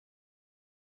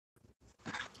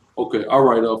Okay, all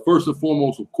right. First and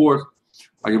foremost, of course,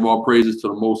 I give all praises to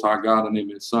the Most High God, in the name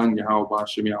of His Son, Yahweh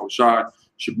Ba'Shem Yahweh Shai.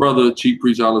 It's your brother, Chief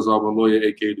Priest Alazar Lawyer,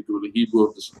 aka the Gorilla Hebrew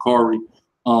of the Sakari.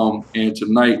 And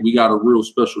tonight we got a real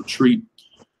special treat.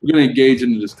 We're gonna engage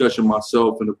in the discussion,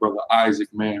 myself and the brother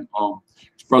Isaac, man.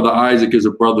 Brother Isaac is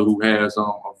a brother who has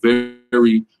a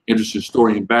very interesting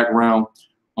story and background,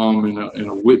 and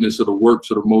a witness of the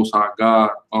works of the Most High God.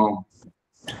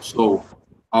 So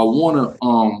I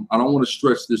don't wanna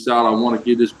stretch this out. I want to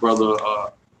give this brother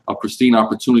a pristine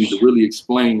opportunity to really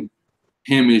explain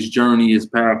him, his journey, his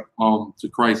path to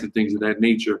Christ and things of that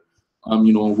nature.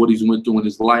 You know, what he's went through in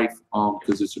his life,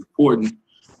 because it's important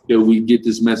that we get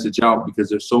this message out, because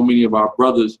there's so many of our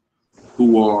brothers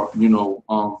who are, you know,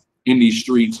 in these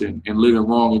streets and living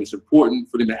wrong, and it's important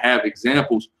for them to have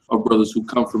examples of brothers who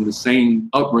come from the same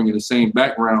upbringing, the same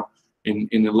background, and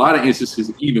in a lot of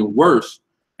instances even worse,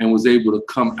 and was able to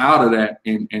come out of that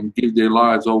and give their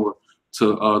lives over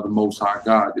to the Most High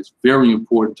God. It's very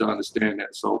important to understand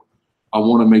that. So I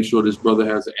want to make sure this brother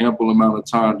has an ample amount of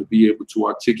time to be able to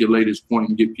articulate his point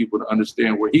and get people to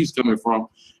understand where he's coming from.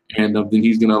 And then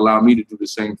he's going to allow me to do the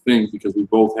same thing, because we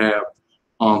both have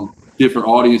different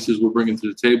audiences we're bringing to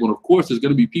the table. And of course, there's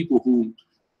going to be people who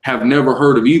have never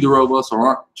heard of either of us or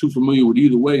aren't too familiar with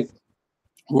either way.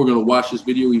 We're going to watch this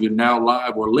video either now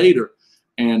live or later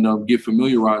and get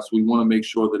familiarized. We want to make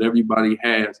sure that everybody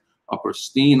has a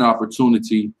pristine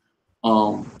opportunity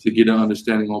to get an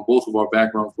understanding on both of our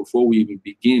backgrounds before we even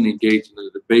begin engaging in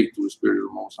the debate through the Spirit of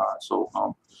the Most High. So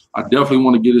I definitely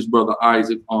want to give this brother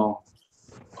Isaac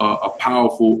a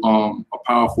powerful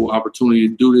opportunity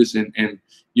to do this. And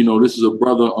you know, this is a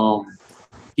brother.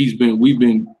 We've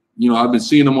been, you know, I've been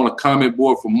seeing him on a comment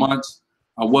board for months.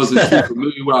 I wasn't too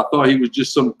familiar with. I thought he was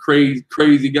just some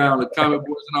crazy guy on the comment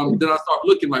boards, and then I start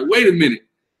looking like, wait a minute,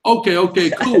 okay,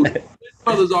 cool, this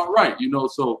brother's all right, you know.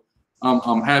 So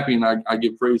I'm happy, and I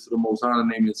give praise to the Most High in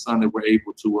the name of His Son that we're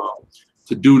able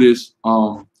to do this.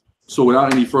 So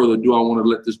without any further ado, I want to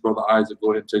let this brother Isaac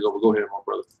go ahead and take over. Go ahead, my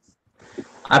brother.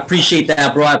 I appreciate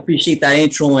that, bro. I appreciate that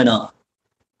intro, and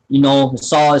you know,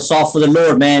 it's all for the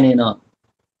Lord, man. And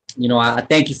you know, I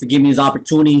thank you for giving me this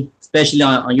opportunity, especially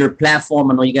on your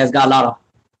platform. I know you guys got a lot of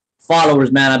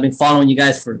followers, man. I've been following you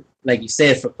guys for, like you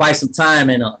said, for quite some time,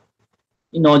 and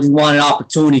you know, just wanted an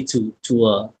opportunity to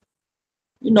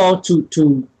you know,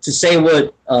 to say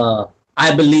what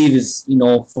I believe is, you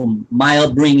know, from my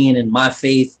upbringing and my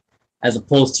faith, as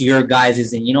opposed to your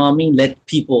guys's, and you know what I mean. Let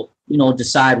people, you know,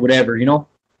 decide whatever, you know.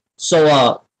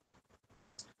 So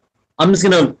I'm just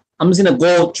gonna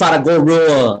try to go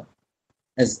real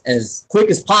as quick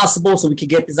as possible so we can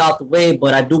get this out the way.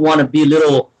 But I do want to be a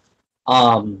little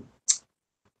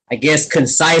I guess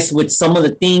concise with some of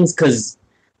the things, because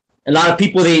a lot of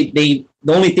people the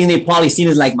only thing they probably seen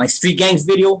is like my Street Gangs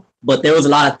video, but there was a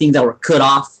lot of things that were cut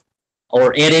off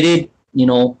or edited, you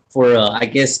know, for I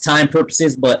guess time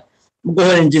purposes. But I'm gonna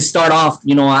go ahead and just start off.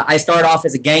 You know, I started off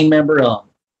as a gang member.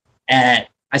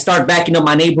 I started backing up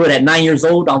my neighborhood at 9 years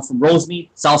old. I'm from Rosemead,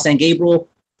 South San Gabriel,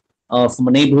 from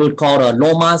a neighborhood called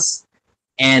Lomas.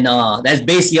 And that's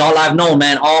basically all I've known,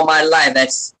 man, all my life.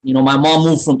 That's, you know, my mom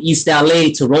moved from East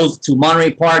LA to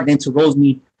Monterey Park, then to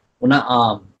Rosemead when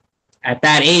I, at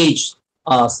that age,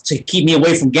 to keep me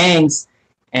away from gangs.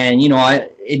 And, you know,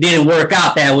 it didn't work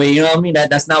out that way. You know what I mean?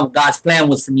 That's not what God's plan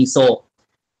was for me. So,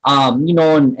 you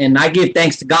know, and I give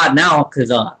thanks to God now, because,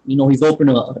 you know, He's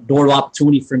opened a door of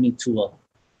opportunity for me to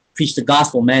preach the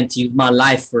gospel, man, to use my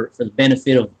life for the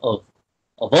benefit of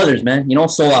others, man, you know.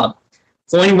 So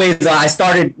anyways, I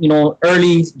started, you know,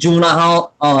 early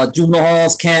juvenile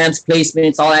halls, camps,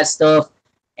 placements, all that stuff.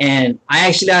 And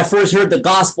I first heard the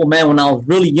gospel, man, when I was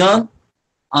really young,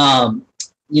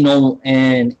 you know,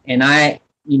 and I,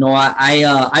 you know,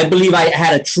 I believe I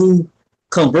had a true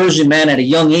conversion, man, at a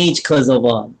young age, because of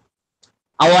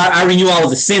I already knew I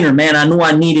was a sinner, man. I knew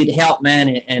I needed help, man,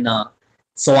 and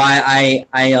so I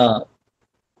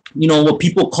you know, what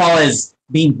people call as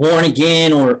being born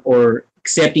again or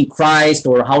accepting Christ,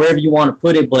 or however you want to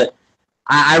put it. But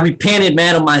I repented,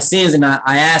 man, of my sins, and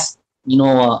I asked, you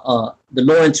know, the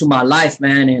Lord into my life,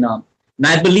 man, and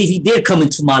I believe He did come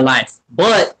into my life.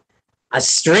 But I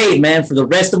strayed, man, for the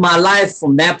rest of my life.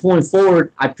 From that point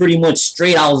forward, I pretty much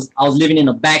strayed. I was living in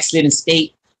a backslidden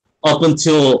state up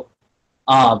until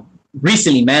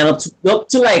recently, man, up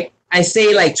to like, I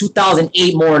say like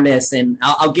 2008 more or less, and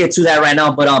I'll get to that right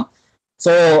now. But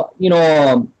so, you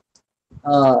know,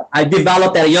 I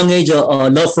developed at a young age a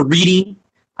love for reading.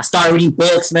 I started reading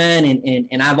books, man,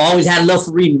 and I've always had love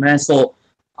for reading, man. So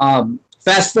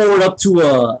fast forward up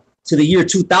to the year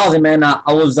 2000, man,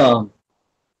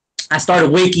 I started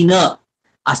waking up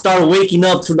I started waking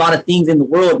up to a lot of things in the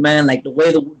world, man, like the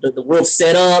way the world's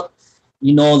set up,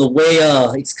 you know, the way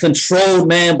it's controlled,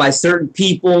 man, by certain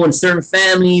people and certain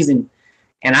families. And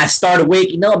I started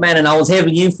waking up, man, and I was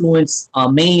heavily influenced,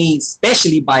 mainly,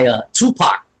 especially by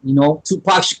Tupac, you know,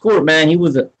 Tupac Shakur, man. He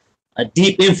was a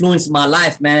deep influence in my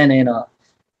life, man. And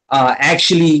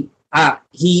actually,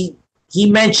 he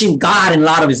mentioned God in a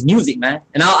lot of his music, man.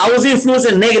 And I was influenced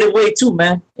in a negative way too,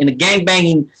 man, in a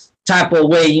gangbanging type of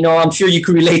way. You know, I'm sure you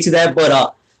could relate to that.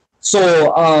 But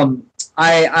so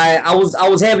I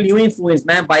was heavily influenced,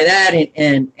 man, by that.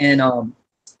 And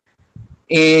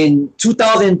in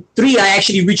 2003, I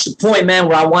actually reached a point, man,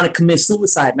 where I want to commit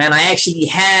suicide, man. I actually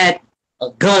had a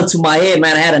gun to my head,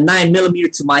 man. I had a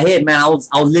 9mm to my head, man. I was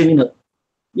living a,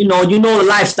 you know the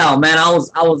lifestyle, man. I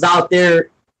was out there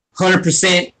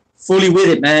 100% fully with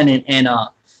it, man. And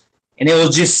it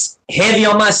was just heavy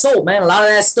on my soul, man. A lot of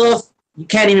that stuff you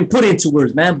can't even put into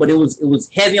words, man. But it was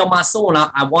heavy on my soul, and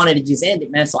I wanted to just end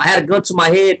it, man. So I had a gun to my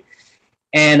head,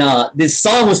 and this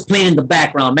song was playing in the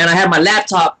background, man. I had my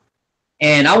laptop,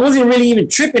 and I wasn't really even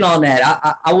tripping on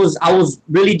that. I was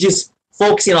really just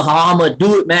focusing on how I'm gonna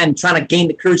do it, man, and trying to gain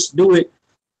the courage to do it.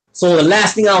 So the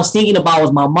last thing I was thinking about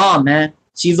was my mom, man.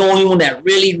 She's the only one that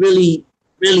really, really,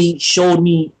 really showed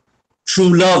me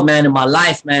true love, man, in my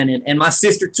life, man. And my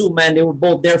sister too, man. They were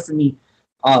both there for me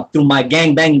through my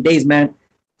gang banging days, man.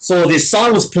 So this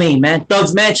song was playing, man,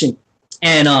 Thug's Mansion.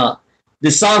 And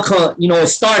this song, you know, it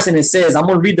starts and it says, I'm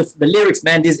going to read the lyrics,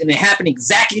 man. And it happened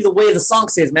exactly the way the song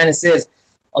says, man. It says,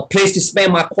 a place to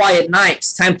spend my quiet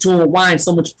nights, time to unwind,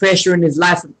 so much pressure in this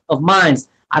life of mine.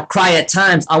 I cry at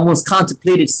times. I once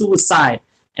contemplated suicide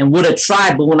and would have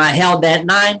tried, but when I held that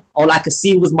 9, all I could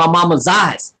see was my mama's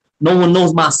eyes. No one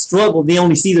knows my struggle. They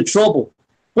only see the trouble.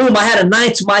 Boom, I had a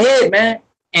 9 to my head, man.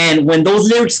 And when those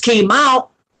lyrics came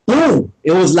out, boom,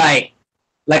 it was like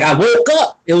I woke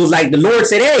up. It was like the Lord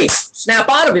said, hey, snap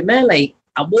out of it, man. Like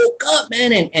I woke up,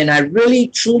 man. And I really,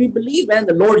 truly believe, man,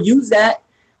 the Lord used that.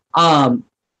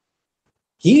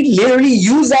 He literally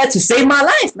used that to save my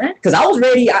life, man. Because I was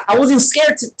ready. I wasn't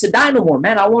scared to die no more,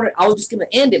 man. I was just gonna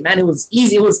end it, man. It was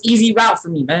easy. It was easy route for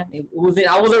me, man. I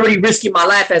was already risking my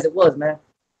life as it was, man.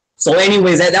 So,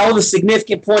 anyways, that was a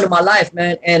significant point in my life,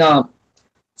 man. And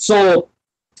so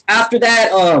after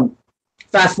that,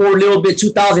 fast forward a little bit,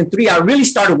 2003, I really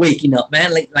started waking up,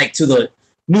 man. Like to the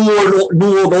New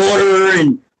World Order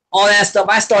and all that stuff.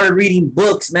 I started reading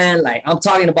books, man. Like I'm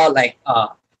talking about like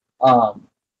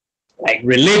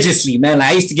religiously, man.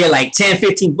 Like I used to get like 10,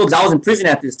 15 books. I was in prison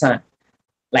at this time.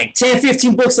 Like 10,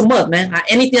 15 books a month, man.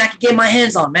 Anything I could get my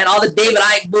hands on, man. All the David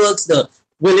Icke books, the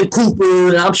William Cooper,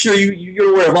 and I'm sure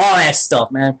you're aware of all that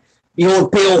stuff, man. The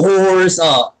Old Pale Horse,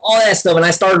 all that stuff. And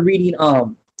I started reading,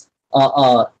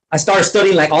 I started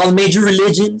studying like all the major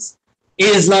religions,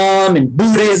 Islam and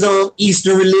Buddhism,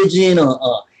 Eastern religion,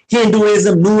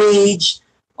 Hinduism, New Age,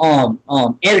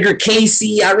 Edgar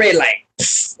Casey. I read like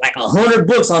 100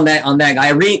 books on that guy.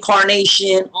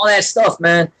 Reincarnation, all that stuff,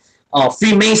 man.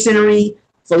 Freemasonry,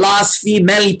 philosophy,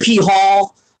 Manly P.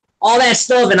 Hall, all that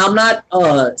stuff. And I'm not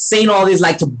saying all this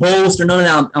like to boast or none of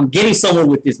that. I'm getting somewhere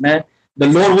with this, man. The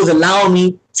Lord was allowing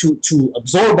me to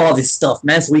absorb all this stuff,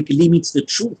 man, so he could lead me to the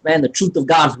truth, man, the truth of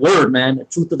God's word, man, the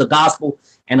truth of the gospel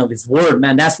and of his word,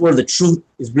 man. That's where the truth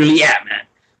is really at, man.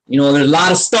 You know, there's a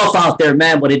lot of stuff out there,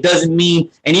 man, but it doesn't mean,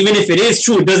 and even if it is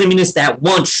true, it doesn't mean it's that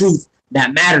one truth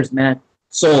that matters, man.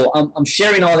 So I'm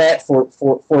sharing all that for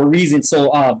a reason.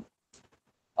 So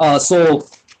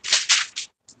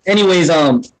anyways,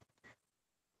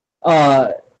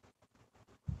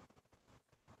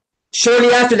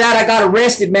 shortly after that, I got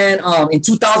arrested, man. In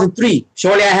 2003.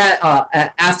 Shortly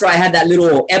after I had that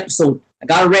little episode, I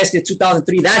got arrested in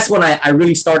 2003. That's when I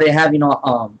really started having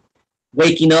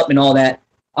waking up and all that.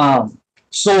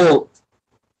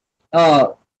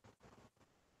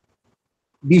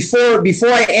 Before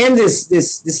I end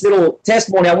this little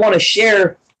testimony, I want to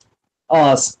share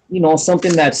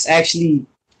something that's actually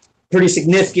pretty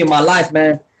significant in my life,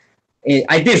 man.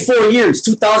 I did 4 years,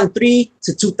 2003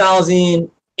 to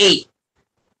 2008.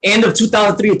 End of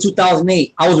 2003 to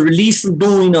 2008. I was released from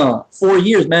doing 4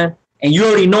 years, man. And you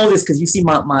already know this because you see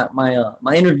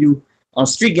my interview on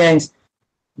Street Gangs.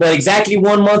 But exactly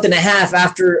 1 month and a half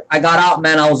after I got out,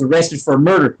 man, I was arrested for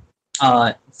murder.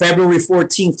 February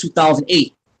 14th,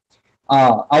 2008.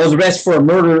 I was arrested for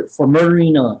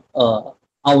murdering.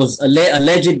 I was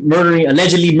allegedly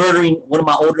murdering one of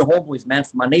my older homeboys, man,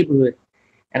 from my neighborhood.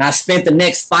 And I spent the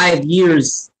next 5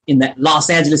 years in that Los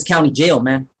Angeles County jail,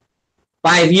 man.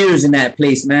 5 years in that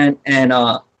place, man. And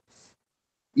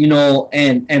you know,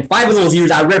 and 5 of those years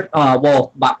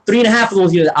well, about 3.5 of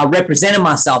those years I represented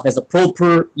myself as a pro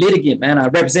per litigant, man. I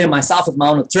represented myself as my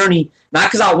own attorney,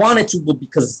 not because I wanted to, but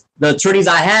because the attorneys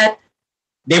I had,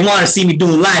 they wanted to see me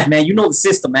doing life, man. You know the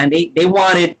system, man. They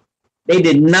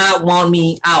did not want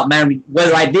me out, man.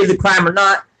 Whether I did the crime or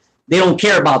not, they don't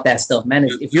care about that stuff, man.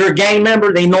 If you're a gang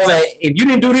member, they know that if you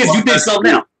didn't do this, you did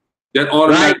something else. That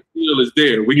automatic deal is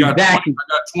there. We got exactly. 20, I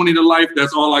got 20 to life.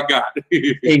 That's all I got.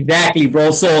 Exactly,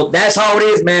 bro. So that's how it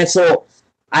is, man. So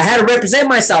I had to represent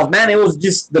myself, man. It was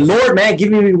just the Lord, man,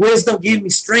 giving me wisdom, giving me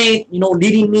strength, you know,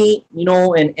 leading me, you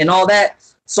know, and all that.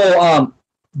 So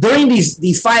during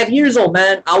these 5 years, old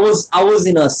man, I was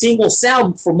in a single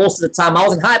cell for most of the time. I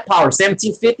was in high power,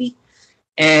 1750,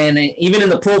 and even in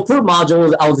the pro per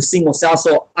module, I was a single cell.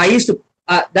 So I used to.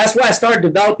 That's why I started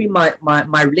developing my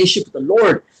relationship with the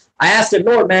Lord. I asked the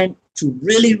Lord, man, to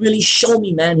really, really show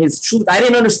me, man, his truth. I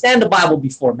didn't understand the Bible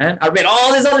before, man. I read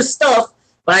all this other stuff,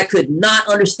 but I could not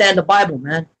understand the Bible,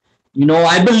 man. You know,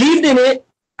 I believed in it.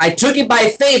 I took it by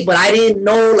faith, but I didn't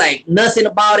know, like, nothing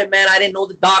about it, man. I didn't know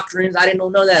the doctrines. I didn't know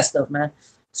none of that stuff, man.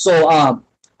 So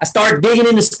I started digging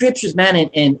into scriptures, man,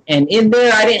 and in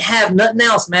there I didn't have nothing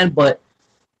else, man, but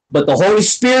the Holy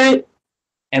Spirit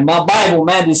and my Bible,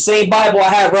 man, the same Bible I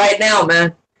have right now,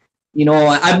 man. You know,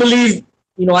 I believe,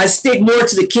 you know, I stick more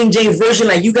to the King James Version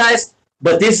like you guys,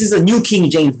 but this is a new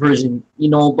King James Version, you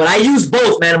know. But I use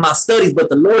both, man, in my studies. But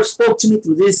the Lord spoke to me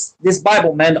through this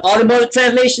Bible, man. All the other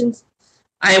translations,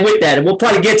 I ain't with that. And we'll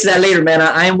probably get to that later, man.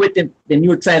 I ain't with the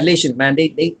newer translations, man.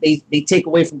 They take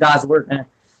away from God's word, man.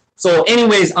 So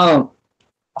anyways, I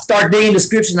started digging the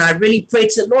scriptures, and I really prayed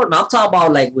to the Lord, man. I'm talking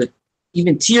about, like, with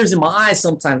even tears in my eyes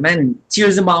sometimes, man, and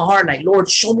tears in my heart, like,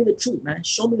 Lord, show me the truth, man.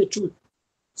 Show me the truth.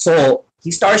 So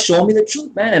he started showing me the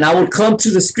truth, man. And I would come to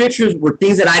the scriptures with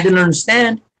things that I didn't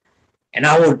understand. And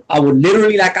I would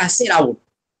literally, like I said, I would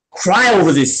cry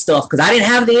over this stuff because I didn't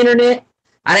have the internet.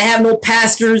 I didn't have no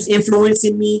pastors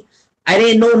influencing me. I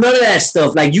didn't know none of that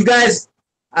stuff. Like you guys,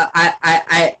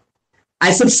 I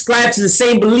subscribe to the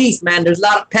same beliefs, man. There's a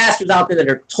lot of pastors out there that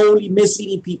are totally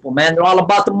misleading people, man. They're all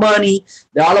about the money.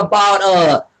 They're all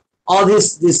about all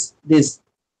this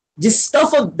just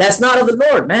stuff that's not of the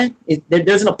Lord, man.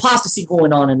 There's an apostasy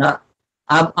going on, and I'm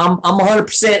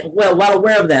 100% well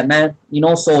aware of that, man. You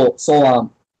know, so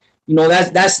you know,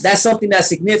 that's something that's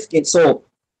significant. So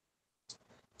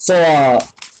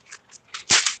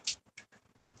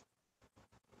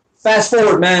fast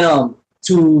forward, man,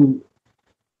 to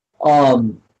 4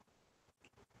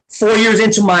 years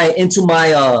into my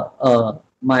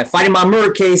my fighting my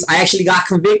murder case, I actually got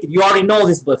convicted. You already know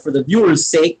this, but for the viewers'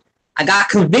 sake, I got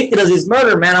convicted of this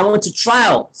murder, man. I went to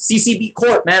trial, CCB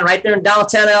court, man, right there in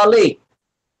downtown LA.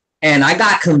 And I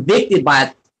got convicted by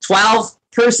a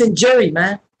 12-person jury,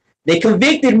 man. They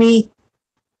convicted me,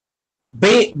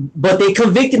 but they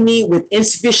convicted me with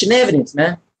insufficient evidence,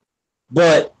 man.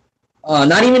 But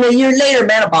not even a year later,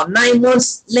 man, about 9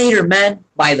 months later, man,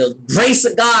 by the grace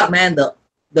of God, man, the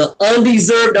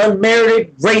undeserved,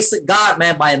 unmerited grace of God,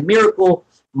 man, by a miracle,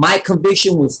 my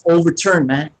conviction was overturned,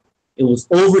 man. It was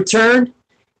overturned,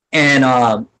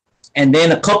 and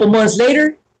then a couple months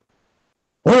later,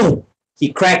 boom,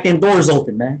 he cracked them doors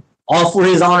open, man. All for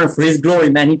his honor, for his glory,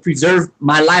 man. He preserved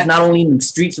my life, not only in the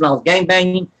streets when I was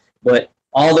gangbanging, but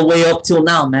all the way up till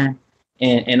now, man.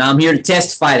 And I'm here to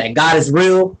testify that God is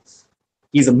real.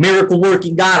 He's a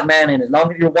miracle-working God, man. And as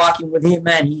long as you're walking with him,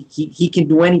 man, he can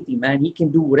do anything, man. He can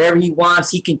do whatever he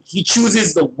wants. He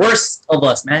chooses the worst of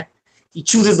us, man. He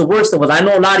chooses the worst of us. I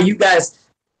know a lot of you guys,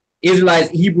 Israelites,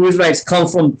 Hebrew Israelites, come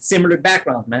from similar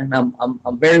backgrounds, man.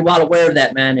 I'm very well aware of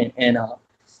that, man. And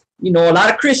you know, a lot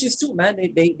of Christians too, man.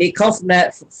 They come from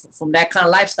that kind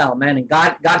of lifestyle, man. And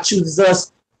God chooses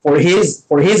us for his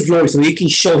glory, so he can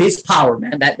show his power,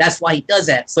 man. That's why he does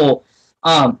that. So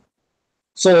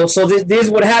so this is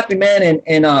what happened, man.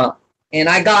 And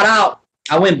I got out.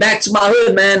 I went back to my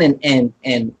hood, man.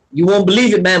 And you won't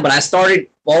believe it, man, but I started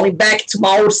falling back to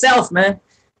my old self, man.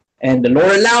 And the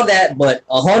Lord allowed that. But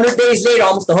 100 days later,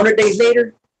 almost 100 days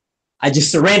later, I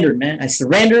just surrendered, man. I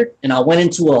surrendered, and I went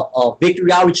into a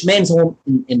Victory Outreach men's home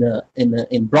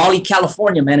in Brawley,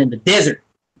 California, man, in the desert,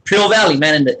 Peel Valley,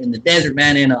 man, in the desert,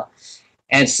 man.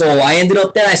 And so I ended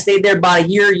up there. I stayed there about a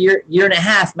year and a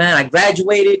half, man. I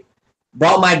graduated,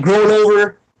 brought my girl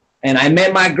over, and I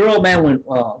met my girl, man,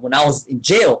 when I was in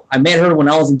jail. I met her when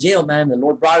I was in jail, man. The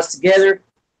Lord brought us together.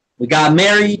 We got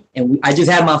married, and I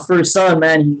just had my first son,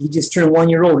 man. He just turned 1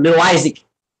 year old, little Isaac,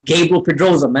 Gabriel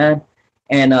Pedroza, man.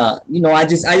 And you know, I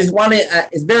just wanted.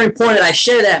 It's very important that I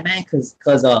share that, man, because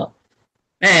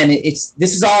man, this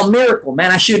is all a miracle,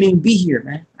 man. I shouldn't even be here,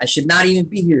 man. I should not even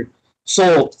be here.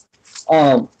 So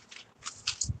The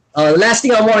last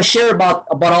thing I want to share about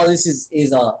all this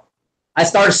is I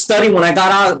started studying when I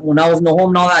got out, when I was in the home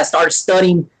and all that. I started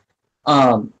studying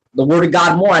the Word of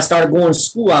God more. I started going to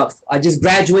school. I just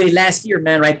graduated last year,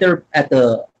 man, right there at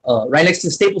the right next to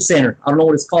the Staples Center. I don't know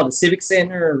what it's called, the Civic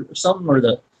Center or something, or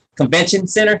the Convention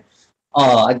Center.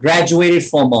 I graduated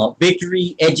from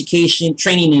Victory Education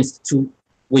Training Institute,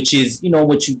 which is, you know,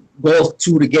 what you go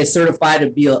to get certified to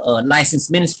be a licensed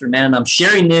minister, man. And I'm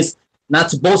sharing this not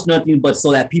to boast nothing, but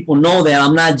so that people know that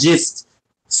I'm not just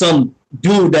some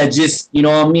dude that just, you know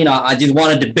what I mean, I just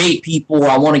want to debate people or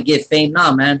I want to get fame.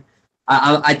 Nah, man.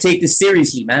 I take this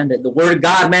seriously, man. The Word of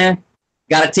God, man,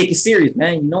 got to take it serious,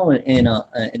 man. You know,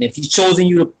 and if He's chosen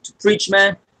you to preach,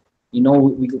 man, you know,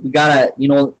 we gotta, you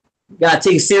know, gotta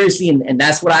take it seriously, and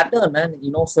that's what I've done, man.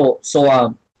 You know,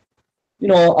 you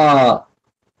know,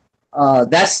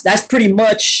 that's pretty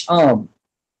much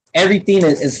everything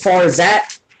as far as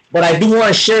that. But I do want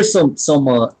to share some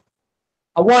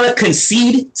I want to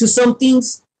concede to some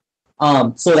things,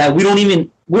 so that we don't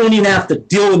even have to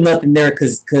deal with nothing there,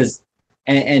 because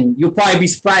you'll probably be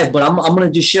surprised, but I'm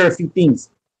gonna just share a few things.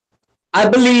 I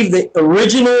believe the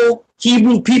original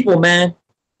Hebrew people, man,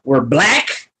 were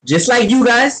black, just like you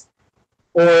guys,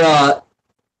 or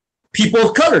people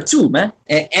of color too, man.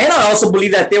 And I also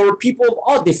believe that there were people of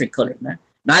all different colors, man,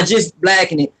 not just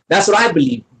black. And that's what I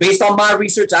believe based on my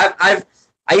research. I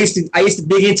used to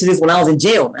dig into this when I was in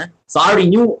jail, man. So I already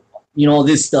knew, you know,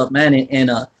 this stuff, man. And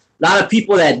a lot of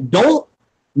people that don't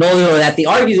know, you know, that they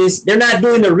argue this, they're not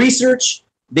doing the research.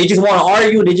 They just want to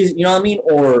argue. They just, you know what I mean?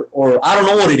 Or I don't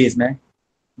know what it is, man.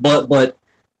 But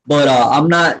I'm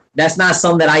not. That's not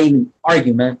something that I even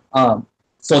argue, man.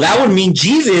 So that would mean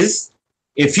Jesus,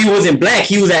 if He wasn't black,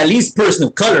 He was at least person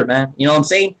of color, man. You know what I'm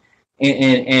saying?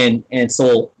 And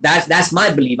so that's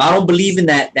my belief. I don't believe in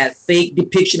that fake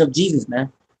depiction of Jesus,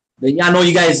 man. I know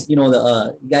you guys, you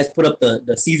know, you guys put up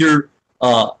the Caesar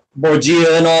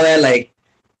Borgia and all that. Like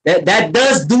that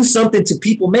does do something to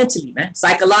people mentally, man.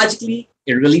 Psychologically,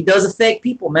 it really does affect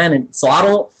people, man. And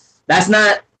so that's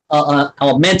not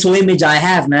a mental image I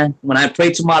have, man. When I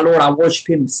pray to my Lord, I worship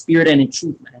Him in spirit and in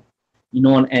truth, man. You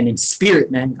know, and in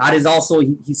spirit, man. God is also,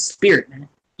 He's spirit, man.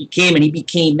 He came and He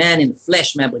became man in the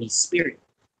flesh, man, but He's spirit.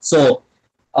 So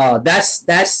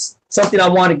that's something I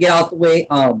want to get out the way.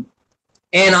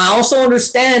 And I also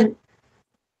understand,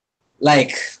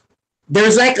 like,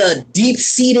 there's like a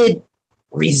deep-seated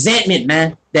resentment,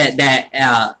 man,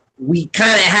 that we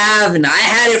kind of have, and I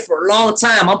had it for a long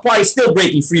time. I'm probably still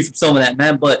breaking free from some of that,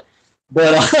 man. But we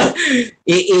get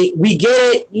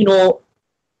it, you know,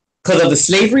 because of the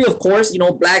slavery, of course, you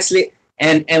know, black slave,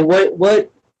 and what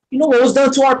you know, what was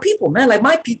done to our people, man. Like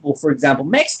my people, for example,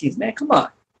 Mexicans, man. Come on,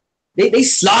 they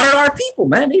slaughtered our people,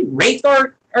 man. They raped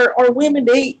our women.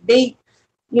 They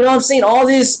you know what I'm saying? All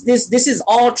this is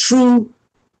all true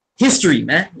history,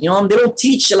 man. You know, they don't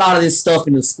teach a lot of this stuff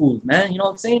in the schools, man. You know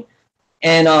what I'm saying?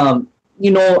 And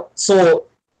you know, so,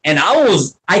 and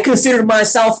I considered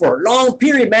myself for a long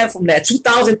period, man, from that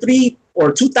 2003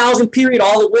 or 2000 period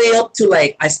all the way up to,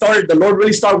 like, the Lord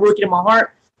really started working in my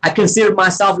heart. I considered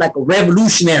myself like a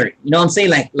revolutionary. You know what I'm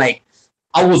saying? Like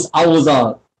I was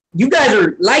you guys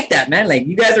are like that, man. Like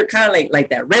you guys are kind of like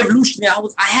that revolutionary.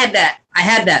 I had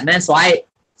that, man. So I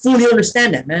fully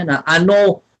understand that, man. I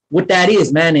know what that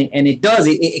is, man. And it does.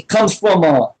 It comes from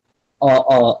a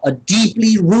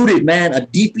deeply rooted, man, a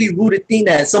deeply rooted thing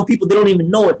that some people, they don't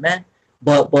even know it, man.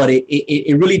 But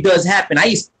it really does happen.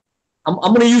 I'm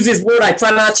going to use this word. I try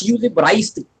not to use it, but I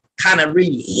used to kind of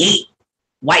really hate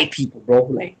white people, bro.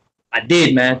 Like I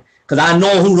did, man, because I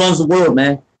know who runs the world,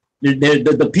 man.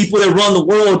 The people that run the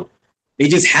world, they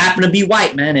just happen to be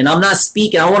white, man. And I'm not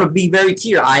speaking. I want to be very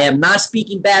clear. I am not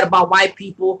speaking bad about white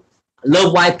people. I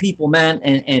love white people, man,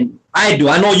 and I do.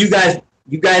 I know you guys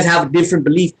have a different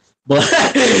belief, but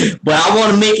but I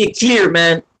want to make it clear,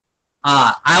 man.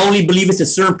 I only believe it's a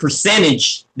certain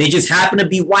percentage. They just happen to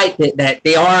be white that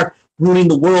they are ruling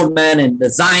the world, man, and the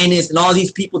Zionists and all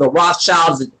these people, the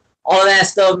Rothschilds, and all of that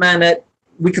stuff, man. That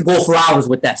we could go for hours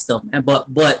with that stuff, man. But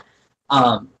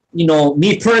you know,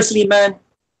 me personally, man,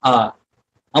 I'm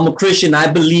a Christian.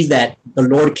 I believe that the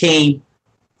Lord came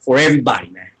for everybody,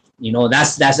 man. You know,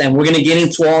 that's, and we're gonna get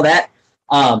into all that.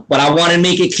 But I want to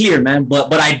make it clear, man.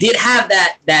 But I did have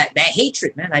that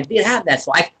hatred, man. I did have that,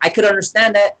 so I could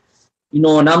understand that, you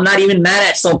know. And I'm not even mad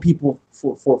at some people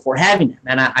for having it,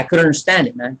 man. I could understand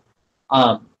it, man.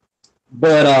 So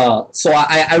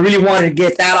I really wanted to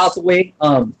get that out the way.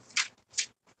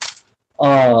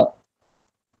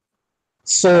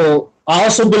 So I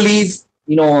also believe,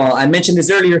 you know, I mentioned this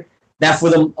earlier, that for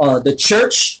the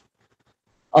church,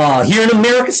 here in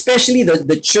America, especially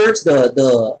the church,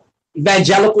 the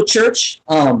evangelical church,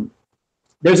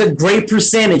 there's a great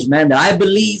percentage, man, that I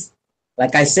believe,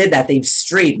 like I said, that they've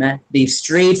strayed, man. They've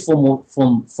strayed from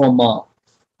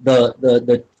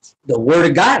the word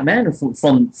of God, man, from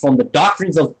the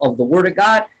doctrines of the word of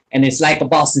God. And it's like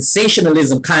about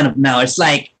sensationalism kind of now. It's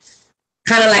like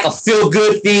kind of like a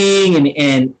feel-good thing,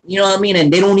 and you know what I mean?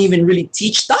 And they don't even really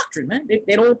teach doctrine, man.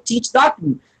 They don't teach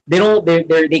doctrine.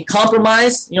 They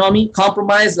compromise, you know what I mean?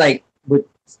 Compromise like with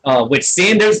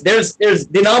sin. There's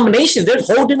denominations, there's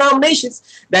whole denominations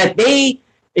that they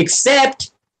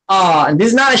accept. And this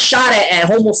is not a shot at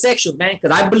homosexuals, man,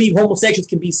 because I believe homosexuals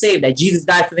can be saved, that Jesus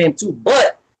died for them too.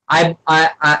 But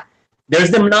there's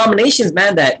denominations,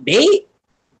 man, that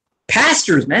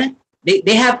pastors, man,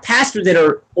 they have pastors that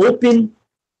are open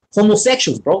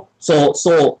homosexuals, bro.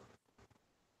 So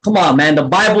come on, man. The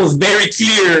Bible is very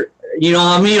clear, you know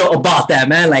what I mean, about that,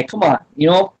 man. Like, come on, you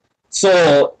know.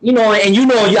 So, you know, and you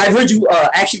know, I've heard you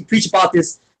actually preach about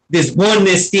this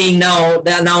oneness thing now,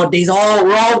 that nowadays we're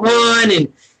all one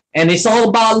and it's all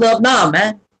about love. Nah,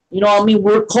 man. You know what I mean?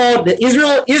 We're called, the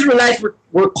Israelites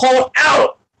were called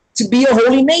out to be a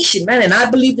holy nation, man. And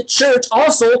I believe the church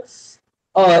also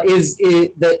is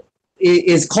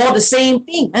called the same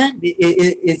thing, man.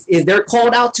 They're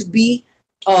called out to be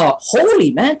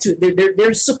holy, man.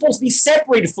 They're supposed to be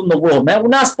separated from the world, man. We're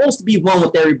not supposed to be one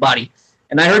with everybody.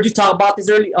 And I heard you talk about this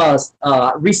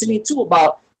recently too,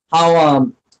 about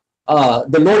how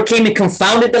the Lord came and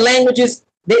confounded the languages.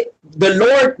 The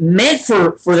Lord meant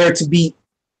for there to be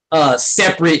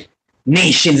separate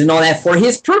nations and all that for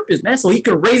His purpose, man. So He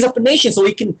can raise up a nation, so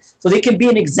they can be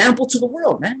an example to the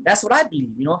world, man. That's what I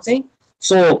believe. You know what I'm saying?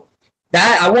 So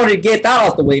that I wanted to get that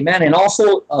out the way, man. And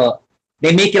also,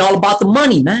 they make it all about the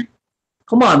money, man.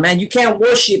 Come on, man. You can't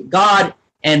worship God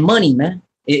and money, man.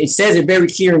 It says it very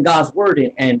clear in God's word,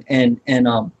 and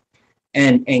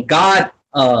God,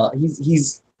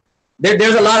 He's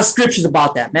there's a lot of scriptures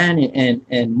about that, man.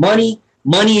 And money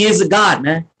is a god,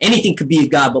 man. Anything could be a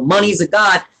god, but money is a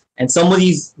god. And some of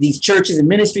these churches and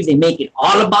ministries, they make it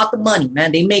all about the money,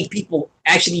 man. They make people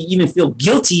actually even feel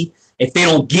guilty if they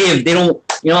don't give. They don't,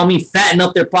 you know what I mean, fatten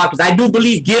up their pockets. I do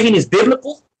believe giving is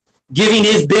biblical. Giving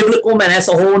is biblical, man. That's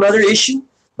a whole other issue.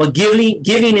 But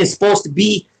giving is supposed to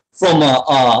be from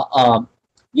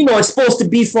you know, it's supposed to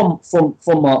be from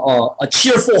a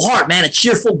cheerful heart, man, a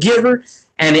cheerful giver,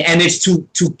 and it's to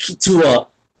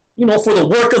you know, for the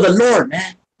work of the Lord,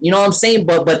 man. You know what I'm saying?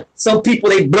 But some people,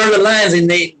 they blur the lines and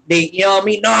they you know what I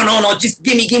mean? No, just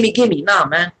gimme. Nah,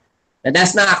 man.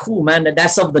 That's not cool, man.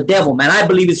 That's of the devil, man. I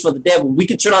believe it's for the devil. We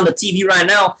can turn on the TV right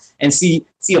now and see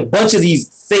a bunch of these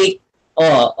fake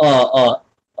whatever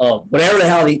the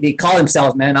hell they call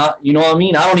themselves, man. You know what I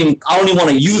mean? I don't even want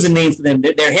to use a name for them.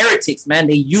 They're heretics, man.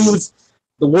 They use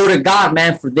the word of God,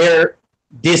 man, for their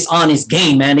dishonest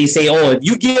gain, man. They say, oh, if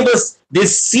you give us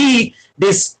this seed,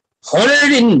 this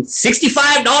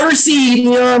 $165 seed,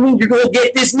 you know what I mean, you're gonna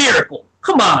get this miracle.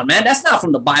 Come on, man. That's not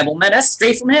from the Bible, man. That's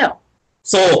straight from hell.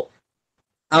 So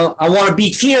I want to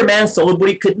be clear, man, so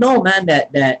everybody could know, man,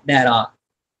 that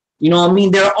you know what I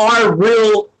mean, there are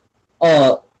real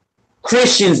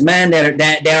Christians, man,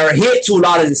 that are hip to a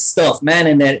lot of this stuff, man,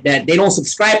 and that they don't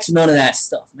subscribe to none of that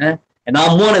stuff, man. And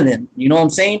I'm one of them. You know what I'm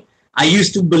saying? I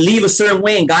used to believe a certain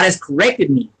way, and God has corrected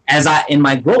me in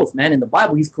my growth, man. In the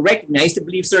Bible, He's corrected me. I used to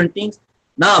believe certain things.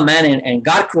 Nah, man, and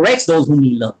God corrects those whom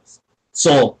He loves.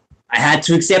 So I had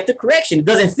to accept the correction. It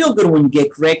doesn't feel good when you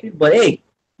get corrected, but hey,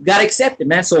 you gotta accept it,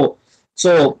 man. So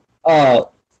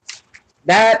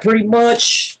that pretty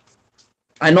much.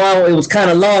 I know it was kind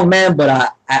of long, man, but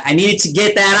I needed to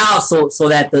get that out so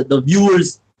that the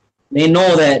viewers, they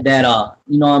know that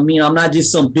you know what I mean, I'm not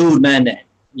just some dude, man, that,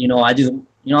 you know, I just, you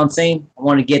know what I'm saying? I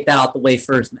want to get that out the way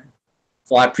first, man.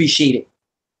 So I appreciate it.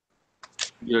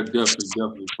 Yeah,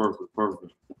 definitely. Perfect.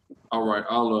 All right,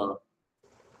 I'll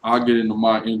get into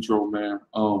my intro, man.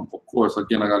 Of course,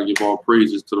 again, I got to give all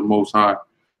praises to the Most High,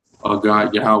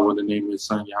 God, Yahweh, the name of His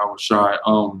Son, Yahweh Shai.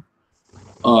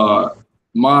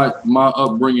 My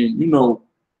upbringing, you know,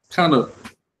 kind of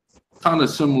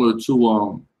similar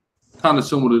to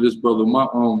this brother. My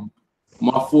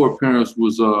four parents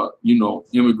was you know,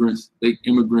 immigrants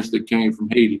that came from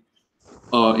Haiti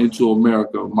into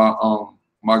America.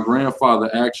 My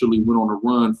grandfather actually went on a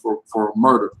run for a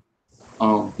murder.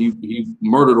 He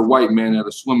murdered a white man at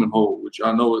a swimming hole, which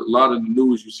I know a lot of the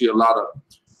news, you see a lot of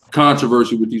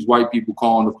controversy with these white people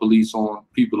calling the police on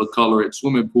people of color at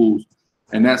swimming pools.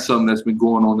 And that's something that's been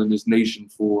going on in this nation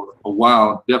for a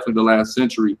while, definitely the last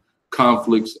century,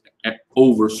 conflicts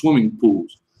over swimming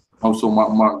pools. So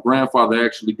my grandfather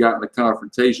actually got in a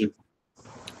confrontation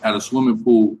at a swimming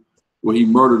pool where he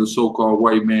murdered a so-called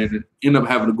white man and ended up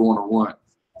having to go on a run.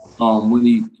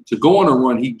 To go on a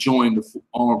run, he joined the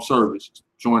armed services,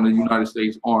 joined the United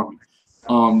States Army.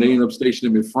 They ended up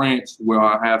stationing him in France, where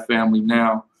I have family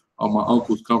now. My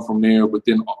uncles come from there, but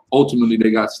then ultimately they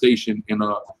got stationed in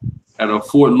at a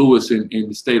Fort Lewis in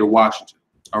the state of Washington.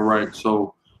 All right,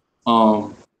 so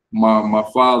my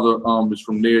father is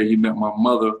from there. He met my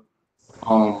mother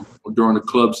during the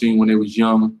club scene when they was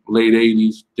young, late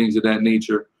 80s, things of that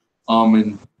nature.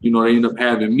 And you know, they ended up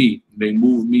having me. They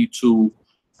moved me to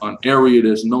an area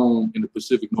that's known in the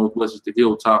Pacific Northwest as the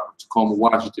Hilltop of Tacoma,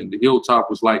 Washington. The Hilltop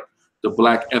was like the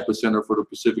black epicenter for the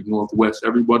Pacific Northwest.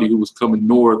 Everybody who was coming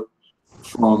north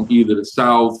from either the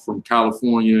South, from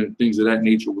California, and things of that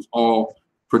nature was all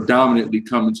predominantly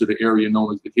coming to the area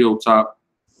known as the Hilltop.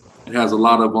 It has a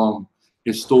lot of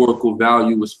historical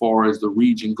value as far as the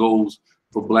region goes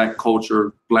for black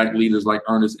culture. Black leaders like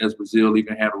Ernest S. Brazil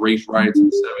even had race riots in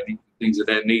the 70s, things of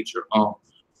that nature.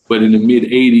 But in the mid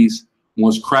 80s,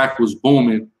 once crack was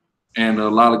booming and a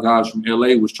lot of guys from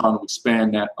LA was trying to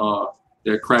expand that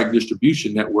their crack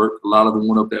distribution network, a lot of them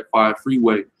went up that 5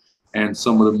 freeway, and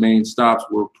some of the main stops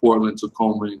were Portland,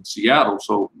 Tacoma, and Seattle.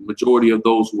 So the majority of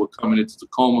those who were coming into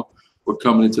Tacoma were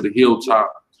coming into the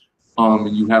Hilltop.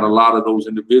 And you had a lot of those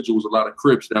individuals, a lot of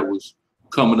Crips that was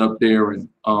coming up there, and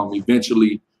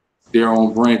eventually their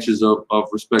own branches of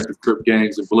respective Crip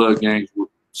gangs and blood gangs were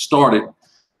started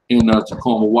in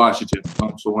Tacoma, Washington.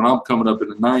 So when I'm coming up in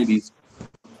the 90s,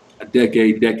 a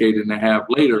decade and a half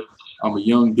later, I'm a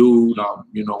young dude.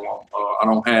 You know, I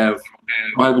don't have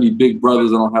any big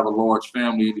brothers. I don't have a large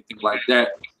family, anything like that.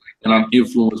 And I'm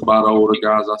influenced by the older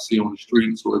guys I see on the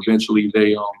street. So eventually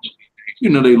they, you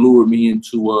know, they lured me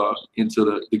into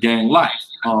the gang life.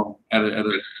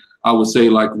 I would say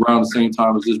like around the same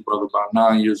time as this brother, about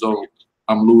 9 years old,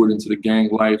 I'm lured into the gang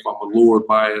life. I'm allured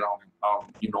by it.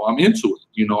 You know, I'm into it.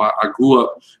 You know, I grew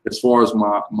up, as far as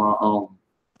my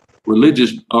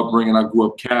religious upbringing, I grew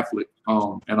up Catholic,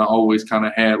 and I always kind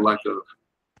of had like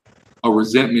a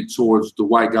resentment towards the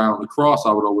white guy on the cross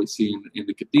I would always see in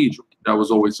the cathedral. That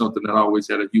was always something that I always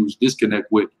had a huge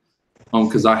disconnect with,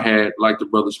 because I had, like the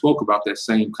brother spoke about, that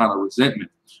same kind of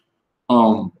resentment.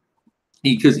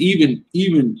 Because even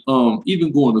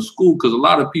going to school, because a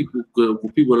lot of people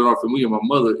that are familiar, my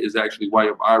mother is actually white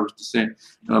of Irish descent,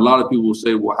 and a lot of people will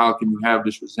say, well, how can you have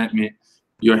this resentment?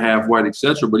 You're half white,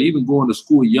 etc. But even going to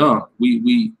school young,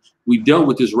 we dealt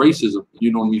with this racism,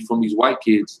 you know, from these white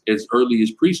kids as early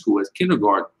as preschool, as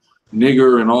kindergarten,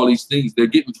 nigger and all these things. They're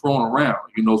getting thrown around,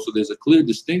 you know. So there's a clear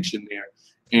distinction there,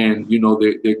 and you know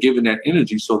they're given that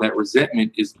energy, so that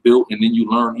resentment is built, and then you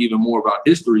learn even more about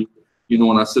history. You know,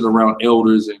 when I sit around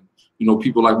elders and, you know,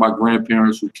 people like my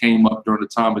grandparents who came up during the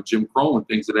time of Jim Crow and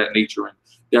things of that nature, and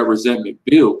that resentment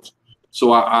builds.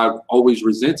 So I've always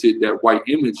resented that white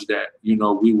image that, you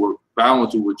know, we were bowing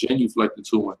to, were genuflecting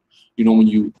to. And, you know, when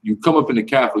you come up in the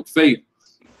Catholic faith,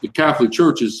 the Catholic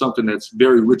Church is something that's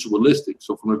very ritualistic.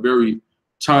 So from the very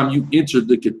time you enter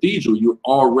the cathedral, you're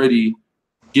already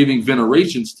giving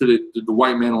venerations to the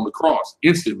white man on the cross.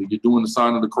 Instantly, you're doing the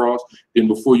sign of the cross. Then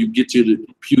before you get to the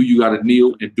pew, you got to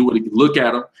kneel and do it again. Look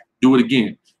at him, do it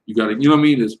again. You got to, you know what I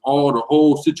mean? It's all, the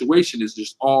whole situation is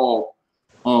just all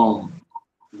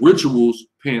rituals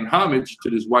paying homage to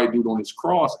this white dude on his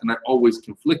cross, and that always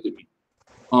conflicted me.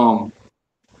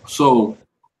 So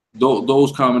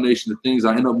those combination of things, I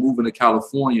ended up moving to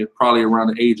California probably around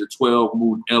the age of 12,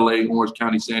 moved LA, Orange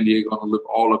County, San Diego, and I lived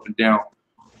all up and down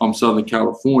Southern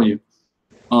California.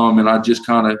 And I just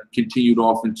kind of continued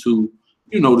off into,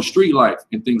 you know, the street life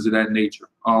and things of that nature.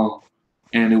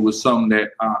 And it was something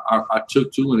that I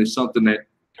took to, and it's something that,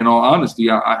 in all honesty,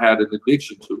 I had an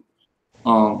addiction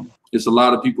to. It's a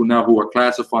lot of people now who are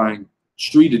classifying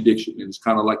street addiction, and it's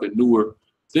kind of like a newer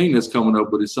thing that's coming up,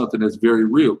 but it's something that's very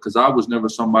real, because I was never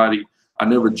somebody, I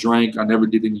never drank, I never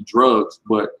did any drugs,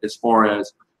 but as far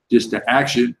as just the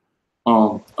action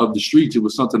of the streets, it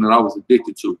was something that I was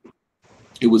addicted to.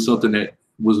 It was something that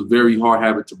was a very hard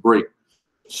habit to break.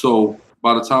 So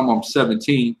by the time I'm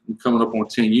 17, I'm coming up on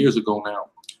 10 years ago now,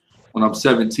 when I'm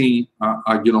 17,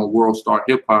 I get on World Star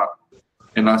Hip Hop,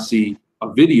 and I see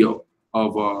a video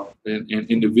of, and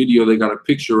in the video, they got a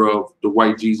picture of the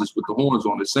white Jesus with the horns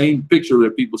on, the same picture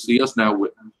that people see us now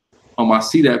with. I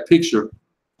see that picture,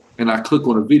 and I click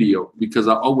on the video, because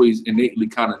I always innately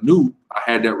kind of knew I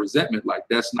had that resentment, like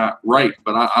that's not right,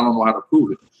 but I don't know how to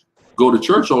prove it. Go to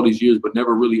church all these years, but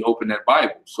never really opened that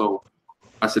Bible. So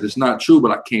I said, it's not true,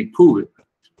 but I can't prove it.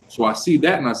 So I see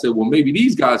that, and I said, well, maybe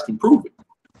these guys can prove it.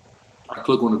 I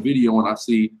click on the video, and I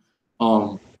see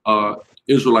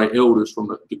Israelite elders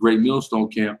from the Great Millstone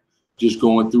Camp just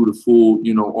going through the full,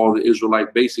 you know, all the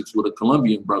Israelite basics with a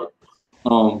Colombian brother.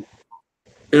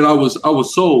 And I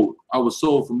was sold. I was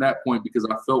sold from that point because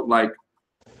I felt like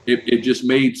it just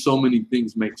made so many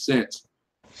things make sense.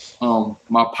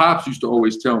 My pops used to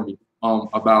always tell me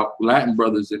about Latin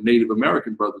brothers and Native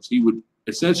American brothers. He would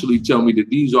essentially tell me that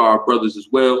these are our brothers as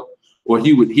well, or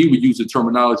he would use the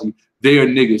terminology, they are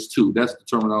niggas too. That's the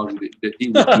terminology that he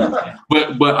would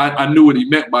use. But I knew what he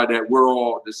meant by that. We're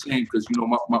all the same because, you know,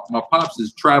 my pops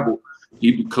has traveled.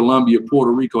 He been Colombia,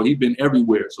 Puerto Rico. He's been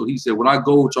everywhere. So he said, when I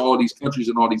go to all these countries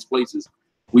and all these places,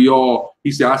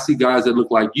 he said, I see guys that look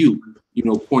like you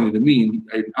know, pointing to me,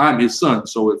 and I'm his son.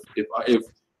 So if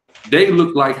they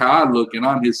look like how I look and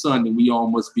I'm his son, then we all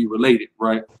must be related,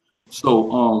 right?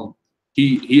 So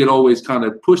he had always kind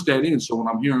of pushed that in. So when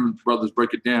I'm hearing brothers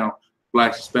break it down,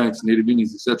 Blacks, Hispanics, Native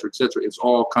Indians, et cetera, it's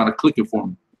all kind of clicking for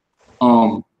me.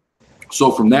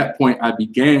 So from that point, I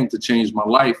began to change my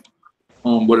life.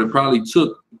 But it probably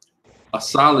took about a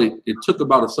solid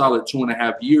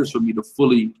 2.5 years for me to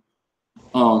fully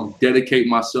dedicate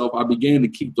myself. I began to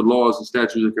keep the laws and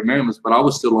statutes and commandments, but I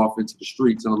was still off into the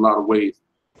streets in a lot of ways,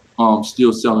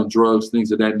 still selling drugs,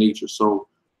 things of that nature. So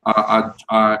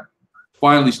I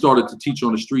finally started to teach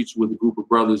on the streets with a group of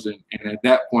brothers, and at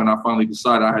that point, I finally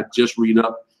decided I had just read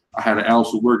up. I had an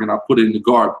ounce of work, and I put it in the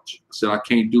garbage. I said, I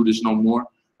can't do this no more.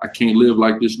 I can't live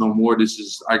like this no more.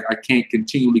 I can't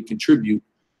continually contribute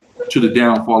to the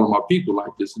downfall of my people like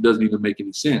this. It doesn't even make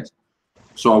any sense.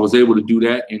 So I was able to do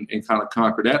that and kind of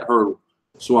conquer that hurdle.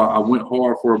 So I went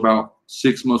hard for about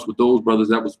 6 months with those brothers.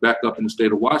 That was back up in the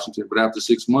state of Washington. But after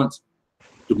 6 months,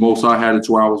 the most I had it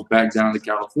to where I was back down to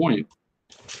California.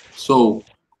 So,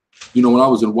 you know, when I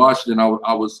was in Washington,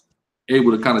 I was able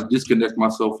to kind of disconnect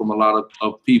myself from a lot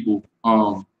of people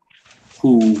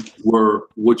who were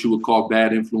what you would call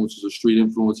bad influences or street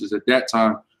influences at that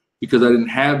time, because I didn't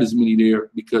have as many there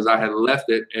because I had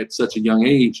left at such a young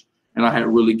age, and I had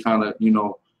really kind of, you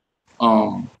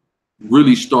know,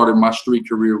 really started my street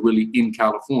career really in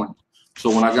California. So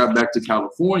when I got back to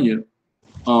California,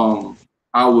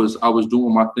 I was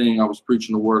doing my thing. I was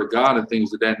preaching the word of God and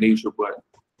things of that nature, but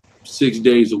 6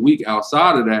 days a week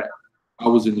outside of that, I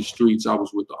was in the streets. I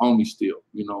was with the homies still,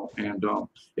 you know, and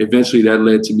eventually that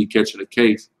led to me catching a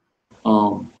case.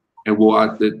 And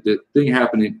well, the thing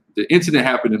happened, the incident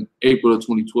happened in April of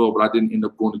 2012, but I didn't end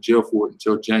up going to jail for it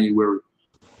until January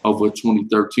of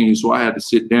 2013. So I had to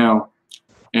sit down,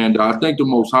 and I thank the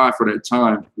Most High for that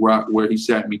time where he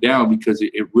sat me down, because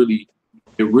it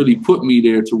really put me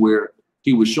there to where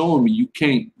he was showing me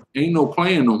ain't no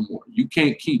playing no more. You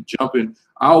can't keep jumping.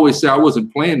 I always say I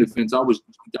wasn't playing the fence. I was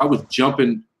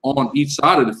jumping on each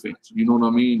side of the fence. You know what I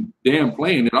mean? Damn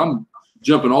playing it. I'm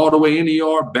jumping all the way in the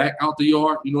yard, back out the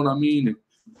yard. You know what I mean? And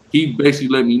he basically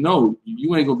let me know,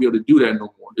 you ain't gonna be able to do that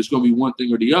no more. It's gonna be one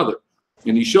thing or the other.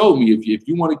 And he showed me, if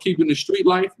you want to keep in the street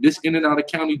life, this in and out of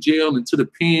county jail and to the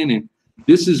pen, and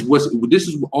this is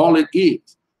all it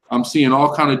is. I'm seeing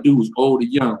all kind of dudes, old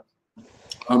and young.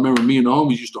 I remember me and the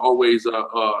homies used to always,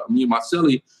 me and my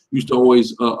celly used to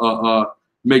always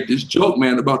make this joke,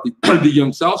 man, about the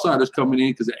young Southsiders coming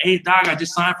in, because, hey, dog, I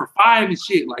just signed for 5 and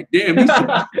shit. Like, damn,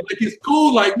 like, it's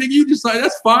cool. Like, nigga, you just like,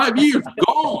 that's 5 years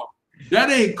gone.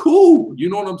 That ain't cool. You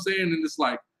know what I'm saying? And it's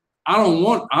like, I don't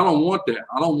want that.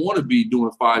 I don't want to be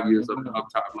doing 5 years up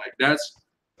top. Like,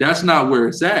 that's not where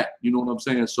it's at. You know what I'm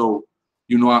saying? So,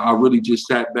 you know, I really just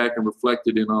sat back and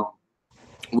reflected, and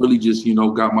really just, you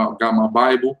know, got my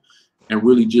Bible, and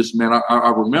really just, man, I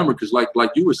remember, because like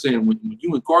you were saying, when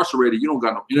you incarcerated, you don't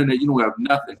got no internet, you don't have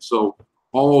nothing. So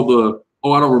all the,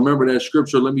 I don't remember that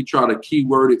scripture, let me try to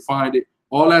keyword it, find it,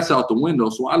 all that's out the window.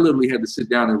 So I literally had to sit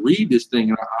down and read this thing.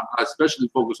 And I especially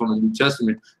focused on the New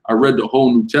Testament. I read the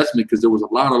whole New Testament because there was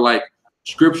a lot of like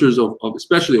scriptures of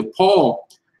especially of Paul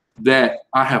that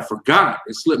I have forgot.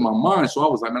 It slipped my mind. So I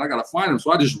was like, man, I got to find them.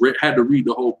 So I just had to read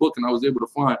the whole book, and I was able to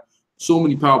find so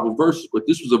many powerful verses. But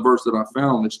this was a verse that I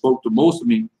found that spoke to most of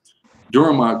me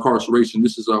during my incarceration.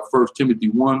 This is 1 Timothy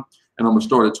 1, and I'm going to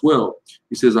start at 12.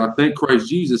 He says, I thank Christ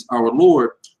Jesus, our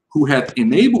Lord, who hath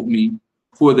enabled me,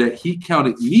 for that he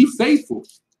counted me faithful,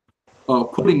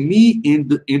 putting me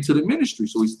into the ministry.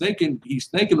 So he's thanking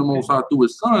the Most High through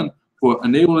his son for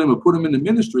enabling him and put him in the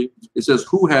ministry. It says,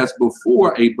 who has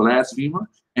before a blasphemer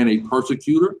and a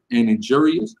persecutor and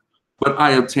injurious, but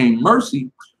I obtained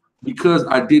mercy, because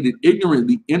I did it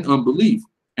ignorantly in unbelief.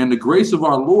 And the grace of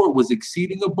our Lord was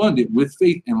exceeding abundant with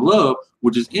faith and love,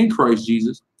 which is in Christ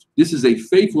Jesus. This is a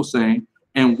faithful saying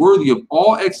and worthy of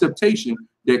all acceptation,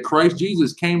 that Christ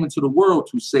Jesus came into the world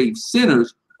to save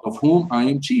sinners, of whom I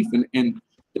am chief. And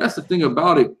that's the thing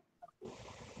about it,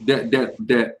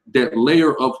 that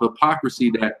layer of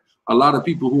hypocrisy that a lot of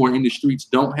people who are in the streets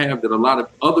don't have, that a lot of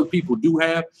other people do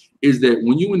have, is that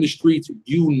when you in the streets,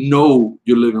 you know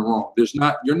you're living wrong.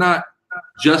 You're not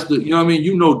just you know what I mean?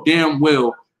 You know damn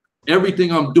well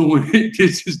everything I'm doing,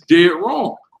 this is dead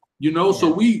wrong. You know,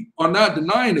 so we are not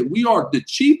denying it. We are the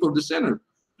chief of the sinner,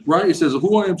 right? It says,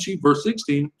 who I am chief, verse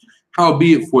 16,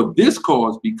 howbeit for this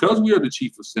cause, because we are the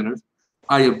chief of sinners,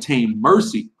 I obtain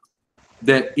mercy,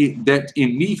 that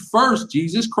in me first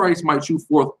Jesus Christ might shew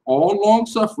forth all long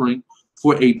suffering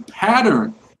for a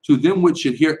pattern to them which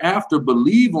should hereafter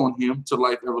believe on him to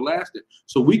life everlasting.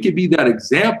 So we could be that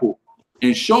example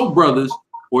and show brothers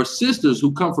or sisters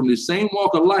who come from the same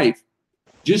walk of life,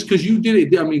 just because you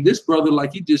did it. I mean, this brother,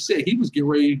 like he just said, he was getting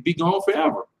ready to be gone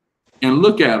forever. And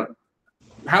look at him.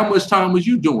 How much time was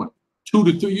you doing? 2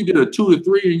 to 3. You did a 2 to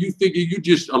 3 and you figure you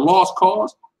just a lost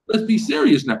cause? Let's be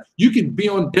serious now. You can be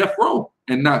on death row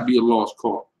and not be a lost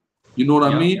cause. You know what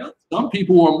I mean? Some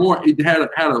people are more, it had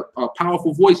a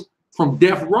powerful voice from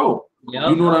death row.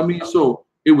 You know what I mean? So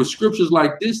it was scriptures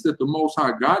like this that the Most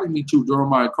High guided me to during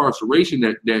my incarceration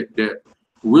that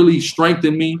really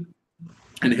strengthened me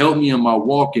and helped me in my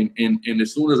walk. And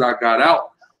as soon as I got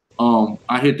out,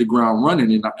 I hit the ground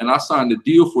running, and I signed a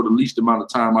deal for the least amount of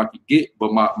time I could get.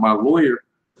 But my lawyer,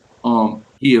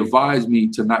 he advised me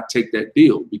to not take that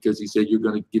deal because he said, you're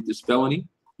going to get this felony.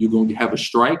 You're going to have a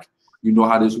strike. You know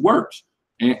how this works.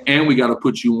 And we got to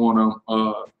put you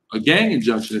on a gang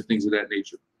injunction and things of that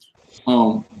nature.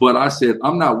 But I said,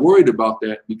 I'm not worried about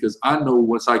that because I know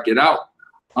once I get out,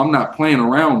 I'm not playing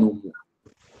around no more.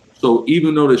 So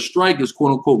even though the strike is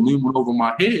quote unquote looming over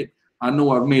my head, I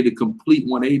know I've made a complete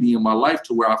 180 in my life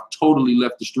to where I've totally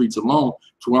left the streets alone,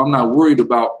 to where I'm not worried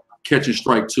about catching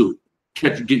strike 2,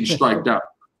 getting striked out.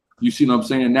 You see what I'm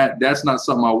saying? That's not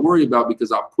something I worry about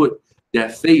because I put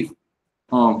that faith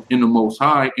in the Most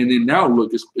High. And then now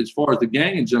look, as far as the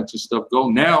gang injunction stuff go,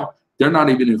 now they're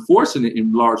not even enforcing it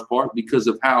in large part because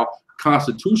of how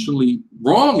constitutionally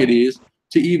wrong it is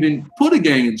to even put a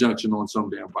gang injunction on some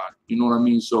damn body. You know what I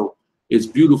mean? So it's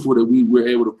beautiful that we were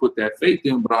able to put that faith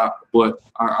in, but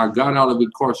I got out of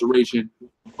incarceration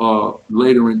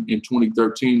later in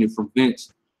 2013, and from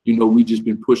thence, you know, we just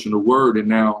been pushing the word, and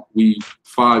now we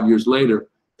 5 years later,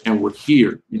 and we're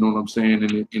here. You know what I'm saying?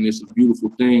 And it's a beautiful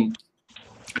thing,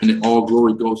 and then all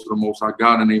glory goes to the Most High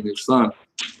God in the name of His Son.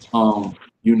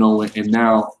 You know, and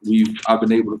now I've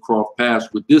been able to cross paths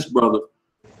with this brother,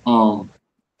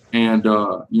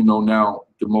 you know, now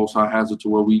the Most High has it to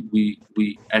where we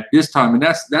at this time, and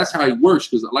that's how it works.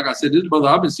 Because like I said, this brother,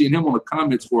 I've been seeing him on the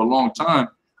comments for a long time,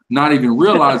 not even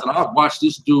realizing I've watched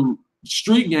this dude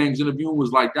street gangs interview and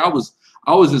was like, I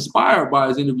was inspired by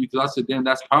his interview because I said, damn,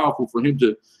 that's powerful for him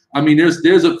to. I mean,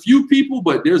 there's a few people,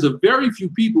 but there's a very few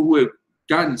people who have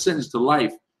gotten sentenced to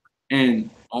life and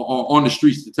on the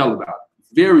streets to tell about it.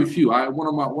 Very few. One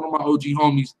of my OG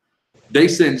homies, they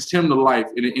sentenced him to life,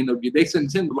 and it ended up they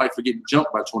sentenced him to life for getting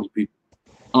jumped by 20 people.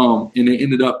 And it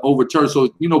ended up overturned.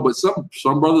 So, you know, but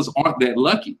some brothers aren't that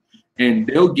lucky, and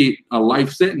they'll get a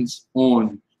life sentence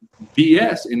on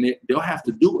BS, and they'll have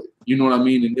to do it. You know what I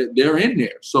mean? And they're in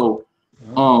there. So,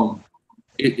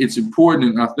 it's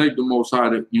important, and I thank the Most High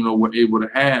that, you know, we're able to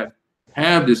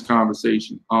have this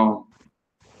conversation. But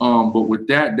with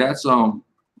that's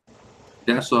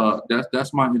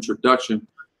my introduction,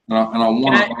 and I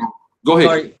want to go ahead.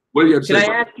 Sorry, what do you have to say?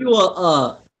 Can I ask you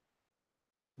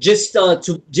just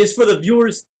for the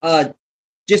viewers,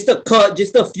 just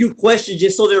a few questions,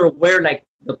 just so they're aware, like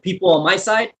the people on my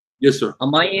side. Yes, sir.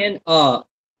 On my end,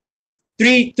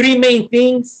 three main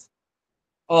things.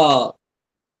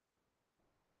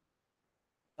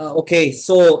 Okay,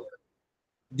 so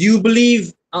do you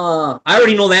believe? I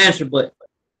already know the answer, but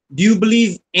do you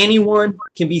believe anyone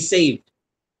can be saved?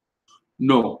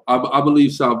 No, I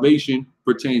believe salvation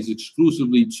pertains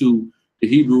exclusively to the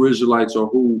Hebrew Israelites, or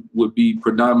who would be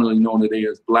predominantly known today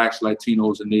as Blacks,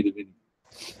 Latinos, and Native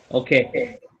Indians.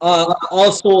 Okay.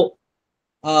 Also,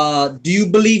 do you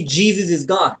believe Jesus is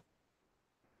God?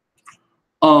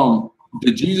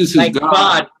 The Jesus is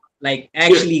God, like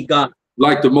actually God,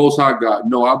 like the Most High God.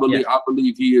 No, I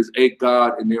believe He is a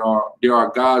God, and there are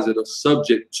gods that are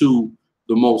subject to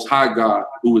the Most High God,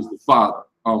 who is the Father.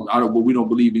 But we don't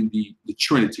believe in the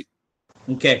Trinity.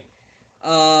 Okay.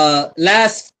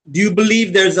 Last, do you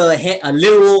believe there's a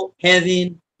literal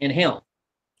heaven and hell?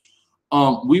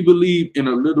 We believe in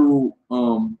a literal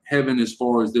heaven, as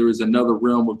far as there is another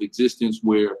realm of existence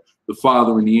where the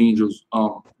Father and the angels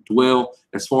dwell.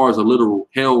 As far as a literal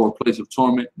hell or place of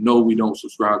torment, no, we don't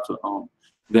subscribe to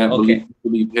that belief. We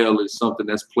believe hell is something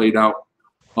that's played out.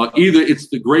 Either it's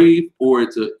the grave, or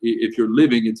if you're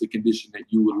living, it's a condition that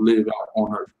you would live out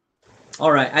on earth.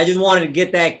 All right. I just wanted to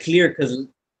get that clear because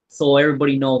so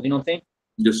everybody knows. You know what I'm saying?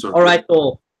 Yes, sir. All right.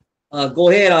 So go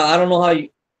ahead. I don't know how you.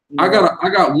 I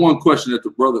got one question that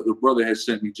the brother has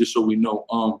sent me just so we know.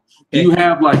 Do Okay. you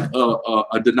have like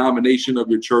a denomination of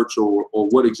your church or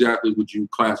what exactly would you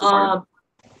classify?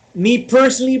 Me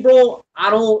personally, bro,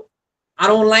 I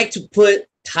don't like to put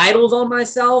titles on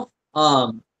myself.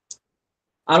 I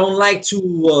don't like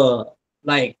to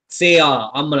like say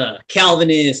I'm a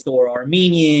Calvinist or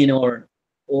Armenian or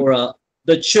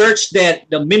the church that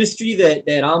the ministry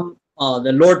that I'm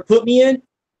the Lord put me in.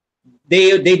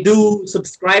 They do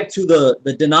subscribe to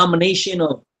the denomination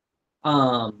of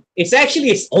it's actually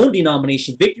its own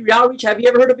denomination, Victory Outreach. Have you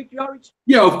ever heard of Victory Outreach?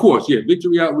 Yeah, of course. Yeah,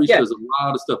 Victory Outreach does a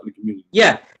lot of stuff in the community.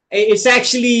 Yeah, it's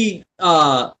actually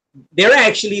they're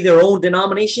actually their own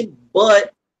denomination,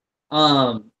 but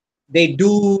they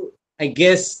do, I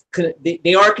guess,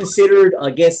 they are considered, I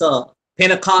guess,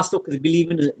 Pentecostal because they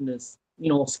believe in the you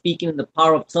know, speaking in the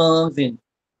power of tongues and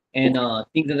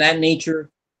things of that nature.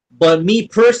 But me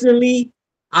personally,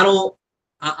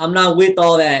 I'm not with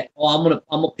all that. Oh,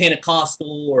 I'm a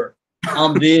Pentecostal or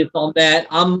I'm this, I'm that.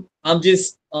 I'm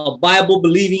just a Bible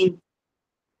believing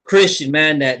Christian,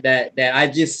 man. That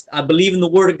I believe in the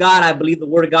Word of God. I believe the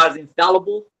Word of God is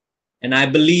infallible, and I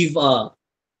believe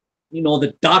you know,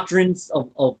 the doctrines of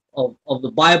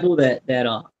the Bible that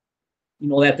you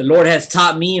know, that the Lord has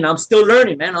taught me, and I'm still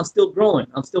learning, man. I'm still growing.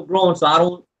 So I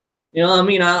don't, you know what I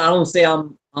mean? I don't say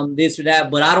I'm this or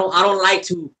that, but I don't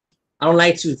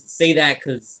like to say that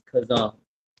because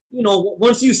you know,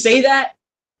 once you say that,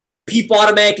 people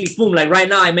automatically boom. Like right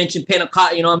now, I mentioned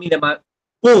Pentecost. You know what I mean? That my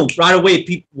boom right away.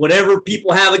 People, whatever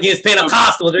people have against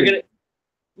Pentecostal, they're gonna,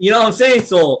 you know what I'm saying?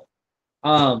 So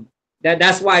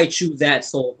that's why I choose that.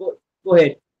 So go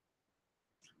ahead.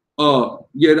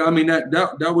 Yeah, I mean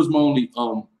that was my only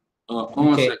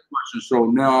onset question. So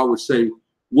now I would say,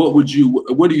 what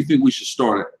do you think we should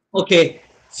start at? Okay,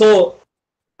 so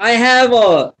I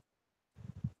have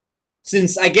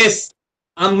since I guess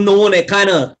I'm the one that kind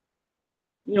of,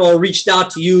 you know, reached out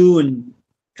to you and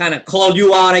kind of called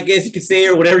you out, I guess you could say,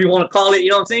 or whatever you want to call it. You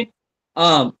know what I'm saying?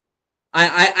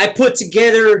 I put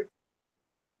together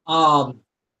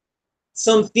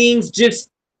some things. Just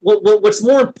what's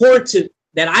more important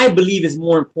that I believe is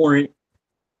more important.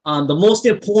 The most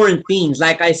important things,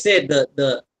 like I said,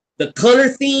 the color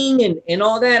thing and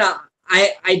all that.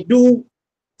 I do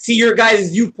see your guys'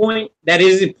 viewpoint. That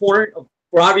is important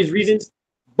for obvious reasons,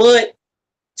 but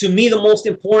to me, the most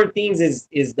important things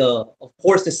is of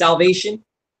course the salvation,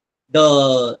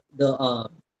 the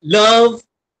love,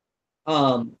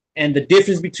 and the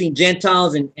difference between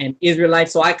Gentiles and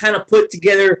Israelites. So I kind of put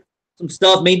together some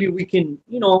stuff. Maybe we can,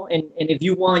 you know, and if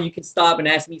you want, you can stop and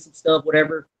ask me some stuff,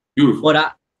 whatever. Beautiful. But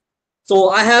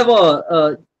I have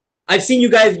I've seen you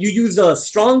guys. You use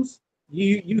Strong's.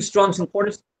 You use Strong's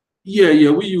Concordance.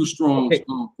 Yeah, we use Strong's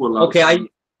for a lot. Okay,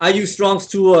 I use Strong's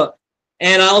too.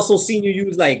 And I also seen you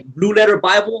use like Blue Letter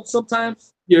Bible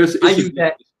sometimes. Yes, I use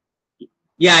that.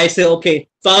 Yeah, I said okay.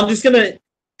 So I'm just gonna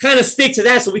kind of stick to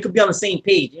that so we could be on the same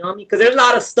page. You know what I mean? Because there's a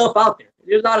lot of stuff out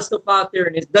there.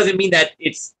 And it doesn't mean that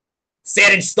it's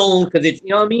set in stone because it's, you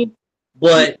know what I mean.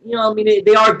 But you know what I mean,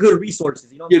 they are good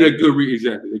resources. You know. Yeah, they're good.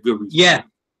 Exactly, they're good resources. Yeah.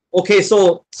 Okay,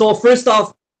 so first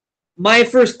off, my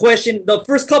first question, the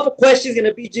first couple questions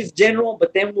gonna be just general,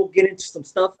 but then we'll get into some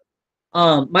stuff.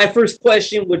 My first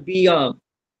question would be, of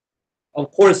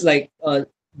course, like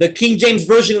the King James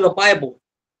version of the Bible.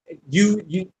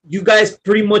 You guys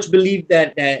pretty much believe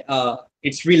that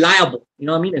it's reliable. You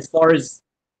know what I mean? As far as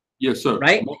yes, sir.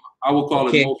 Right? I will call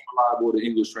it most reliable, the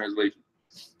English translation.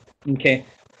 Okay.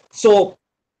 So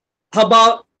how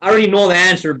about, I already know the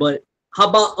answer, but how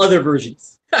about other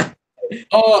versions?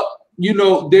 You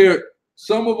know,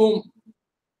 some of them.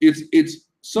 It's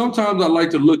sometimes I like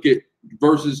to look at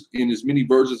verses in as many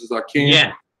versions as I can.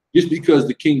 Yeah. Just because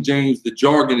the King James, the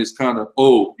jargon is kind of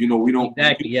old. You know, we don't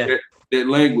exactly that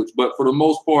language. But for the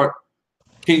most part,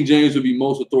 King James would be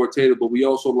most authoritative. But we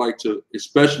also like to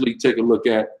especially take a look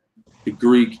at the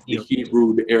Greek, the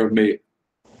Hebrew, the Aramaic.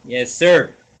 Yes,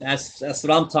 sir. That's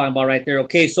what I'm talking about right there.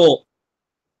 Okay, so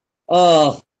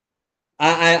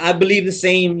I believe the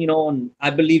same, you know, and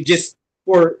I believe just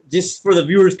for the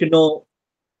viewers to know,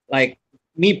 like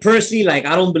me personally, like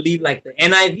I don't believe like the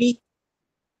NIV.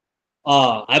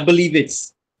 I believe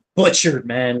it's butchered,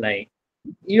 man. Like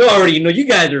you already know, you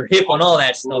guys are hip on all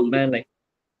that stuff, man. Like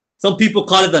some people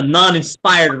call it the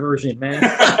non-inspired version, man.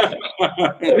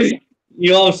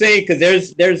 You know what I'm saying?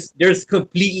 Because there's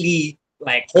completely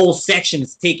like whole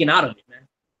sections taken out of it, man.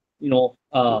 You know,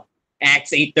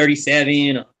 Acts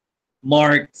 8:37,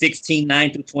 Mark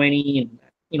 16:9-20, and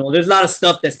you know, there's a lot of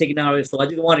stuff that's taken out of it. So I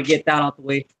just want to get that out the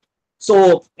way.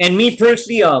 So, and me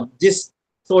personally, just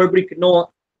so everybody could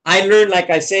know, I learned, like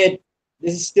I said,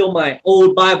 this is still my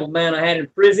old Bible, man. I had in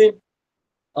prison.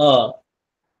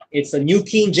 It's a New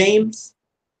King James,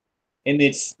 and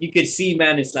it's, you could see,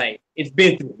 man, it's like, it's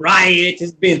been through riots,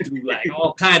 it's been through like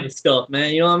all kinds of stuff,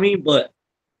 man. You know what I mean? But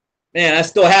man, I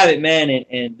still have it, man.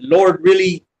 And the Lord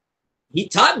really, he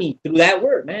taught me through that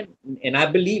word, man. And I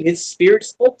believe his spirit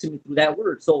spoke to me through that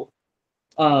word. So,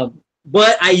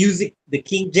 but I use it, the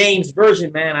King James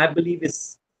version, man. I believe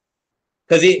it's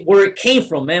because where it came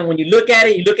from, man. When you look at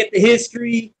it, you look at the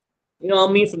history, you know what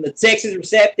I mean, from the Texas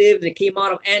receptive that came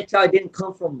out of Antioch, it didn't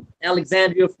come from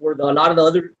Alexandria, where a lot of the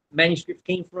other manuscripts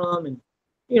came from, and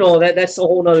you know that's a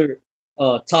whole other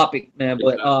topic, man.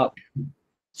 But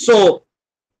so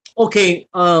okay,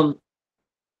 my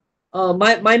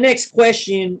next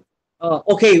question,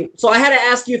 okay, so I had to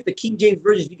ask you if the King James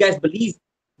version you guys believe,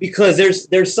 because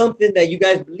there's something that you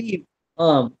guys believe.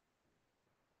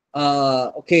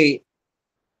 Okay,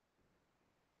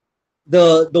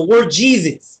 the word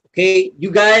Jesus. Okay,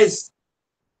 you guys,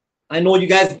 I know you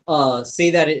guys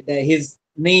say that that his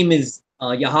name is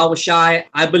Yahweh Shai.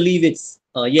 I believe it's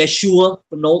Yeshua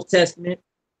from the Old Testament.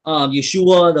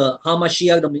 Yeshua, the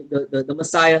Hamashiach, the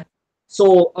Messiah.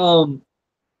 So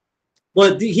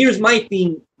but here's my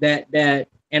thing that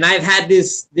and I've had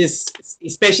this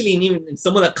especially even in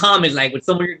some of the comments, like with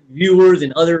some of your viewers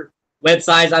and other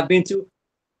websites I've been to,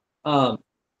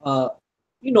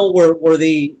 you know, where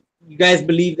you guys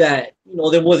believe that, you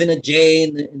know, there wasn't a J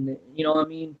in the you know what I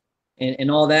mean, and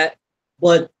all that.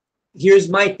 But here's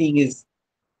my thing is,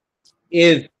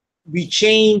 if we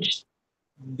change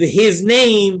his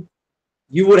name,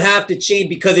 you would have to change,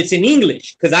 because it's in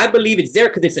English, because I believe it's there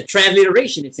because it's a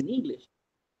transliteration, it's in English.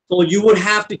 So you would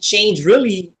have to change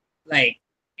really like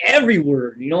every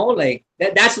word, you know, like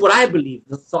that's what I believe.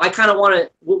 So I kind of want to,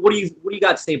 what do you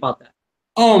got to say about that?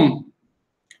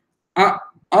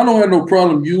 I don't have no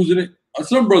problem using it.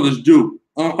 Some brothers do,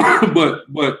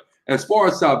 but as far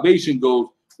as salvation goes,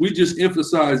 we just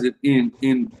emphasize it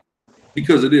in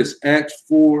because of this Acts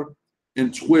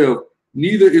 4:12.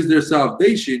 Neither is there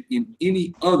salvation in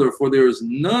any other, for there is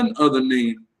none other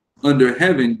name under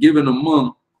heaven given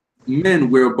among men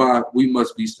whereby we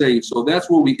must be saved. So that's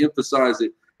where we emphasize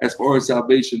it as far as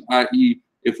salvation, i.e.,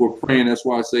 if we're praying. That's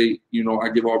why I say, you know, I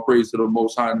give all praise to the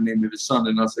Most High in the name of His Son,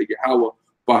 and I say Yahweh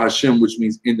Bahashem, which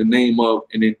means in the name of,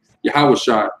 and then Yahweh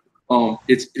Shai.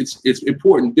 It's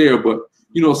important there, but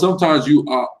you know, sometimes you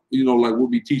know, like we'll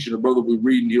be teaching a brother, we're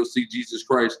reading, he'll see Jesus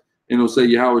Christ, and he'll say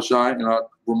Yahweh Shai, and I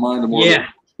remind him, or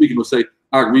speaking, he'll say,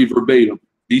 I agree verbatim.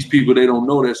 These people, they don't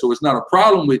know that, so it's not a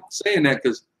problem with saying that,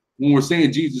 because when we're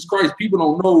saying Jesus Christ, people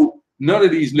don't know none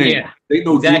of these names. Yeah, they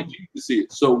know exactly who Jesus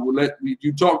is. So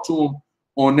you talk to them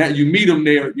on that, you meet them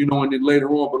there, you know, and then later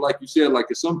on. But like you said, like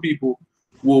if some people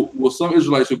some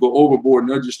Israelites will go overboard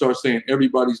and they'll just start saying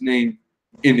everybody's name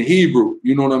in the Hebrew.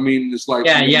 You know what I mean? And it's like,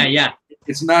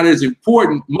 it's not as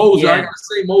important. Moses, I gotta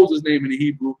say Moses' name in the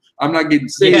Hebrew. I'm not getting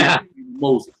saved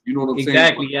Moses. You know what I'm saying?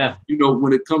 Exactly. Yeah. You know,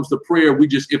 when it comes to prayer, we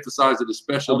just emphasize it,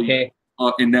 especially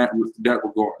in that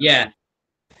regard. Yeah.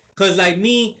 Because like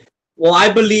me, well, I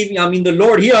believe, I mean, the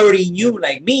Lord, he already knew,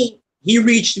 like me, he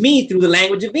reached me through the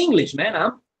language of English,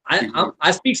 man.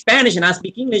 I speak Spanish and I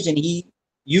speak English, and he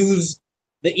used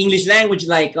the English language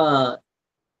like you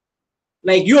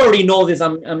already know this.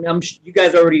 I'm you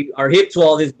guys already are hip to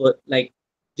all this, but like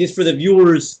just for the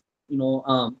viewers, you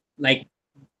know, like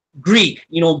Greek,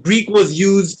 you know, Greek was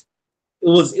used. It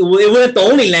wasn't the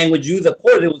only language used. Of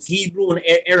course, it was Hebrew and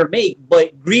Aramaic,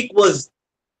 but Greek was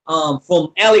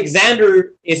from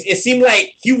Alexander. It seemed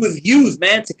like he was used,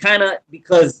 man, to kind of,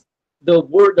 because the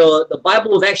Bible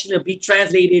was actually to be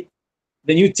translated,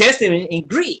 the New Testament, in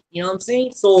Greek. You know what I'm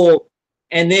saying? So,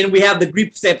 and then we have the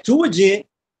Greek Septuagint,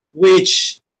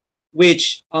 which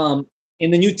in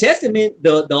the New Testament,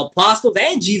 the apostles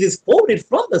and Jesus quoted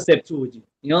from the Septuagint.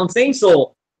 You know what I'm saying?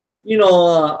 So, you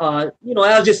know,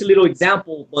 that was just a little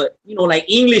example. But you know, like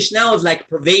English now is like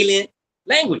prevalent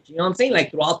language. You know what I'm saying? Like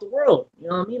throughout the world. You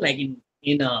know what I mean? Like in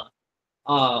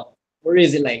where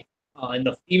is it? Like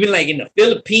even like in the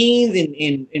Philippines,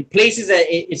 in places that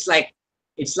it's like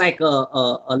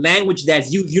a language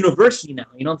that's used universally now.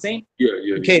 You know what I'm saying?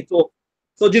 Yeah. Okay, so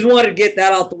just wanted to get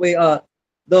that out the way.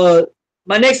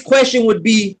 My next question would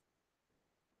be,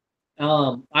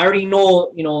 I already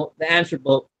know, you know, the answer,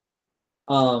 but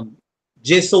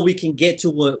just so we can get to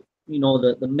what, you know,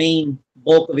 the main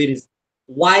bulk of it is,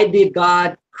 why did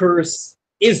God curse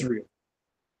Israel?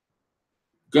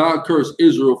 God cursed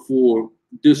Israel for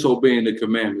disobeying the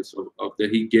commandments of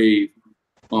that He gave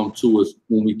to us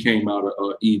when we came out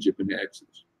of Egypt in the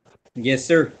Exodus. Yes,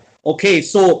 sir. Okay,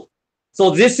 so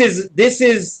this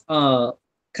is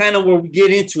kind of where we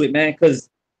get into it, man. Because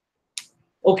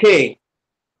okay,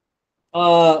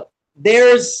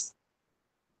 there's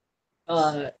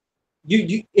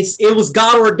it was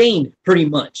God ordained, pretty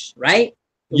much, right?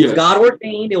 It was God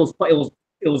ordained. It was part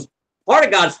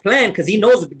of God's plan because He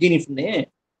knows the beginning from the end,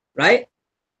 right?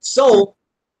 So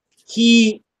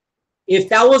if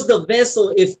that was the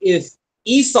vessel, if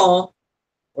Esau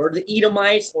or the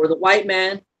Edomites or the white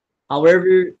man,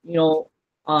 however,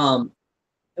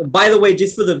 by the way,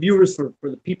 just for the viewers, for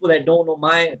the people that don't know,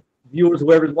 my viewers,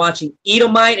 whoever's watching,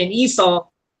 Edomite and Esau,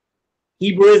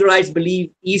 Hebrew Israelites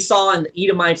believe Esau and the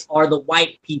Edomites are the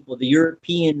white people, the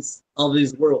Europeans of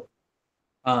this world.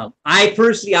 I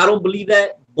personally, I don't believe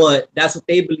that, but that's what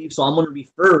they believe, so I'm going to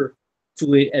refer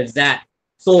to it as that.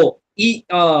 So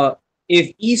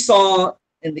if Esau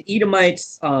and the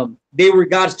Edomites, they were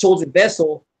God's chosen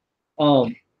vessel,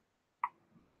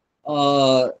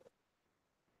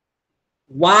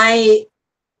 why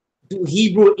do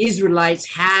Hebrew Israelites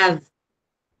have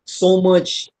so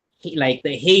much like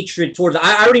the hatred towards?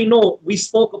 I already know we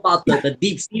spoke about the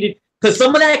deep-seated, because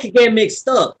some of that could get mixed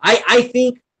up. I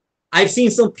think I've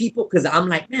seen some people, because I'm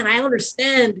like, man, I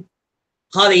understand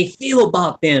how they feel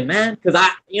about them, man, because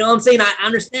you know what I'm saying, I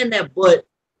understand that, but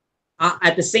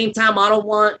at the same time, I don't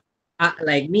want, I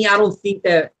don't think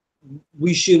that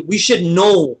we should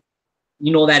know,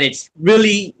 that it's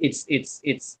really,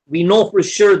 we know for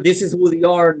sure this is who they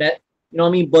are, and that, you know what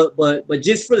I mean, but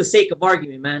just for the sake of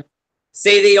argument, man,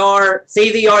 say they are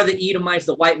the Edomites,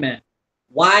 the white man.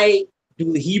 Why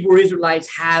do the Hebrew Israelites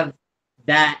have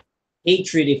that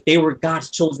hatred if they were God's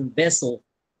chosen vessel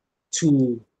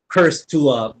to curse,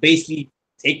 to basically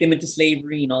take them into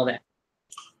slavery and all that?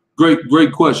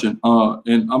 Great question.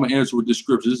 And I'm gonna answer with this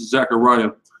scripture. This is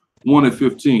Zechariah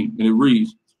 1:15, and it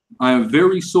reads, I am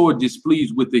very sore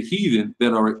displeased with the heathen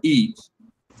that are at ease,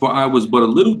 for I was but a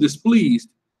little displeased,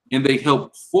 and they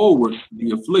helped forward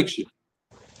the affliction.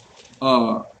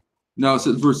 Now it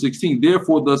says, verse 16,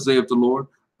 therefore thus saith the Lord,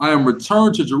 I am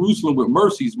returned to Jerusalem with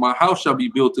mercies, my house shall be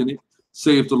built in it,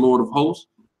 saith the Lord of hosts,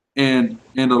 and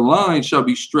a line shall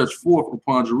be stretched forth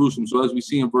upon Jerusalem. So as we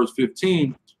see in verse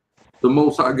 15, the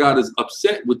Most High God is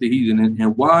upset with the heathen.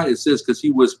 And why? It says because He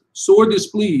was sore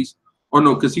displeased, or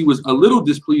no, because He was a little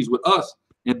displeased with us,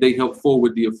 and they helped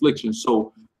forward the affliction.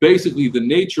 So basically the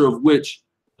nature of which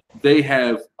they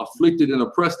have afflicted and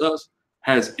oppressed us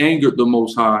has angered the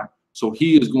Most High. So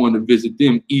He is going to visit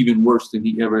them even worse than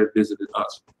He ever had visited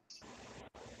us.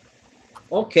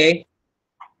 Okay.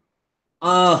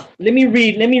 Let me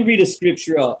read a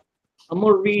scripture up. I'm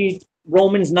gonna read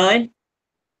Romans 9,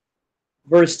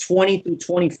 verse 20 through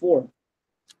 24.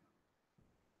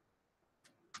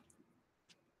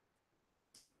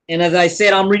 And as I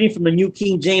said, I'm reading from the New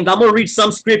King James. I'm gonna read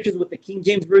some scriptures with the King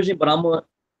James version, but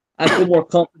I feel more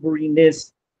comfortable reading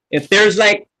this. If there's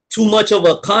like too much of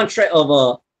a contract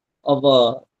we'll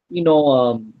go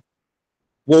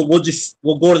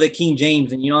to the King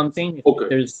James, and you know what I'm saying?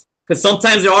 Okay. Because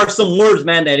sometimes there are some words,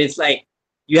 man, that it's like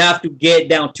you have to get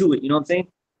down to it. You know what I'm saying?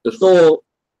 That's so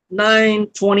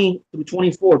 9:20 through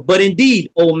 24. But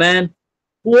indeed, O man,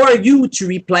 who are you to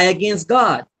reply against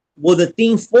God? Will the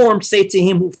thing formed say to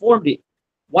Him who formed it,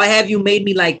 why have you made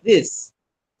me like this?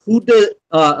 Does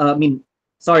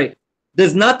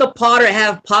not the potter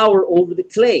have power over the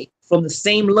clay from the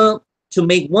same lump to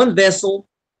make one vessel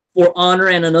for honor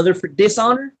and another for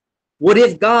dishonor? What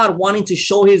if God, wanting to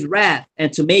show His wrath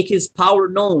and to make His power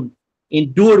known,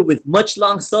 endured with much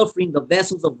long suffering the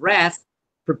vessels of wrath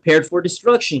prepared for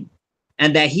destruction,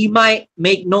 and that He might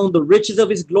make known the riches of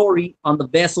His glory on the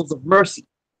vessels of mercy,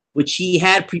 which He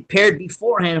had prepared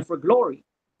beforehand for glory,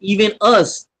 even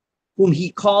us, whom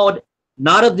He called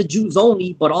not of the Jews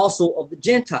only, but also of the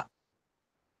Gentiles.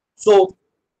 So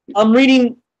I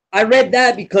read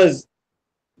that because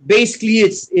basically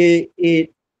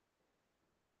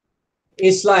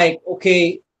it's like,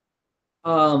 okay,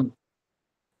 God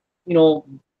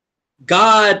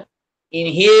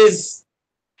in His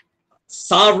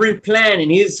sovereign plan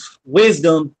and His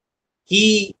wisdom,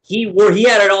 he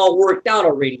had it all worked out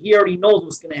already. He already knows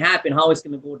what's going to happen, how it's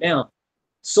going to go down.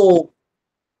 So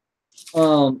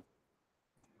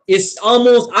it's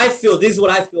almost, this is what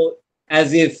I feel,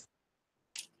 as if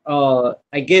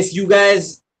I guess you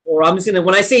guys, or I'm just gonna,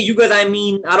 when I say you guys, I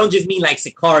don't just mean like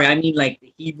Sakari, I mean like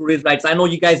the Hebrew Israelites. I know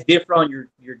you guys differ on your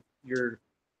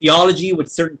theology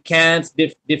with certain camps,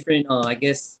 different I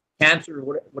guess camps or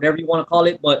whatever you want to call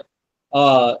it, but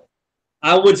I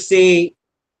would say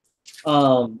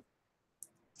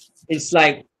it's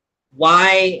like,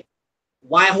 why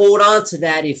why hold on to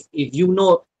that if you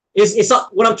know it's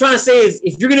what I'm trying to say is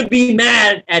if you're gonna be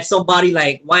mad at somebody,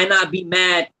 like why not be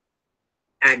mad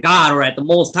at God or at the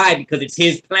Most High because it's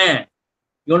His plan?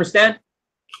 You understand?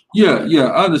 Yeah, yeah,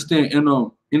 I understand. And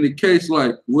in the case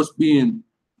like what's being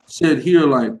said here,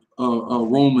 like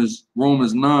Romans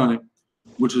 9,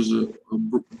 which is a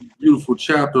beautiful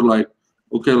chapter, like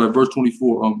okay, like verse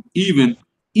 24.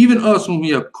 Even us whom He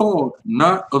have called,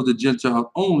 not of the Gentiles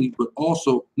only, but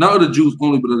also not of the Jews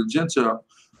only, but of the Gentiles.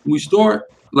 We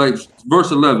start like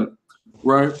verse 11,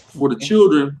 right? For the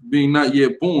children being not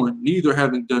yet born, neither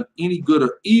having done any good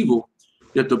or evil,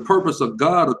 that the purpose of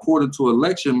God according to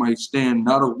election might stand,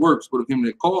 not of works, but of Him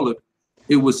that calleth.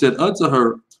 It was said unto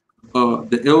her,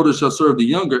 the elder shall serve the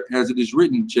younger, as it is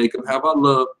written, Jacob have I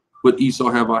loved, but Esau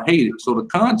have I hated. So the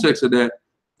context of that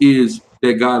is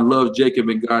that God loves Jacob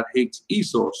and God hates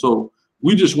Esau. So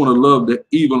we just want to love the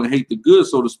evil and hate the good,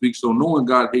 so to speak. So knowing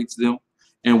God hates them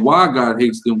and why God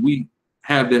hates them, we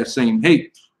have that same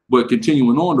hate. But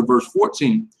continuing on to verse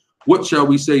 14, what shall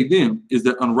we say then? Is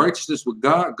there unrighteousness with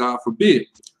God? God forbid.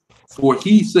 For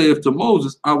He saith to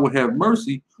Moses, I will have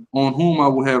mercy on whom I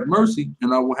will have mercy,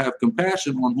 and I will have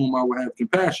compassion on whom I will have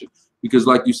compassion. Because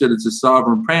like you said, it's a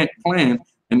sovereign plan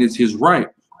and it's His right.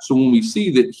 So when we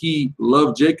see that He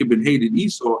loved Jacob and hated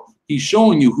Esau, He's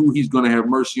showing you who He's going to have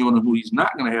mercy on and who He's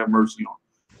not going to have mercy on.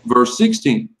 Verse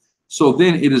 16, so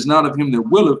then it is not of him that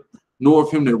willeth, nor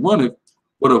of him that runneth,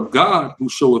 but of God who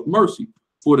showeth mercy.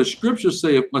 For the scripture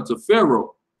saith unto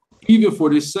Pharaoh, even for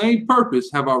this same purpose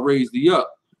have I raised thee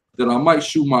up, that I might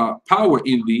shew my power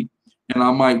in thee,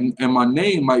 and my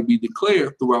name might be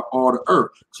declared throughout all the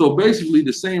earth. So basically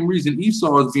the same reason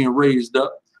Esau is being raised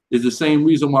up is the same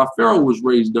reason why Pharaoh was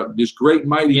raised up, this great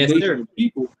mighty nation of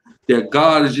people that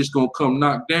God is just going to come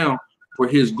knock down for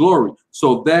His glory.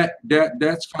 So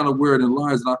that's kind of where it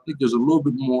lies. And I think there's a little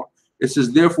bit more. It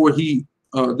says, therefore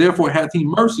hath He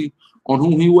mercy on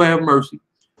whom He will have mercy,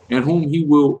 and whom He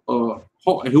will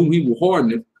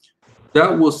harden it.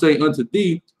 That will say unto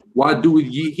thee, why doeth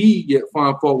he yet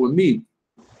find fault with me?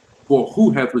 For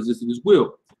who hath resisted His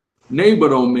will? Nay,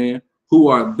 but, O man, who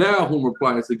art thou whom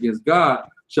repliest against God?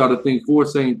 Shall the thing forth,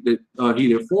 saying that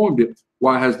He that formed it,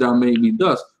 why hast thou made me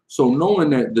thus? So knowing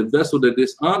that the vessel that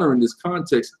dishonor in this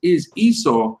context is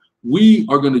Esau, we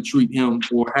are going to treat him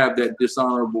or have that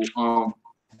dishonorable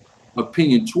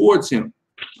opinion towards him,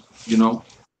 you know?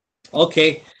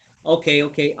 Okay.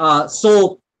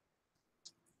 So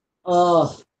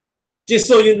just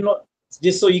so you know,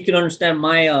 just so you can understand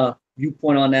my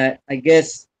viewpoint on that, I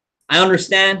guess I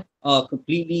understand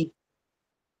completely.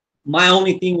 My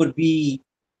only thing would be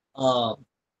because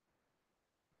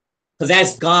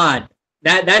that's God.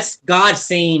 That's God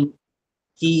saying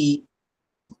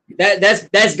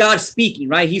that's God speaking,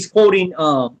 right? He's quoting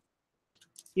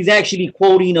he's actually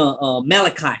quoting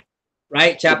Malachi,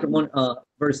 right? Chapter 1,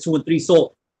 verse 2 and 3.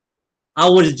 So I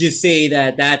would just say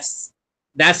that that's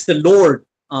the Lord.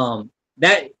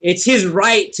 That it's His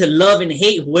right to love and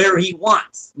hate whoever He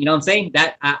wants. You know what I'm saying?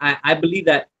 That I believe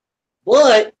that.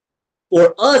 But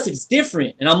for us, it's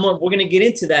different, and we're gonna get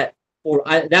into that.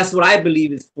 That's what I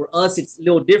believe is for us. It's a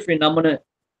little different.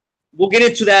 We'll get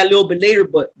into that a little bit later.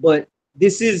 But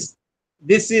this is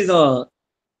based on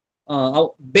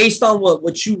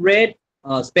what you read,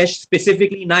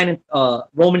 specifically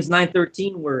Romans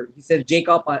 9:13, where He says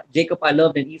Jacob I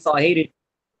loved and Esau I hated.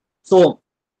 So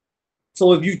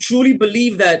if you truly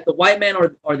believe that the white man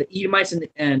are the Edomites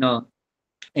and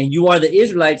you are the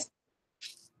Israelites,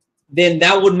 then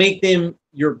that would make them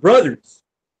your brothers,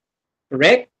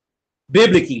 correct?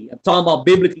 Biblically, I'm talking about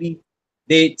biblically.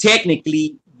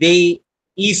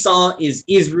 Esau is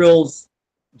Israel's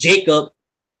Jacob,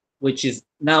 which is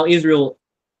now Israel,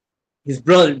 his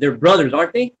brother. They're brothers,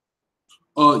 aren't they?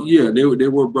 Yeah, they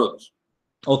were brothers.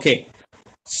 Okay,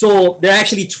 so they're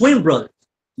actually twin brothers,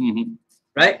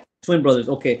 right? Twin brothers.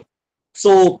 Okay,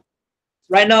 so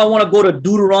right now I want to go to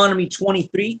Deuteronomy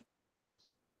 23,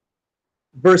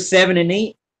 verse 7 and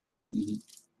 8.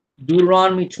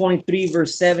 Deuteronomy 23,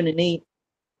 verse 7 and 8.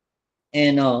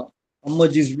 And I'm going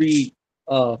to just read.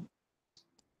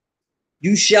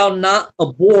 You shall not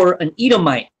abhor an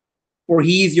Edomite, for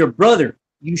he is your brother.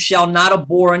 You shall not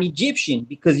abhor an Egyptian,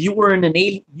 because you were an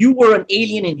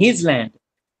alien in his land.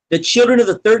 The children of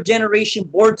the third generation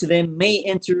born to them may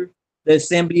enter the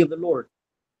assembly of the Lord.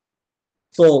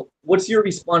 So what's your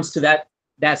response to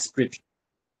that scripture?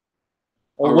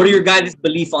 Or what are your guys'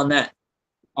 belief on that?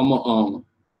 I'm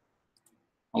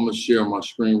gonna share my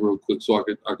screen real quick so I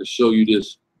could show you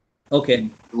this. Okay.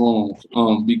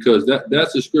 Because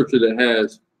that's a scripture that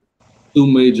has two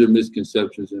major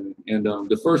misconceptions in it. And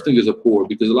the first thing is abhor,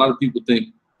 because a lot of people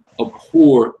think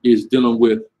abhor is dealing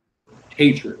with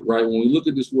hatred, right? When we look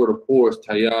at this word abhor, it's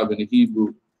tayab in the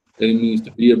Hebrew, that it means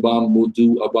to be abominable,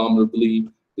 do abominably,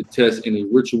 detest in a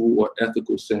ritual or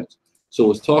ethical sense.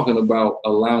 So it's talking about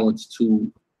allowance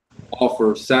to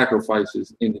offer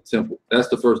sacrifices in the temple. That's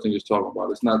the first thing it's talking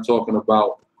about. It's not talking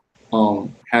about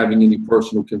having any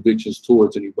personal convictions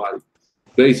towards anybody.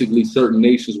 Basically, certain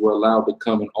nations were allowed to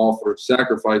come and offer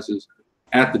sacrifices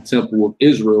at the temple of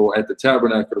Israel, at the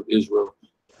tabernacle of Israel,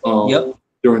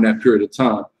 during that period of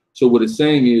time. So what it's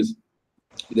saying is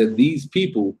that these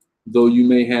people, though you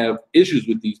may have issues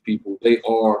with these people, they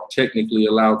are technically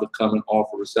allowed to come and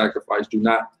offer a sacrifice. Do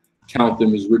not count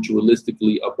them as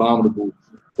ritualistically abominable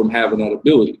from having that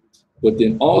ability. But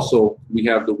then also we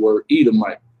have the word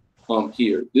Edomite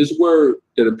here. This word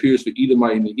that appears for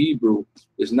Edomite in the Hebrew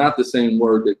is not the same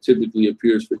word that typically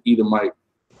appears for Edomite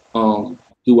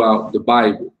throughout the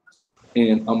Bible.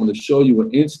 And I'm going to show you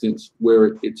an instance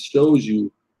where it shows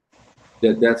you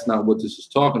that that's not what this is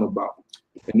talking about.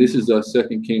 And this is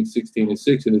 2 Kings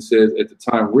 16:6, and it says, at the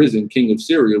time Rezin, king of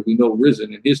Syria, we know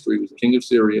Rezin in history was the king of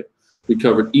Syria,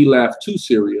 recovered Elath to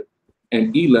Syria,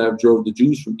 and Elath drove the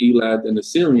Jews from Elath, and the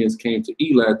Syrians came to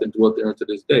Elath and dwelt there unto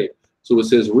this day. So it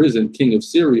says Rezin, king of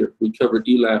Syria, recovered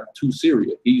Elath to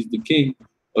Syria. He's the king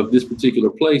of this particular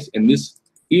place, and this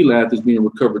Elath is being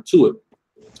recovered to it.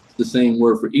 It's the same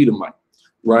word for Edomite,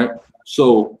 right?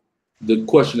 So the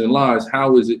question lies,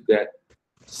 how is it that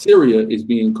Syria is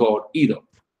being called Edom?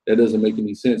 That doesn't make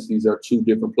any sense. These are two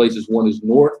different places. One is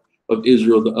north of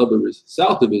Israel, the other is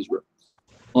south of Israel.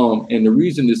 And the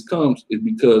reason this comes is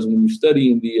because when you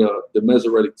study in the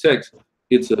Masoretic text,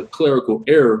 it's a clerical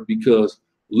error, because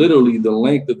literally the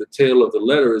length of the tail of the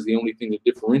letter is the only thing that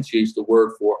differentiates the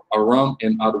word for Aram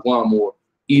and Adwam, or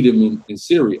Edom in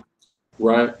Syria,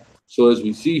 right? So as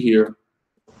we see here,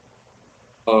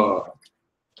 I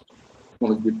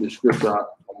want to get this scripture out.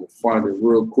 I'm going to find it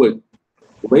real quick.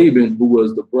 Laban, who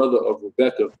was the brother of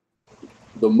Rebekah,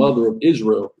 the mother of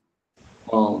Israel,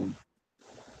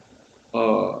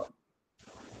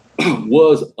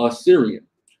 was a Syrian,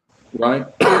 right?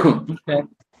 Okay.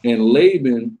 And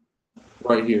Laban,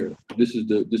 right here, this is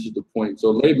the point.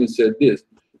 So Laban said this,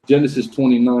 Genesis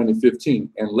 29:15,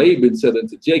 and Laban said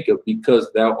unto Jacob, because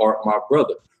thou art my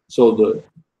brother. So the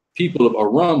people of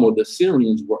Aram, or the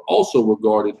Syrians, were also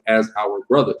regarded as our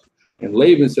brothers. And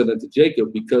Laban said unto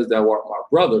Jacob, because thou art my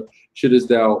brother, shouldest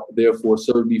thou therefore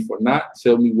serve me for naught?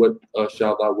 Tell me, what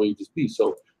shall thy wages be?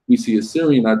 So we see a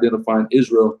Syrian identifying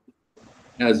Israel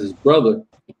as his brother.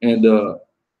 And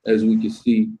as we can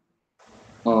see,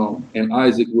 and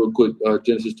Isaac, real quick,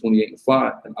 Genesis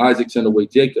 28:5, and Isaac sent away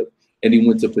Jacob, and he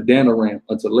went to Padan Aram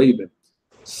unto Laban,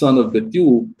 son of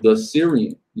Bethuel, the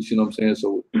Syrian. You see what I'm saying?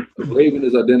 So Laban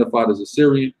is identified as a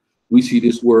Syrian. We see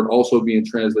this word also being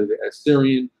translated as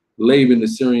Syrian. Laban, the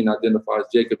Syrian, identifies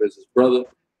Jacob as his brother.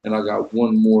 And I got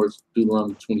one more, it's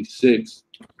Deuteronomy 26.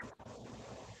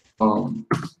 Deuteronomy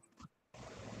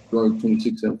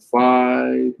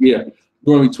 26:5. Yeah,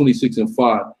 Deuteronomy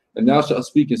 26:5. And thou shalt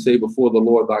speak and say before the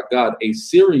Lord thy God, a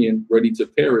Syrian ready to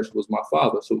perish was my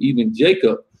father. So even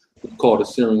Jacob was called a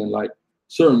Syrian. Like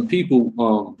certain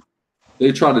people,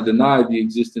 they try to deny the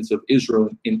existence of Israel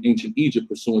in ancient Egypt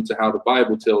pursuant to how the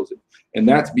Bible tells it. And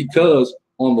that's because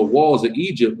on the walls of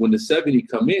Egypt, when the 70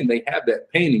 come in, they have that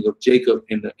painting of Jacob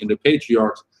and the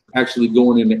patriarchs actually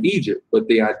going into Egypt, but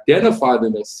they identify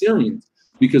them as Syrians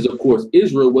because, of course,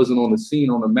 Israel wasn't on the scene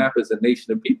on the map as a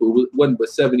nation of people. It wasn't but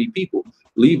 70 people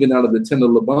leaving out of the tent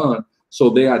of Laban. So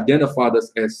they identified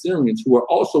us as Syrians, who are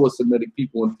also a Semitic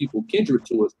people and people kindred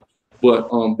to us, but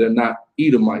they're not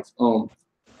Edomites. And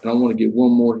I want to get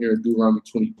one more here in Deuteronomy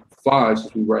 25,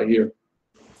 since we're right here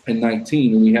in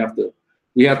 19, and we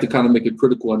have to kind of make a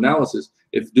critical analysis.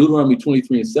 If Deuteronomy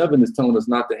 23:7 is telling us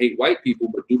not to hate white people,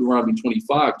 but Deuteronomy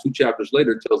 25, 2 chapters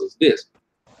later, tells us this.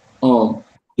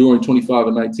 Deuteronomy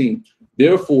 25:19.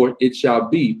 Therefore it shall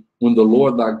be, when the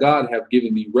Lord thy God have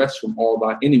given thee rest from all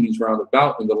thy enemies round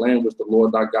about in the land which the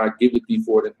Lord thy God giveth thee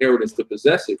for an inheritance to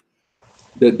possess it,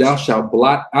 that thou shalt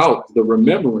blot out the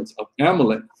remembrance of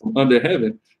Amalek from under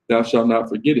heaven, thou shalt not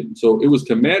forget it. So it was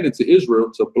commanded to Israel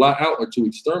to blot out or to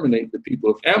exterminate the people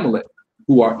of Amalek,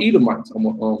 who are Edomites.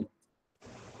 I'm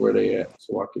where they at,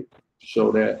 so I could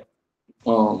show that.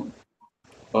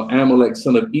 Amalek,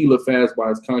 son of Eliphaz, by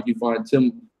his concubine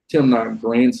Timnah,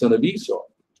 grandson of Esau,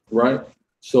 right?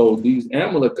 So these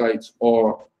Amalekites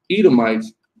are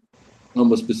Edomites,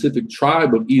 a specific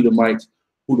tribe of Edomites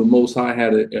who the Most High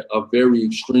had a very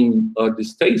extreme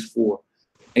distaste for,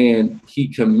 and he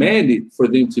commanded for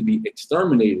them to be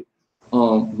exterminated.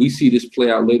 We see this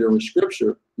play out later in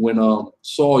Scripture when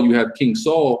Saul, you have King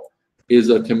Saul,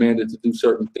 is commanded to do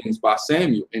certain things by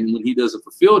Samuel, and when he doesn't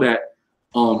fulfill that,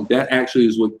 that actually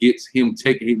is what gets him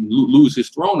lose his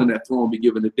throne, and that throne be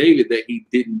given to David, that he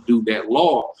didn't do that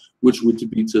law, which would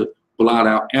be to blot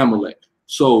out Amalek.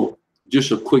 So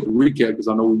just a quick recap, because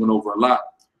I know we went over a lot.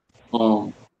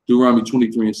 Deuteronomy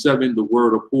 23:7, the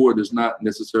word abhor does not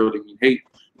necessarily mean hate.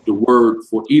 The word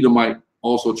for Edomite,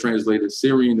 also translated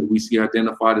Syrian, that we see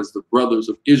identified as the brothers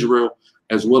of Israel,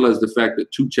 as well as the fact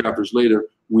that 2 chapters later,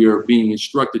 we are being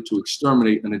instructed to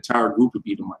exterminate an entire group of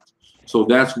Edomites. So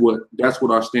that's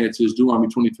what our stance is. Deuteronomy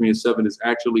 23:7 is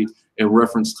actually in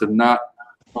reference to not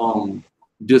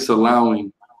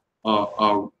disallowing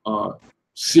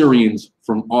Syrians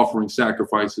from offering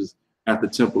sacrifices at the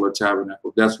temple or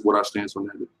tabernacle. That's what our stance on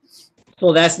that is.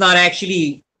 So that's not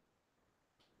actually.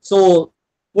 So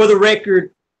for the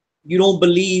record, you don't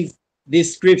believe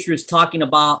this scripture is talking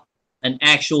about an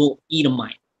actual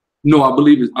Edomite? No, I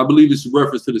believe it's a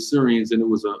reference to the Syrians, and it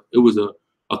was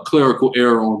a clerical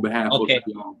error on behalf of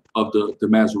the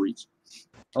Masoretes.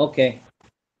 Okay.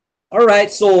 All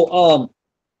right. So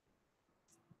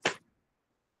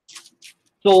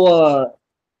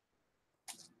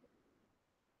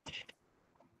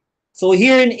so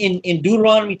here in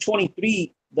Deuteronomy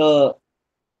 23, the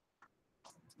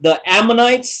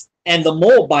Ammonites and the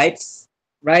Moabites,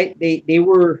 right? They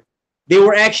were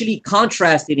actually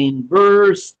contrasted in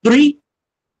verse 3.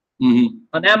 Mm-hmm.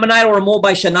 An Ammonite or a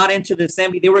Moabite shall not enter the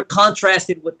assembly. They were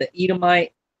contrasted with the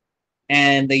Edomite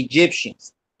and the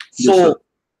Egyptians. So,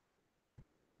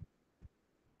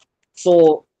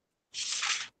 so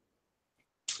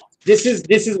this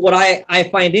is what I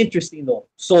find interesting, though.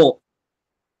 So,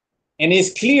 and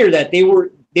it's clear that they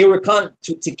were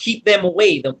to keep them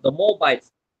away, the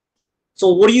Moabites.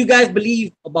 So, what do you guys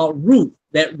believe about Ruth?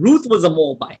 That Ruth was a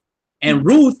Moabite, and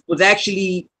Ruth was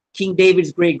actually King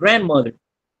David's great grandmother,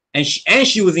 and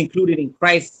she was included in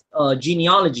Christ's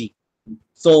genealogy.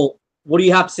 So, what do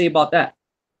you have to say about that?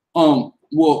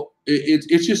 Well,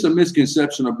 it's just a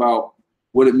misconception about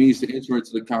what it means to enter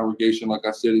into the congregation. Like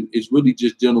I said, it's really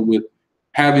just dealing with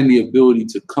having the ability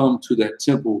to come to that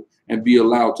temple and be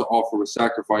allowed to offer a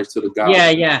sacrifice to the God.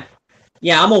 Yeah.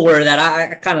 I'm aware of that.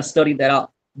 I kind of studied that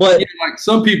out. But yeah, like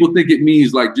some people think it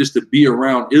means like just to be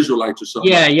around Israelites or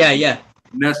something. Yeah.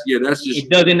 And that's just. It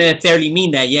doesn't necessarily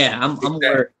mean that. Yeah, I'm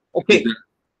aware. Okay. Exactly.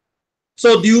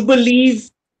 So do you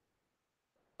believe?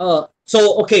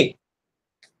 Okay,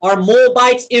 are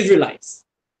Moabites Israelites?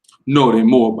 No, they're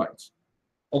Moabites.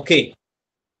 Okay.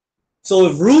 So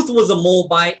if Ruth was a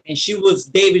Moabite and she was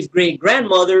David's great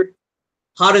grandmother,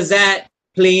 how does that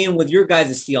play in with your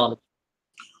guys' theology?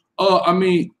 I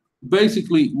mean,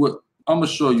 basically, what I'm gonna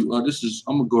show you. I'm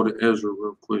gonna go to Ezra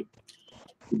real quick.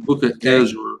 The book of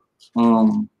Ezra,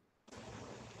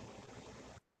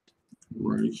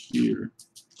 right here.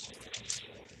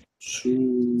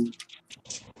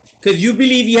 Because you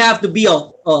believe you have to be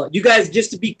you guys,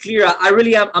 just to be clear,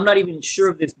 I'm not even sure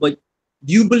of this, but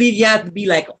do you believe you have to be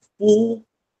like a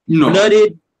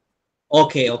full-blooded?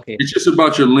 Okay. It's just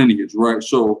about your lineage, right?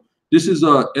 So this is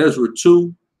Ezra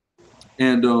 2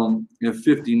 and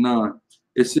 59.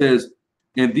 It says,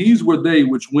 and these were they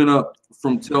which went up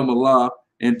from Tel Malah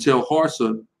and Tel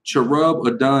Harsa, Cherub,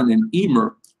 Adon, and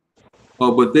Emer,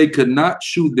 but they could not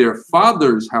shew their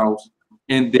father's house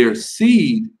and their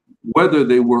seed, whether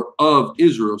they were of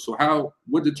Israel. So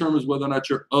what determines whether or not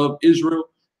you're of Israel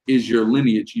is your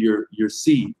lineage, your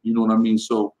seed. You know what I mean?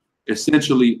 So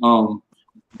essentially,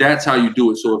 that's how you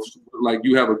do it. So if like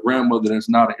you have a grandmother that's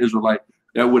not an Israelite,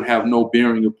 that would have no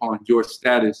bearing upon your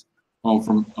status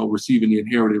from receiving the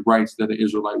inherited rights that an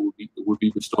Israelite would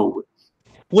be bestowed with.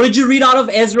 What did you read out of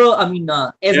Ezra? I mean,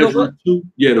 Ezra 2.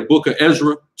 Yeah, the book of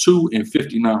Ezra 2 and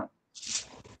 59.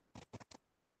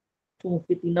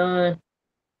 2:59.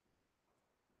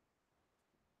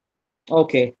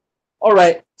 Okay. All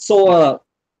right. So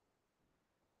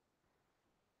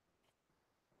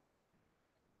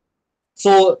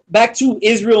back to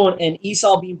Israel and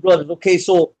Esau being brothers. Okay,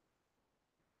 so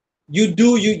you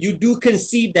do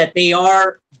concede that they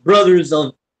are brothers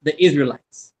of the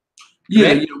Israelites.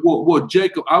 Yeah, yeah. Well,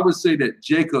 Jacob, I would say that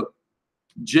Jacob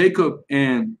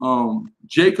and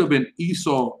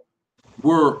Esau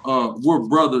were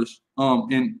brothers.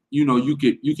 And you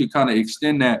could kind of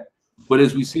extend that. But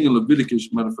as we see in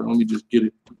Leviticus, matter of fact, let me just get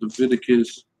it.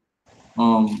 Leviticus,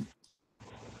 the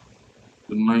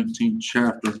 19th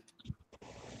chapter.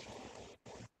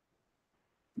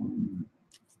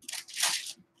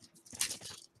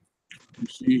 You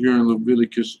see here in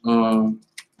Leviticus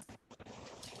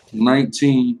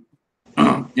 19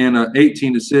 and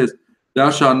 18, it says,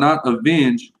 "Thou shalt not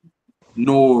avenge,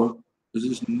 nor is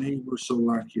this neighbor so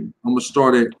like it." I'm gonna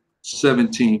start at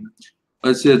 17.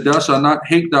 It says, thou shalt not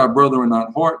hate thy brother in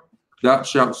thine heart. Thou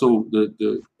shalt, so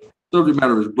the subject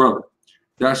matter is brother.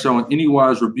 Thou shalt in any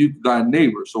wise rebuke thy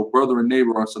neighbor. So brother and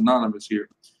neighbor are synonymous here.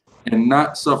 And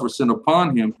not suffer sin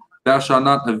upon him. Thou shalt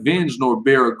not avenge nor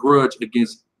bear a grudge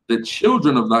against the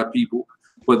children of thy people,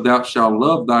 but thou shalt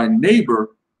love thy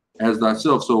neighbor as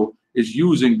thyself. So it's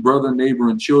using brother, neighbor,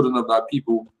 and children of thy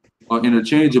people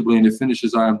interchangeably, and it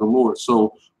finishes, I am the Lord.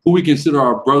 So who we consider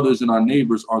our brothers and our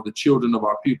neighbors are the children of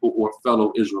our people or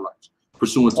fellow Israelites,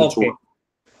 pursuant to Torah.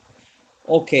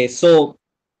 Okay, so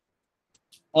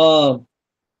I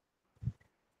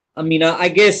mean, I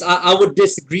guess I would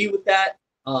disagree with that.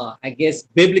 I guess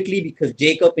biblically, because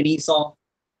Jacob and Esau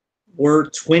were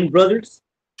twin brothers,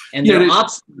 and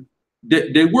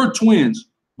they were twins,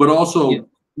 but also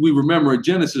we remember in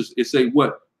Genesis it say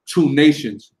what? Two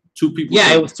nations, two people.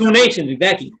 Yeah, it was two nations,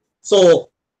 exactly. So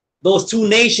those two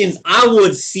nations, I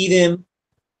would see them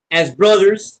as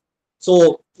brothers.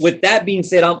 So with that being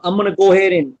said, I'm gonna go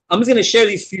ahead and I'm just gonna share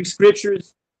these few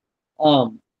scriptures,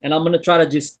 and I'm gonna try to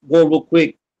just go real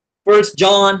quick. 1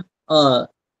 John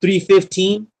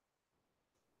 3:15.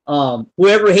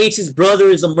 Whoever hates his brother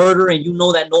is a murderer, and you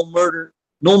know that no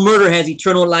murder has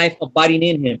eternal life abiding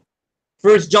in him.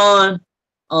 1 John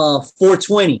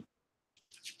 4:20.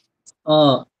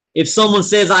 If someone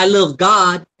says, I love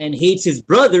God and hates his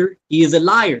brother, he is a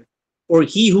liar. Or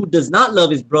he who does not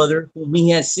love his brother whom he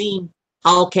has seen,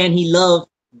 how can he love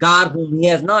God whom he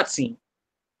has not seen?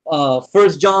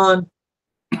 1 John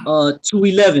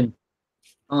 2:11.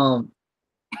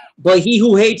 But he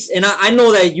who hates, and I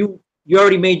know that you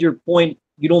already made your point.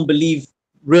 You don't believe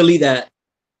really that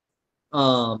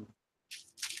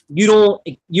you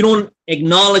don't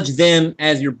acknowledge them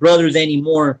as your brothers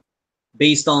anymore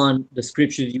based on the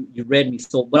scriptures you read me.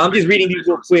 So, but I'm just reading these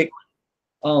real quick.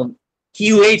 He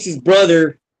who hates his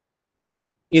brother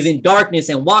is in darkness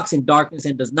and walks in darkness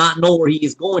and does not know where he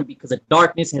is going because the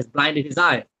darkness has blinded his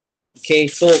eye. Okay,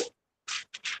 so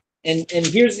and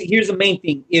here's the main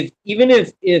thing. If you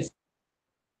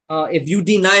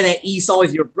deny that Esau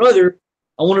is your brother,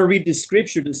 I want to read the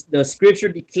scripture. The scripture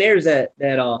declares that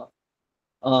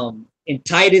in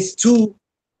Titus 2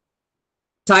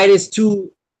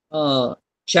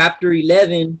 chapter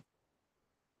 11,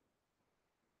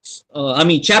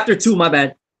 chapter 2, my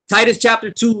bad. Titus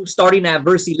chapter 2, starting at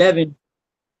verse 11,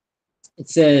 it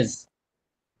says,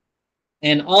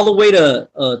 and all the way to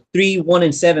 3, 1,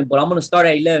 and 7, but I'm going to start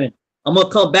at 11. I'm going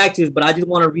to come back to this, but I just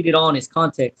want to read it all in its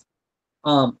context.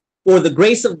 For the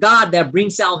grace of God that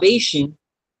brings salvation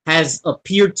has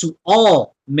appeared to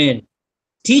all men,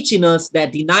 teaching us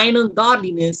that denying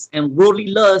ungodliness and worldly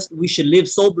lust, we should live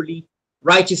soberly,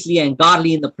 righteously, and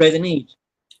godly in the present age,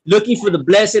 looking for the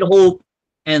blessed hope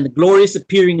and the glorious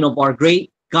appearing of our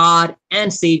great God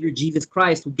and Savior Jesus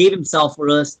Christ, who gave himself for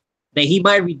us, that he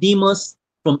might redeem us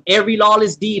from every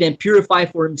lawless deed and purify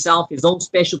for himself his own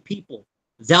special people,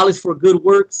 zealous for good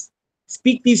works.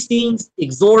 Speak these things,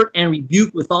 exhort and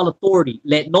rebuke with all authority.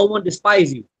 Let no one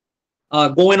despise you.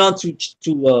 Going on to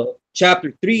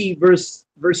chapter 3, verses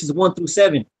 1 through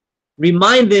 7.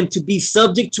 Remind them to be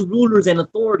subject to rulers and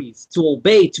authorities, to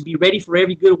obey, to be ready for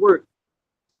every good work,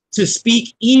 to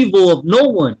speak evil of no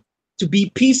one, to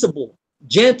be peaceable,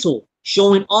 gentle,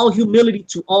 showing all humility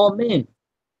to all men.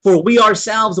 For we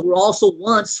ourselves were also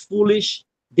once foolish,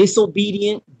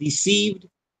 disobedient, deceived,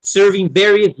 serving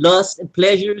various lusts and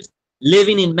pleasures,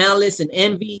 living in malice and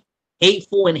envy,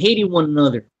 hateful and hating one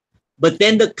another. But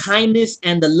then the kindness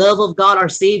and the love of God our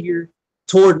Savior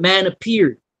toward man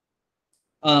appeared.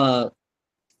 2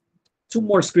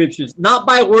 more scriptures. Not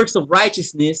by works of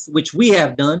righteousness, which we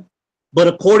have done, but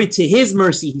according to his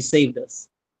mercy he saved us,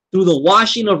 through the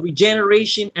washing of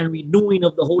regeneration and renewing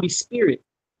of the Holy Spirit,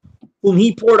 whom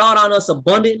he poured out on us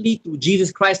abundantly through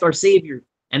Jesus Christ our Savior.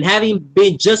 And having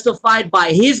been justified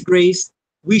by his grace,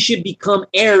 we should become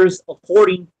heirs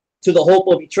according to the hope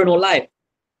of eternal life.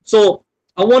 So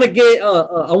I want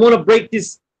to break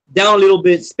this down a little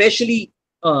bit, especially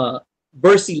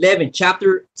verse 11,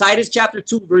 Titus chapter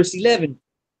 2, verse 11.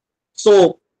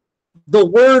 So the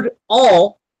word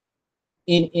all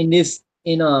in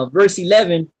verse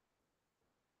 11,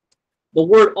 the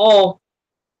word all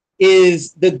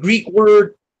is the Greek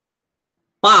word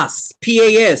pas,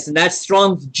 P-A-S, and that's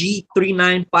Strong's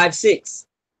G3956.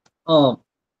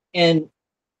 And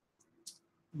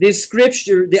this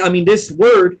scripture, this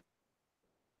word,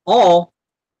 all,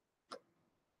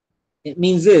 it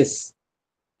means this.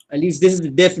 At least this is the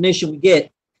definition we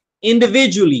get.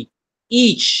 Individually,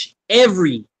 each,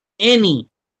 every, any,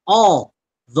 all,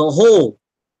 the whole,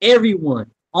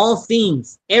 everyone, all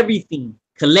things, everything,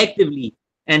 collectively,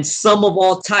 and some of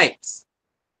all types.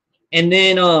 And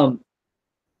then the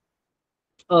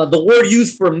word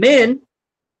used for men,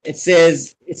 it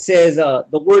says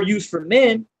the word used for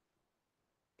men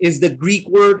is the Greek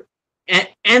word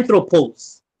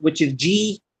anthropos, which is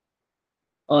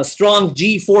Strong's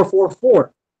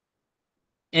G444.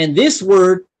 And this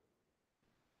word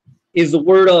is the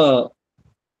word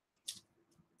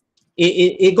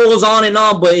it goes on and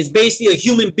on, but it's basically a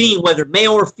human being, whether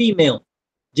male or female,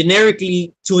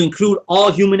 generically to include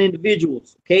all human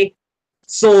individuals. Okay,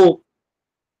 so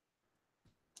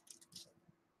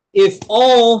if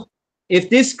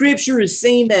this scripture is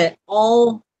saying that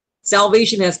all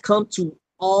salvation has come to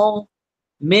all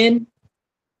men,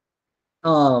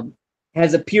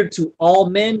 has appeared to all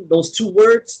men, those two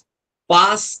words,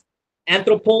 pas,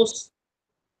 anthropos,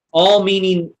 all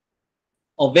meaning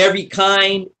of every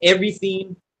kind,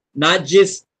 everything, not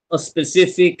just a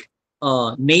specific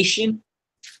nation.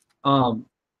 What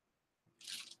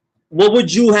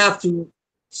would you have to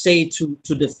say to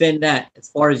defend that as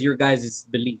far as your guys'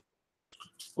 belief?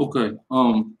 Okay.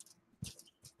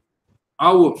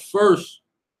 I would first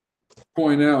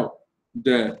point out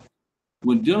that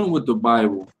when dealing with the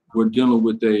Bible, we're dealing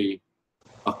with a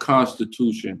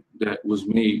constitution that was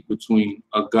made between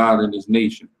a God and his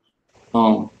nation.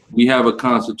 We have a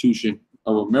constitution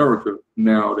of America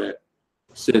now that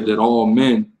said that all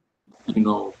men,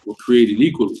 were created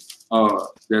equally.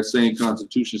 That same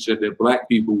constitution said that black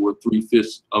people were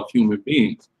 3/5 of human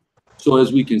beings. So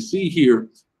as we can see here,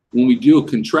 when we deal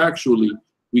contractually,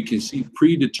 we can see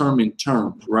predetermined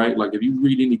terms, right? Like if you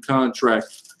read any contract,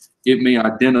 it may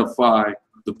identify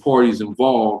the parties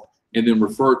involved and then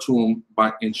refer to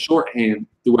them in shorthand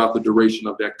throughout the duration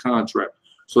of that contract.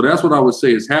 So that's what I would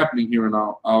say is happening here, and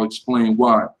I'll explain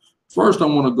why. First, I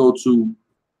want to go to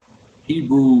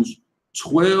Hebrews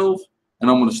 12, and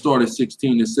I'm going to start at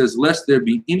 16. It says, "Lest there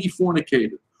be any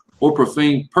fornicator or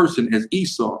profane person as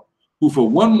Esau, who for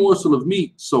one morsel of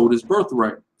meat sold his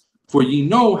birthright. For ye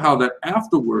know how that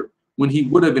afterward, when he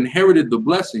would have inherited the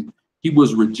blessing, he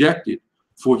was rejected,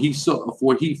 for he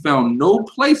found no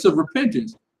place of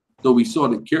repentance, though he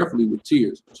sought it carefully with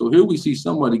tears." So here we see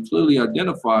somebody clearly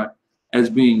identified as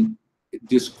being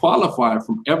disqualified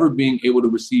from ever being able to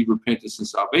receive repentance and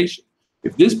salvation.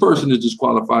 If this person is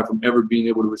disqualified from ever being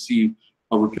able to receive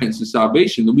a repentance and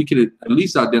salvation, then we can at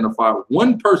least identify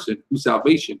one person whose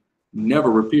salvation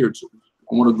never appeared to.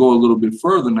 I want to go a little bit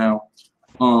further now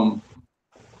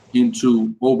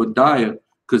into Obadiah,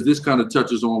 because this kind of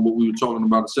touches on what we were talking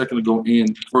about a second ago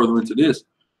and further into this.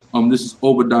 This is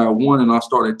Obadiah 1, and I'll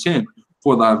start at 10.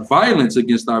 "For thy violence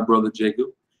against thy brother Jacob,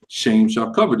 shame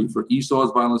shall cover thee. For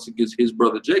Esau's violence against his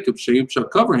brother Jacob, shame shall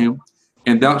cover him,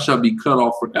 and thou shalt be cut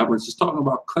off forever." It's just talking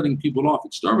about cutting people off,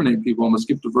 exterminating people. I'm going to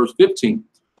skip to verse 15.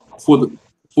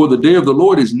 For the day of the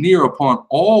Lord is near upon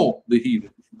all the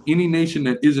heathen, any nation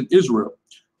that isn't Israel.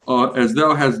 As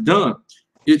thou hast done,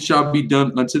 it shall be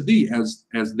done unto thee.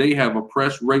 As they have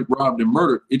oppressed, raped, robbed, and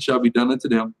murdered, it shall be done unto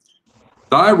them.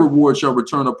 Thy reward shall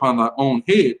return upon thy own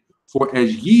head. For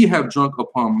as ye have drunk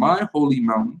upon my holy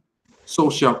mountain, so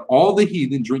shall all the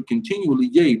heathen drink continually.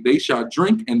 Yea, they shall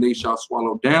drink, and they shall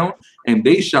swallow down, and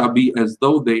they shall be as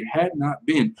though they had not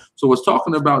been. So it's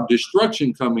talking about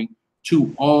destruction coming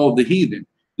to all the heathen.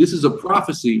 This is a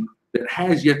prophecy that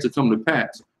has yet to come to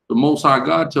pass. The Most High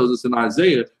God tells us in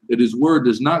Isaiah that his word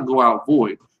does not go out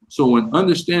void. So in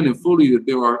understanding fully that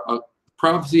there are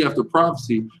prophecy after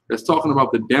prophecy that's talking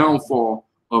about the downfall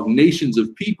of nations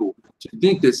of people, to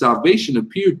think that salvation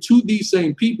appeared to these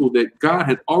same people that God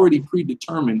had already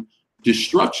predetermined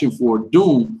destruction for,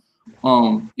 doom,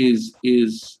 is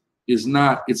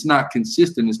not, it's not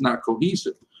consistent, it's not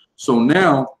cohesive. So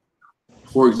now,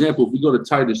 for example, if we go to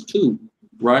Titus 2,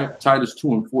 right? Titus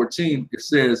 2 and 14, it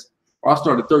says, I'll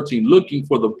start at 13, "Looking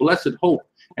for the blessed hope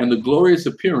and the glorious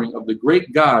appearing of the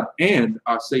great God and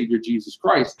our Savior Jesus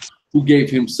Christ, who gave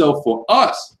himself for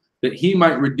us, that he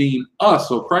might redeem us."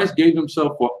 So Christ gave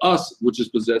himself for us, which is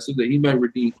possessive, that he might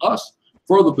redeem us,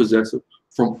 further possessive,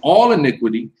 "from all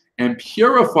iniquity, and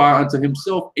purify unto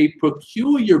himself a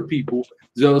peculiar people,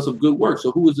 zealous of good works."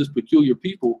 So who is this peculiar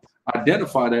people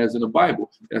identified as in the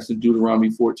Bible? That's in Deuteronomy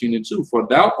 14 and 2. "For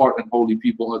thou art an holy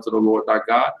people unto the Lord thy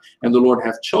God, and the Lord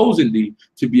hath chosen thee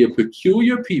to be a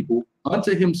peculiar people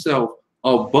unto himself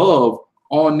above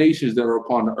all nations that are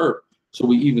upon the earth." So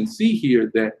we even see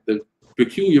here that the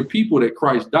peculiar people that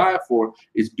Christ died for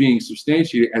is being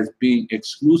substantiated as being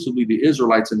exclusively the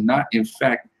Israelites and not, in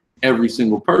fact, every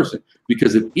single person.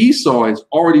 Because if Esau has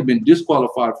already been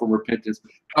disqualified from repentance,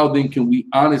 how then can we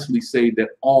honestly say that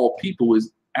all people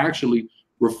is actually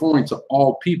referring to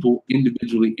all people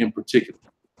individually in particular?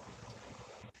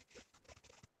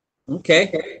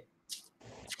 Okay.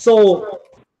 So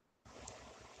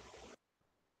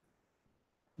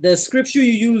the scripture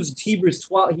you used, Hebrews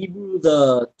 12.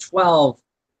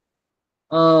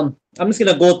 I'm just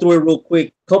gonna go through it real quick.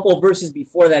 A couple of verses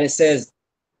before that, it says,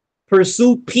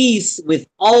 "Pursue peace with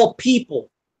all people."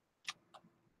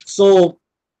 So,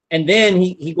 and then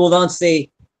he goes on to say,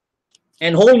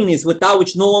 "And holiness, without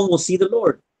which no one will see the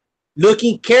Lord.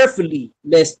 Looking carefully,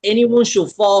 lest anyone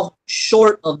should fall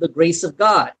short of the grace of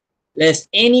God, lest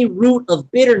any root of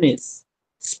bitterness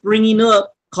springing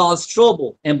up cause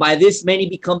trouble, and by this many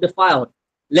become defiled.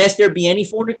 Lest there be any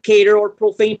fornicator or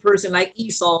profane person like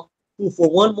Esau, who for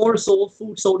one morsel of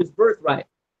food sold his birthright."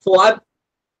 So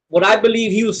what I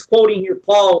believe he was quoting here,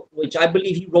 Paul, which I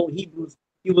believe he wrote Hebrews,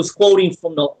 he was quoting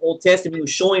from the Old Testament. He was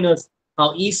showing us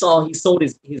how Esau, he sold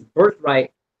his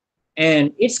birthright.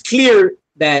 And it's clear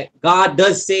that God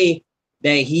does say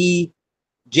that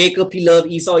Jacob, he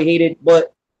loved, Esau, he hated.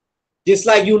 But just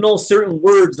like, certain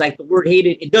words, like the word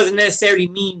hated, it doesn't necessarily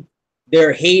mean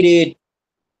they're hated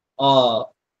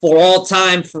for all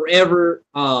time, forever.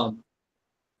 But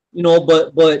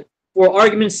for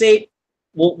argument's sake,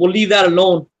 we'll leave that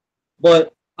alone.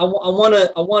 But I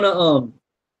wanna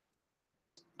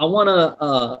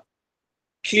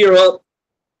clear up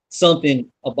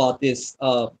something about this.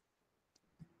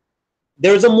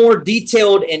 There's a more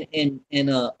detailed and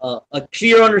a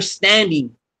clear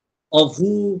understanding of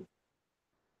who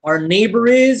our neighbor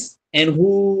is and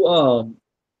who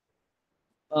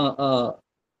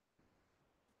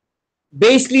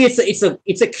basically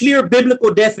it's a clear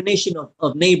biblical definition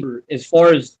of neighbor as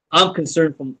far as I'm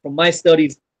concerned from my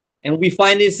studies. And we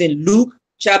find this in Luke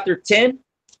chapter 10.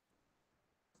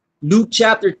 Luke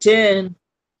chapter 10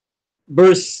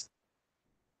 verses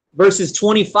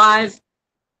 25.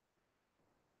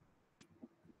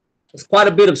 It's quite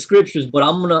a bit of scriptures, but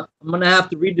I'm gonna have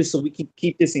to read this so we can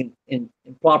keep this in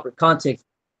proper context.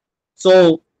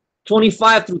 So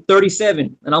 25 through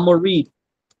 37, and I'm gonna read.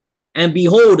 "And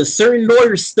behold, a certain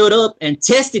lawyer stood up and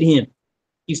tested him."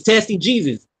 He's testing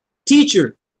Jesus.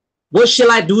 "Teacher, what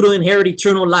shall I do to inherit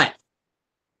eternal life?"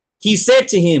 He said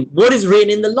to him, "What is written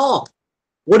in the law?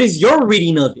 What is your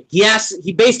reading of it?" He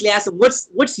basically asked him,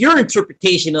 what's your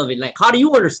interpretation of it? Like, how do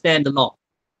you understand the law?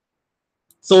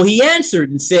 So he answered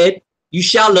and said, "You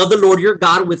shall love the Lord your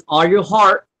God with all your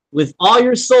heart, with all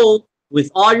your soul,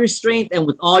 with all your strength, and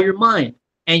with all your mind,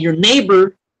 and your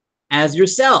neighbor as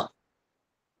yourself."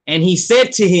 And he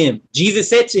said to him, Jesus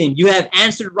said to him, "You have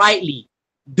answered rightly.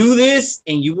 Do this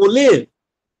and you will live."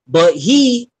 But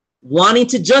he, wanting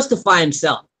to justify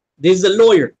himself, this is a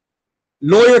lawyer.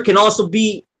 Lawyer can also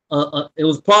be, it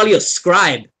was probably a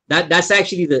scribe. That's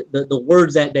actually the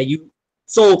words that you,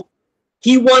 so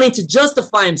he wanting to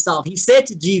justify himself, he said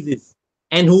to Jesus,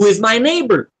 "And who is my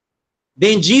neighbor?"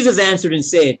 Then Jesus answered and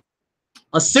said,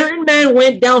 "A certain man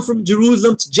went down from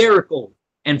Jerusalem to Jericho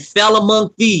and fell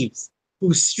among thieves,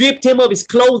 who stripped him of his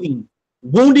clothing,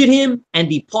 wounded him, and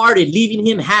departed, leaving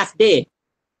him half dead.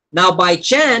 Now by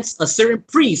chance, a certain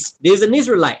priest, there's an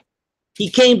Israelite,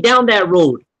 he came down that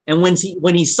road, and when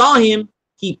he saw him,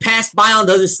 he passed by on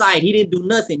the other side. He didn't do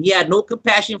nothing. He had no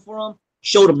compassion for him,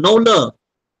 showed him no love.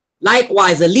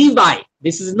 Likewise, a Levite,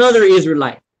 this is another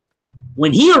Israelite,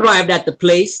 when he arrived at the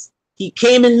place, he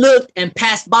came and looked and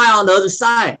passed by on the other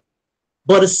side.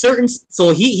 But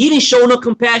so he didn't show no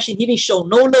compassion, he didn't show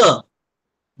no love.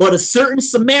 But a certain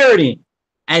Samaritan,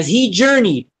 as he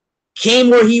journeyed, came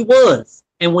where he was,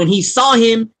 and when he saw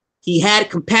him, he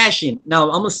had compassion." Now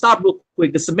I'm gonna stop real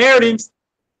quick. The Samaritans,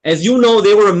 as you know,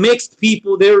 they were a mixed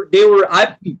people.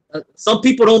 Some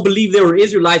people don't believe they were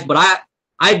Israelites, but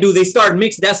I do. They started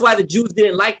mixing. That's why the Jews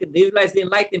didn't like them. The Israelites didn't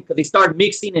like them, because they started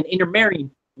mixing and intermarrying,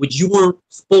 which you weren't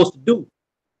supposed to do.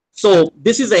 So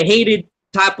this is a hated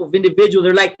type of individual.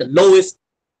 They're like the lowest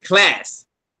class,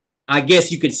 I guess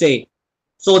you could say.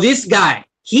 So this guy,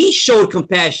 he showed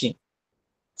compassion.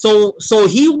 So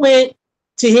he went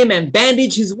to him and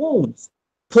bandaged his wounds,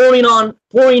 pouring on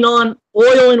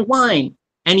oil and wine.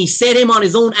 And he set him on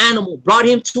his own animal, brought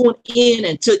him to an inn,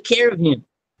 and took care of him.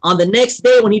 On the next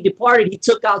day, when he departed, he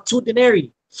took out 2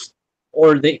 denarii,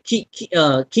 or the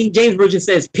King James Version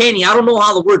says penny. I don't know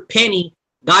how the word penny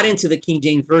got into the King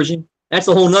James Version. That's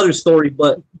a whole nother story.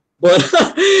 But on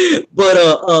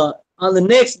the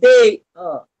next day,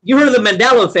 you heard of the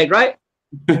Mandela effect, right?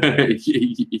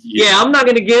 Yeah, I'm not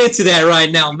gonna get into that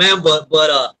right now, man. But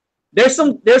there's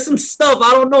some stuff,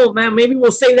 I don't know, man. Maybe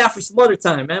we'll save that for some other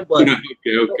time, man. But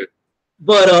okay.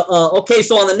 But okay,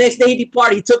 so on the next day he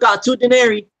departed, he took out 2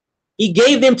 denarii, he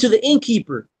gave them to the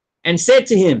innkeeper, and said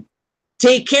to him,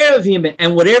 "Take care of him,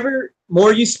 and whatever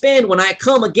more you spend, when I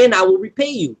come again, I will repay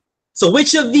you." So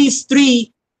which of these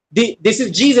 3 This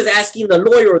is Jesus asking the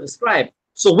lawyer or the scribe.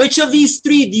 So which of these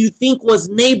three do you think was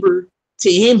neighbor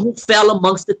to him who fell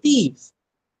amongst the thieves?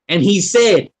 And he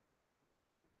said,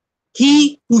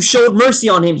 he who showed mercy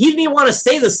on him. He didn't even want to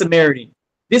say the Samaritan.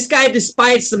 This guy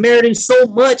despised Samaritans so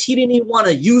much, he didn't even want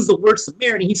to use the word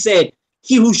Samaritan. He said,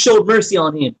 he who showed mercy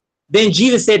on him. Then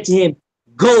Jesus said to him,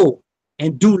 go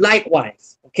and do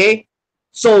likewise. Okay?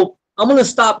 So I'm going to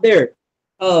stop there.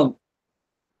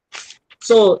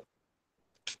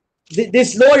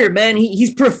 This lawyer, man,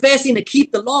 he's professing to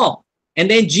keep the law. And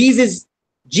then Jesus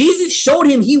showed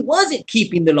him he wasn't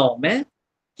keeping the law, man.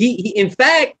 He in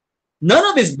fact, none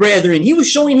of his brethren, he was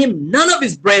showing him none of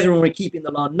his brethren were keeping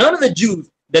the law. None of the Jews,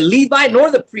 the Levite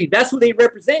nor the priest. That's who they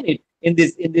represented in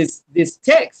this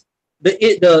text.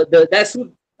 That's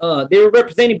who they were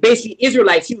representing, basically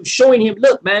Israelites. He was showing him,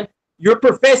 look, man, you're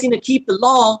professing to keep the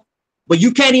law, but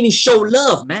you can't even show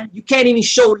love, man. You can't even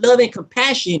show love and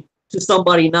compassion to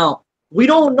somebody now. We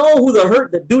don't know who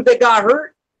the dude that got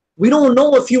hurt. We don't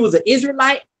know if he was an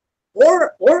Israelite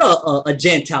or a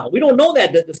Gentile. We don't know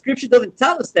that. The scripture doesn't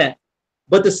tell us that.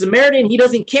 But the Samaritan, he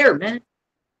doesn't care, man.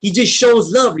 He just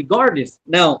shows love regardless.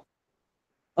 Now,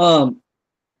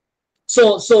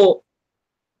 so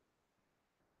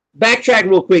backtrack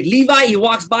real quick. Levi, he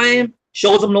walks by him,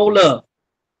 shows him no love.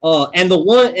 And the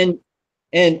one and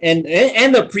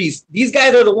the priest, these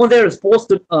guys are the ones that are supposed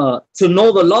to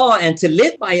know the law and to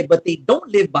live by it, but they don't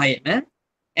live by it, man.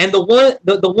 And the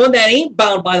one that ain't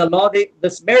bound by the law, the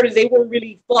Samaritans, they weren't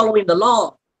really following the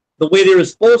law the way they were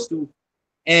supposed to.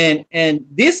 And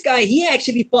this guy, he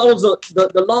actually follows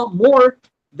the law more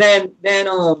than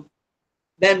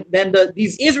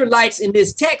these Israelites in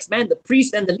this text, man, the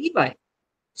priest and the Levite.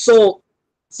 So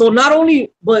not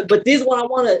only, but this is what I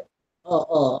want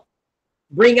to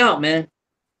bring out, man.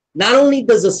 Not only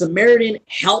does the Samaritan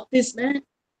help this man,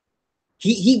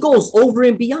 he goes over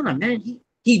and beyond, man.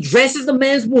 He dresses the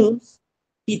man's wounds.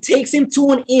 He takes him to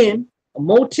an inn, a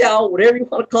motel, whatever you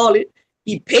want to call it.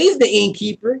 He pays the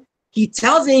innkeeper. He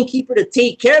tells the innkeeper to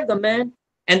take care of the man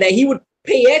and that he would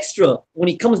pay extra when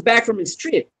he comes back from his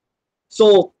trip.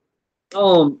 So,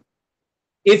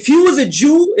 if he was a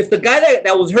Jew, if the guy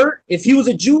that was hurt, if he was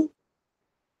a Jew,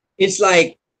 it's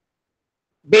like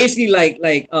basically like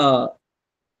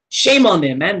shame on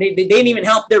them, man. They didn't even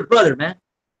help their brother, man.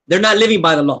 They're not living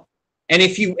by the law. And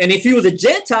if he was a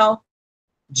Gentile,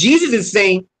 Jesus is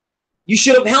saying you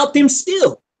should have helped him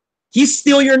still. He's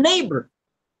still your neighbor.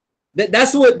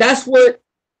 That's what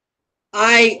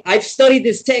I've studied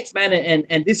this text, man,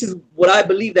 and this is what I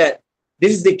believe, that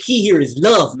this is the key here, is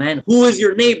love, man. Who is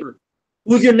your neighbor?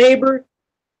 Who's your neighbor?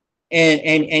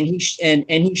 And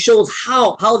he shows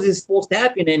how this is supposed to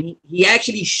happen, and he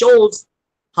actually shows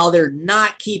how they're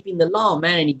not keeping the law,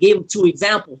 man. And he gave them 2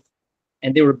 examples,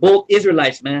 and they were both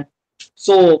Israelites, man.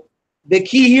 So the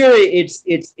key here,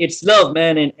 it's love,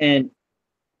 man, and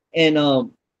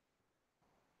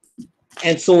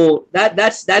so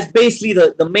that's basically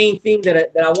the main thing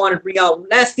that I want to bring out.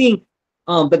 Last thing,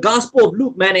 the Gospel of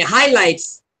Luke, man, it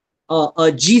highlights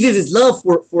Jesus' love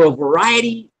for a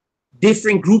variety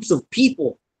different groups of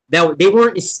people that they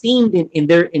weren't esteemed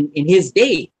in his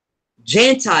day.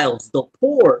 Gentiles, the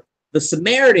poor, the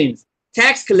Samaritans,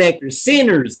 tax collectors,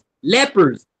 sinners,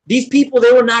 lepers. These people,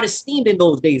 they were not esteemed in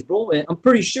those days, bro. And I'm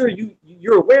pretty sure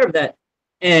you're aware of that.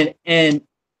 And in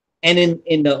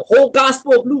the whole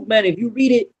Gospel of Luke, man, if you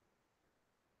read it,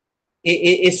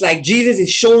 it's like Jesus is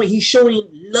showing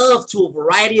love to a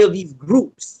variety of these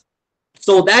groups.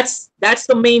 So that's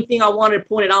the main thing I wanted to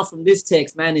point out from this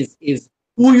text, man, is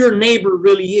who your neighbor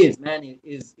really is, man.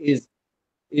 Is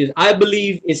I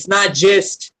believe it's not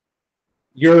just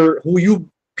who you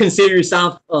consider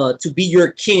yourself to be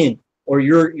your kin or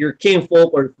your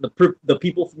kinfolk or the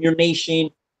people from your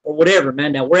nation or whatever,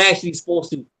 man, that we're actually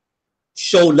supposed to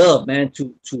show love, man,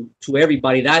 to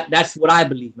everybody. That's what I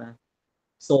believe, man.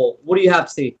 So what do you have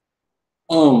to say?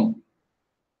 When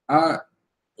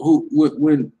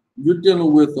you're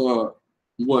dealing with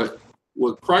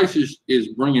what Christ is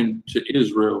bringing to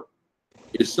Israel,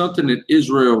 is something that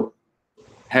Israel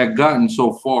had gotten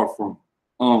so far from,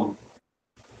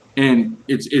 and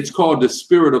it's called the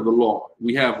spirit of the law.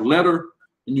 We have letter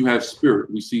and you have spirit.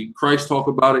 We see Christ talk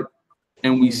about it,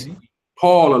 and we see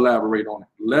Paul elaborate on it.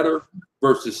 Letter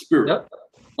versus spirit. Yep.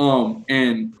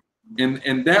 And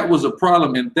that was a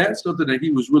problem, and that's something that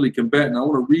he was really combating. I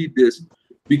want to read this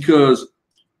because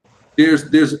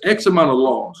there's X amount of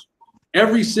laws.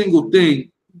 Every single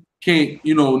thing can't,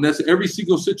 every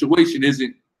single situation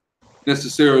isn't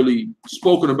necessarily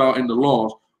spoken about in the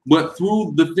laws, but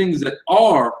through the things that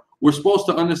are, we're supposed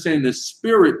to understand the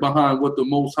spirit behind what the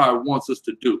Most High wants us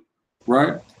to do,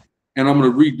 right? and I'm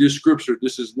going to read this scripture.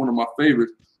 This is one of my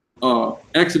favorites.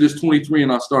 Exodus 23,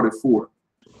 and I started 4.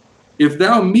 If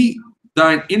thou meet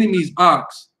thine enemy's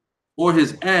ox or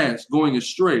his ass going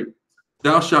astray,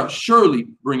 thou shalt surely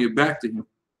bring it back to him.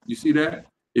 You see that?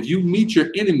 If you meet your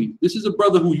enemy, this is a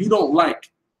brother who you don't like,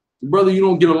 a brother you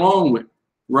don't get along with,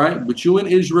 right? But you in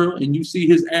Israel and you see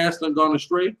his ass done gone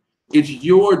astray, it's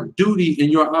your duty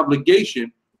and your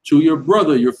obligation to your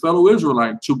brother, your fellow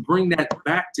Israelite, to bring that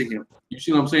back to him. You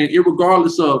see what I'm saying?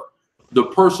 Irregardless of the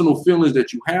personal feelings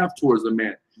that you have towards the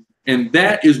man. And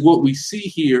that is what we see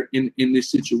here in this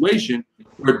situation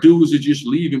where dudes are just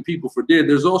leaving people for dead.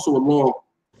 There's also a law,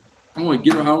 I don't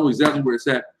know exactly where it's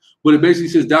at, but it basically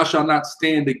says, thou shalt not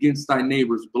stand against thy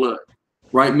neighbor's blood,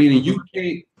 right? Meaning you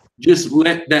can't just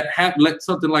let that happen, let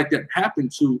something like that happen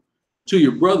to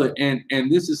your brother.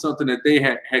 And this is something that they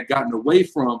had gotten away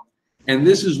from. And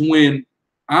this is when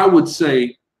I would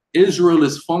say Israel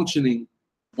is functioning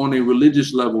on a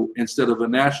religious level instead of a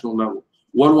national level.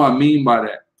 What do I mean by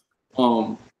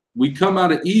that? We come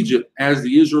out of Egypt as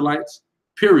the Israelites,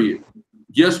 period.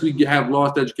 Yes, we have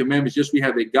laws, statutes, commandments. Yes, we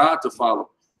have a God to follow.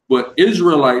 But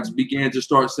Israelites began to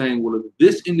start saying, well, if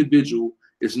this individual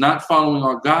is not following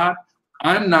our God,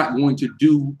 I'm not going to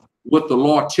do what the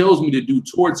law tells me to do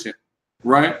towards him,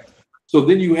 right? So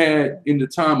then you had, in the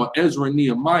time of Ezra and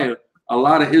Nehemiah, a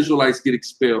lot of Israelites get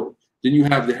expelled. Then you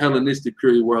have the Hellenistic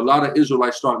period where a lot of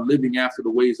Israelites start living after the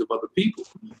ways of other people.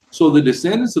 So the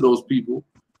descendants of those people,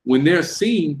 when they're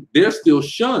seen, they're still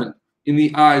shunned in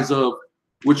the eyes of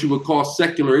what you would call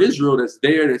secular Israel that's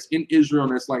there, that's in Israel,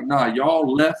 and that's like, nah,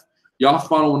 y'all left, y'all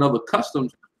following other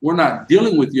customs. We're not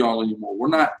dealing with y'all anymore. We're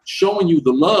not showing you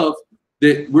the love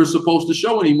that we're supposed to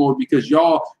show anymore because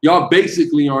y'all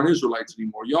basically aren't Israelites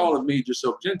anymore. Y'all have made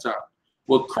yourself Gentile.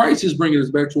 What Christ is bringing us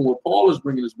back to, and what Paul is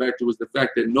bringing us back to, is the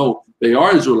fact that no, they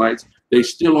are Israelites. They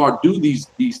still are do these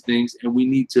things, and we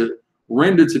need to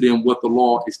render to them what the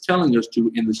law is telling us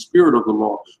to in the spirit of the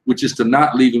law, which is to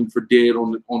not leave them for dead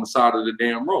on the side of the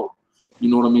damn road. You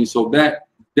know what I mean? So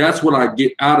that's what I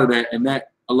get out of that, and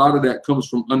that a lot of that comes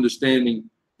from understanding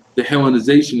the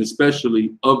Hellenization,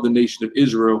 especially of the nation of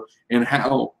Israel, and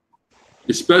how,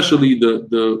 especially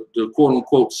the quote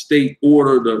unquote state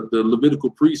order, the Levitical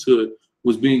priesthood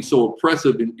was being so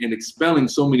oppressive and expelling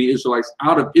so many Israelites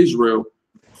out of Israel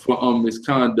for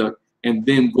misconduct, and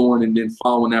then going and then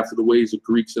following after the ways of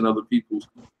Greeks and other peoples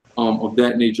of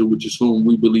that nature, which is whom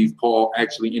we believe Paul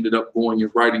actually ended up going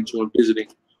and writing to and visiting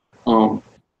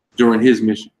during his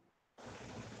mission.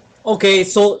 Okay,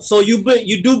 so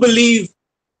you do believe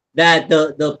that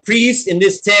the priests in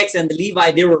this text and the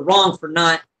Levite, they were wrong for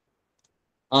not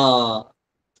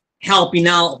helping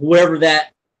out whoever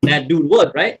that dude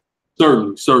was, right?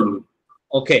 Certainly.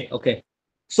 Okay.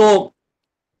 So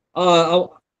I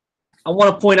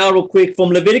want to point out real quick from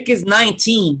Leviticus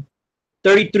 19,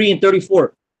 33 and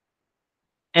 34.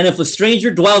 And if a stranger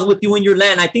dwells with you in your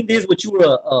land, I think this is what you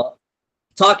were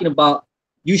talking about,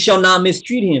 you shall not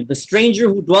mistreat him. The stranger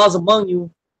who dwells among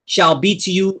you shall be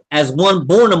to you as one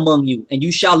born among you, and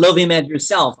you shall love him as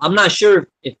yourself. I'm not sure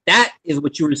if that is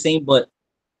what you were saying, but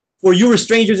for you were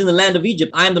strangers in the land of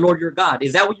Egypt, I am the Lord your God.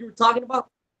 Is that what you were talking about?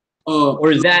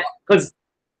 Or is that because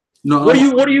no? What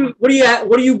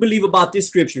do you believe about this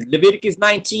scripture? Leviticus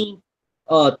 19,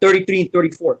 33 and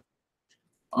 34.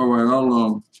 All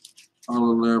right, I'll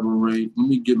elaborate. Let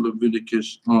me get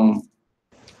Leviticus.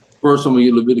 First, I'm gonna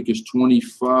get Leviticus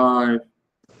 25.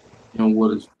 And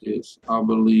what is this? I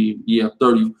believe,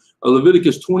 30.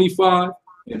 Leviticus 25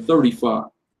 and 35.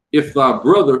 If thy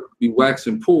brother be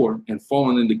waxen poor and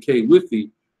fallen in decay with thee,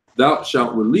 thou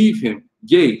shalt relieve him,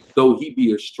 yea, though he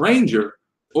be a stranger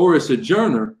or a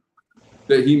sojourner,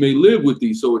 that he may live with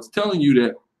thee. So it's telling you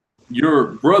that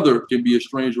your brother can be a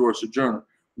stranger or a sojourner.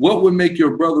 What would make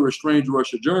your brother a stranger or a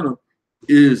sojourner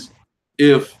is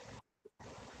if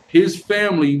his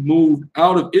family moved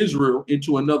out of Israel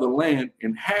into another land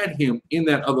and had him in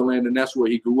that other land, and that's where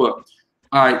he grew up.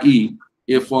 I.e.,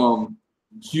 if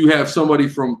you have somebody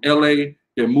from LA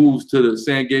that moves to the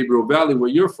San Gabriel Valley where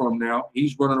you're from now,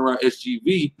 he's running around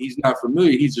SGV, he's not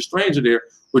familiar, he's a stranger there,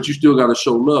 but you still got to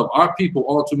show love. Our people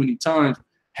all too many times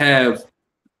have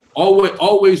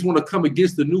always want to come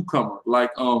against the newcomer,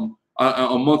 like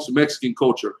amongst Mexican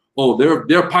culture. Oh, they're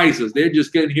paisas. They're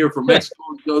just getting here from Mexico.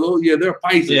 Oh, yeah, they're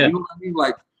paisas. Yeah. You know what I mean?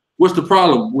 Like, what's the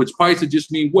problem? Which paisa just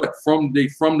mean what? From the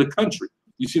country.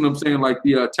 You see what I'm saying? Like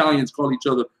the Italians call each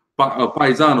other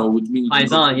paisano, which means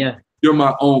you're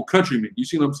my own countryman. You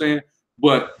see what I'm saying?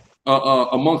 But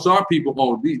amongst our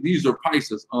people, these are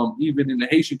paisas. Even in the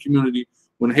Haitian community,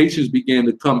 when Haitians began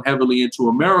to come heavily into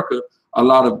America, a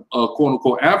lot of quote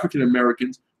unquote African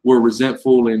Americans were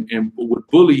resentful and would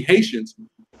bully Haitians,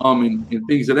 and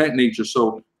things of that nature.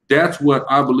 So that's what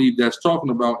I believe that's talking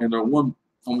about. And I'm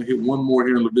gonna hit one more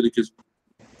here in Leviticus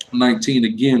 19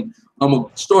 again. I'm gonna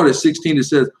start at 16. It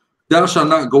says, "Thou shalt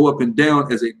not go up and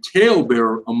down as a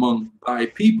talebearer among thy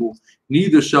people,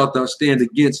 neither shalt thou stand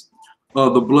against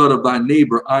the blood of thy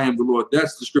neighbor. I am the Lord."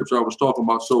 That's the scripture I was talking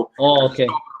about. So, okay.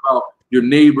 Talking about your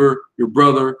neighbor, your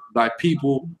brother, thy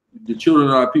people, the children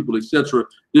of thy people, etc.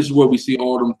 This is where we see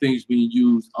all them things being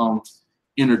used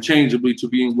interchangeably, to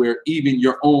being where even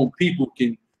your own people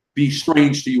can be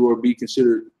strange to you or be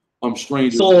considered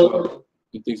strangers. So,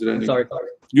 and things of that nature. Sorry.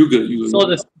 You're good. You're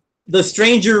good. So the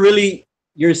stranger, really,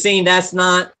 you're saying that's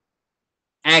not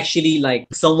actually like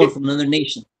someone from another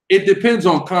nation? It depends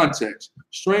on context.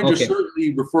 Stranger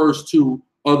certainly refers to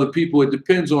other people. It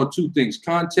depends on two things: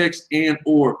 context and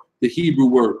or the Hebrew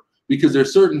word, because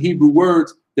there's certain Hebrew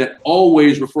words that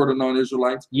always refer to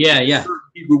non-Israelites. Yeah. Certain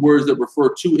Hebrew words that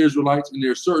refer to Israelites, and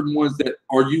there are certain ones that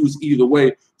are used either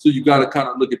way. So you got to kind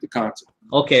of look at the context.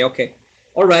 Okay.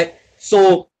 All right.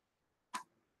 So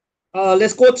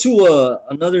let's go to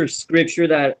another scripture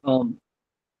that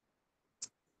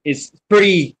is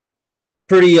pretty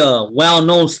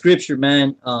well-known scripture,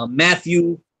 man.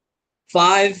 Matthew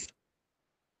 5,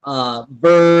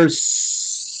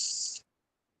 verse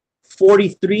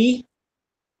 43.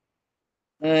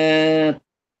 I'm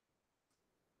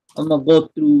gonna go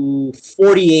through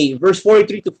 48, verse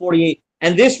 43 to 48.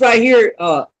 And this right here,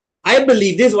 I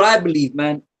believe, this is what I believe,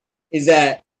 man, is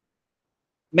that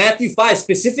Matthew 5,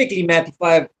 specifically Matthew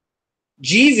 5,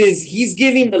 Jesus, he's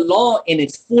giving the law in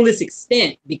its fullest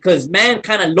extent, because man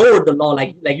kind of lowered the law,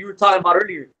 like you were talking about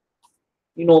earlier.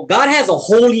 You know, God has a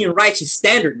holy and righteous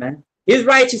standard, man. His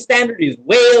righteous standard is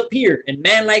way up here, and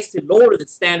man likes to lower the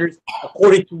standards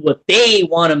according to what they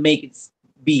want to make it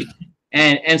be.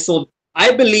 And so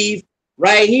I believe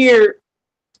right here,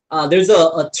 there's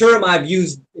a term I've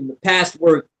used in the past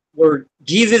where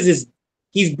Jesus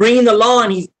he's bringing the law,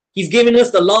 and he's giving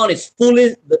us the law in its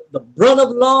fullest, the brunt of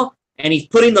the law, and he's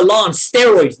putting the law on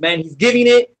steroids, man. He's giving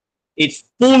it its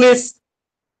fullest,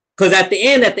 because at the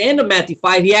end of Matthew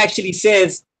 5, he actually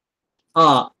says,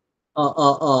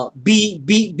 be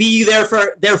ye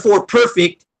therefore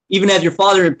perfect, even as your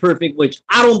Father is perfect, which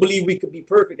I don't believe we could be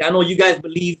perfect. I know you guys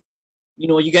believe,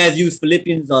 you guys use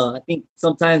Philippians. I think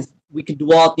sometimes we can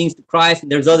do all things to Christ,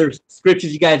 and there's other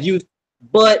scriptures you guys use.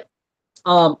 But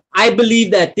I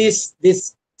believe that this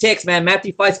text, man,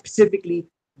 Matthew 5 specifically,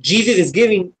 Jesus is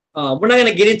giving, we're not going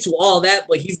to get into all that,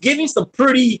 but he's giving some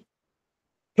pretty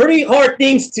hard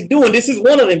things to do, and this is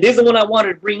one of them. This is the one I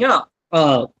wanted to bring out.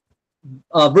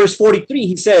 Verse 43,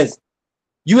 he says,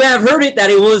 "You have heard it that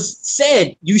it was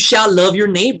said, you shall love your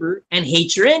neighbor and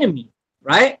hate your enemy,"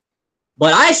 right?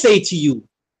 "But I say to you,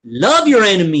 love your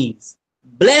enemies,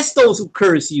 bless those who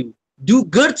curse you, do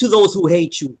good to those who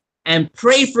hate you, and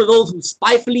pray for those who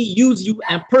spitefully use you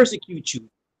and persecute you,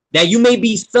 that you may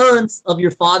be sons of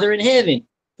your Father in heaven.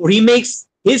 For he makes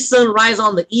his sun rise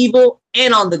on the evil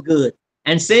and on the good,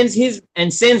 and sends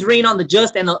rain on the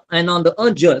just and on the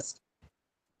unjust.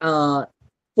 For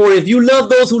if you love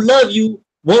those who love you,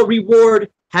 what reward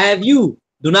have you?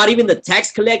 Do not even the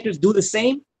tax collectors do the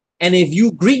same? And if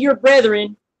you greet your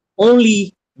brethren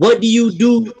only, what do you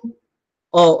do?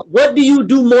 What do you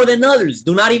do more than others?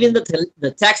 Do not even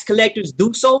the tax collectors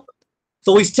do so?"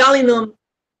 So he's telling them,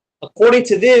 according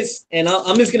to this, and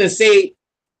I'm just gonna say,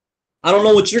 I don't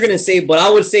know what you're gonna say, but I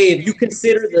would say if you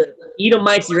consider the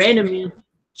Edomites your enemy,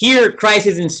 here Christ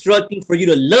is instructing for you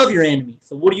to love your enemy.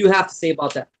 So what do you have to say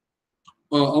about that?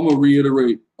 I'm gonna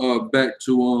reiterate back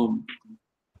to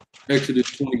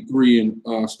Exodus 23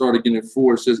 and start again at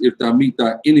 4. It says, "If thou meet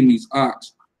thy enemy's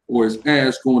ox or his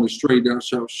ass going astray, thou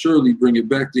shalt surely bring it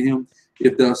back to him.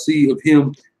 If thou see of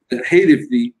him that hateth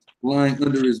thee lying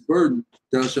under his burden,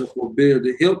 thou shalt forbear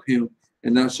to help him,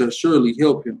 and thou shalt surely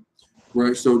help him."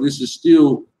 Right. So this is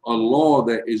still a law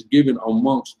that is given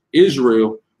amongst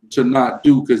Israel to not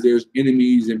do, because there's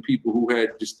enemies and people who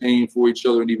had disdain for each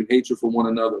other and even hatred for one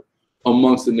another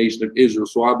amongst the nation of Israel.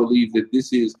 So I believe that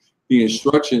this is the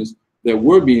instructions that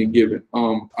we're being given.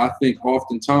 I think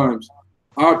oftentimes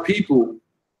our people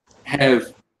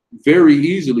have very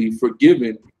easily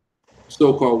forgiven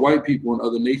so-called white people and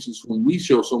other nations whom we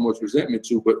show so much resentment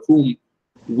to, but whom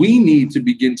we need to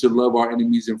begin to love our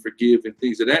enemies and forgive and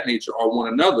things of that nature are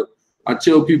one another. I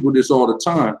tell people this all the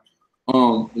time.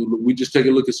 We just take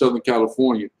a look at Southern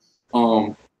California.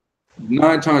 9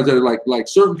 times out of like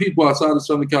certain people outside of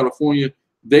Southern California,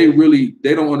 they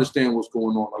don't understand what's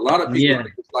going on. A lot of people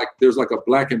think it's like there's like a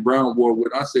black and brown war.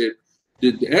 When I said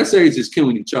the essays is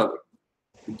killing each other.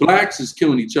 Blacks is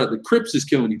killing each other. Crips is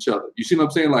killing each other. You see what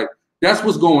I'm saying? Like, that's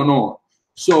what's going on.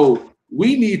 So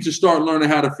we need to start learning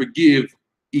how to forgive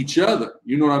each other.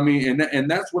 You know what I mean? And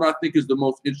that's what I think is the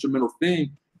most instrumental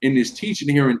thing in this teaching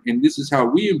here. And this is how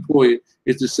we employ it,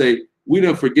 is to say, we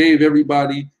done forgave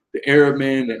everybody. The Arab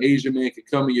man, the Asian man can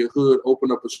come in your hood,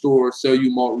 open up a store, sell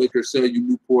you malt liquor, sell you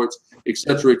Newports,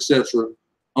 etc., etc.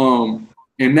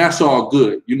 And that's all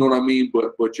good. You know what I mean?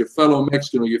 But your fellow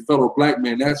Mexican or your fellow black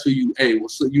man, that's who you, hey, well,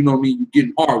 so, you know what I mean? You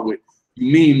getting hard with,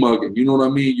 you mean mugging, you know what I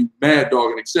mean? You mad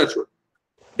dogging, etc.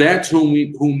 That's who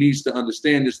needs to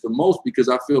understand this the most, because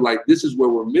I feel like this is where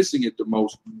we're missing it the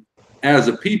most as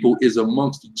a people, is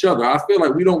amongst each other. I feel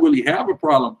like we don't really have a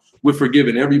problem with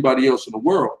forgiving everybody else in the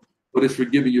world, but it's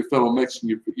forgiving your fellow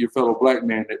Mexican, your fellow black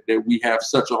man that we have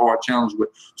such a hard challenge with.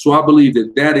 So I believe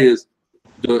that is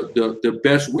the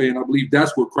best way, and I believe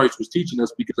that's what Christ was teaching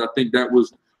us, because I think that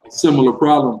was a similar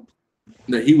problem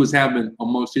that he was having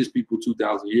amongst his people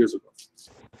 2,000 years ago.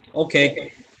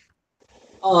 Okay.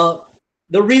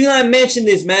 The reason I mentioned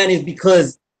this, man, is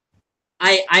because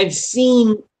I've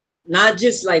seen, not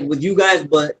just like with you guys,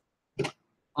 but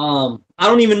I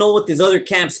don't even know what this other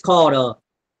camp's called.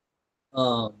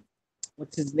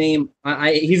 What's his name?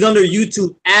 He's under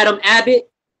YouTube, Adam Abbott.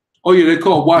 Oh yeah, they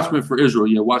call Watchmen for Israel.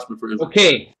 Yeah, Watchmen for Israel.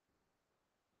 Okay.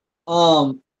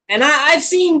 And I've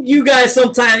seen you guys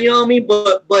sometimes, you know what I mean?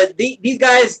 But these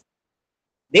guys,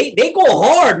 they go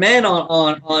hard, man,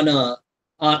 on the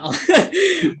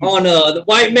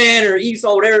white man or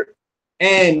Esau, whatever.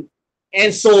 And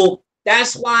so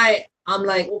that's why I'm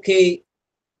like, okay,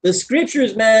 the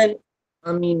scriptures, man,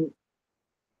 I mean,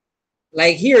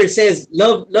 like here it says,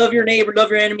 love your neighbor, love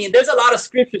your enemy. And there's a lot of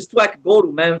scriptures too I could go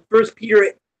to, man. 1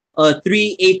 Peter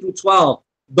 3, 8 through 12.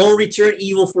 Don't return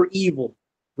evil for evil.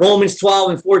 Romans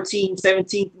 12 and 14,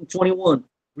 17 through 21.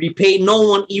 Repay no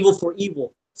one evil for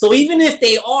evil. So even if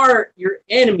they are your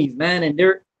enemies, man, and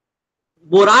they're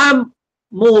what I'm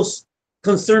most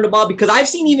concerned about, because I've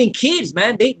seen even kids,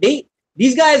 man,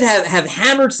 these guys have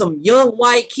hammered some young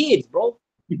white kids, bro.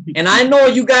 And I know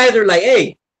you guys are like,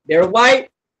 hey, they're white,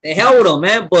 the hell with them,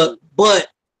 man. But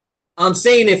I'm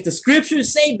saying, if the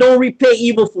scriptures say don't repay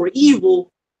evil for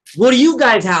evil, what do you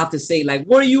guys have to say? Like,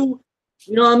 what do you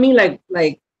know what I mean?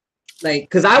 Like,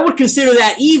 because I would consider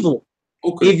that evil.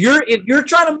 Okay. If you're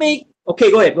trying to make, okay,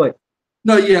 go ahead.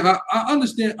 No, yeah, I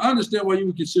understand. I understand why you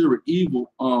would consider it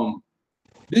evil.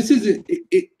 This isn't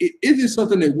it isn't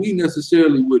something that we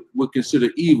necessarily would consider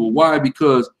evil. Why?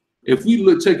 Because if we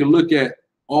take a look at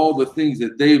all the things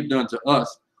that they've done to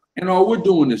us, and all we're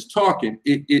doing is talking,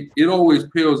 it always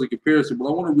pales in comparison. But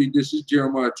I want to read this. This is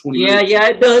Jeremiah 28. Yeah,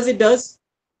 it does.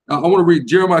 I want to read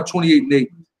Jeremiah 28 and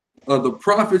 8. The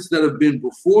prophets that have been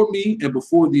before me and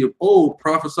before thee of old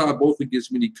prophesied both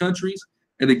against many countries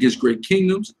and against great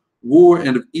kingdoms, war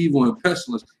and of evil and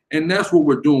pestilence. And that's what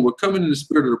we're doing. We're coming in the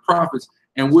spirit of the prophets,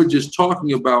 and we're just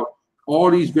talking about all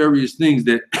these various things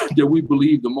that we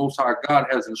believe the Most High God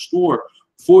has in store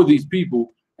for these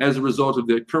people as a result of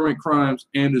their current crimes,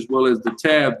 and as well as the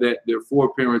tab that their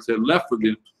foreparents had left for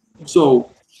them.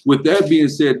 So with that being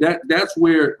said, that's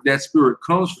where that spirit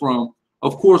comes from.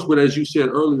 Of course, but as you said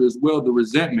earlier as well, the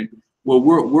resentment. Well,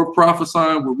 we're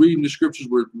prophesying, we're reading the scriptures,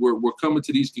 we're coming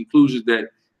to these conclusions that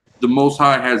the Most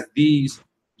High has these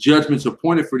judgments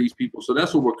appointed for these people. So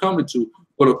that's what we're coming to.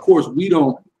 But of course, we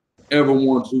don't ever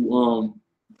want to,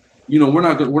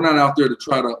 we're not out there to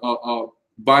try to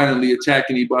violently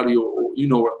attack anybody or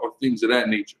things of that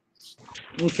nature.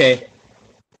 Okay.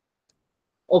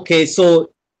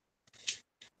 So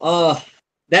that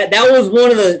was one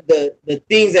of the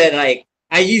things that I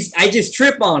just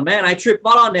trip on, man. I trip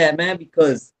out on that, man,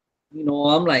 because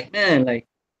I'm like, man, like,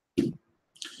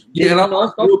 yeah. And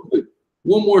real quick,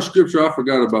 one more scripture, I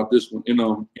forgot about this one in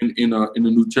the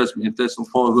New Testament, in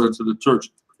Thessalonians, Paul's letter to the church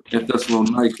at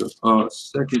Thessalonica, 2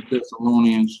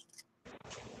 Thessalonians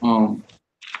 1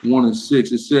 and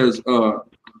 6. It says,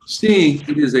 seeing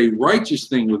it is a righteous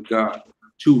thing with God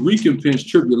to recompense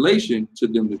tribulation to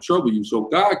them that trouble you. So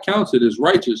God counts it as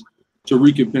righteous to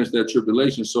recompense that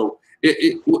tribulation. So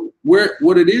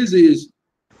what it is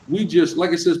we just,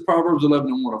 like it says, Proverbs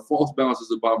 11 and 1, a false balance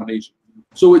is abomination.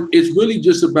 So it's really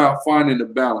just about finding the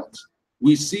balance.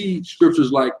 We see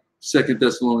scriptures like 2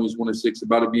 Thessalonians 1 and 6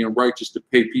 about it being righteous to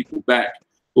pay people back.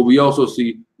 But we also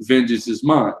see vengeance is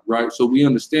mine, right? So we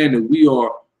understand that we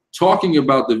are talking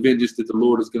about the vengeance that the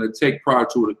Lord is going to take prior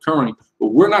to it occurring, but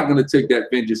we're not going to take that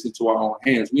vengeance into our own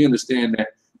hands. We understand that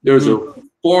there's a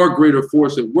far greater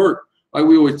force at work. Like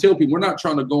we always tell people, we're not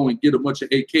trying to go and get a bunch of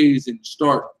AKs and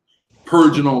start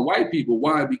purging on white people.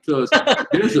 Why? Because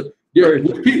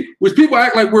which people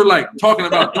act like we're like talking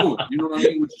about doing, you know what I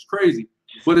mean? Which is crazy.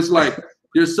 But it's like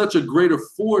there's such a greater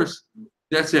force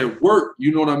that's at work.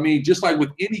 You know what I mean? Just like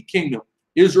with any kingdom,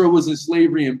 Israel was in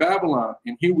slavery in Babylon,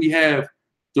 and here we have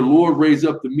the Lord raise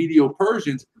up the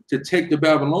Medo-Persians to take the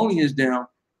Babylonians down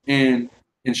and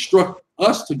instruct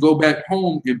us to go back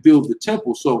home and build the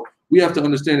temple. So we have to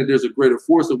understand that there's a greater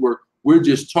force at work. We're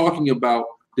just talking about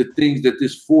the things that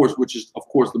this force, which is of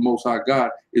course the Most High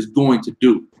God, is going to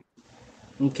do.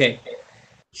 Okay,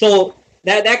 so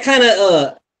that kind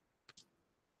of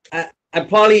I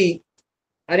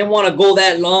didn't want to go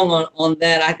that long on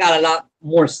that. I got a lot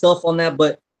more stuff on that,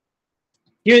 but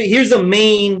here's the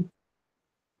main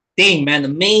thing, man. The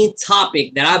main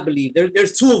topic that I believe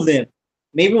there's two of them.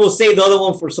 Maybe we'll save the other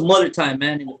one for some other time,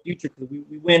 man, in the future, because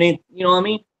we went in. You know what I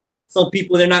mean? Some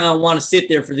people, they're not gonna want to sit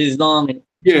there for this long, and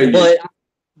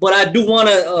but I do want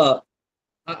to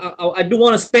I do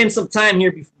want to spend some time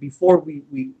here before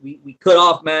we cut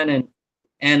off, man,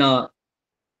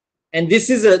 and this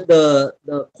is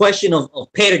the question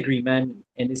of pedigree, man,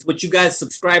 and it's what you guys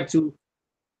subscribe to.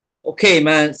 Okay,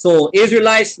 man. So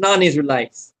Israelites,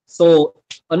 non-Israelites. So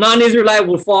a non-Israelite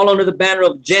will fall under the banner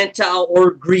of Gentile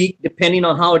or Greek, depending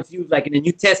on how it's used. Like in the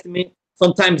New Testament,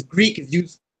 sometimes Greek is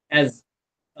used as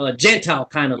Gentile,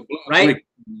 kind of, right?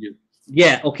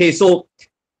 Yeah. Okay. So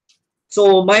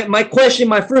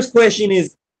my first question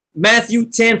is Matthew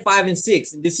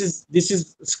 10:5-6, and this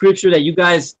is scripture that you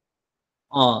guys,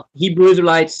 Hebrew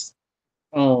Israelites,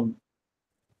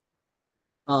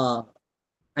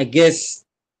 I guess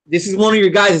this is one of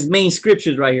your guys' main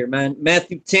scriptures right here, man.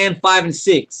 Matthew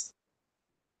 10:5-6.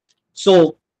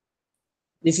 So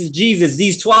this is Jesus.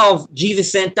 These 12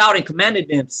 Jesus sent out and commanded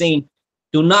them, saying,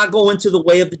 do not go into the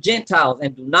way of the Gentiles,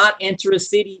 and do not enter a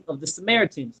city of the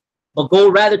Samaritans, but go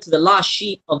rather to the lost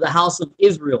sheep of the house of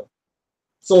Israel.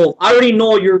 So I already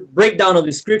know your breakdown of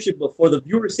the scripture, but for the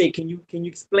viewer's sake, can you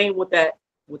explain what that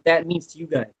means to you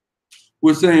guys?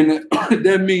 We're saying that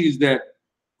that means that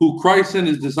who Christ sent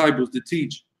his disciples to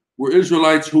teach were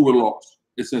Israelites who were lost,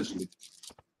 essentially.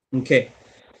 Okay.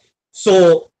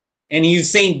 So, and he's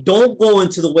saying don't go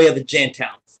into the way of the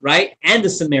Gentiles, right? And the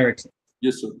Samaritans.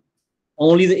 Yes, sir.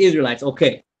 Only the Israelites.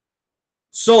 Okay.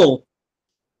 So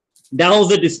that was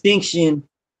the distinction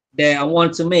that I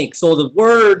wanted to make. So the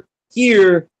word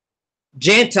here,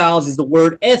 Gentiles, is the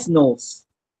word ethnos.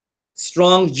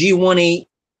 Strong's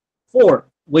G184,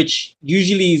 which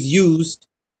usually is used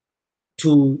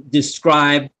to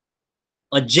describe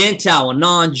a Gentile, a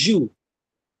non-Jew.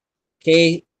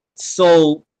 Okay,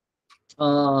 so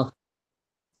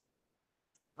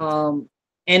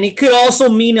and it could also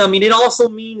mean, I mean, it also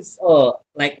means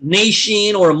like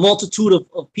nation or a multitude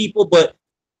of people, but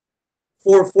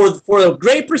for a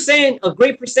great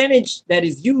percentage that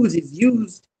is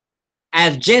used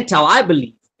as Gentile, I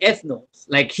believe, ethnos.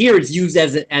 Like here it's used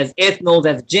as ethnos,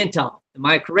 as Gentile. Am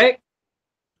I correct?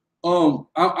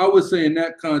 I would say in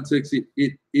that context,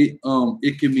 it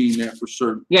can mean that for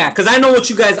certain. Yeah, because I know what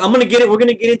you guys. We're gonna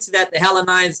get into that, the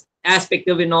Hellenized aspect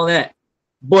of it and all that.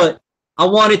 But I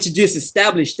wanted to just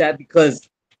establish that because,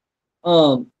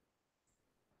 and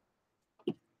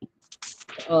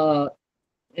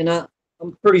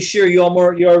I'm pretty sure you're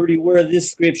already aware of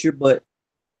this scripture, but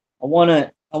I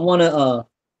wanna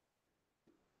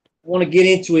get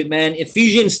into it, man.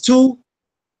 Ephesians 2,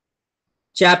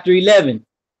 chapter 11.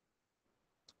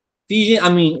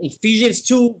 Ephesians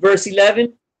 2, verse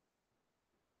 11.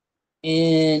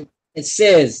 And it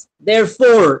says,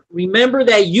 therefore, remember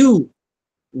that you,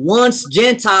 once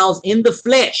Gentiles in the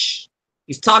flesh,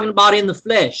 he's talking about in the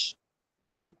flesh,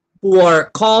 who are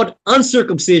called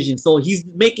uncircumcision. So he's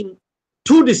making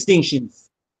two distinctions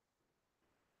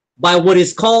by what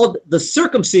is called the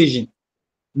circumcision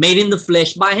made in the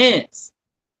flesh by hands.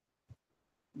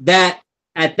 That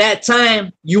at that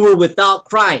time you were without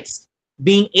Christ,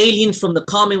 being aliens from the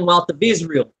commonwealth of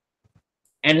Israel.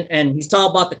 And he's talking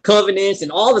about the covenants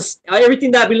and all this, everything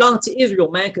that belonged to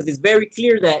Israel, man, because it's very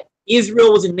clear that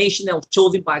Israel was a nation that was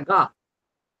chosen by God.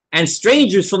 And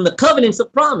strangers from the covenants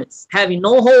of promise, having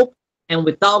no hope and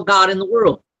without God in the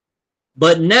world.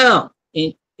 But now,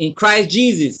 in Christ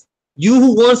Jesus, you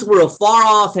who once were afar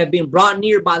off have been brought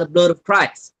near by the blood of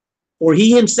Christ. For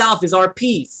he himself is our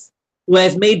peace, who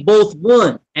has made both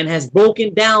one and has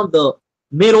broken down the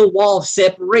middle wall of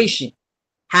separation,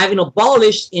 having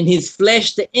abolished in his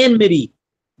flesh the enmity,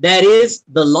 that is,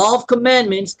 the law of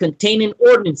commandments containing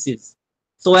ordinances,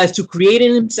 so as to create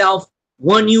in himself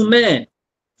one new man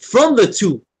from the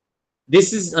two.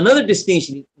 This is another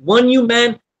distinction. One new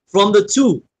man from the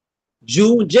two,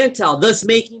 Jew and Gentile, thus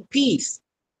making peace.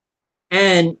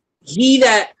 And he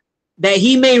that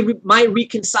he might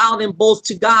reconcile them both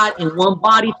to God in one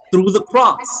body through the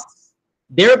cross,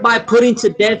 thereby putting to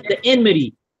death the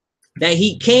enmity, that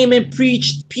he came and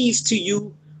preached peace to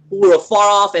you who were afar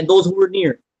off and those who were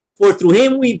near. For through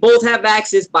him we both have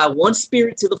access by one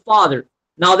Spirit to the Father.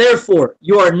 Now therefore,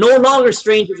 you are no longer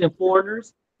strangers and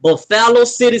foreigners, but fellow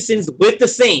citizens with the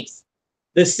saints.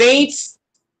 The saints,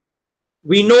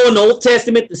 we know in the Old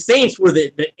Testament, the saints were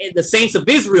the saints of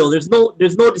Israel. There's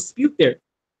no dispute there.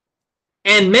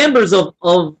 And members of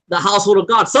the household of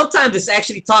God. Sometimes it's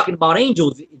actually talking about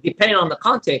angels, depending on the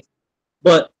context.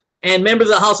 And members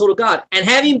of the household of God. And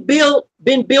having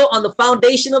been built on the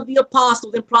foundation of the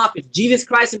apostles and prophets, Jesus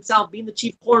Christ himself being the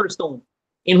chief cornerstone,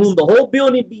 in whom the whole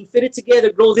building being fitted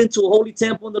together grows into a holy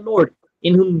temple in the Lord,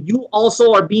 in whom you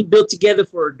also are being built together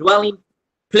for a dwelling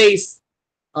place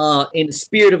in the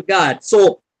Spirit of God.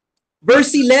 So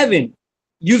verse 11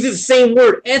 uses the same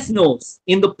word, ethnos,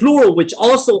 in the plural, which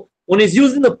also, when it's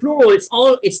used in the plural, it's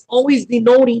always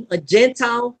denoting a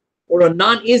Gentile or a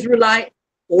non-Israelite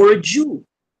or a Jew.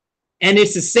 And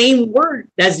it's the same word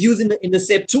that's used in the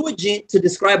Septuagint to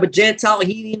describe a Gentile, a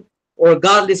heathen, or a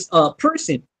godless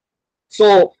person.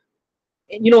 So,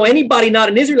 you know, anybody not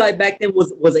an Israelite back then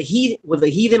was a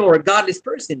heathen or a godless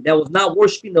person that was not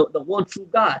worshiping the one true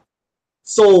God.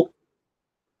 So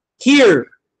here,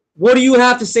 what do you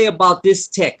have to say about this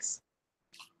text?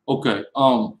 Okay.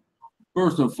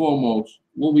 First and foremost,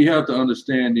 what we have to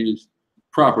understand is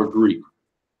proper Greek.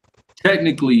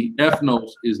 Technically,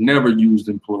 ethnos is never used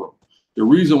in plural. The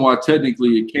reason why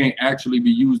technically it can't actually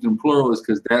be used in plural is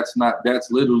because that's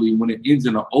literally when it ends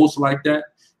in an os like that.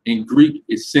 In Greek,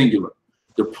 it's singular.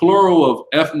 The plural of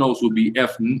ethnos would be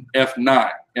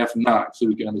f9, so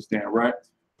we can understand, right?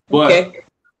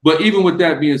 But even with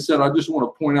that being said, I just want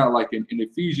to point out, like in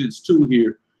Ephesians 2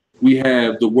 here, we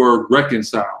have the word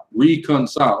reconcile,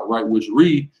 right? Which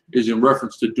is in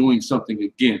reference to doing something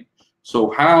again.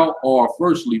 So how are,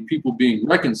 firstly, people being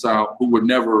reconciled who were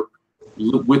never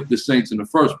with the saints in the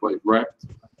first place, right?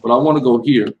 But I want to go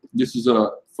here. This is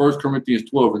 1 Corinthians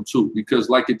 12:2, because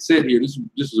like it said here, this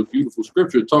is a beautiful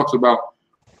scripture. It talks about,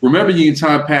 remember ye in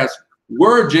time past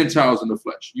were Gentiles in the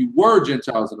flesh. You were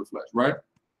Gentiles in the flesh, right?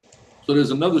 So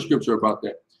there's another scripture about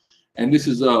that. And this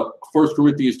is 1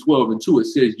 Corinthians 12:2. It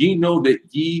says, ye know that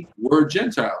ye were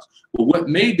Gentiles. But what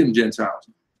made them Gentiles?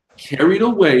 Carried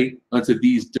away unto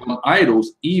these dumb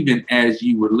idols, even as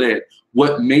ye were led.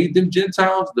 What made them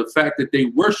Gentiles? The fact that they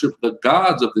worship the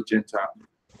gods of the Gentiles.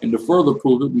 And to further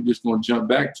prove it, we're just going to jump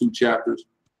back 2 chapters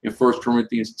in 1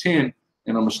 Corinthians 10,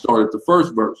 and I'm going to start at the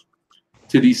first verse.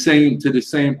 To the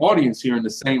same audience here in the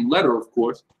same letter, of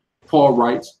course, Paul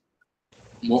writes,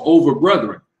 moreover,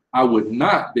 brethren, I would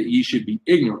not that ye should be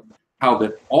ignorant, how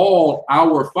that all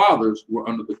our fathers were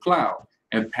under the cloud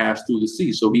and passed through the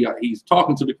sea. So he's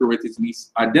talking to the Corinthians, and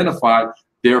he's identified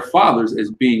their fathers as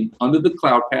being under the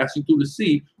cloud, passing through the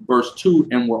sea. Verse 2,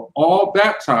 and were all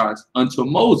baptized unto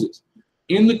Moses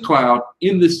in the cloud,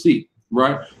 in the sea,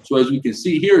 right? So as we can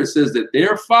see here, it says that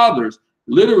their fathers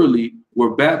literally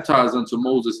were baptized unto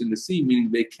Moses in the sea, meaning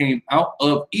they came out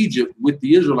of Egypt with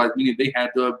the Israelites, meaning they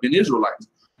had to have been Israelites.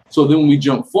 So then when we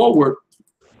jump forward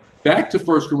back to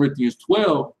 1 Corinthians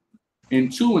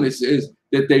 12:2, and it says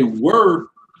that they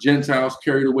were Gentiles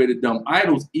carried away to dumb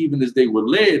idols, even as they were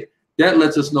led. That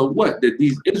lets us know what? That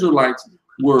these Israelites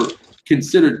were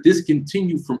considered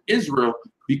discontinued from Israel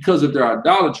because of their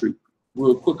idolatry.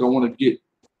 Real quick, I want to get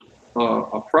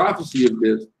a prophecy of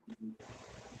this.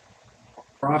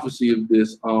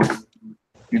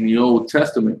 In the Old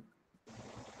Testament.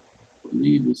 I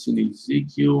believe it's in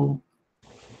Ezekiel.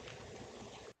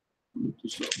 Look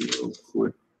this up real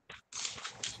quick.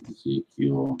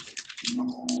 Ezekiel.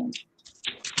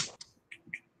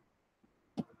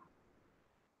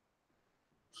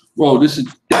 Well, this is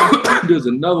there's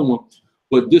another one,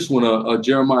 but this one,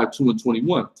 Jeremiah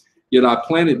 2:21. Yet I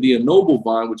planted thee a noble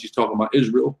vine, which he's talking about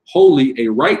Israel, holy, a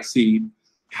right seed.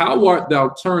 How art thou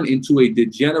turned into a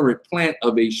degenerate plant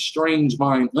of a strange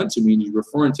vine unto me? And he's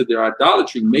referring to their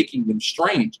idolatry, making them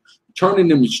strange, turning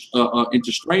them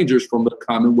into strangers from the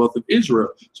commonwealth of Israel.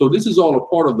 So this is all a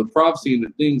part of the prophecy and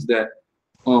the things that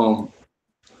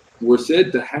were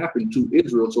said to happen to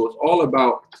Israel. So it's all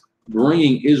about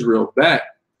bringing Israel back.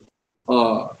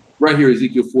 Right here,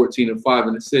 Ezekiel 14:5,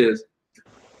 and it says,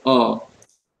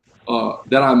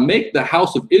 that I make the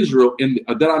house of Israel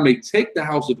that I may take the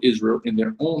house of Israel in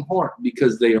their own heart,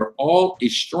 because they are all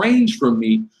estranged from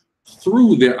me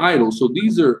through their idols. So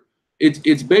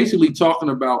it's basically talking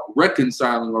about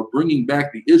reconciling or bringing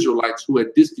back the Israelites who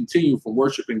had discontinued from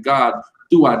worshiping God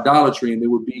through idolatry, and they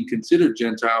were being considered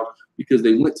Gentiles because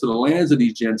they went to the lands of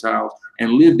these Gentiles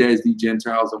and lived as the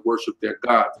Gentiles and worshiped their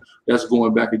gods. That's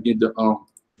going back again to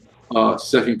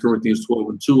 2 Corinthians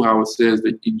 12:2, how it says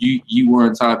that you were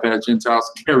in time past Gentiles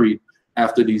carried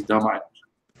after these dumb idols.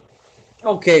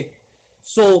 Okay,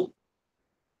 so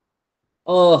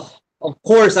of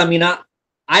course, I mean,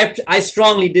 I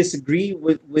strongly disagree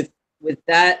with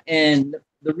that, and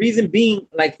the reason being,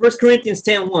 like 1 Corinthians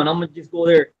 10:1, I'm gonna just go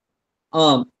there.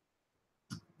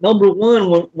 Number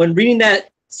one, when reading that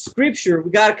scripture,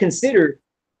 we gotta consider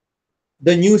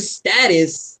the new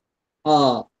status.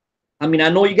 I mean, I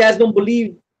know you guys don't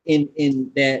believe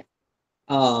in that.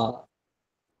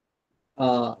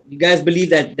 You guys believe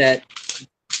that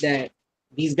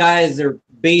these guys are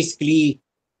basically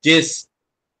just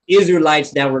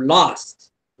Israelites that were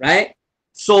lost, right?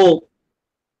 So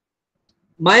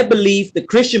my belief, the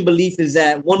Christian belief, is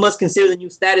that one must consider the new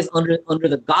status under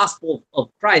the gospel of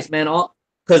Christ, man.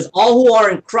 Because all who are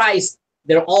in Christ,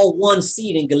 they're all one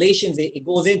seed. In Galatians, it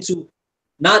goes into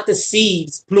not the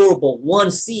seeds, plural, but one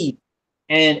seed,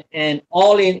 and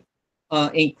all in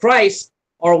Christ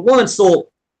are one.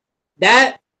 So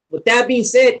that, with that being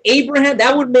said, Abraham,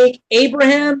 that would make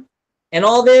Abraham and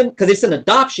all them, because it's an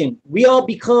adoption. We all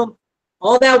become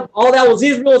all that was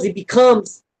Israel's. It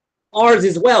becomes ours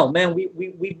as well, man.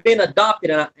 We've been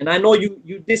adopted, and I know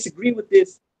you disagree with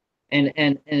this,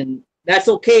 and that's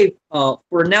okay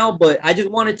for now. But I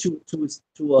just wanted to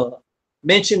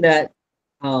mention that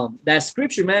that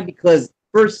scripture, man, because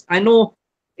first, I know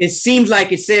it seems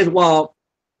like it says, well,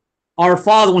 our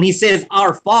Father, when he says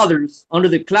our fathers under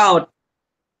the cloud,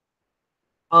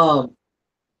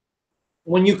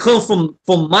 when you come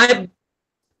from my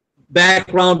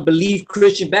background, belief,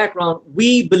 Christian background,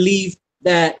 we believe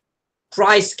that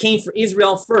Christ came for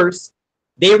Israel first.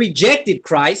 They rejected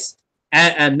Christ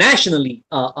nationally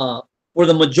for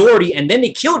the majority, and then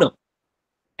they killed him.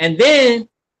 And then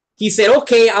he said,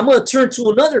 okay, I'm going to turn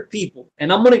to another people.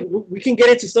 And we can get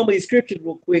into some of these scriptures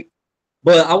real quick,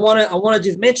 but I want to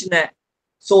just mention that.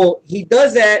 So he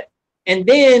does that, and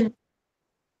then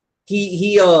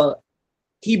he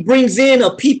brings in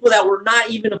a people that were not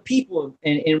even a people.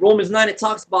 And in Romans 9, it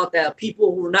talks about that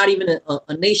people who were not even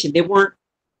a nation. They weren't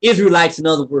Israelites, in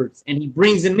other words, and he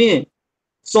brings them in.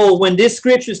 So when this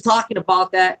scripture is talking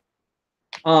about that,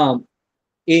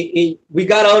 we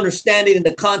got to understand it in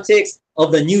the context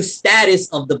of the new status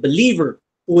of the believer,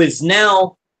 who is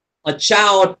now a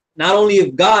child, not only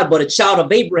of God, but a child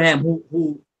of Abraham,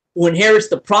 who inherits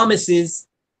the promises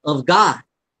of God.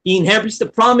 He inherits the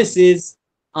promises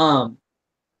through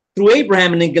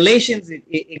Abraham. And in Galatians,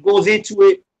 it goes into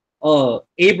it,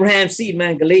 Abraham's seed,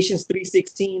 man, Galatians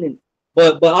 3:16. And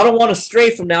but I don't want to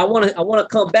stray from that. I want to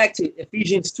come back to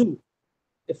Ephesians 2.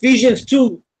 Ephesians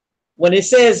 2, when it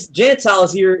says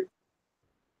Gentiles here,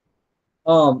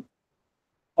 are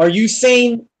you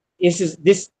saying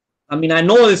this? I mean, I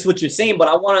know this is what you're saying, but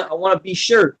I want to be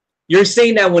sure. You're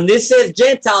saying that when this says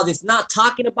Gentiles, it's not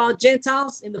talking about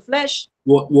Gentiles in the flesh?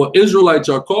 Well, Israelites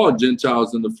are called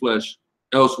Gentiles in the flesh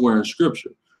elsewhere in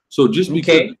Scripture. So just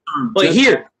because the term but Gentile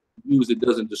here used, it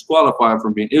doesn't disqualify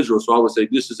from being Israel. So I would say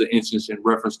this is an instance in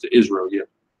reference to Israel. Yeah.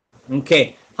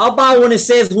 Okay. How about when it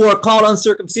says who are called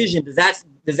uncircumcision? Does that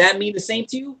mean the same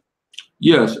to you?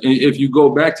 Yes. And if you go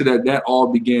back to that all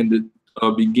began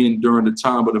during the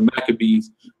time of the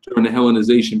Maccabees, during the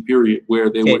Hellenization period, where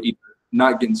they were either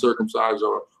not getting circumcised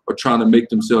or trying to make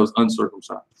themselves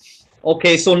uncircumcised.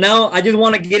 Okay. So now I just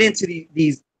want to get into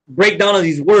these breakdown of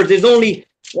these words. There's only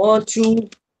 1, 2,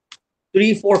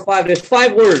 3, 4, 5. There's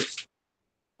 5 words.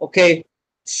 Okay.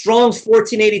 Strong's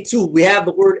 1482. We have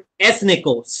the word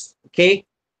ethnicos. Okay.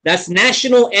 That's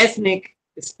national, ethnic,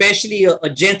 especially a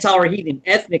Gentile or heathen,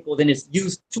 ethnicos, and it's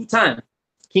used 2 times.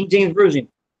 King James Version.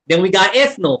 Then we got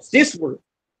ethnos. This word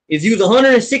is used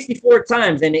 164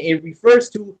 times, and it refers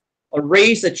to a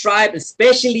race, a tribe,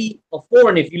 especially a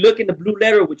foreign. If you look in the blue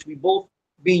letter, which we both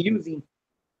been using,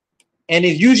 and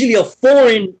it's usually a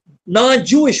foreign,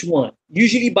 non-Jewish one,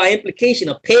 usually by implication,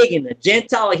 a pagan, a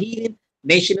Gentile, a heathen,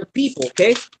 nation of people,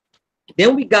 okay?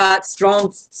 Then we got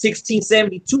Strong's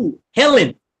 1672,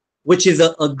 Hellen, which is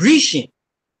a Grecian.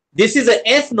 This is an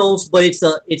ethnos, but it's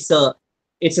a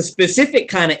specific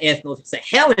kind of ethnos. It's a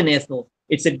Hellen ethnos.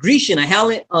 It's a Grecian, a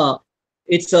Hellen.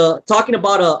 It's talking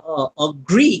about a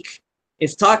Greek.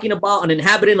 It's talking about an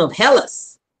inhabitant of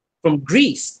Hellas from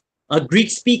Greece, a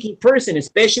Greek-speaking person,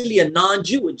 especially a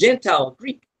non-Jew, a Gentile, a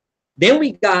Greek. Then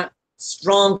we got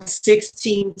Strong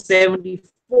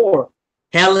 1674,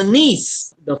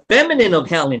 Hellenese, the feminine of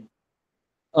Helen,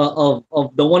 of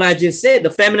the one I just said,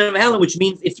 the feminine of Helen, which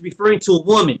means it's referring to a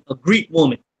woman, a Greek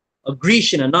woman, a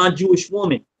Grecian, a non-Jewish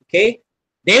woman. Okay.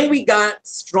 Then we got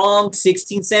Strong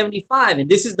 1675, and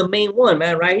this is the main one,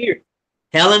 man, right here.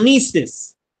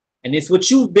 Hellenistus. And it's what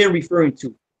you've been referring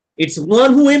to. It's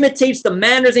one who imitates the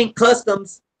manners and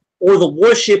customs or the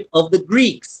worship of the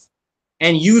Greeks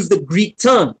and use the Greek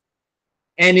tongue,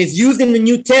 and is used in the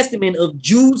New Testament of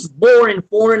Jews born in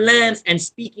foreign lands and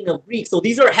speaking of Greek. So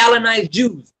these are Hellenized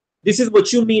Jews. This is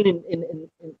what you mean in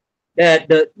that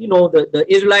the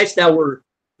Israelites that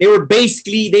they were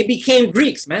basically, they became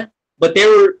Greeks, man, but they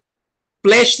were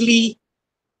fleshly,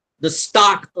 the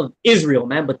stock of Israel,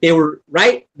 man, but they were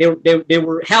right. They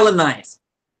were Hellenized,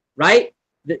 right?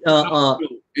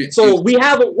 So we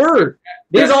have a word.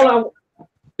 This is all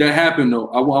that happened though.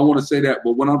 I want to say that,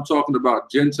 but when I'm talking about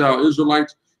Gentile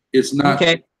Israelites, it's not.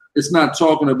 Okay. It's not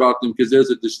talking about them, because there's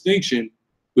a distinction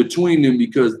between them,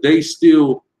 because they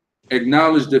still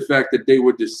acknowledge the fact that they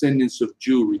were descendants of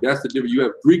Jewry. That's the difference. You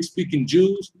have Greek-speaking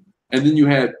Jews, and then you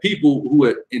had people who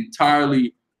had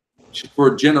entirely,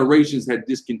 for generations, had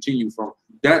discontinued from.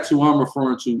 That's who I'm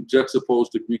referring to,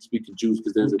 juxtaposed to Greek-speaking Jews,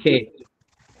 because there's a difference.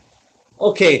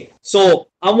 Okay, so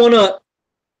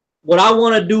what I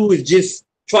want to do is just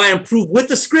try and prove with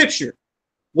the scripture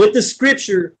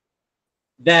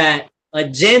that a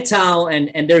Gentile,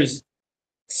 and there's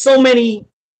so many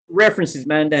references,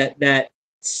 man, that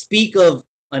speak of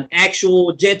an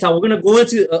actual Gentile. We're gonna go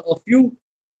into a few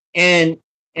and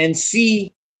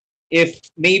see if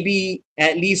maybe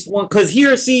at least one, because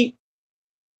here, see,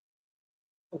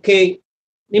 okay,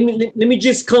 let me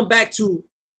just come back to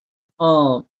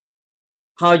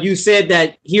how you said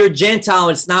that here Gentile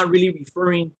is not really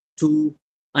referring to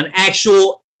an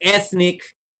actual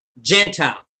ethnic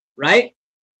Gentile, right?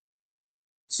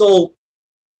 So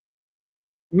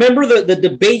remember the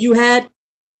debate you had?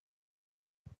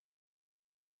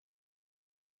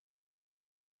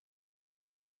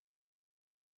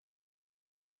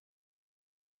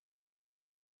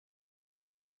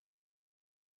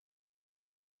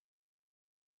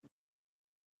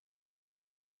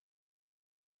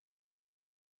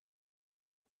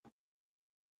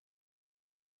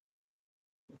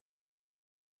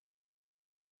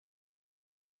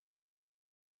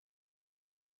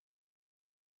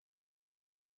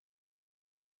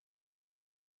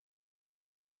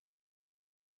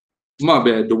 My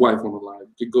bad, the wife on the line.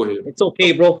 Go ahead. It's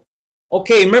okay, bro.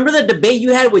 Okay, remember the debate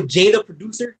you had with Jay, the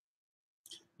producer?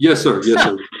 Yes, sir. Yes,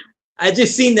 sir. I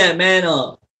just seen that, man.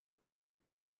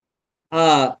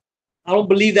 I don't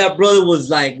believe that brother was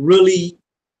like really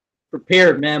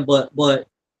prepared, man. But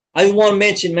I just want to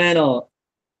mention, man.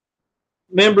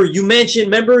 Remember you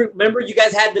mentioned. Remember you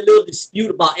guys had the little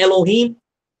dispute about Elohim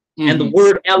and the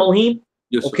word Elohim.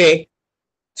 Yes, sir. Okay,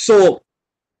 so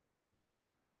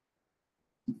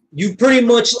you pretty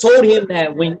much told him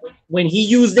that when he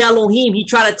used Elohim, he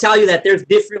tried to tell you that there's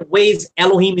different ways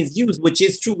Elohim is used, which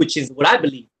is true, which is what I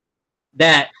believe.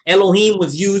 That Elohim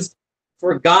was used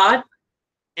for God,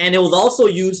 and it was also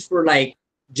used for like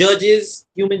judges,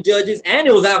 human judges, and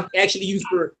it was actually used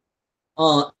for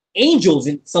angels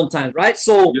sometimes, right?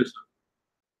 So, yes,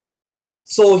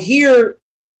 so here,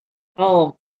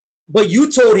 but you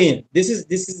told him this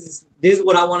is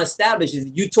what I want to establish, is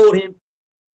you told him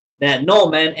that no,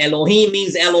 man, Elohim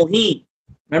means Elohim.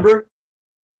 Remember?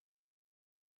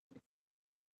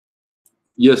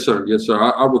 Yes, sir. Yes, sir.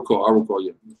 I recall.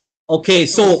 Yeah. Okay,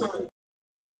 so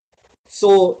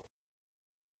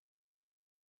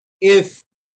if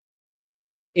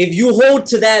you hold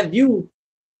to that view,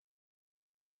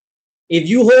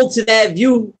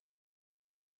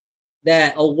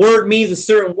 that a word means a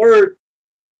certain word,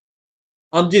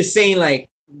 I'm just saying, like,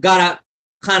 gotta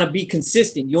kind of be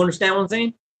consistent. You understand what I'm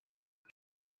saying?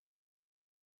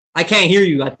 I can't hear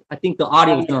you. I think the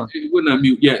audio is gone. It wouldn't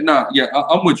unmute. Yeah, nah, yeah,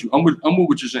 I'm with you. I'm with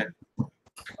what you're saying.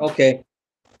 Okay.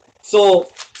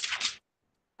 So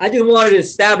I just wanted to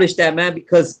establish that, man,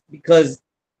 because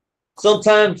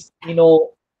sometimes,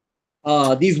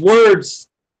 these words,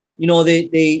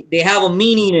 they have a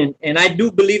meaning, and I do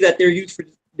believe that they're used for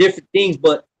different things.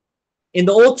 But in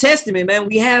the Old Testament, man,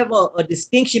 we have a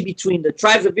distinction between the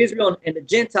tribes of Israel and the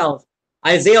Gentiles.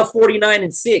 Isaiah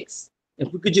 49:6.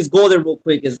 If we could just go there real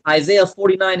quick, is Isaiah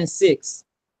 49:6.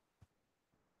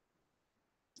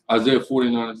 Isaiah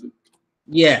 49:6.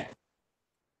 Yeah.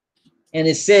 And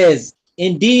it says,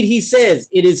 indeed, he says,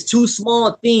 it is too small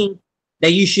a thing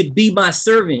that you should be my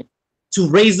servant, to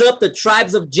raise up the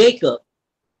tribes of Jacob,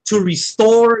 to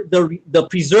restore the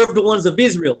preserved ones of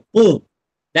Israel. Boom.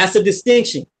 That's a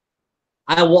distinction.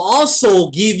 I will also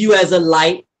give you as a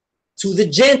light to the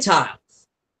Gentiles,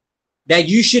 that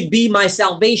you should be my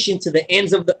salvation to the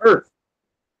ends of the earth.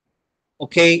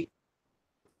 Okay.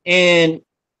 And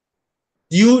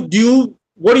what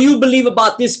do you believe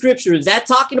about this scripture? Is that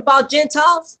talking about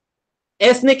Gentiles,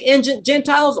 ethnic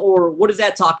Gentiles, or what is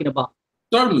that talking about?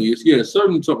 Certainly, it's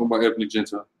certainly talking about ethnic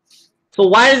Gentiles. So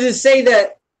why does it say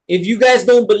that if you guys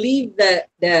don't believe that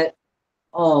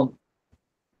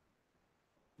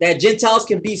Gentiles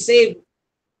can be saved,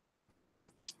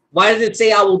 why does it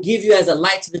say I will give you as a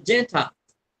light to the Gentiles?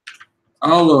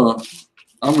 I'm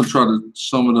gonna try to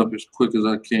sum it up as quick as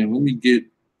I can. Let me get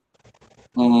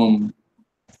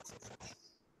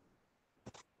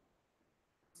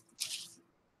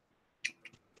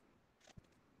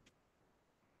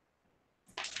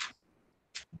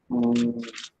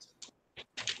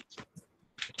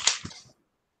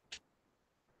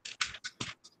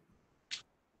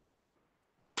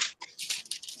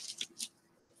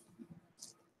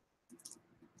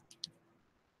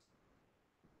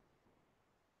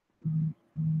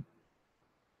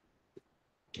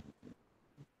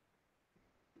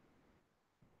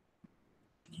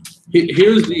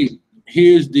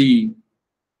here's the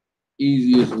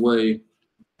easiest way.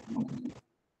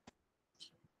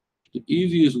 The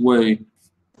easiest way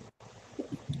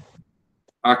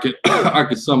I can I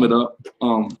can sum it up.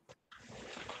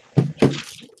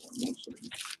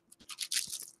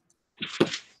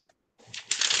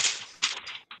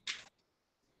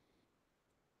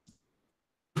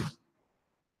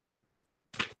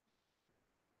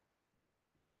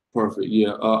 Perfect.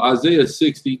 Yeah. Isaiah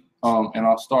 60, and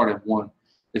I'll start at 1.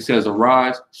 It says,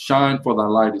 "Arise, shine, for thy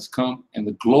light is come, and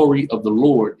the glory of the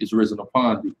Lord is risen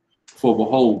upon thee. For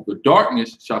behold, the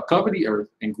darkness shall cover the earth,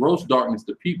 and gross darkness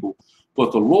the people.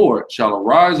 But the Lord shall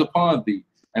arise upon thee,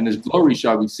 and his glory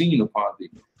shall be seen upon thee.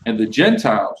 And the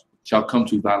Gentiles shall come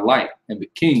to thy light, and the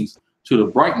kings to the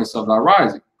brightness of thy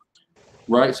rising."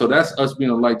 Right? So that's us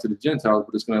being a light to the Gentiles,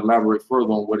 but it's going to elaborate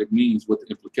further on what it means, what the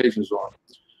implications are.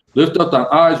 "Lift up thine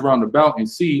eyes round about and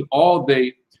see, all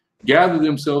they gather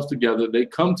themselves together, they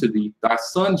come to thee. Thy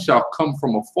son shall come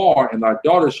from afar, and thy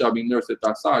daughter shall be nursed at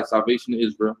thy side." Salvation to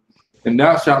Israel. "And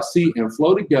thou shalt see and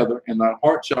flow together, and thine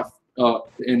heart shall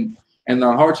and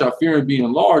thine heart shall fear and be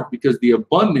enlarged, because the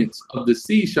abundance of the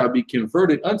sea shall be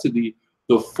converted unto thee.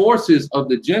 The forces of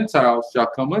the Gentiles shall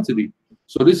come unto thee."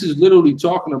 So this is literally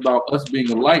talking about us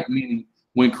being a light, meaning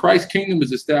when Christ's kingdom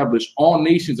is established, all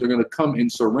nations are going to come and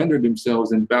surrender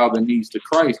themselves and bow their knees to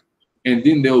Christ. And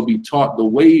then they'll be taught the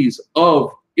ways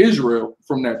of Israel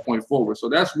from that point forward. So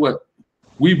that's what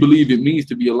we believe it means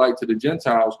to be a light to the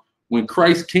Gentiles. When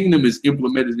Christ's kingdom is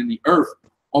implemented in the earth,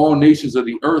 all nations of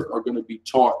the earth are going to be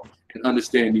taught and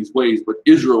understand these ways. But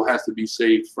Israel has to be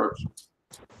saved first.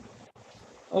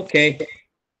 Okay.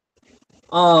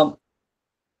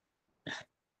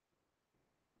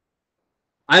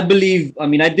 I believe,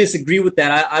 I disagree with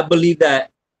that. I believe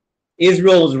that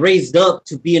Israel was raised up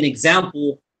to be an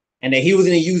example, and that he was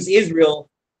going to use Israel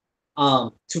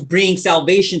to bring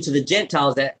salvation to the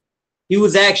Gentiles, that he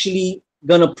was actually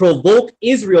going to provoke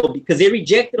Israel because they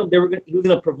rejected him. He was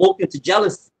going to provoke them to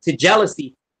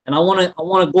jealousy. And I want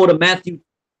to go to Matthew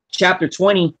chapter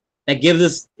 20 that gives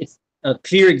us a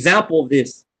clear example of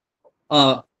this.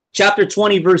 Chapter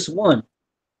 20, verse 1.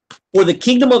 "For the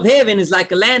kingdom of heaven is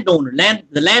like a landowner."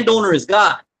 The landowner is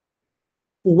God,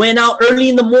 "who went out early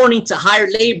in the morning to hire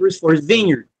laborers for his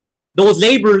vineyard." Those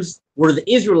laborers were the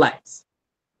Israelites.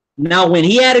 "Now, when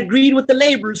he had agreed with the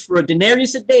laborers for a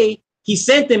denarius a day, he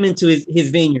sent them into his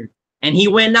vineyard. And he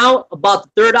went out about the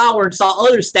 3rd hour and saw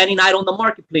others standing idle in the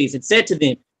marketplace, and said to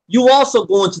them, 'You also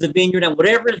go into the vineyard, and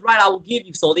whatever is right I will give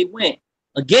you.' So they went.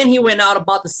 Again, he went out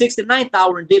about the 6th and 9th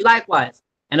hour and did likewise.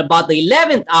 And about the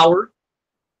 11th hour,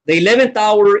 the 11th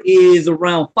hour is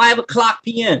around 5 o'clock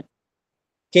p.m.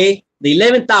 Okay, the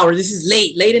 11th hour, this is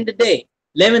late in the day.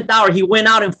 11th hour, he went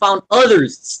out and found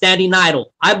others standing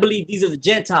idle. I believe these are the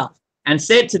Gentiles. And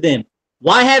said to them,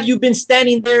 'Why have you been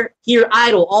standing here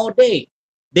idle all day?'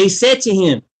 They said to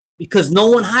him, 'Because no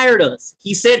one hired us.'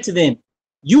 He said to them,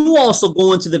 'You also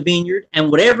go into the vineyard, and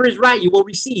whatever is right you will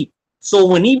receive.' So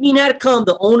when evening had come,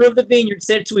 the owner of the vineyard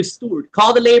said to his steward,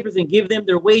 'Call the laborers and give them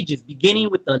their wages, beginning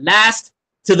with the last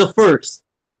to the first.'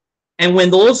 And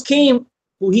when those came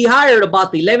who he hired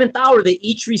about the 11th hour, they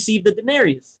each received a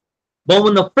denarius. But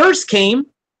when the first came,"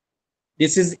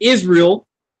 this is Israel,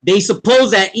 "they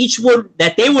supposed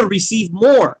that they would receive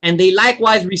more, and they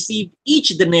likewise received each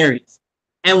denarius.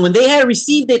 And when they had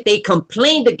received it, they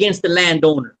complained against the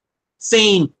landowner,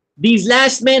 saying, 'These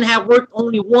last men have worked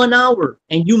only 1 hour,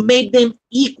 and you made them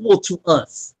equal to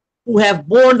us, who have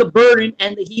borne the burden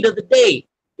and the heat of the day.'"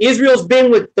 Israel's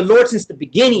been with the Lord since the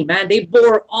beginning, man. They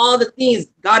bore all the things.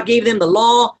 God gave them the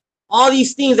law, all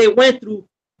these things they went through,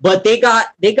 but they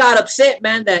got upset,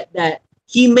 man, that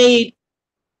he made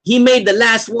the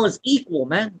last ones equal,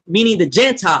 man, meaning the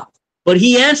Gentiles. But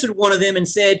he answered one of them and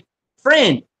said,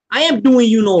 "Friend, I am doing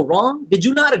you no wrong. Did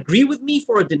you not agree with me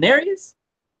for a denarius?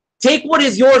 Take what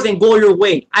is yours and go your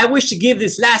way. I wish to give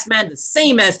this last man the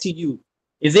same as to you.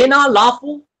 Is it not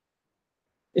lawful?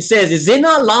 It says, is it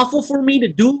not lawful for me to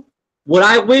do what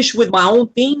I wish with my own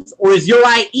things? Or is your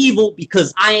eye evil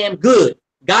because I am good?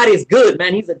 God is good,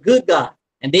 man. He's a good God.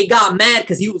 And they got mad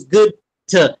because he was good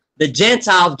to the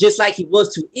Gentiles just like he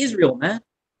was to Israel, man.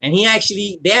 And they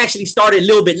actually started a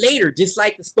little bit later, just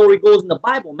like the story goes in the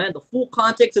Bible, man. The full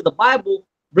context of the Bible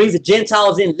brings the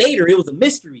Gentiles in later. It was a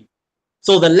mystery.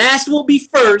 So the last will be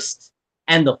first,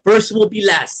 and the first will be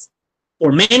last.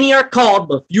 For many are called,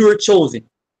 but few are chosen.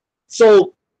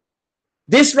 So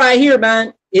this right here,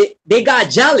 man, they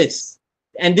got jealous.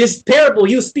 And this parable,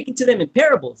 he was speaking to them in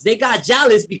parables. They got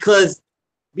jealous because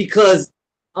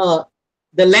the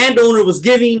landowner was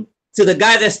giving to the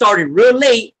guy that started real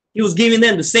late. He was giving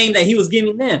them the same that he was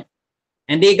giving them.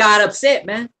 And they got upset,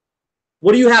 man.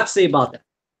 What do you have to say about that?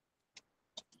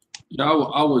 Yeah,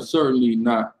 I would certainly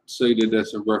not say that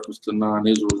that's in reference to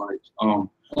non-Israelites.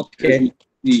 Okay. As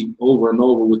we see over and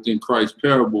over within Christ's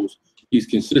parables, he's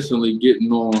consistently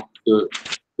getting on the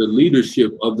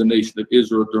leadership of the nation of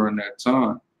Israel during that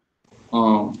time.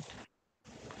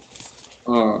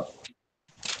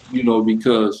 You know,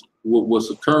 because what's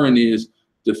occurring is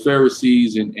the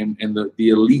Pharisees and the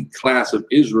elite class of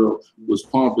Israel was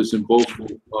pompous and boastful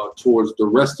towards the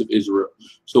rest of Israel.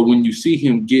 So when you see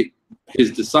him get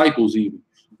his disciples, even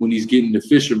when he's getting the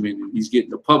fishermen and he's getting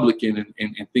the publican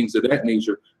and things of that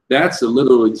nature, that's a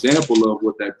little example of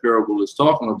what that parable is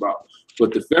talking about.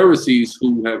 But the Pharisees,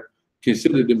 who have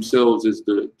considered themselves as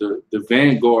the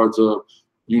vanguards of,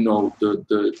 you know,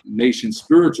 the nation's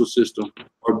spiritual system,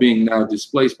 are being now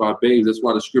displaced by babes. That's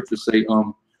why the scriptures say,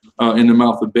 in the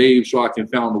mouth of babes shall I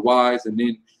confound the wise. And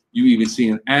then you even see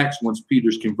in Acts, once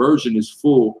Peter's conversion is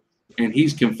full and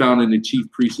he's confounding the chief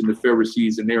priests and the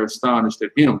Pharisees and they're astonished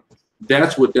at him.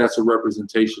 That's a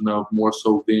representation of, more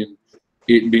so than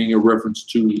it being a reference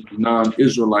to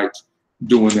non-Israelites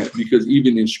doing that, because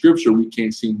even in scripture we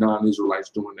can't see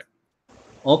non-Israelites doing that.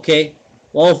 Okay,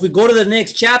 well, if we go to the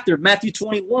next chapter, Matthew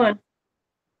 21,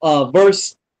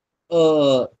 verse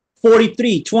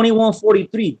 43,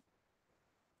 21:43.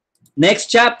 Next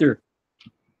chapter.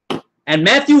 And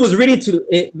Matthew was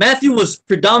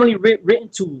predominantly written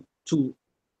to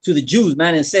the Jews,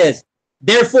 man. It says,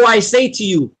 therefore I say to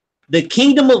you, the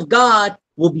kingdom of God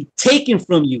will be taken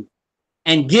from you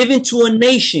and given to a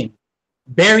nation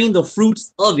bearing the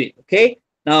fruits of it. Okay.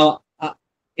 Now,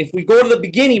 if we go to the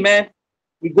beginning, man,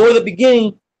 we go to the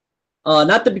beginning,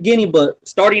 not the beginning, but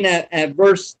starting at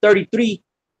verse 33,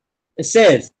 it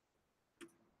says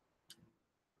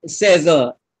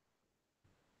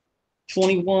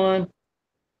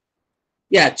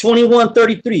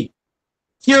 21:33.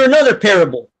 Here another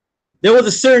parable. There was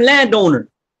a certain landowner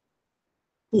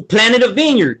who planted a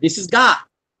vineyard. This is God.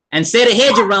 And set a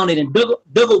hedge around it and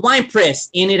dug a wine press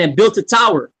in it and built a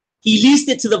tower. He leased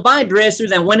it to the vine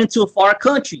dressers and went into a far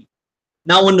country.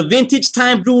 Now, when the vintage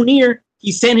time drew near,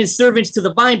 he sent his servants to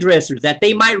the vine dressers that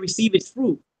they might receive its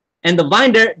fruit. And the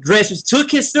vine dressers took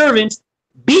his servants,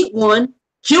 beat one,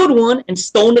 killed one, and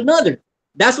stoned another.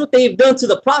 That's what they've done to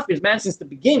the prophets, man, since the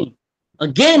beginning.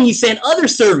 Again, he sent other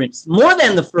servants, more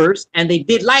than the first, and they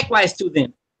did likewise to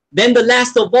them. Then the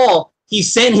last of all, he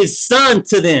sent his son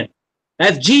to them.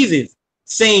 That's Jesus,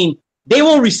 saying, they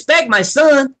won't respect my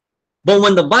son. But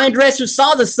when the vine dressers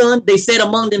saw the son, they said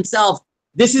among themselves,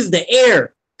 this is the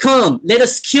heir. Come, let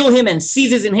us kill him and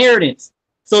seize his inheritance.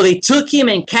 So they took him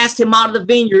and cast him out of the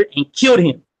vineyard and killed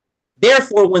him.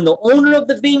 Therefore, when the owner of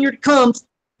the vineyard comes,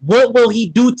 what will he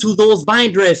do to those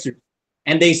vine dressers?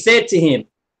 And they said to him,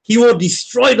 he will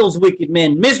destroy those wicked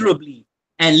men miserably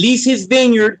and lease his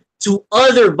vineyard to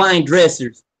other vine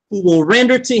dressers who will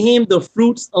render to him the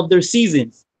fruits of their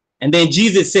seasons. And then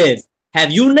Jesus says,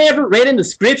 have you never read in the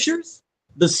scriptures?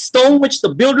 The stone which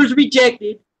the builders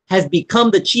rejected has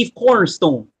become the chief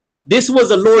cornerstone. This was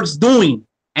the Lord's doing,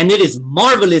 and it is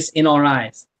marvelous in our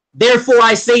eyes. Therefore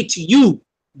I say to you,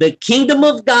 the kingdom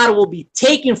of God will be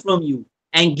taken from you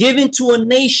and given to a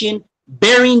nation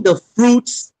bearing the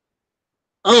fruits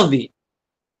of it.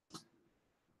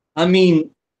 I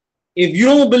mean, if you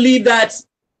don't believe that,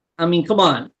 I mean, come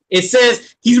on. It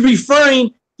says he's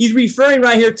referring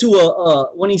right here to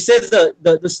when he says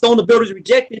the stone the builders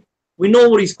rejected. We know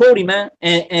what he's quoting, man.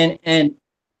 And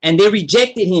they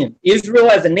rejected him. Israel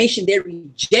as a nation, they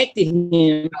rejected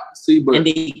him. See, but and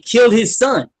they killed his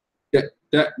son.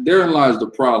 That therein lies the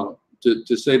problem.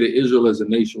 To say that Israel as a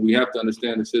nation, we have to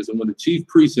understand it says, and when the chief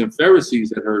priests and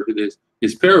Pharisees had heard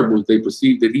his parables, they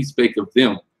perceived that he spake of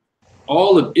them.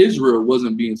 All of Israel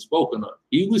wasn't being spoken of.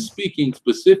 He was speaking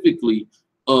specifically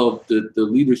of the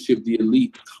leadership, the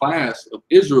elite class of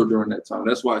Israel during that time.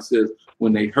 That's why it says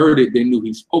when they heard it, they knew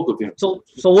he spoke of him. So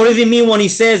what does it mean when he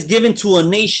says given to a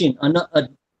nation?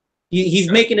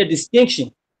 He's making a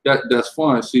distinction. That's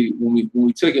fine. See, when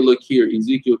we take a look here,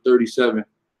 Ezekiel 37,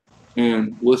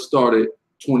 and we'll start at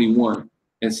 21.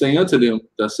 And say unto them,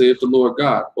 thus saith the Lord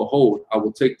God, behold, I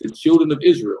will take the children of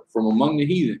Israel from among the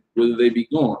heathen, whither they be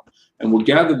gone, and will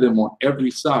gather them on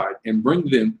every side, and bring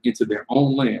them into their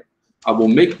own land. I will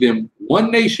make them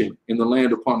one nation in the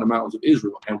land upon the mountains of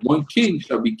Israel, and one king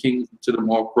shall be king to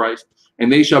them all Christ,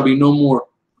 and they shall be no more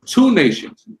two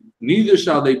nations, neither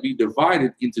shall they be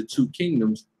divided into two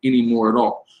kingdoms anymore at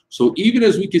all. So even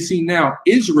as we can see now,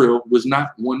 Israel was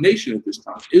not one nation at this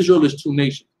time. Israel is two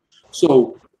nations.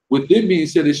 So with them being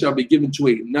said, it shall be given to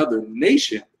another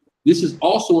nation. This is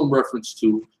also in reference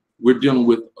to, we're dealing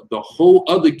with the whole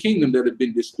other kingdom that had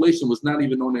been displaced and was not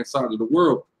even on that side of the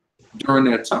world during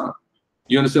that time.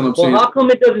 You understand what I'm saying? Well, how come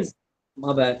it doesn't?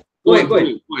 My bad. Go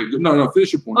ahead. No,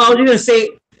 finish your point. I was just gonna say,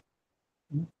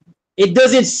 it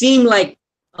doesn't seem like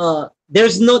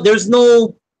there's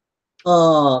no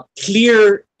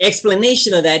clear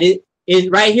explanation of that.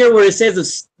 It right here where it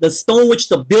says the stone which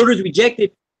the builders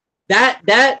rejected.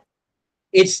 That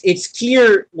it's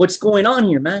clear what's going on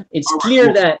here, man. It's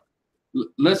clear that.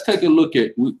 Let's take a look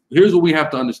at. Here's what we have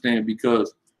to understand,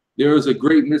 because there is a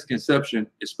great misconception,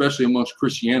 especially amongst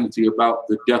Christianity, about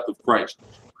the death of Christ.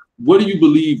 What do you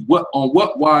believe? On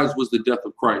what wise was the death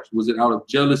of Christ? Was it out of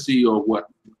jealousy or what?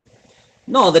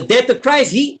 No, the death of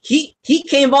Christ. He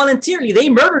came voluntarily. They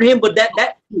murdered him, but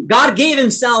that God gave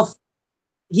himself.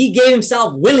 He gave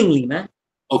himself willingly, man.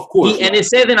 Of course. And it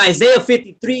says in Isaiah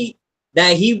 53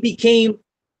 that he became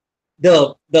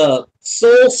the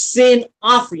soul sin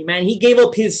offering, man. He gave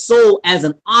up his soul as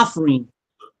an offering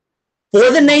for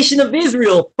the nation of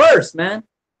Israel first, man.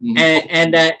 Mm-hmm.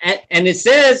 And it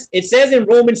says in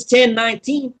Romans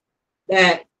 10:19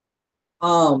 that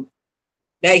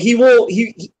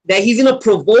he's gonna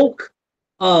provoke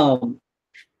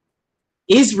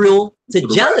Israel to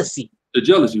jealousy. The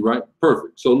jealousy, right?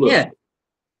 Perfect. So look, yeah.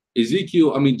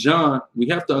 John, we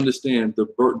have to understand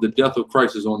the death of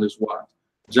Christ is on this wise.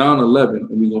 John 11, and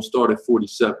we're going to start at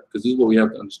 47, because this is what we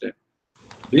have to understand.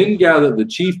 Then gathered the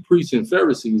chief priests and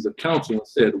Pharisees of council and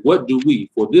said, what do we?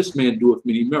 For this man doeth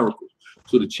many miracles.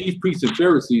 So the chief priests and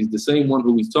Pharisees, the same one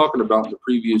who he's talking about in the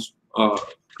previous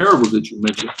parables that you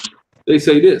mentioned, they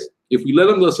say this: if we let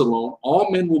him thus alone, all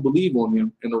men will believe on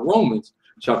him, and the Romans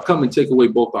shall come and take away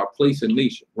both our place and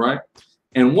nation, right?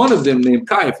 And one of them named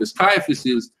Caiaphas. Caiaphas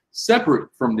is separate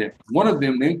from them. One of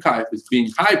them named Caiaphas, being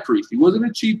high priest. He wasn't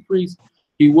a chief priest.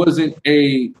 He wasn't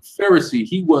a Pharisee.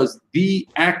 He was the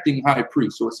acting high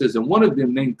priest. So it says, and one of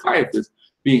them named Caiaphas,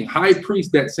 being high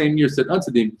priest that same year, said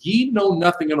unto them, ye know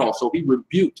nothing at all. So he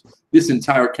rebuked this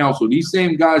entire council. These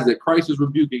same guys that Christ is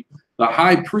rebuking, the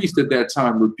high priest at that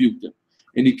time rebuked them.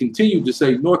 And he continued to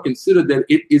say, nor consider that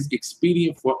it is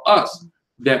expedient for us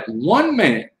that one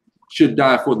man should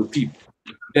die for the people,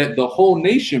 that the whole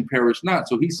nation perish not.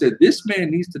 So he said, this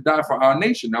man needs to die for our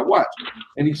nation. Now watch.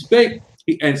 And he spake,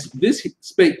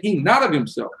 spake he not of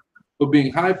himself, but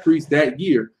being high priest that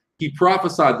year, he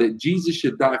prophesied that Jesus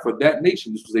should die for that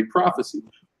nation. This was a prophecy,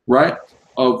 right?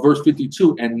 Of verse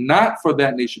 52, and not for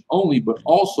that nation only, but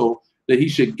also that he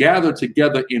should gather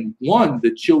together in one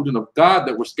the children of God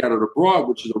that were scattered abroad,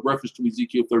 which is a reference to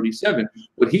Ezekiel 37.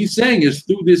 What he's saying is,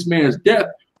 through this man's death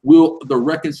will the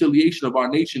reconciliation of our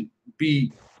nation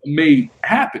be made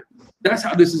happen. That's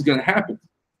how this is going to happen.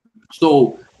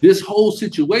 So this whole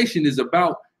situation is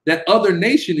about that other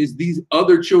nation, is these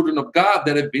other children of God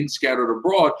that have been scattered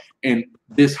abroad. And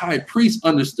this high priest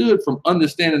understood from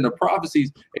understanding the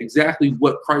prophecies exactly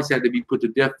what Christ had to be put to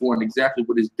death for and exactly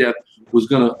what his death was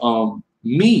going to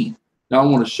mean. Now I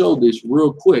want to show this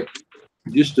real quick,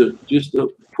 just to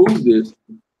prove this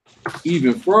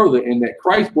even further, and that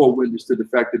Christ bore witness to the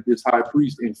fact that this high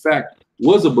priest, in fact,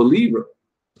 was a believer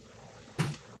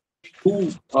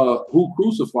who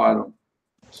crucified him.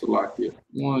 Salakia.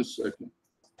 1 second.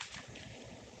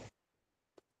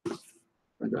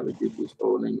 I gotta get this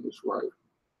old English right.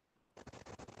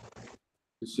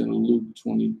 It's in Luke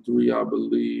 23, I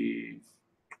believe.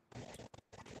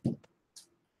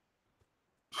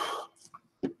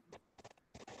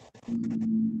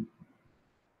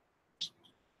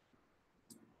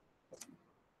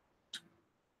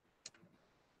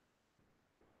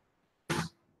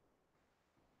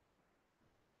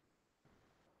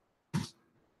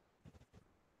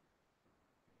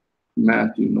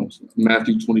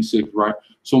 Matthew 26, right?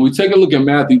 So when we take a look at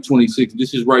Matthew 26,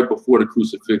 this is right before the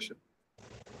crucifixion.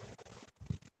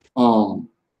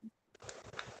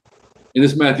 And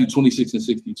it's Matthew 26 and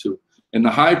 62. And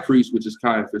the high priest, which is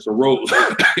Caiaphas, arose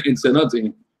and said unto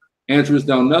him, answerest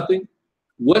thou nothing?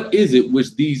 What is it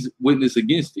which these witness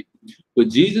against thee? But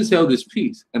Jesus held his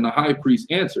peace, and the high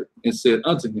priest answered and said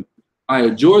unto him, I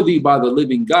adjure thee by the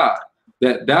living God,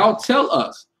 that thou tell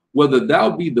us whether thou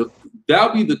be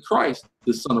the Christ,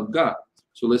 the Son of God.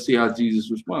 So let's see how Jesus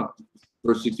responds.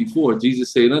 Verse 64,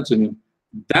 Jesus said unto him,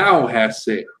 thou hast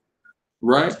said,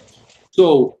 right?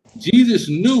 So Jesus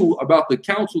knew about the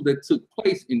council that took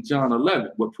place in John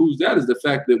 11. What proves that is the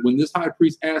fact that when this high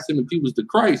priest asked him if he was the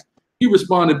Christ, he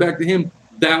responded back to him,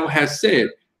 thou hast said,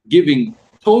 giving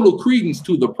total credence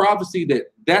to the prophecy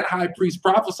that high priest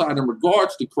prophesied in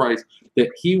regards to Christ, that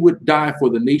he would die for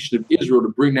the nation of Israel to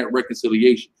bring that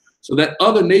reconciliation. So that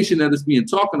other nation that is being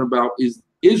talking about is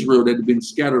Israel that had been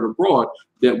scattered abroad,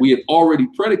 that we had already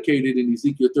predicated in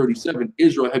Ezekiel 37.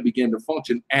 Israel had begun to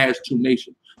function as two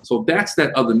nations. So that's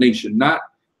that other nation, not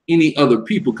any other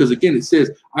people. Because again, it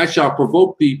says, I shall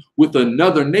provoke thee with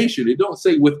another nation. It don't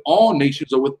say with all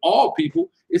nations or with all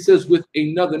people. It says with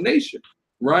another nation,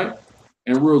 right?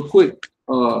 And real quick,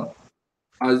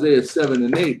 Isaiah 7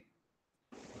 and 8,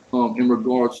 in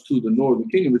regards to the northern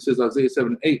kingdom, it says Isaiah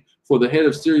 7 and 8, for the head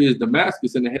of Syria is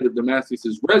Damascus, and the head of Damascus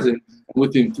is Rezin, and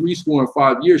within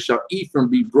 65 years shall Ephraim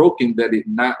be broken, that it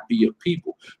not be a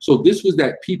people. So this was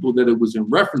that people that it was in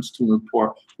reference to in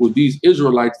part, were these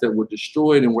Israelites that were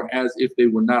destroyed and were as if they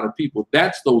were not a people.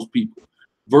 That's those people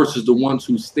versus the ones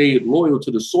who stayed loyal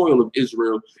to the soil of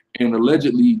Israel and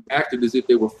allegedly acted as if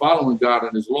they were following God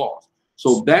and his laws.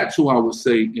 So that's who I would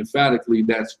say emphatically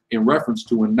that's in reference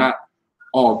to, and not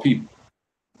all people.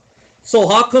 So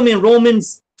how come in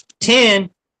Romans 10,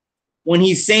 when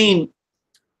he's saying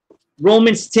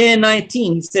Romans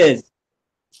 10:19, he says,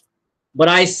 but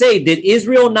I say, did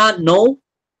Israel not know?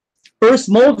 First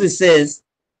Moses says,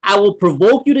 I will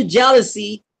provoke you to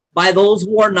jealousy by those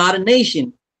who are not a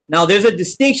nation. Now there's a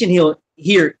distinction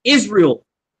here. Israel,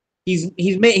 he's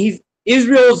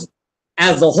Israel's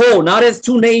as a whole, not as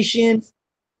two nations.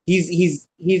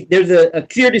 There's a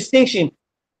clear distinction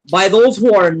by those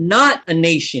who are not a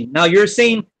nation. Now you're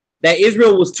saying that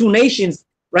Israel was two nations.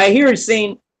 Right here it's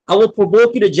saying, I will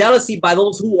provoke you to jealousy by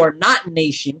those who are not a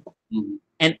nation,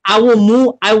 and I will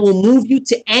move you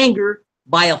to anger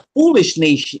by a foolish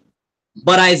nation.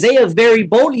 But Isaiah very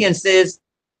boldly and says,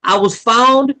 I was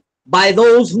found by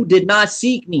those who did not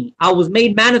seek me. I was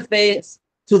made manifest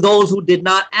to those who did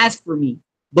not ask for me.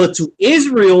 But to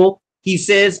Israel, he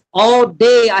says, all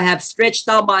day I have stretched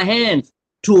out my hands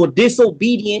to a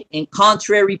disobedient and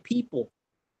contrary people.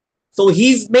 So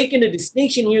he's making a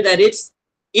distinction here that it's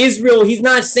Israel. He's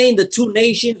not saying the two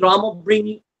nations, or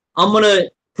I'm gonna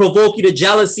provoke you to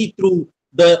jealousy through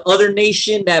the other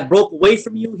nation that broke away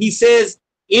from you. He says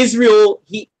Israel,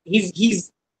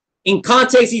 he's in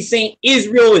context, he's saying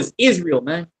Israel is Israel,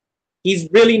 man. He's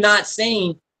really not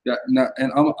saying that.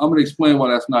 And I'm going to explain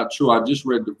why that's not true. I just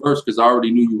read the verse because I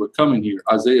already knew you were coming here.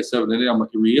 Isaiah 7 and 8, I'm going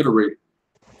to reiterate it.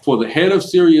 For the head of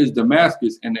Syria is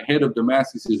Damascus, and the head of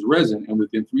Damascus is Rezin, and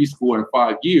within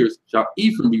 65 years shall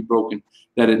Ephraim be broken,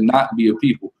 that it not be a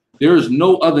people. There is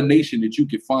no other nation that you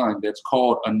could find that's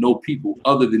called a no people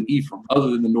other than Ephraim,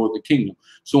 other than the northern kingdom.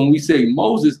 So when we say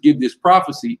Moses give this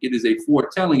prophecy, it is a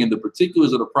foretelling, and the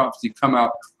particulars of the prophecy come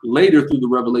out later through the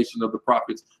revelation of the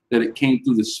prophets, that it came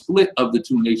through the split of the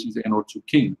two nations and or two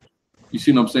kingdoms. You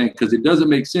see what I'm saying? Because it doesn't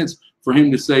make sense for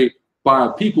him to say by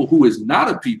a people who is not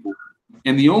a people,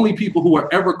 and the only people who are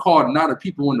ever called not a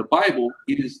people in the Bible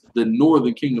is the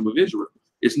northern kingdom of Israel.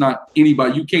 It's not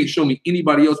anybody. You can't show me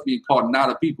anybody else being called not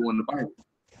a people in the Bible.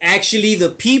 Actually, the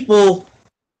people,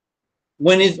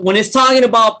 when it's talking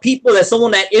about people, that someone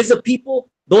that is a people,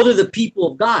 those are the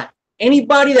people of God.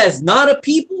 Anybody that's not a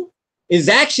people is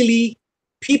actually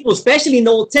people, especially in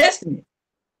the Old Testament.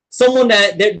 Someone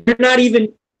that they're not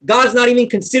even, God's not even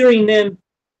considering them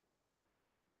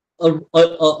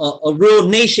a real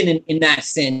nation in that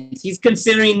sense. He's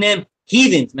considering them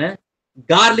heathens, man,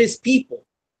 godless people.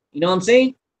 You know what I'm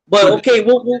saying? But okay,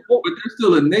 but they're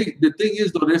still a nation. The thing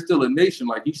is, though, they're still a nation.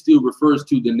 Like he still refers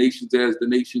to the nations as the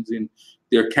nations in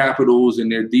their capitals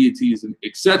and their deities and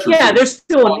etc. Yeah, so they're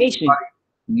still a nation.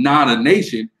 Not a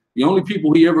nation. The only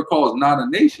people he ever calls not a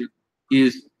nation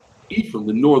is Ephraim,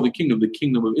 the northern kingdom, the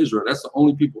kingdom of Israel. That's the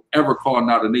only people ever called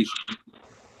not a nation.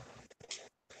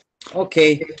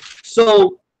 Okay,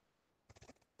 so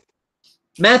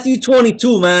Matthew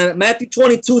 22, man. Matthew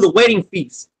 22, the wedding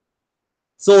feast.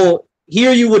 So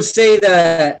here you would say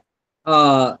that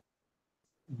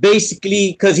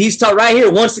basically, because he's right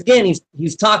here once again,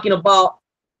 he's talking about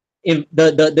if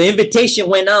the invitation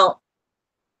went out.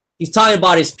 He's talking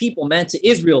about his people, man, to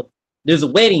Israel. There's a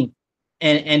wedding,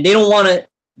 and they don't want to.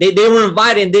 They were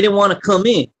invited and they didn't want to come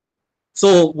in.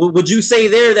 So would you say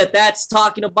there that that's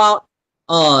talking about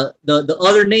the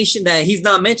other nation that he's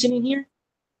not mentioning here?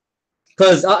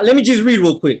 Because let me just read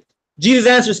real quick. Jesus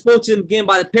answered, spoke to him again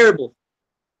by the parable.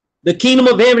 The kingdom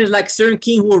of heaven is like a certain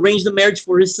king who arranged the marriage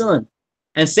for his son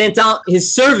and sent out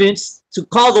his servants to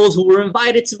call those who were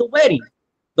invited to the wedding.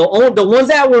 The ones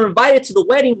that were invited to the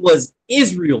wedding was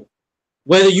Israel.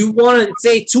 Whether you want to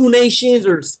say two nations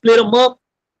or split them up,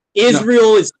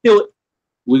 Israel is still.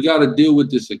 We got to deal with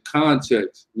this in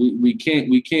context. We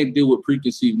can't deal with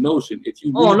preconceived notion. If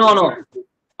you I'm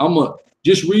gonna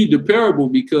just read the parable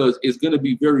because it's going to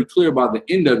be very clear by the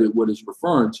end of it what it's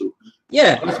referring to.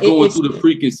 Yeah, it's going through the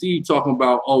preconceived, talking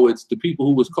about it's the people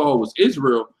who was called was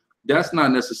Israel. That's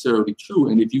not necessarily true.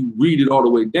 And if you read it all the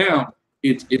way down,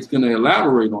 it's going to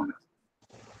elaborate on it.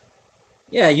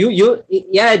 Yeah,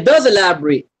 yeah, it does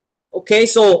elaborate. Okay,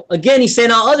 so again, he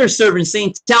sent out other servants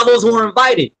saying, tell those who are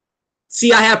invited,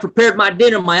 see, I have prepared my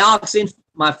dinner, my oxen,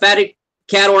 my fatted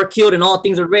cattle are killed, and all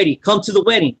things are ready. Come to the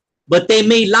wedding. But they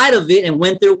made light of it and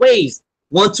went their ways,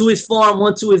 one to his farm,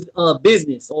 one to his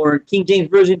business, or King James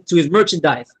Version, to his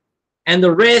merchandise. And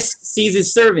the rest seized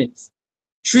his servants,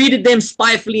 treated them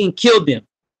spitefully, and killed them.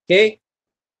 Okay.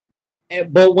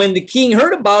 But when the king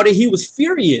heard about it, he was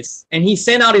furious, and he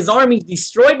sent out his armies,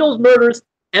 destroyed those murderers,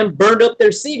 and burned up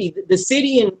their city. The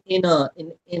city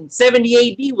in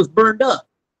 70 AD was burned up.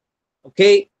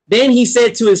 Okay. Then he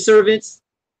said to his servants,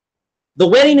 the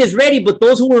wedding is ready, but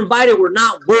those who were invited were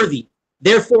not worthy.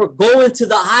 Therefore, go into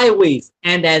the highways,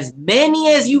 and as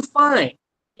many as you find,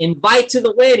 invite to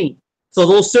the wedding. So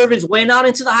those servants went out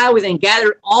into the highways and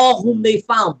gathered all whom they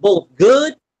found, both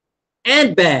good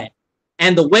and bad.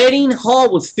 And the wedding hall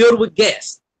was filled with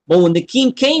guests. But when the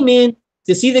king came in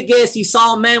to see the guests, he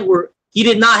saw a man where he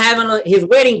did not have his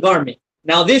wedding garment.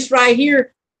 Now, this right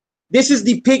here, this is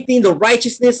depicting the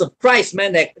righteousness of Christ,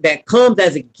 man, that comes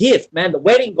as a gift, man, the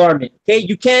wedding garment, okay?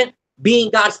 You can't be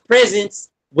in God's presence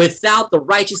without the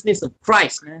righteousness of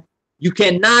Christ, man. You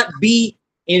cannot be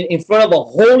in front of a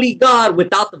holy God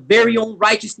without the very own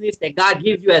righteousness that God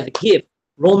gives you as a gift.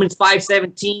 Romans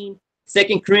 5:17,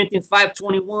 2 Corinthians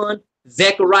 5:21,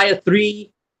 Zechariah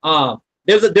 3.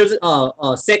 There's a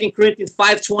 2 Corinthians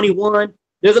 5:21.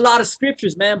 There's a lot of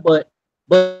scriptures, man, but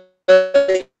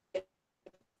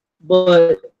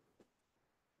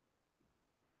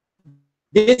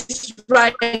this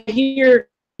right here,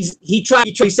 he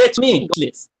said to me,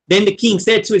 then the king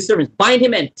said to his servants, bind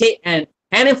him and hand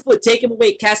and foot, take him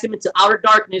away, cast him into outer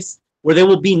darkness, where there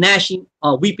will be gnashing,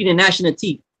 weeping and gnashing of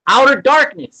teeth. Outer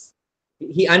darkness.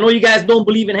 I know you guys don't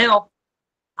believe in hell.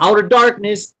 Outer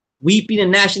darkness, weeping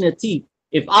and gnashing of teeth.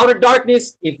 If outer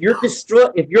darkness, if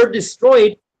you're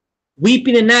destroyed,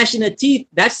 weeping and gnashing of teeth,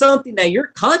 that's something that you're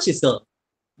conscious of.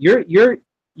 They're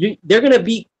gonna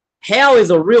be, hell is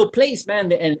a real place,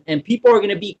 man, and people are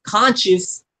gonna be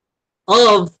conscious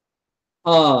of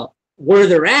where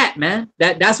they're at, man.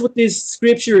 That's what this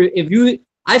scripture.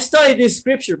 I've studied this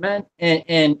scripture, man,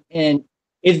 and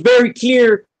it's very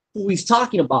clear who he's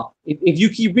talking about. If you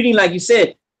keep reading, like you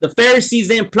said, the Pharisees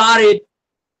then plotted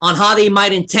on how they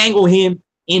might entangle him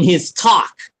in his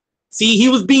talk. See, he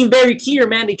was being very clear,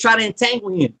 man. They try to entangle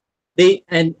him.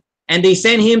 And they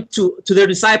send him to their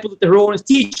disciples with the heroes,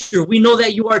 teacher, we know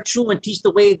that you are true and teach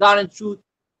the way of God and truth.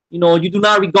 You know, you do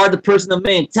not regard the person of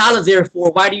man. Tell us,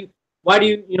 therefore, why do you,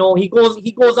 he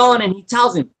goes on and he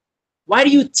tells him, why do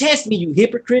you test me, you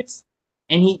hypocrites?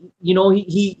 And he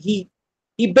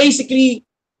basically,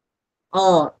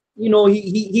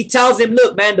 he tells him,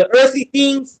 look, man, the earthly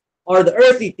things are the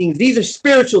earthly things. These are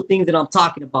spiritual things that I'm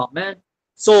talking about, man.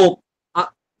 So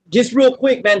just real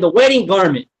quick, man, the wedding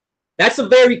garment. That's a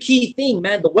very key thing,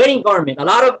 man. The wedding garment. A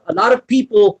lot of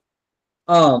people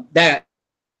that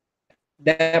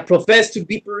profess to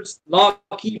be law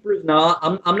keepers. Now,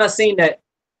 I'm not saying that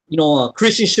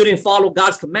Christians shouldn't follow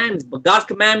God's commandments, but God's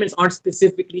commandments aren't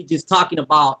specifically just talking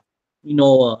about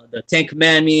the 10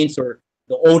 Commandments or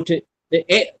the Old.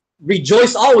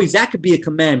 Rejoice always. That could be a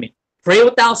commandment. Pray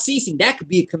without ceasing. That could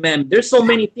be a commandment. There's so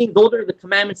many things. Those are the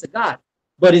commandments of God.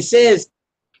 But it says,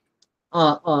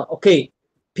 okay.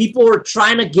 People are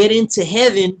trying to get into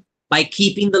heaven by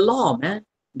keeping the law, man.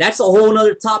 That's a whole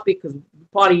nother topic because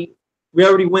we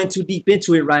already went too deep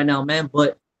into it right now, man.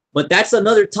 But that's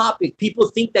another topic. People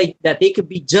think that they could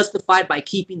be justified by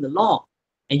keeping the law.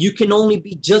 And you can only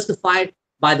be justified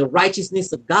by the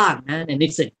righteousness of God, man. And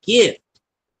it's a gift.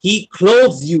 He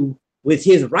clothes you with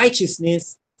his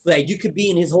righteousness so that you could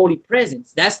be in his holy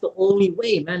presence. That's the only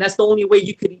way, man. That's the only way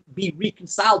you could be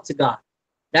reconciled to God.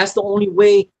 That's the only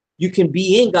way you can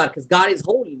be in God, because God is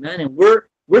holy, man, and we're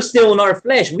we're still in our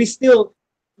flesh. We still,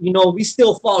 you know, we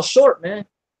still fall short, man.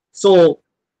 So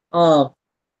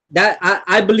that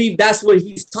I believe that's what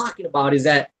he's talking about, is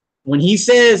that when he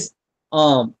says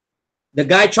the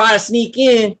guy tried to sneak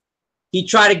in, he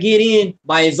tried to get in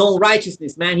by his own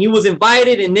righteousness, man. He was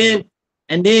invited, and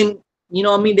then you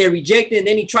know what I mean, they rejected, and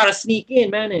then he tried to sneak in,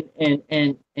 man,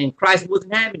 and Christ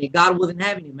wasn't having it. God wasn't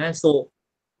having it, man. So,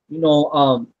 you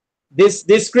know,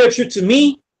 this scripture to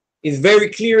me is very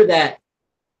clear that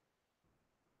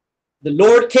the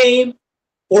Lord came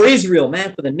for Israel,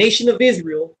 man, for the nation of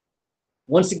Israel.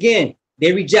 Once again,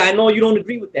 they reject. I know you don't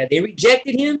agree with that. They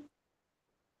rejected him,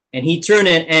 and he turned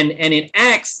and in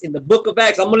Acts, in the book of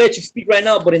Acts, I'm gonna let you speak right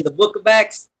now, but in the book of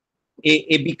Acts,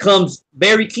 it becomes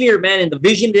very clear, man. In the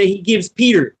vision that he gives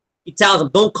Peter, he tells him,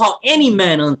 "Don't call any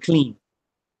man unclean."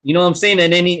 You know what I'm saying?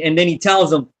 And then he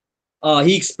tells him,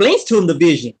 he explains to him the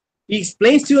vision. He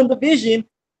explains to him the vision,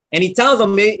 and he tells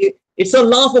him it's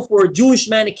unlawful for a Jewish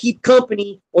man to keep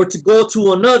company or to go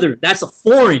to another. That's a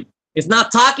foreign. It's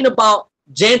not talking about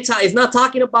Gentile. It's not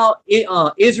talking about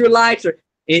Israelites, or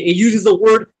it uses the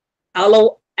word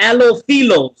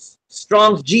allophilos,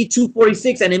 Strong's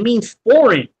G246, and it means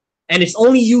foreign. And it's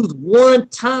only used one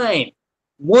time.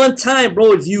 One time,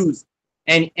 bro, it's used.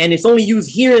 And it's only used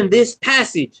here in this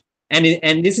passage. And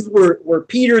this is where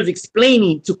Peter is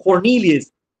explaining to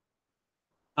Cornelius.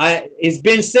 It's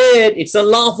been said it's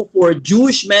unlawful for a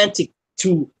Jewish man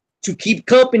to keep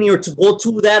company or to go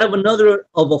to that of another,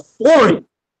 of a foreign,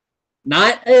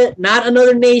 not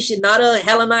another nation, not a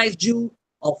Hellenized Jew,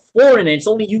 a foreign. And it's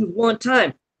only used one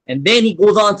time. And then he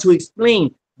goes on to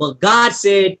explain, but God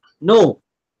said no.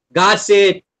 God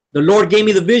said, the Lord gave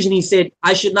me the vision. He said,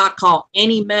 I should not call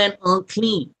any man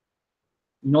unclean.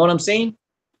 You know what I'm saying?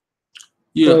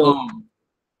 Yeah. So,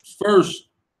 first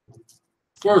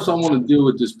I want to deal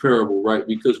with this parable, right?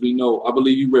 Because we know, I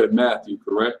believe you read Matthew,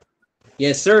 correct?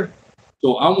 Yes, sir.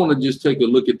 So I want to just take a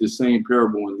look at the same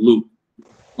parable in Luke.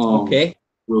 Okay.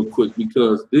 Real quick,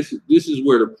 because this is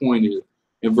where the point is.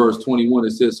 In verse 21,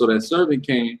 it says, so that servant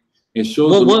came and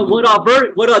showed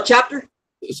what chapter?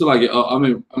 So like I'm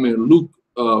in Luke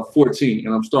 14,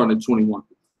 and I'm starting at 21.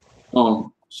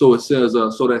 So it says,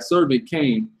 so that servant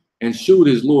came and shewed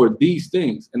his lord these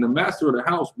things, and the master of the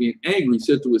house, being angry,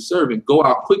 said to his servant, go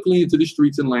out quickly into the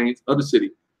streets and lanes of the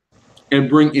city, and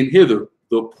bring in hither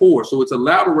the poor. So it's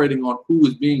elaborating on who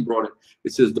is being brought in.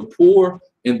 It says the poor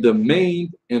and the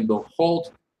maimed and the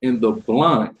halt and the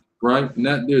blind, right? And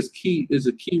that there's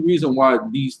a key reason why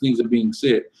these things are being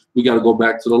said. We got to go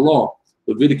back to the law.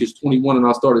 Leviticus 21, and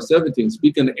I'll start at 17.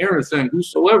 Speaking to Aaron, saying,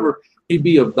 whosoever he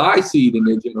be of thy seed in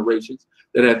their generations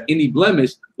that have any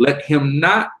blemish, let him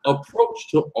not approach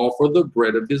to offer the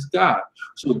bread of his God.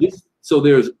 So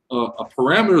there's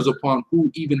parameters upon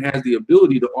who even has the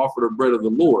ability to offer the bread of the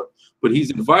Lord. But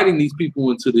he's inviting these people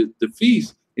into the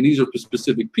feast, and these are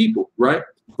specific people, right?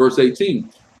 Verse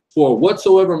 18. For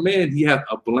whatsoever man he hath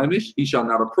a blemish, he shall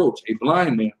not approach, a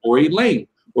blind man, or a lame,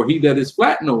 or he that is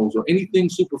flat-nosed, or anything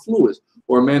superfluous,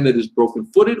 or a man that is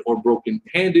broken-footed, or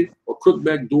broken-handed, or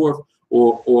crook-backed dwarf,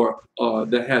 or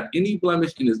that have any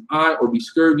blemish in his eye, or be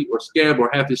scurvy, or scab, or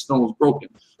have his stones broken.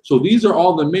 So these are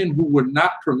all the men who were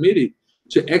not permitted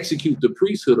to execute the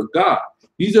priesthood of God.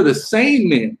 These are the same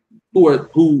men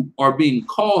who are being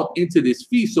called into this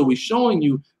feast. So he's showing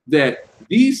you that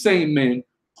these same men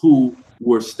who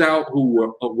were stout, who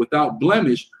were without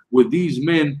blemish, were these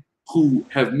men who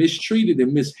have mistreated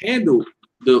and mishandled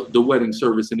the wedding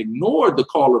service and ignored the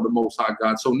call of the Most High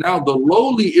God. So now the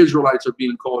lowly Israelites are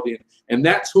being called in, and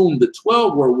that's whom the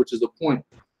 12 were, which is a point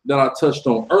that I touched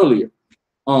on earlier.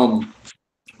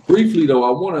 Briefly though,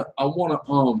 I wanna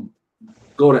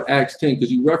go to Acts 10,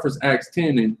 because you referenced Acts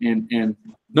 10, and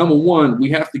number one, we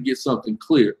have to get something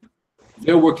clear.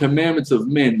 There were commandments of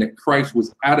men that Christ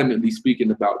was adamantly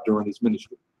speaking about during his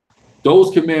ministry.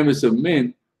 Those commandments of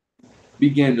men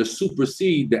began to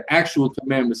supersede the actual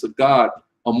commandments of God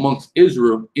amongst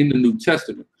Israel in the New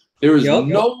Testament. There is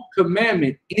no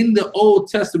commandment in the Old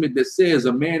Testament that says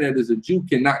a man that is a Jew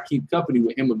cannot keep company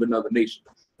with him of another nation.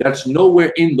 That's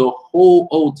nowhere in the whole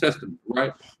Old Testament,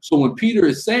 right? So when Peter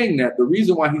is saying that, the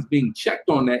reason why he's being checked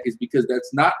on that is because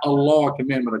that's not a law or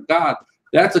commandment of God.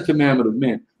 That's a commandment of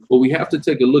men. But we have to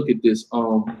take a look at this.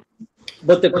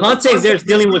 But the context there is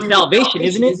dealing with salvation,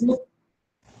 isn't it?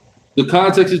 The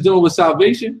context is dealing with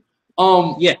salvation.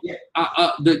 Yeah.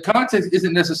 The context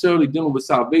isn't necessarily dealing with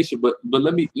salvation, but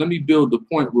let me build the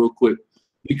point real quick,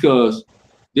 because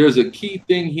there's a key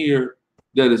thing here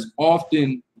that is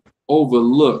often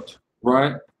overlooked,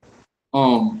 right?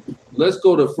 Let's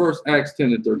go to first Acts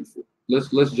 10 and 34.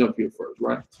 Let's jump here first,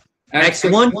 right? Acts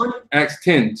 1? Acts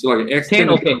 10. So like Acts 10,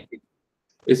 okay.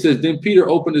 It says, then Peter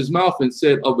opened his mouth and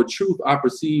said, of a truth, I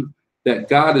perceive that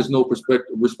God is no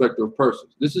respecter of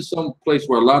persons. This is some place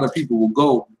where a lot of people will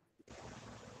go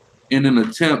in an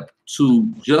attempt to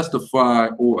justify,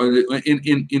 or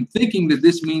in thinking that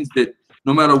this means that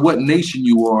no matter what nation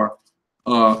you are,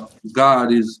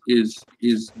 God is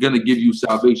going to give you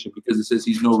salvation, because it says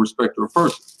he's no respecter of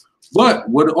persons. But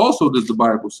what also does the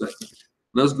Bible say?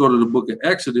 Let's go to the book of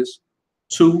Exodus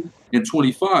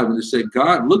 2:25, and it said,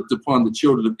 God looked upon the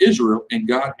children of Israel, and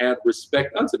God had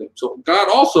respect unto them. So God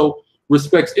also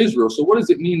respects Israel. So what does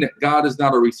it mean that God is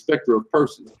not a respecter of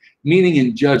persons? Meaning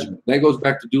in judgment. That goes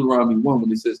back to Deuteronomy 1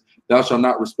 when it says, thou shalt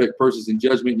not respect persons in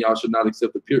judgment, y'all shall not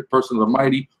accept the person of the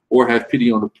mighty or have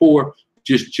pity on the poor,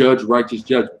 just judge righteous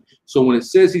judgment. So when it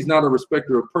says he's not a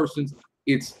respecter of persons,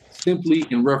 it's simply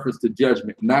in reference to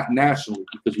judgment, not nationally,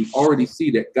 because we already see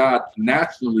that God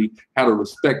nationally had a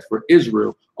respect for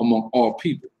Israel among all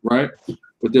people, right?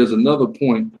 But there's another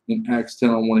point in Acts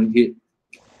 10 I want to hit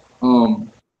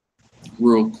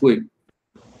real quick.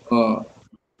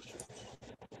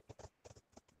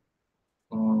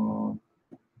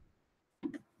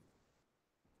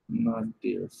 Not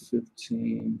there,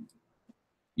 15.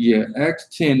 Yeah, Acts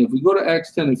 10. If we go to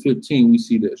Acts 10 and 15, we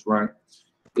see this, right?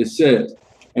 It says,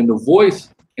 and the voice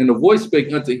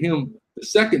spake unto him the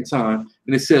second time,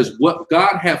 and it says, what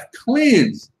God hath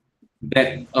cleansed,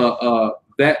 that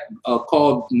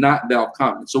called not thou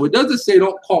common. So it doesn't say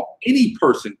don't call any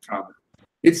person common.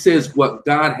 It says what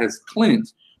God has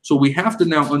cleansed. So we have to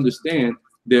now understand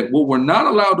that what we're not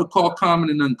allowed to call common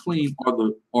and unclean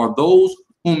are those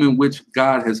whom in which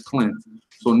God has cleansed.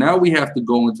 So now we have to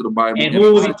go into the Bible. And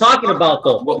who was he talking about,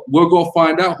 though? We're going to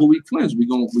find out who he cleansed. We're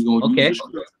going to use the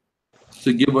script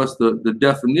to give us the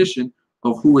definition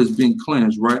of who has been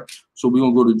cleansed, right? So we're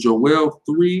going to go to Joel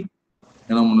 3,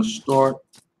 and I'm going to start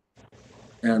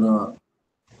at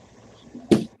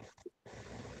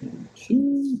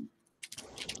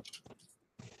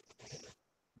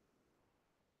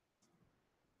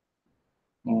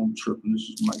I'm tripping. This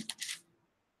is Mike.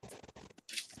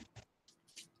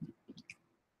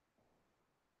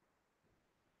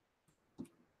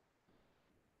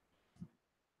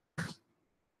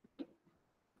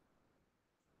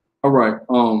 All right.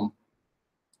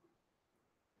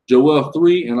 Joel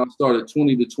 3, and I'll start at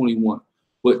 20 to 21.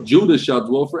 But Judah shall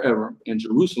dwell forever, and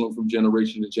Jerusalem from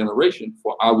generation to generation.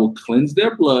 For I will cleanse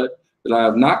their blood that I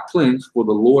have not cleansed, for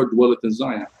the Lord dwelleth in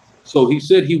Zion. So he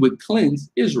said he would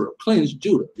cleanse Israel, cleanse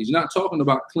Judah. He's not talking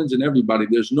about cleansing everybody.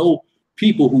 There's no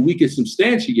people who we can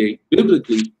substantiate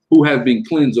biblically who have been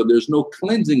cleansed, or there's no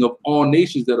cleansing of all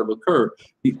nations that have occurred.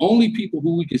 The only people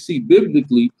who we can see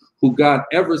biblically who God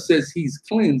ever says he's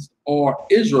cleansed are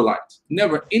Israelites.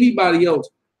 Never anybody else.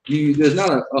 There's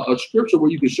not a scripture where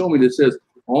you can show me that says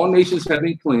all nations have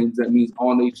been cleansed. That means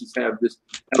all nations have this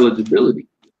eligibility.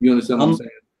 You understand what I'm saying?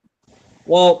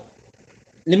 Well,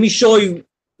 let me show you.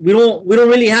 We don't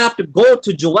really have to go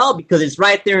to Joel because it's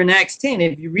right there in Acts 10.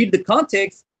 If you read the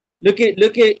context, look at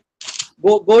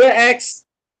go to Acts.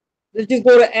 Let's just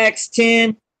go to Acts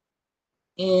 10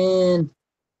 and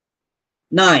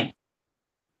 9.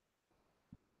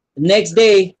 The next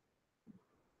day.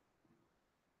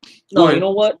 No, you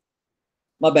know what?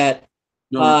 My bad.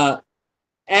 No.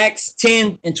 Acts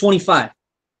 10 and 25.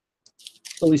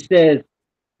 So he says,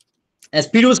 as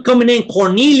Peter was coming in,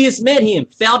 Cornelius met him,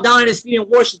 fell down at his feet and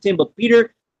worshipped him. But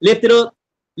Peter lifted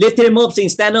him up, saying,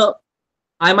 stand up.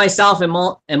 I myself am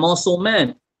also a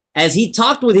man. As he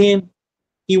talked with him,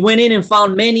 he went in and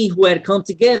found many who had come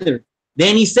together.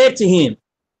 Then he said to him,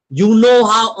 you know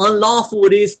how unlawful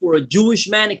it is for a Jewish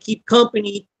man to keep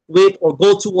company with or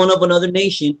go to one of another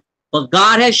nation. But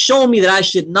God has shown me that I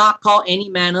should not call any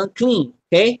man unclean.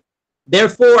 Okay.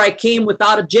 Therefore, I came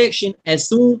without objection as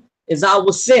soon as I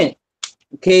was sent.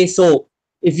 Okay. So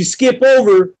if you skip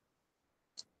over,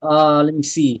 let me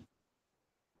see.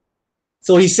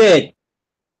 So he said,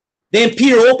 then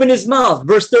Peter opened his mouth,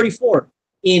 verse 34.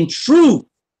 In truth,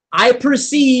 I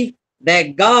perceive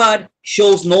that God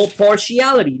shows no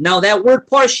partiality. Now that word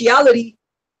partiality,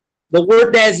 the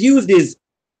word that's used is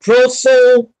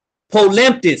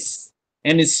prosopolemptis,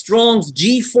 and it's Strong's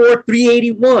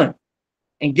G4381.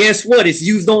 And guess what? It's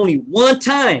used only one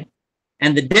time.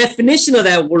 And the definition of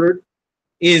that word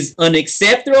is an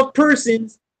acceptor of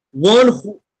persons, one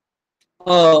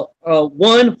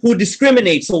who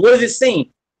discriminates. So what is it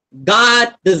saying?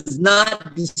 God does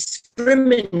not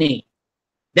discriminate.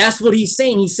 That's what he's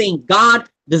saying. He's saying God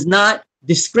does not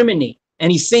discriminate.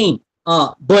 And he's saying,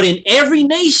 but in every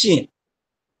nation,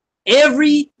 and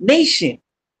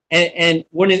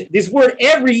when this word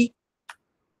every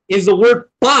is the word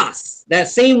bas, that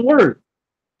same word.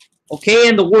 Okay,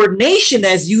 and the word nation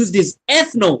that's used is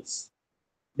ethnos.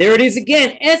 There it is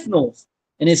again, ethnos.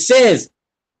 And it says,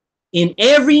 in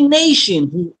every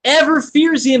nation, whoever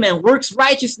fears him and works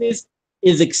righteousness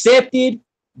is accepted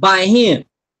by him.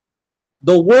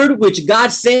 The word which God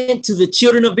sent to the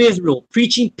children of Israel,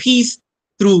 preaching peace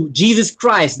through Jesus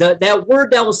Christ. That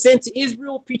word that was sent to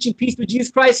Israel, preaching peace through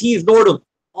Jesus Christ, he is Lord of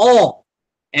all.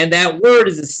 And that word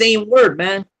is the same word,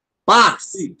 man.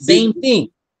 Bas, same thing.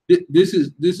 This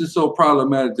is so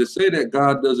problematic. To say that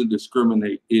God doesn't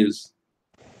discriminate is,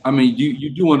 I mean, you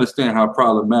do understand how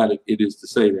problematic it is to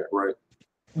say that, right?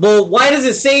 Well, why does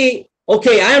it say?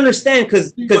 Okay, I understand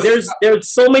because there's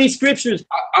so many scriptures.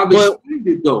 I've explained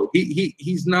it though.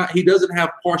 He doesn't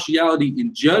have partiality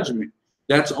in judgment.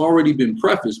 That's already been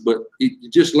prefaced. But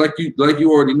it, just like you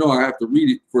already know, I have to read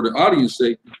it for the audience'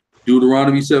 sake.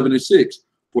 Deuteronomy 7:6.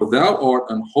 For thou art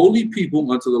an holy people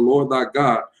unto the Lord thy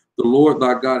God. The Lord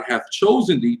thy God hath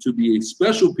chosen thee to be a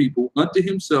special people unto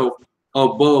himself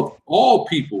above all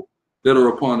people that are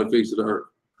upon the face of the earth.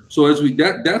 So as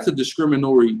that's a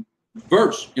discriminatory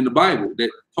verse in the Bible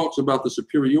that talks about the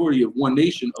superiority of one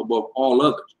nation above all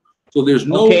others. So there's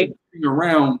no getting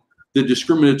around the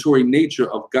discriminatory nature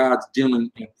of God's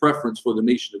dealing and preference for the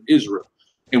nation of Israel.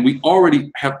 And we already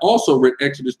have also read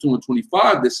Exodus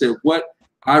 2:25 that said what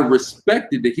I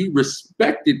respected, that he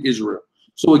respected Israel.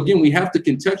 So again, we have to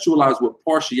contextualize what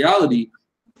partiality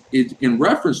is in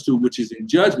reference to, which is in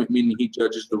judgment, meaning he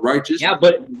judges the righteous,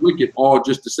 but and the wicked, all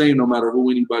just the same, no matter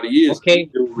who anybody is. Okay,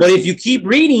 but if you keep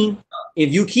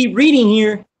reading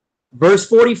here, verse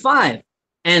 45,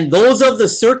 and those of the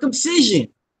circumcision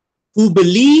who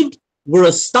believed were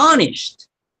astonished,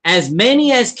 as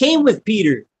many as came with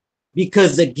Peter,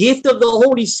 because the gift of the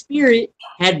Holy Spirit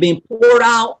had been poured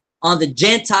out on the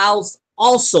Gentiles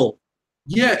also.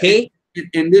 Yeah. Okay.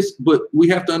 And this, but we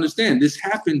have to understand this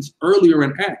happens earlier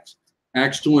in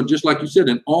Acts 2, and just like you said,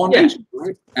 in all nations,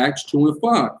 right? Acts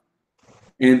 2:5.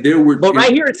 And there were, but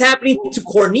right here it's happening to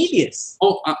Cornelius.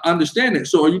 Oh, I understand that.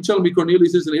 So are you telling me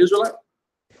Cornelius is an Israelite?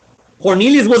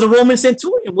 Cornelius was a Roman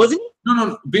centurion, wasn't he?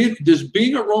 No. Does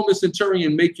being a Roman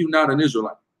centurion make you not an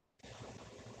Israelite?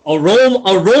 A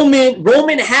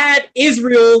Roman had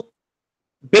Israel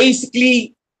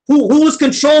basically. Who was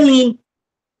controlling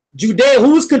Judea?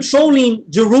 Who was controlling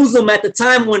Jerusalem at the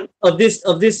time of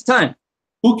this time?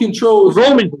 Who controls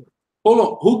Roman? Hold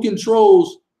on. Who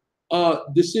controls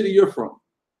the city you're from?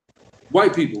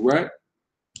 White people, right?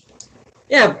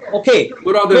 Yeah. Okay.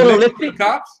 But are there Mexican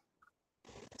cops?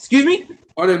 Excuse me?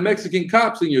 Are there Mexican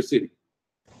cops in your city?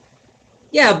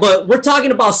 Yeah, but we're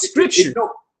talking about scripture.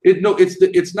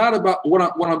 It's not about what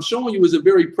I'm showing you is a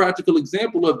very practical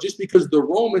example of just because the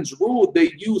Romans ruled,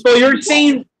 they used. So you're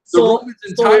saying the Romans'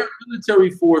 entire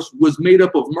military force was made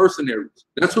up of mercenaries.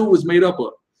 That's who it was made up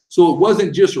of. So it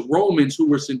wasn't just Romans who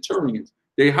were centurions.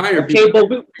 They hired. Okay,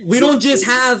 but we don't just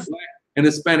have Black and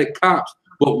Hispanic cops,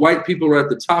 but white people are at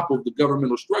the top of the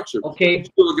governmental structure. Okay, we're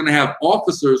still going to have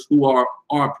officers who are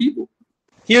our people.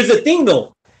 Here's the thing,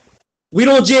 though. We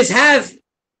don't just have.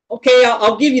 Okay,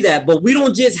 I'll give you that, but we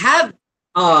don't just have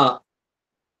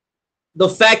the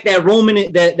fact that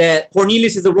that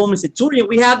Cornelius is a Roman centurion.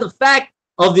 We have the fact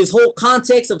of this whole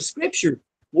context of Scripture,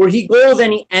 where he goes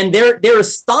and they're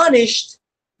astonished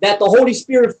that the Holy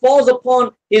Spirit falls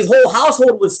upon his whole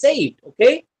household was saved.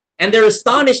 Okay, and they're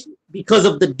astonished because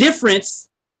of the difference.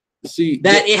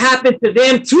 That it happened to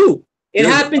them too. It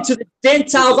happened to the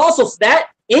Gentiles also. So that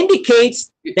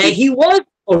indicates that he was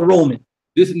a Roman.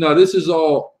 This is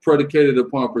all predicated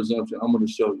upon presumption. I'm going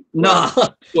to show you. Right? No,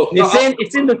 so,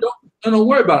 it's in the. Don't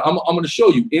worry about it. I'm going to show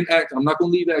you in Acts. I'm not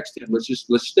going to leave Acts 10.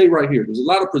 Let's stay right here. There's a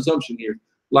lot of presumption here.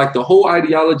 Like the whole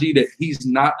ideology that he's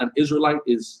not an Israelite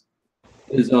is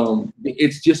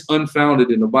it's just unfounded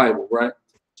in the Bible, right?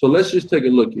 So let's just take a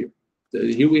look here.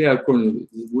 Here we have Cornelius.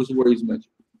 This is where he's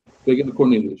mentioned. Speaking of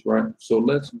Cornelius, right? So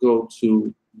let's go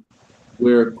to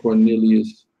where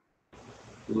Cornelius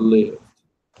lived.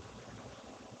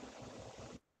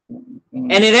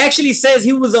 And it actually says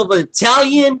he was of an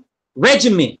Italian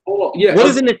regiment. Oh, yeah. What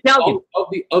is an Italian? Of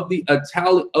the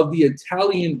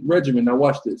Italian regiment. Now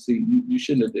watch this. See, you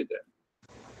shouldn't have did that.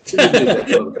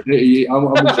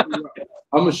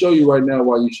 I'm gonna show you right now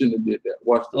why you shouldn't have did that.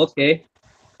 Watch this. Okay.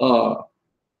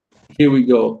 Here we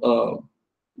go.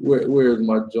 Where is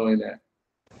my joint at?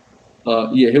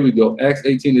 Yeah, here we go. Acts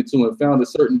 18:2, and found a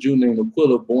certain Jew named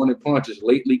Aquila, born in Pontus,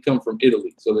 lately come from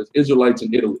Italy. So there's Israelites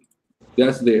in Italy.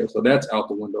 That's there. So that's out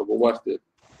the window. But watch this.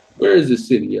 Where is this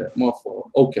city at? My fault.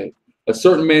 Okay. A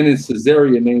certain man in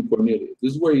Caesarea named Cornelius.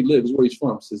 This is where he lives. This is where he's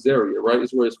from. Caesarea, right?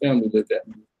 This is where his family lived at.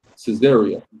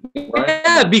 Caesarea. Right?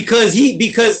 Yeah, because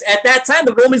at that time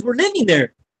the Romans were living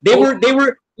there. They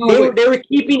were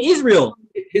keeping Israel.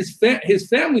 His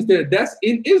family's there. That's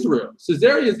in Israel.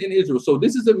 Caesarea is in Israel. So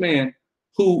this is a man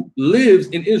who lives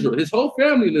in Israel. His whole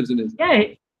family lives in Israel.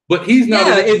 Yeah. But he's not.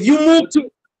 Yeah. If you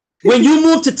when you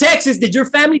moved to Texas, did your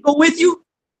family go with you?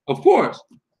 Of course.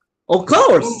 Of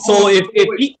course. So if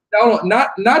he,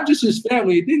 not just his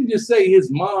family, it didn't just say his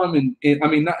mom and I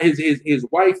mean not his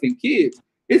wife and kids.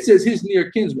 It says his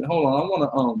near kinsman. Hold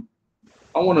on,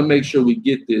 I want to make sure we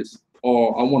get this.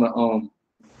 Or I want to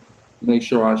make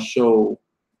sure I show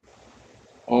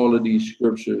all of these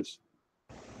scriptures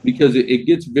because it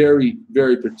gets very,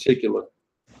 very particular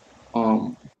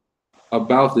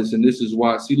about this, and this is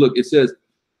why. See, look, it says.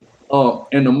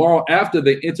 And the morrow after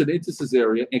they entered into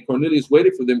Caesarea, and Cornelius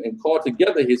waited for them and called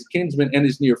together his kinsmen and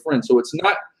his near friends. So it's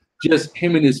not just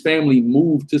him and his family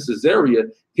moved to Caesarea.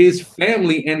 His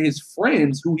family and his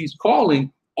friends, who he's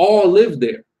calling, all live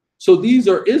there. So these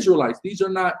are Israelites. These are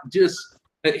not just.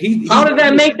 How does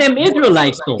that make them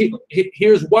Israelites, though?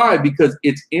 Here's why: because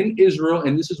it's in Israel,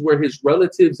 and this is where his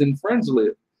relatives and friends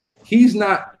live. He's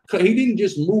not. He didn't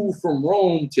just move from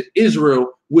Rome to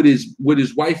Israel with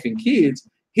his wife and kids.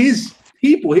 His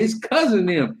people, his cousin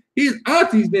them, his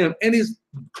aunties them, and his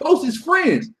closest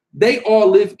friends, they all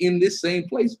live in this same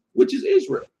place, which is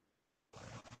Israel.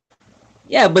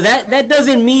 Yeah, but that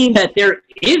doesn't mean that they're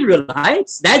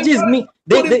Israelites. That just means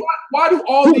why do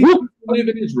all these people live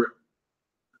in Israel?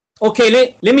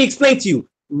 Okay, let me explain to you.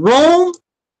 Rome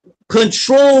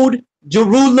controlled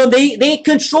Jerusalem. They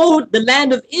controlled the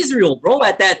land of Israel, bro,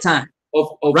 at that time.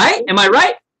 Right? Am I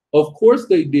right? Of course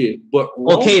they did, but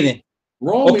Rome, okay then.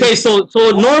 Okay, so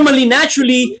normally,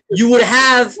 naturally, you would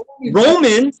have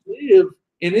Romans live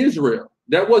in Israel.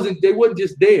 They wasn't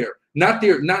just there. Not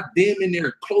them and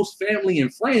their close family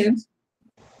and friends.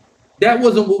 That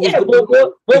wasn't what was going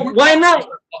on. But why not?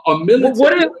 A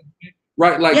military,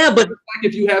 right? Like, yeah, but like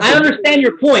if you have. I understand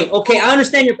your point. Okay, I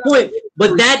understand your point,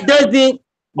 but that doesn't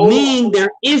mean they're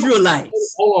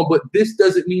Israelites. Hold on, but this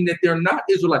doesn't mean that they're not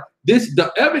Israelites.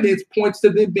 The evidence points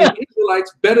to them being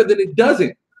Israelites better than it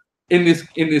doesn't. In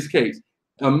this case,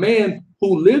 a man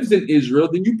who lives in Israel,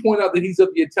 then you point out that he's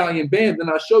of the Italian band, then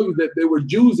I show you that there were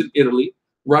Jews in Italy,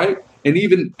 right? And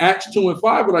even Acts 2 and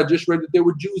 5, what I just read, that there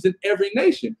were Jews in every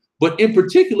nation. But in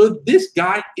particular, this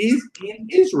guy is in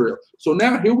Israel. So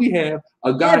now here we have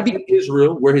a guy in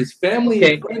Israel where his family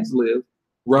and friends live,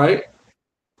 right?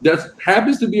 That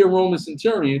happens to be a Roman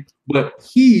centurion, but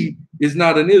he is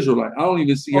not an Israelite. I don't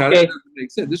even see how that doesn't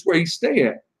make sense. This is where he stay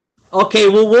at. Okay,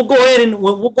 well we'll go ahead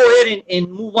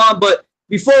and move on. But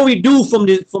before we do, from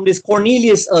this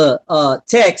Cornelius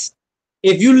text,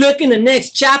 if you look in the next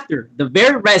chapter,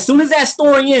 as soon as that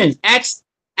story ends, Acts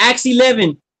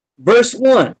 11, verse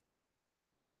 1.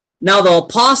 Now the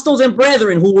apostles and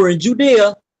brethren who were in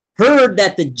Judea heard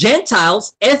that the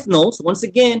Gentiles, ethnos, once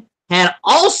again, had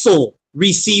also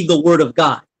received the word of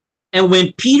God. And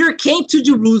when Peter came to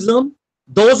Jerusalem,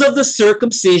 those of the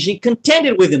circumcision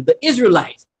contended with him, the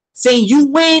Israelites, saying, you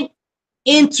went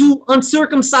into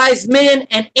uncircumcised men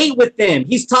and ate with them.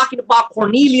 He's talking about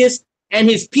Cornelius and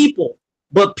his people.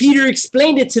 But Peter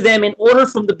explained it to them in order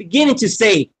from the beginning to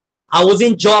say, I was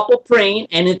in Joppa praying,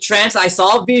 and in trance I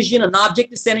saw a vision, an object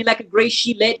descending like a great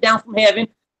sheet let down from heaven,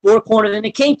 four corners, and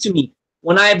it came to me.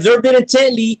 When I observed it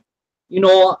intently,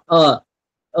 a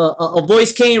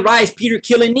voice came, rise, Peter,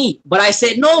 kill and eat. But I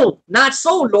said, no, not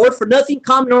so, Lord, for nothing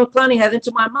common or unclean has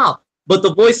into my mouth. But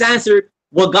the voice answered,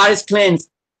 what God has cleansed,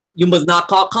 you must not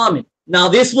call common. Now,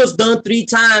 this was done 3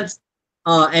 times,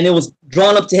 and it was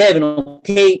drawn up to heaven.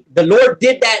 Okay, the Lord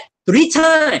did that 3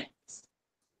 times.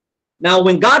 Now,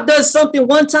 when God does something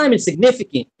 1 time, it's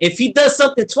significant. If he does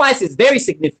something twice, it's very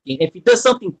significant. If he does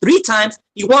something 3 times,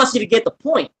 he wants you to get the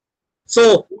point.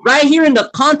 So right here in the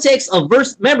context of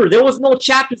verse, remember, there was no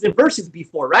chapters and verses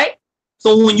before, right?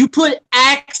 So when you put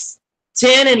Acts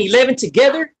 10 and 11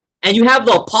 together, and you have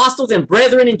the apostles and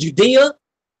brethren in Judea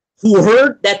who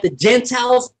heard that the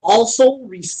Gentiles also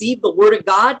received the word of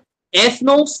God,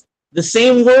 ethnos, the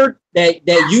same word that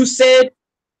you said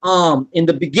in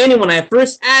the beginning when I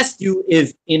first asked you,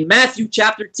 is in Matthew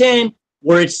chapter 10,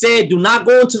 where it said, do not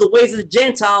go into the ways of the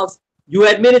Gentiles. You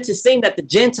admitted to saying that the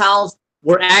Gentiles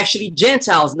were actually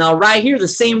Gentiles. Now, right here, the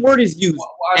same word is used.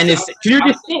 And it's clear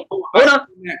distinct. Hold on.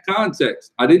 In that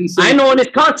context, I didn't say. I know in this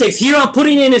context. Here I'm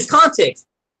putting in his context.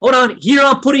 Hold on. Here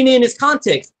I'm putting in his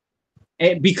context.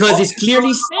 Because it's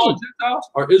clearly saying. Gentiles?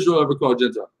 Or Israel ever called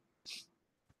Gentiles?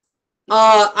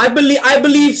 I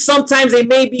believe sometimes they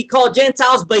may be called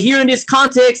Gentiles, but here in this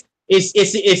context,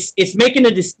 it's making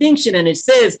a distinction, and it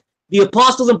says the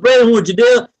apostles and brethren who were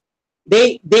Judea,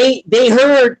 they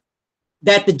heard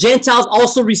that the Gentiles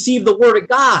also receive the word of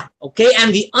God. Okay,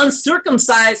 and the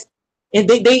uncircumcised, and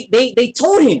they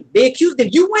told him, they accused him,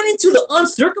 you went into the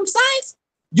uncircumcised,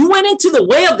 you went into the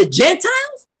way of the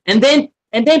Gentiles, and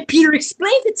then Peter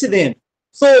explained it to them.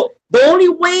 So the only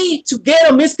way to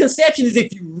get a misconception is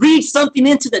if you read something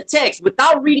into the text.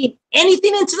 Without reading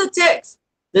anything into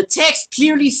the text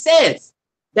clearly says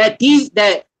that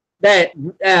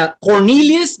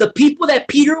Cornelius, the people that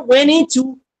Peter went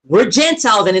into, were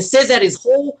Gentiles, and it says that his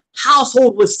whole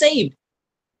household was saved.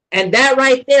 And that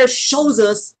right there shows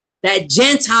us that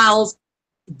Gentiles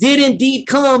did indeed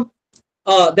come,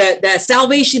 that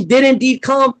salvation did indeed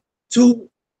come to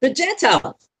the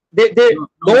Gentiles. The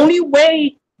only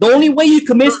way you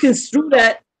can misconstrue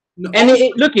that. And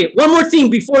look at one more thing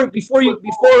before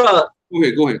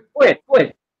Go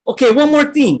ahead. Okay, one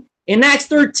more thing. In Acts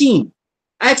 13,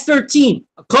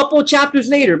 a couple chapters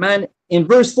later, man, in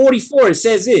verse 44, it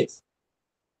says this.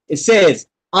 It says,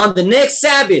 on the next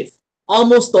Sabbath,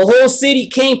 almost the whole city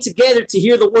came together to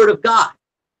hear the word of God.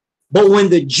 But when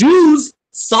the Jews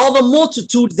saw the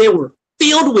multitudes, they were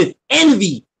filled with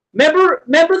envy. Remember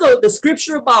the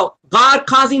scripture about God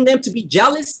causing them to be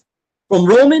jealous from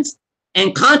Romans,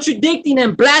 and contradicting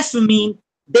and blaspheming,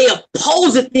 they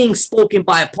opposed the things spoken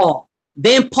by Paul.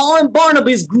 Then Paul and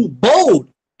Barnabas grew bold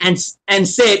and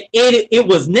said it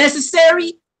was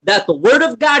necessary that the word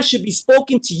of God should be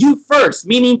spoken to you first,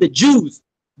 meaning the Jews.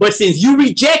 But since you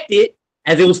reject it,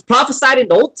 as it was prophesied in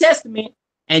the Old Testament,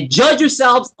 and judge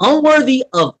yourselves unworthy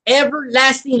of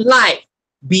everlasting life,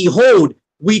 behold,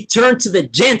 we turn to the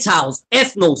Gentiles,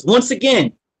 ethnos. Once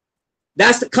again,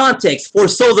 that's the context. For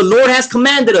so the Lord has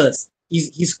commanded us.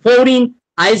 He's quoting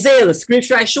Isaiah, the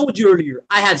scripture I showed you earlier.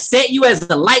 I have set you as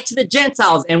a light to the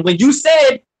Gentiles. And when you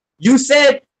said,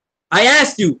 I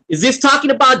asked you, is this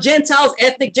talking about Gentiles,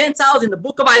 ethnic Gentiles in the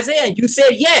book of Isaiah? And you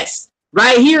said yes.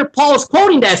 Right here, Paul's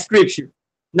quoting that scripture.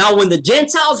 Now, when the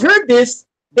Gentiles heard this,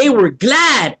 they were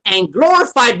glad and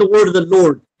glorified the word of the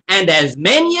Lord. And as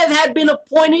many as had been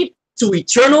appointed to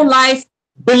eternal life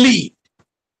believed.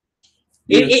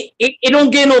 Yes. It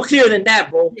don't get no clearer than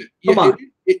that, bro. Come on.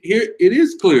 It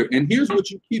is clear. And here's what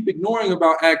you keep ignoring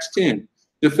about Acts 10.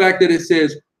 The fact that it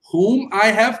says, whom I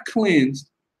have cleansed,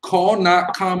 call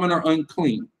not common or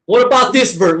unclean. What about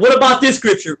this verse? What about this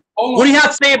scripture? What do you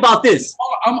have to say about this?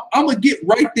 I'm going to get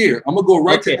right there. I'm going to go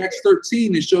right to Acts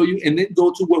 13 and show you, and then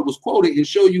go to what was quoted and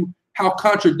show you how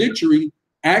contradictory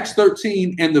Acts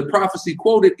 13 and the prophecy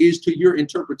quoted is to your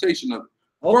interpretation of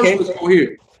it. Okay. First, let's go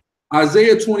here.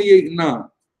 Isaiah 28:9.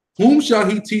 Whom shall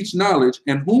he teach knowledge,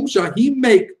 and whom shall he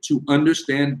make to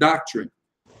understand doctrine?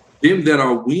 Them that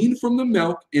are weaned from the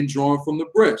milk and drawn from the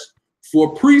breast.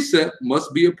 For precept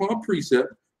must be upon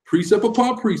precept, precept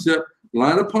upon precept,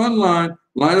 line upon line,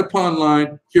 line upon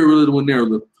line, here a little and there a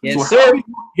little. Yes, so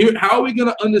how are we going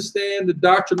to understand the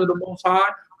doctrine of the Most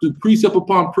High? Through precept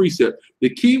upon precept. The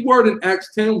key word in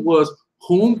Acts 10 was,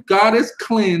 whom God has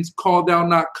cleansed, call thou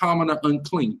not common or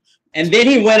unclean. And then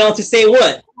he went on to say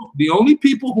what? The only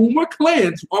people whom are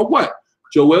cleansed are what?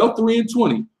 Joel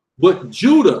 3:20. But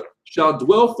Judah shall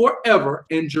dwell forever,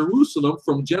 in Jerusalem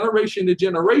from generation to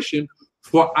generation,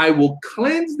 for I will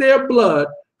cleanse their blood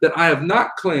that I have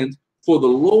not cleansed, for the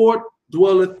Lord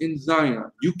dwelleth in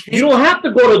Zion. You don't have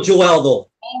to go to Joel though.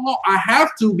 Oh, no, I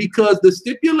have to, because the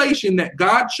stipulation that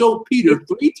God showed Peter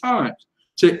 3 times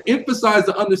to emphasize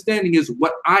the understanding is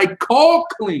what I call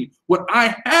clean, what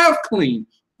I have clean,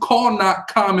 call not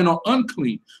common or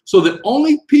unclean. So the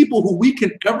only people who we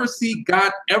can ever see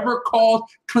God ever called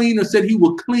clean or said he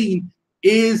will clean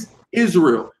is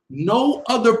Israel. No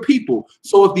other people.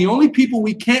 So if the only people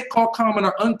we can't call common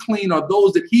or unclean are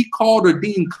those that he called or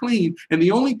deemed clean, and the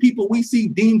only people we see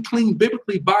deemed clean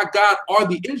biblically by God are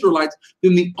the Israelites,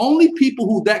 then the only people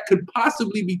who that could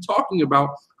possibly be talking about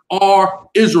are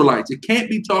Israelites. It can't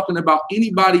be talking about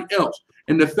anybody else.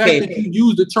 And the fact that you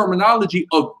use the terminology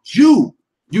of Jew,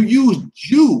 you use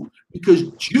Jew because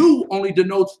Jew only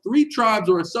denotes 3 tribes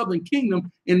or a southern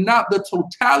kingdom and not the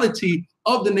totality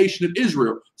of the nation of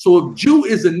Israel. So if Jew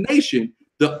is a nation,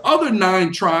 the other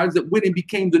 9 tribes that went and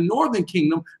became the northern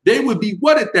kingdom, they would be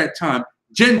what at that time?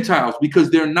 Gentiles, because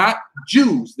they're not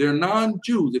Jews. They're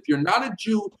non-Jews. If you're not a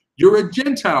Jew, you're a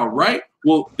Gentile, right?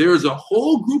 Well, there's a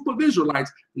whole group of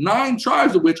Israelites, 9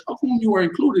 tribes of which, of whom you are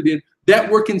included in, that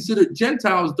were considered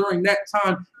Gentiles during that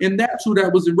time, and that's who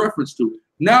that was in reference to.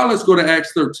 Now let's go to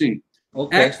Acts 13.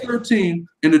 Okay. Acts 13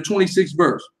 in the 26th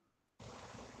verse.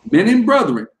 Men and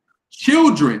brethren,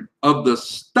 children of the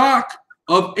stock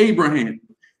of Abraham,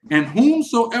 and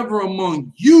whomsoever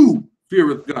among you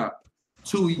feareth God,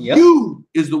 to you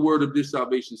is the word of this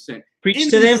salvation sent. Preach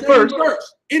to them first.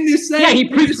 In this same he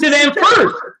preached to them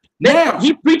first. Now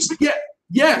he preached. Yeah,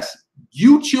 yes,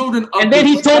 you children of and then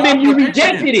he told them you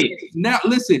rejected it. Now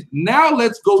listen. Now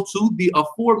let's go to the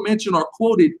aforementioned or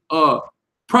quoted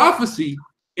prophecy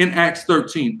in Acts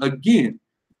 13. Again,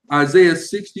 Isaiah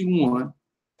 61.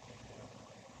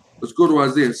 Let's go to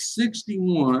Isaiah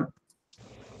 61.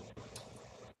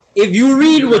 If you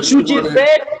read what you just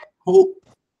said, hold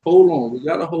on. We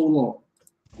gotta hold on,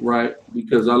 right?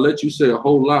 Because I let you say a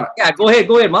whole lot. Yeah, go ahead.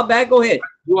 My bad. Go ahead.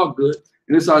 You are good.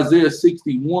 And it's Isaiah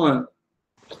 61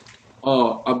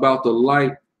 about the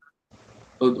light,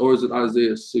 or is it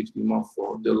Isaiah 60? My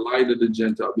fault. The light of the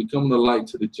Gentile, become the light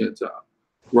to the Gentile,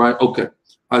 right? Okay.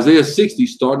 Isaiah 60,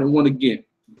 starting one again.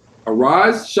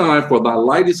 Arise, shine, for thy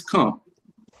light is come,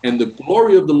 and the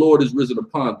glory of the Lord is risen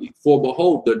upon thee. For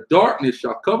behold, the darkness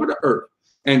shall cover the earth,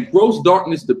 and gross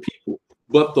darkness the people.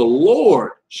 But the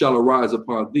Lord shall arise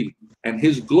upon thee, and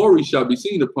his glory shall be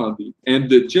seen upon thee. And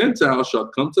the Gentiles shall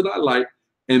come to thy light,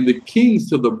 and the kings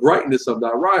to the brightness of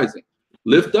thy rising.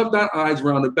 Lift up thy eyes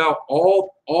round about,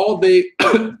 all they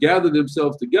gather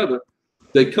themselves together.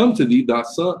 They come to thee, thy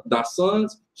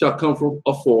sons shall come from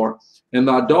afar, and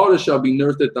thy daughters shall be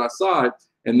nursed at thy side,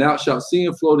 and thou shalt see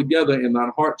and flow together, and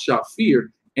thine heart shall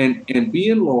fear and be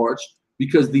enlarged,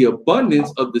 because the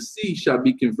abundance of the sea shall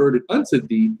be converted unto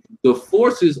thee. The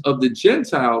forces of the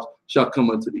Gentiles shall come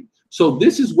unto thee. So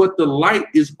this is what the light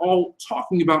is all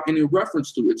talking about and in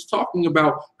reference to. It's talking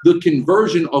about the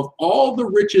conversion of all the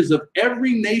riches of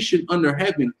every nation under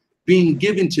heaven being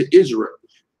given to Israel.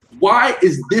 Why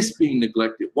is this being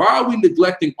neglected? Why are we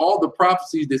neglecting all the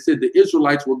prophecies that said the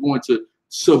Israelites were going to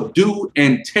subdue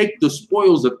and take the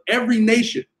spoils of every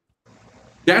nation?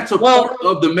 That's a part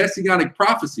of the messianic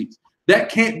prophecies. That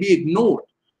can't be ignored.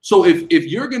 So if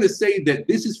you're going to say that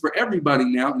this is for everybody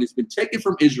now and it's been taken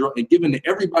from Israel and given to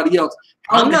everybody else,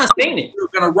 I'm not saying it. You're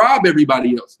going to rob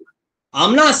everybody else.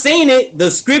 I'm not saying it. The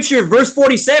scripture, verse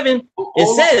 47,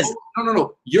 it says.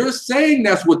 No. You're saying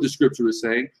that's what the scripture is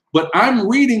saying, but I'm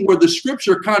reading where the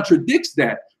scripture contradicts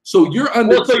that. So you're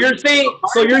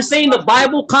so you're saying the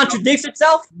Bible contradicts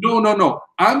itself? No.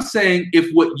 I'm saying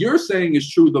if what you're saying is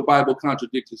true, the Bible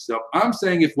contradicts itself. I'm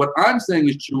saying if what I'm saying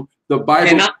is true, the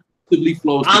Bible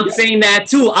flows. I'm saying that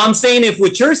too. I'm saying if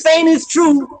what you're saying is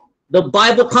true, the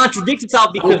Bible contradicts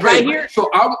itself, because right here. So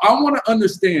I want to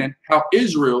understand how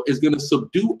Israel is going to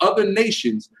subdue other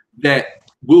nations that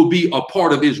will be a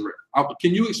part of Israel.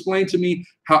 Can you explain to me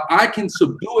how I can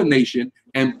subdue a nation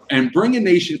and bring a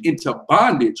nation into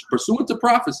bondage pursuant to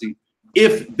prophecy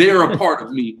if they're a part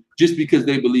of me just because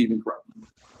they believe in Christ?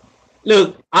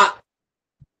 Look, I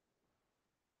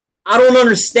don't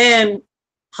understand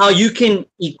how you can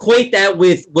equate that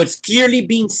with what's clearly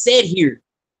being said here.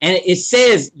 And it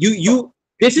says,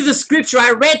 this is a scripture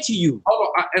I read to you.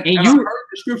 I heard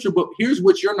the scripture, but here's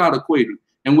what you're not equating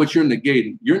and what you're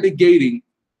negating. You're negating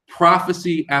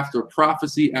prophecy after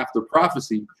prophecy after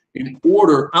prophecy in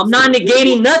order. I'm not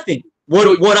negating nothing.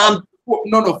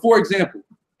 For example,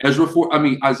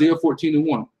 Isaiah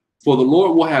 14:1. For the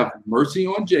Lord will have mercy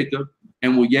on Jacob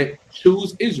and will yet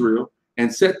choose Israel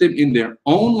and set them in their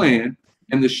own land,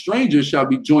 and the strangers shall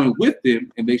be joined with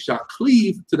them, and they shall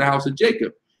cleave to the house of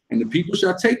Jacob. And the people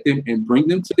shall take them and bring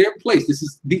them to their place. This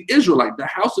is the Israelite, the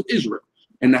house of Israel.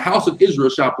 And the house of Israel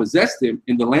shall possess them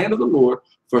in the land of the Lord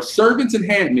for servants and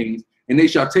handmaids, and they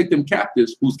shall take them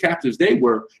captives, whose captives they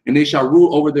were, and they shall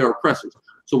rule over their oppressors.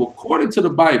 So according to the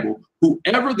Bible,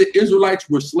 whoever the Israelites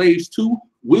were slaves to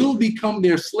will become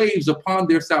their slaves upon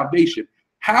their salvation.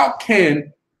 How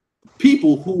can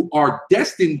people who are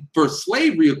destined for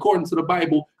slavery, according to the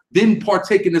Bible, then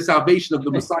partake in the salvation of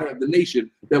the Messiah of the nation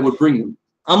that would bring them?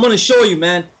 I'm going to show you,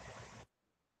 man.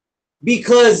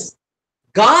 Because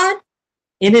God,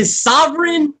 in his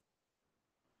sovereign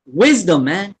wisdom,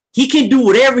 man, he can do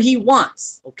whatever he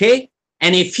wants, okay?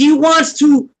 And if he wants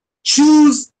to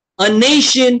choose a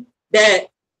nation that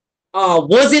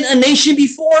wasn't a nation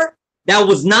before, that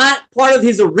was not part of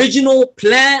his original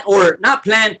plan, or not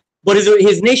plan, but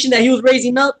his nation that he was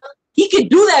raising up, he can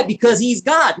do that because he's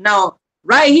God. Now,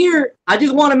 right here, I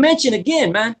just want to mention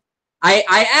again, man, I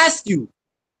asked you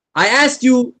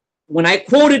when I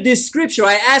quoted this scripture,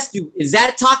 I asked you, is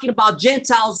that talking about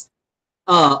Gentiles,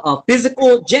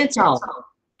 physical Gentiles?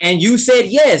 And you said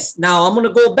yes. Now I'm going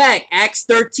to go back. Acts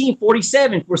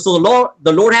 13:47. For so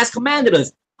the Lord has commanded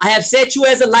us, I have set you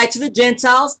as a light to the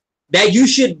Gentiles, that you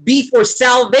should be for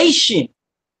salvation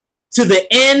to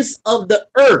the ends of the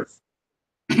earth.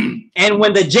 And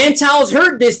when the Gentiles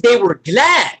heard this, they were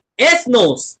glad.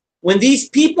 Ethnos. When these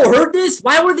people heard this,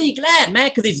 why were they glad, man?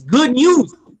 Because it's good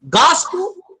news.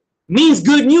 Gospel means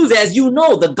good news, as you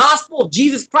know. The gospel of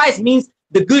Jesus Christ means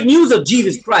the good news of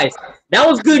Jesus Christ. That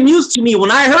was good news to me.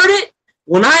 When I heard it,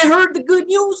 when I heard the good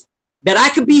news that I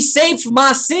could be saved from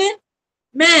my sin,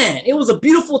 man, it was a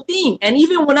beautiful thing. And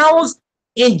even when I was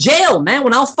in jail, man,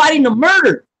 when I was fighting the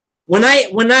murder, when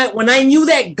I knew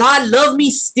that God loved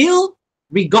me still,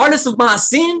 regardless of my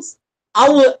sins, I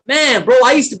would, man, bro,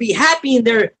 I used to be happy in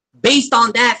there based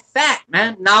on that fact,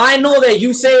 man. Now I know that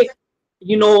you say,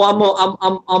 you know,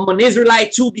 I'm an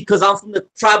Israelite too because I'm from the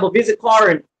tribe of Issachar,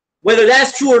 and whether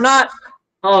that's true or not,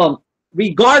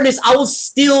 regardless, I was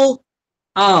still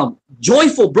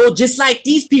joyful, bro, just like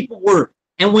these people were.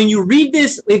 And when you read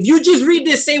this, if you just read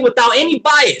this, say without any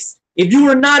bias, if you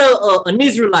were not an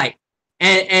Israelite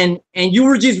and you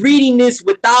were just reading this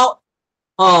without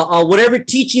whatever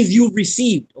teachings you've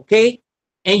received, okay,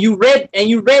 and you read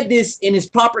this in its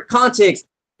proper context,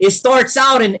 it starts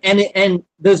out and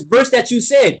this verse that you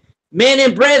said, men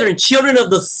and brethren, children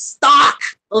of the stock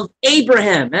of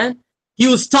Abraham, man. He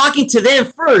was talking to them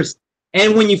first.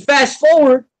 And when you fast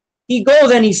forward, he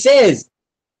goes and he says,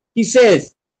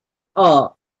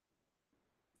 so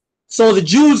the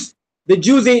Jews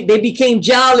they became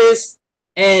jealous,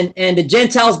 and the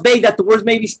Gentiles begged that the words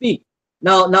may be speak.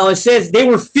 Now it says they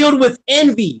were filled with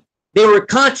envy. They were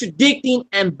contradicting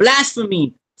and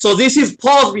blaspheming. So this is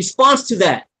Paul's response to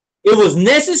that. It was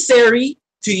necessary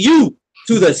to you,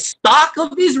 to the stock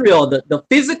of Israel, the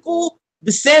physical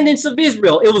descendants of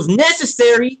Israel. It was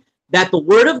necessary that the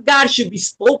word of God should be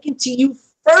spoken to you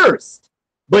first.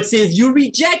 But since you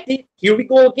reject it, here we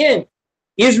go again.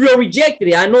 Israel rejected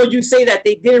it. I know you say that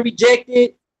they didn't reject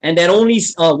it and that only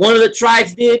one of the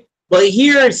tribes did. But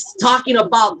here it's talking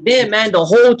about them, man, the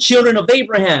whole children of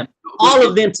Abraham, all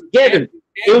of them together.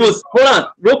 It was, hold on,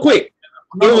 real quick.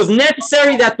 It was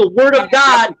necessary that the word of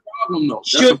God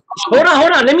should, hold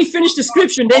on. Let me finish the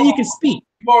scripture and then you can speak.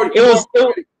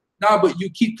 No, but you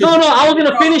keep. No, I was going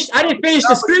to finish. I didn't finish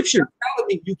the scripture.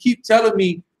 You keep telling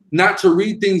me not to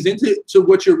read things into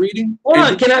what you're reading. Hold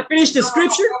on, can I finish the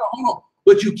scripture? Hold on.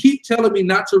 But you keep telling me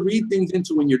not to read things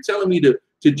into when you're telling me to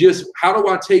just, how do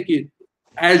I take it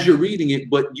as you're reading it,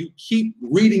 but you keep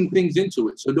reading things into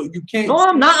it. So you can't. No,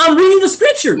 I'm not. I'm reading the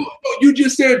scripture. No, you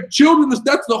just said children,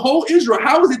 that's the whole Israel.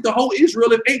 How is it the whole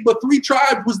Israel if 8 but 3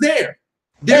 tribes was there?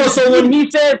 So when he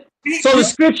said, so the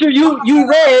scripture you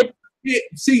read. Yeah,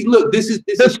 see, look, this is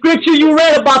the scripture you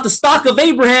read about the stock of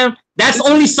Abraham. That's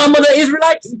only some of the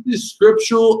Israelites. This is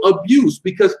scriptural abuse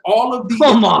because all of these.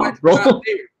 Come on, bro.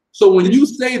 So when you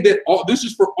say that this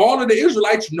is for all of the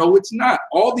Israelites, no, it's not.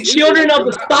 All the children of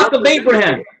the stock of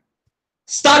Abraham.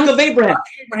 Stock of Abraham.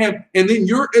 And then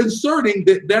you're inserting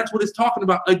that that's what it's talking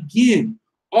about again.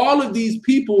 All of these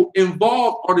people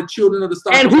involved are the children of the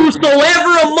stock. And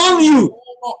whosoever among you.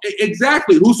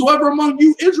 Exactly. Whosoever among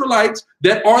you Israelites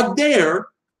that are there,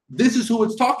 this is who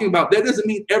it's talking about. That doesn't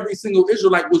mean every single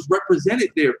Israelite was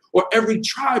represented there or every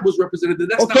tribe was represented there.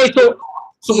 That's okay, not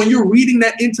so when you're reading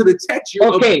that into the text,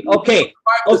 you're okay.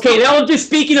 That was just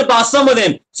speaking about some of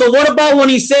them. So what about when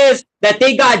he says that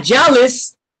they got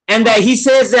jealous and that he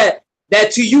says that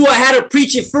to you I had to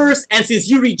preach it first, and since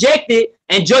you reject it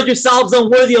and judge yourselves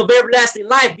unworthy of everlasting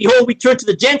life, behold, we turn to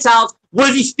the Gentiles. What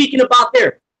is he speaking about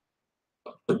there?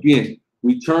 Again,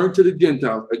 we turn to the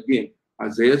Gentiles. Again,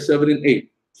 Isaiah 7 and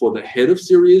 8. For the head of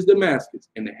Syria is Damascus,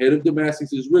 and the head of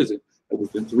Damascus is risen. And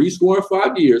within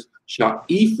 65 years shall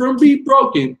Ephraim be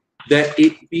broken, that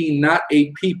it be not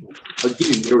a people.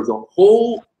 Again, there was a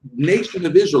whole nation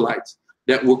of Israelites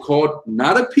that were called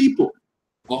not a people.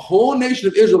 A whole nation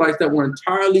of Israelites that were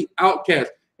entirely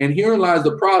outcast. And herein lies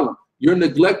the problem. You're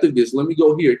neglecting this. Let me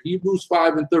go here. Hebrews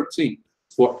 5 and 13.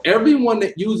 For everyone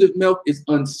that useth milk is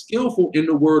unskillful in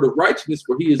the word of righteousness,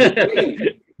 for he is a babe.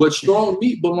 But strong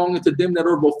meat belonging to them that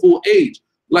are of full age.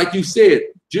 Like you said,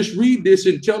 just read this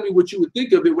and tell me what you would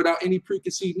think of it without any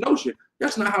preconceived notion.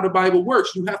 That's not how the Bible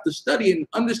works. You have to study and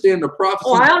understand the prophecy.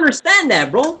 Oh, I understand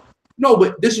that, bro. No,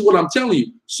 but this is what I'm telling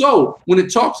you. So when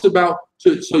it talks about,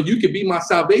 so you can be my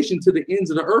salvation to the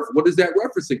ends of the earth, what is that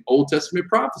referencing? Old Testament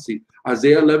prophecy,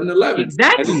 Isaiah 11:11.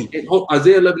 Exactly. And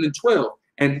Isaiah 11 and 12.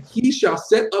 And he shall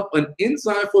set up an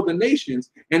ensign for the nations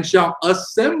and shall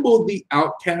assemble the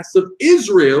outcasts of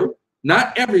Israel,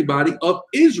 not everybody, of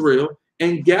Israel,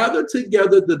 and gather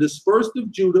together the dispersed of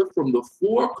Judah from the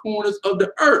 4 corners of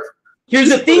the earth. Here's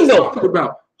the thing, though.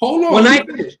 Hold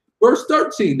on. Verse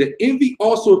 13, the envy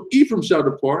also of Ephraim shall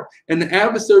depart, and the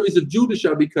adversaries of Judah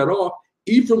shall be cut off.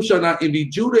 Ephraim shall not envy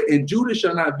Judah, and Judah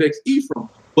shall not vex Ephraim.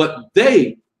 But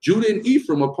they, Judah and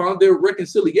Ephraim, upon their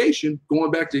reconciliation, going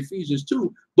back to Ephesians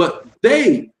 2, but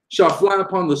they shall fly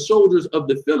upon the shoulders of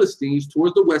the Philistines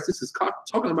towards the west. This is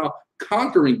talking about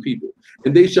conquering people.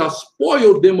 And they shall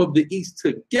spoil them of the east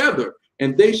together,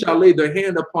 and they shall lay their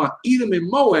hand upon Edom and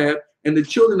Moab, and the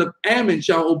children of Ammon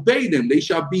shall obey them. They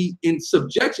shall be in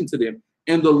subjection to them.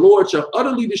 And the Lord shall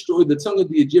utterly destroy the tongue of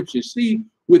the Egyptians. See,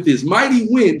 with his mighty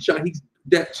wind shall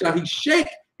he shake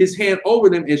his hand over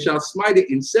them, and shall smite it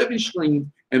in 7 streams,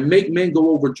 and make men go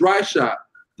over dry shod.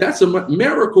 That's a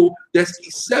miracle that's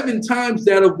 7 times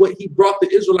that of what he brought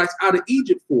the Israelites out of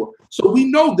Egypt for. So we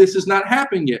know this is not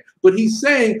happening yet. But he's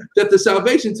saying that the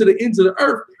salvation to the ends of the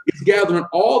earth is gathering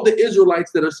all the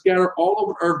Israelites that are scattered all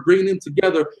over earth, bringing them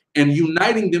together and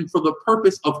uniting them for the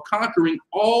purpose of conquering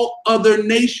all other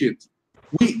nations.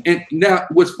 And now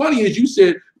what's funny is you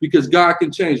said because God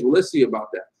can change. Well, let's see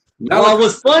about that. Well,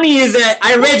 what's funny is that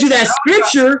I read you that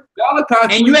scripture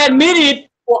and you admitted,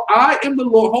 for I am the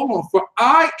Lord. Hold on. For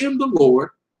I am the Lord,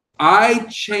 I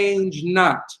change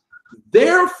not.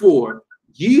 Therefore,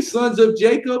 ye sons of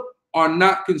Jacob are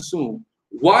not consumed.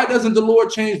 Why doesn't the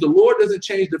Lord change? The Lord doesn't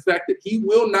change the fact that he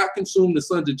will not consume the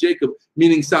sons of Jacob,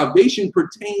 meaning salvation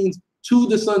pertains to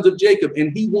the sons of Jacob,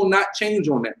 and he will not change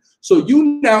on that. So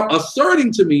you now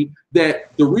asserting to me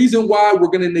that the reason why we're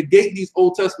going to negate these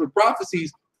Old Testament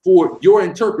prophecies for your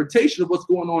interpretation of what's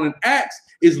going on in Acts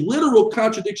is literal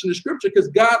contradiction of scripture, because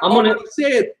God already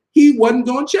said he wasn't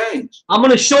going to change. I'm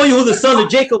going to show you who the sons of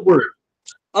Jacob were.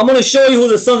 I'm going to show you who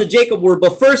the sons of Jacob were.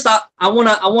 But first, I want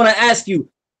to ask you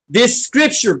this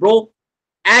scripture, bro.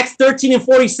 Acts 13 and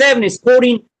 47 is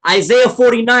quoting Isaiah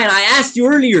 49. I asked you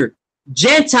earlier,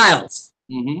 Gentiles.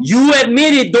 You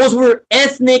admitted those were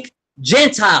ethnic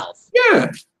Gentiles.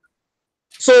 Yeah.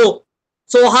 So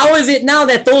how is it now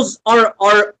that those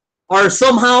are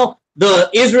somehow the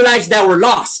Israelites that were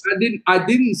lost? I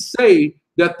didn't say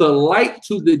that the light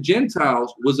to the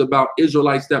Gentiles was about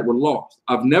Israelites that were lost.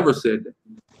 I've never said that.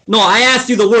 No, I asked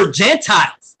you the word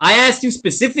Gentiles. I asked you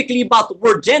specifically about the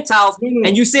word Gentiles,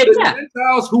 and you said the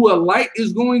Gentiles who a light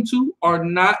is going to are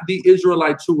not the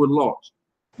Israelites who were lost.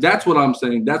 That's what I'm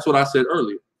saying. That's what I said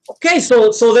earlier. Okay,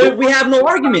 so there we have no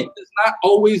argument. It does not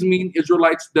always mean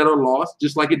Israelites that are lost,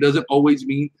 just like it doesn't always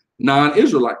mean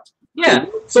non-Israelites. Yeah,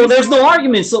 so there's no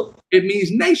argument. So it means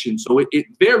nation. So it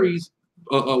varies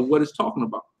what it's talking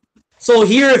about. So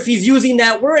here, if he's using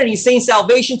that word and he's saying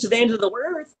salvation to the end of the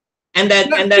earth, and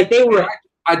that they were.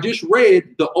 I just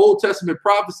read the Old Testament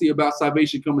prophecy about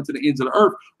salvation coming to the ends of the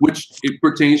earth, which it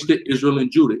pertains to Israel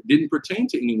and Judah. It didn't pertain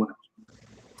to anyone else.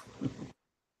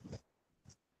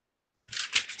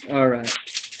 All right.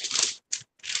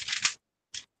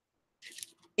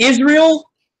 Israel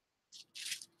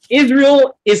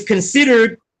is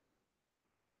considered,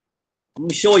 let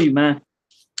me show you, man.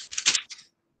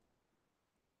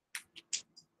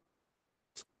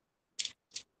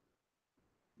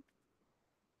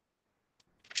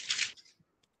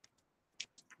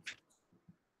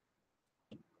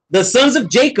 The sons of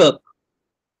Jacob,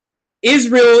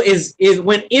 Israel is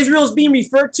when Israel's being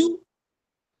referred to,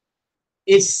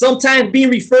 it's sometimes being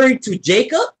referred to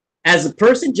Jacob as a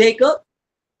person, Jacob,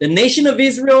 the nation of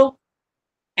Israel,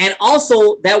 and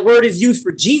also that word is used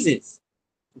for Jesus.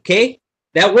 Okay,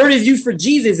 that word is used for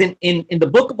Jesus in the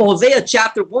book of Hosea,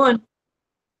 chapter 1.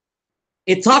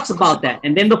 It talks about that,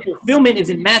 and then the fulfillment is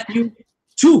in Matthew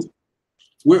 2.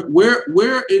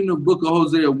 Where in the book of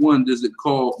Hosea 1 does it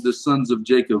call the sons of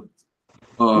Jacob?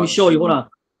 Let me show you. Hold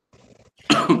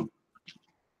on.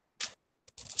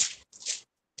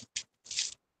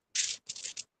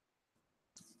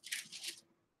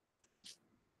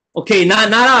 Okay,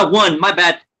 not 1. My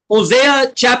bad.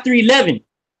 Hosea chapter 11.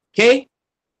 Okay.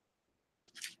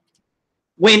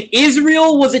 When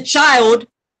Israel was a child,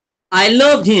 I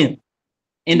loved him,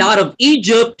 and out of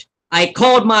Egypt I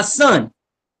called my son.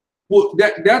 Well,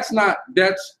 that's not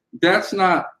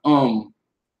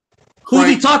who's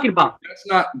he talking about?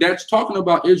 That's talking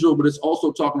about Israel, but it's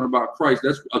also talking about Christ.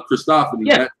 That's a Christophany.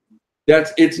 Yeah.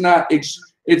 It's not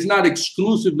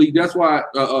exclusively. That's why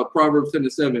Proverbs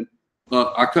 10:7.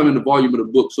 I come in the volume of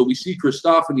the book, so we see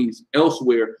Christophanies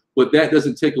elsewhere, but that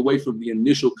doesn't take away from the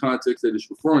initial context that it's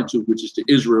referring to, which is to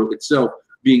Israel itself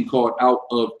being called out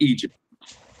of Egypt.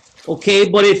 Okay,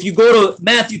 but if you go to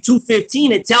Matthew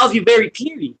 2:15, it tells you very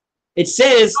clearly. It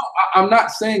says, no, I'm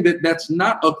not saying that that's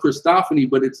not a Christophany,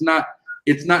 but it's not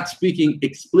speaking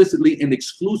explicitly and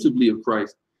exclusively of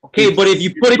Christ. Okay, but if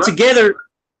you put it together,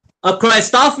 a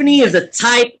Christophany is a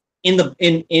type in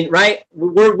right.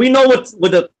 We know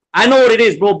I know what it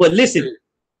is, bro. But listen,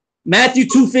 Matthew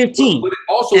 2:15,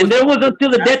 and there was until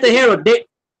the death of Herod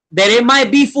that it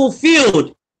might be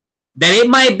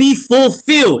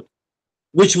fulfilled,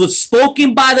 which was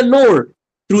spoken by the Lord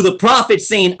through the prophet,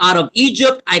 saying, out of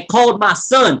Egypt I called my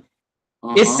son.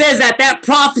 It says that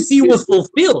prophecy was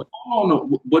fulfilled. Oh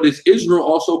no, but is Israel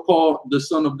also called the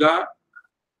son of God?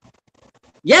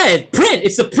 Yeah,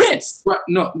 it's a prince. Right?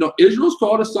 No, Israel's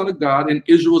called a son of God, and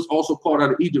Israel is also called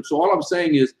out of Egypt. So all I'm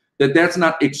saying is that that's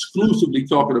not exclusively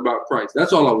talking about Christ.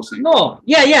 That's all I was saying. No,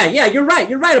 yeah. You're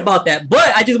right about that.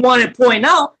 But I just wanted to point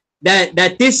out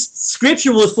that this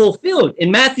scripture was fulfilled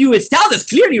in Matthew. It tells us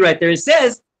clearly right there. It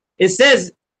says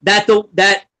that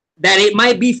that it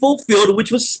might be fulfilled,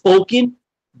 which was spoken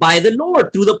by the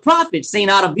Lord through the prophet, saying,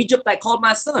 "Out of Egypt I called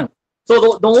my son."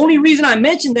 So the only reason I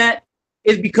mentioned that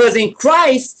is because in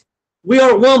Christ we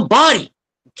are one body.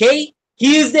 Okay,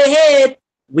 He is the head,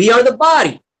 we are the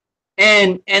body,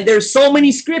 and there's so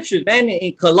many scriptures, man.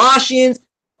 In Colossians,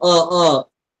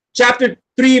 chapter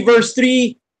 3, verse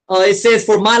 3, it says,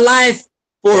 "For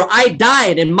I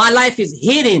died, and my life is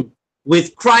hidden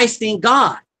with Christ in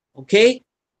God." Okay,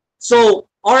 so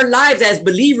our lives as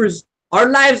believers,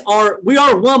 we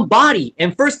are one body.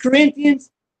 And First Corinthians,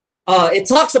 it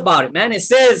talks about it, man. It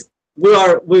says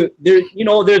there's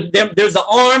the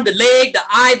arm, the leg, the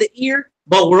eye, the ear,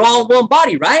 but we're all one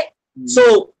body, right? Mm-hmm.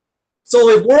 So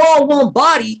if we're all one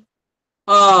body,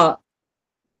 that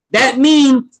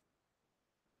means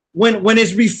when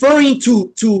it's referring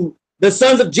to the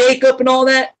sons of Jacob and all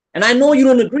that, and I know you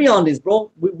don't agree on this,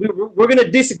 bro. We're gonna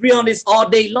disagree on this all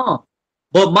day long.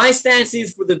 But my stance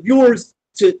is for the viewers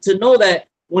to know that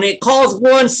when it calls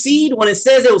one seed, when it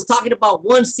says it was talking about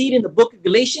one seed in the book of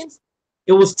Galatians,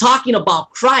 it was talking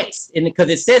about Christ. And because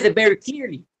it says it very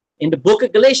clearly in the book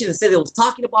of Galatians, it says it was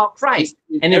talking about Christ.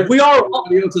 And if we are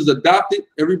everybody else is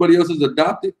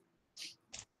adopted,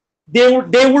 they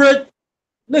were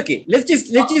look it. Let's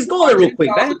just go there real quick,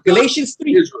 man. Galatians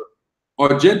 3. Israel.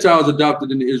 Are Gentiles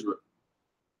adopted into Israel?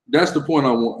 That's the point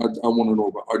I want to know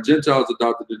about. Are Gentiles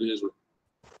adopted into Israel?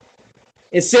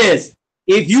 It says,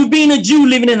 if you being a Jew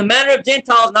living in the manner of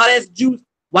Gentiles, not as Jews,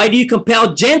 why do you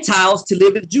compel Gentiles to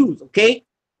live as Jews? Okay.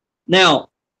 Now,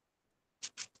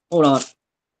 hold on.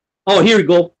 Oh, here we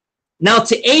go. Now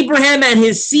to Abraham and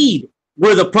his seed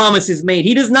were the promises made.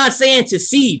 He does not say into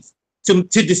seeds to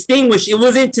distinguish. It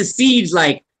wasn't to seeds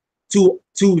like to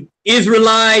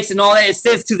Israelites and all that. It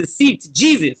says to the seed, to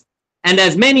Jesus, and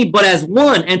as many, but as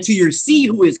one, and to your seed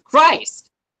who is Christ.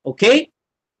 Okay.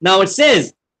 Now it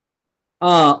says,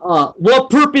 what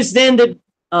purpose then did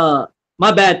my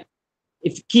bad,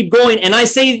 if you keep going, and I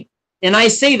say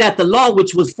that the law,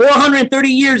 which was 430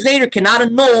 years later, cannot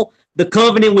annul the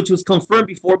covenant which was confirmed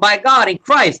before by God in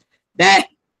Christ, that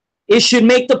it should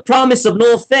make the promise of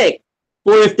no effect.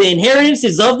 For if the inheritance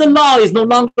is of the law is no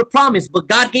longer promised, but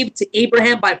God gave it to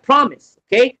Abraham by promise,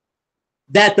 okay,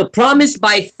 that the promise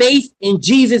by faith in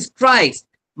Jesus Christ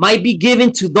might be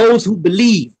given to those who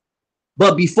believe.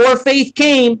 But before faith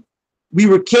came, we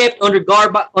were kept under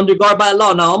guard by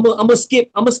law. Now I'm gonna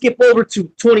skip over to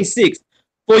 26.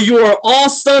 For you are all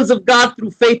sons of God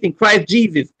through faith in Christ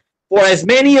Jesus. For as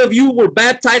many of you were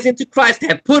baptized into Christ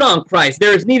have put on Christ.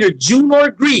 There is neither Jew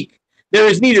nor Greek. There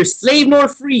is neither slave nor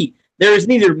free. There is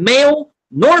neither male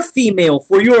nor female.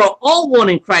 For you are all one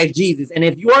in Christ Jesus. And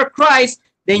if you are Christ,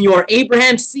 then you are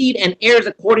Abraham's seed and heirs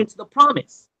according to the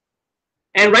promise.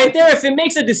 And right there, if it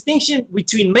makes a distinction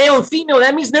between male and female,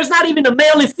 that means there's not even a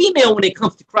male and female when it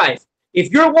comes to Christ.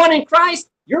 If you're one in Christ,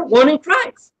 you're one in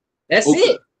Christ. That's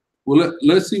it. Well,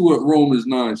 let's see what Romans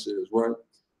 9 says, right?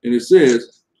 And it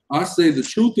says, I say the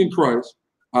truth in Christ,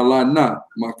 I lie not.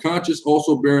 My conscience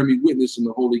also bearing me witness in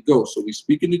the Holy Ghost. So we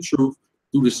speak in the truth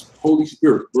through the Holy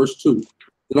Spirit. Verse 2,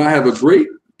 that I have a great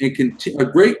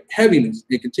heaviness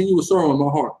and continual sorrow in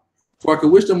my heart. For I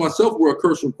could wish that myself were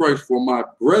accursed from Christ for my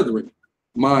brethren,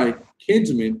 my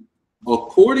kinsmen,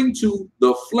 according to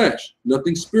the flesh,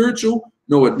 nothing spiritual,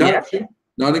 no adoption,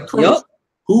 not in Christ,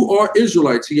 who are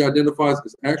Israelites. He identifies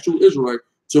as actual Israelite,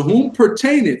 to whom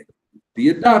pertaineth the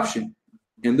adoption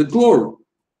and the glory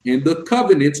and the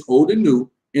covenants old and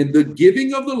new, and the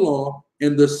giving of the law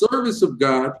and the service of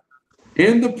God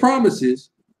and the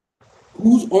promises,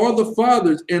 whose are the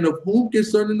fathers, and of whom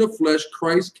concerning the flesh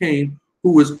Christ came,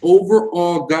 who is over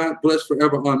all, God blessed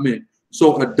forever. Amen.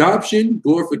 So adoption,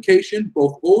 glorification,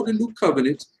 both old and new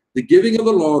covenants, the giving of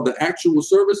the law, the actual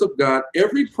service of God,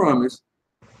 every promise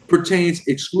pertains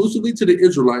exclusively to the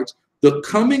Israelites. The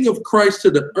coming of Christ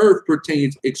to the earth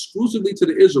pertains exclusively to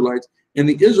the Israelites, and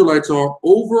the Israelites are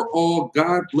over all,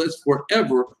 God blessed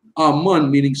forever. Amen,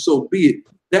 meaning so be it.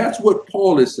 That's what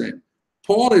Paul is saying.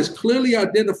 Paul has clearly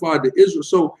identified the Israel.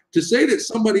 So to say that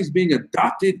somebody's being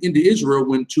adopted into Israel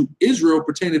when to Israel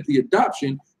pertaineth the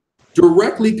adoption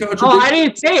directly contradicts. Oh, I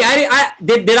didn't say.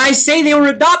 Did I say they were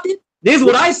adopted? This is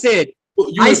what I said.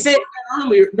 Well, I said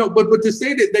earlier. No, but to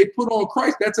say that they put on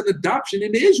Christ, that's an adoption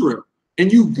into Israel.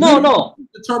 And you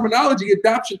the terminology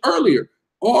adoption earlier.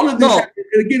 All of this,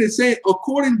 and again, it's saying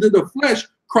according to the flesh,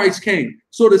 Christ came.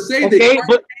 So to say that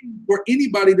Christ came for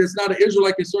anybody that's not an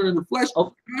Israelite concerning the flesh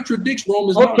contradicts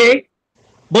Romans 9. Okay.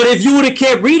 But if you would have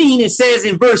kept reading, it says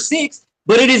in verse 6,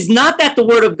 but it is not that the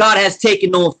word of God has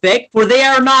taken no effect, for they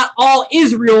are not all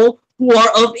Israel who are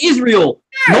of Israel,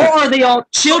 nor are they all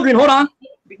children. Hold on.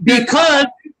 Because,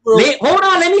 hold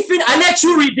on, let me finish. I let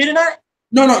you read, didn't I?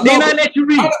 No. Didn't I let you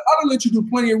read? I'll let you do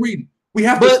plenty of reading. We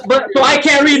have but so I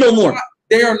can't read no more.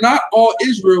 They are not all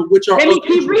Israel, which are. Let me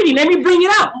keep reading. Let me bring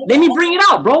it out. Let me bring it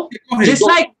out, bro. Just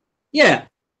like, yeah.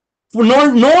 For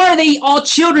nor are they all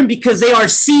children because they are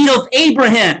seed of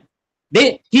Abraham.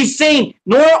 He's saying,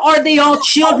 nor are they all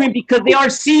children because they are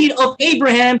seed of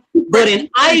Abraham. But in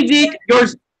Isaac,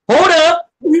 hold up.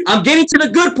 I'm getting to the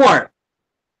good part.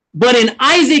 But in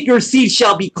Isaac, your seed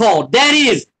shall be called. That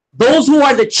is, those who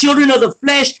are the children of the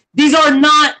flesh. These are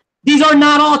not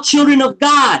all children of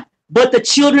God, but the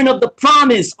children of the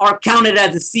promise are counted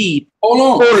as a seed.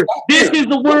 Hold on. This is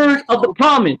the word of the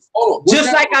promise.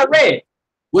 Just like I read.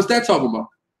 What's that talking about?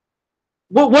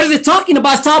 What is it talking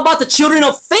about? It's talking about the children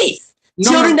of faith.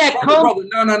 Children that come.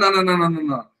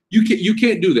 No. You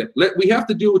can't do that. We have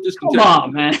to deal with this. Come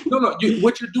on, man. No.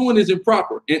 What you're doing is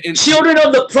improper. And children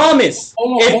of the promise.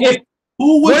 Hold on.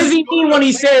 What does he mean when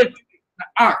he says?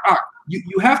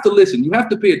 You have to listen. You have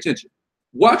to pay attention.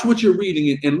 Watch what you're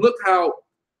reading and look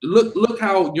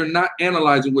how you're not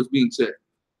analyzing what's being said.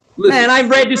 Listen. Man, I've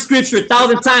read this scripture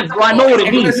 1,000 times, bro. I know what it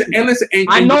means.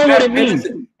 I know what it means.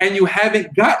 And you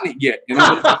haven't gotten it yet. And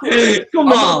Come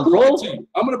on, bro.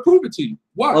 I'm going to prove it to you.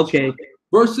 Watch. Okay.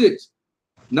 Verse 6.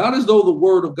 Not as though the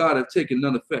word of God have taken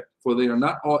none effect, for they are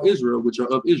not all Israel, which are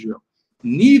of Israel.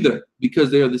 Neither,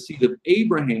 because they are the seed of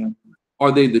Abraham,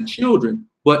 are they the children,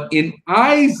 but in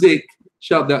Isaac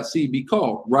shall that seed be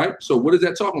called, right? So what is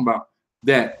that talking about?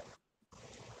 That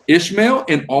Ishmael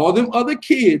and all them other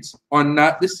kids are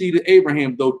not the seed of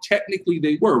Abraham, though technically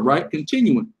they were, right?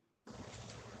 Continuing.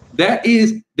 That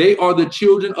is, they are the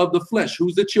children of the flesh.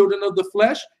 Who's the children of the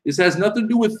flesh? This has nothing to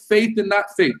do with faith and not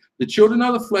faith. The children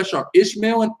of the flesh are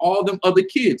Ishmael and all them other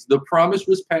kids. The promise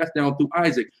was passed down through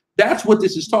Isaac. That's what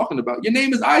this is talking about. Your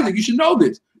name is Isaac. You should know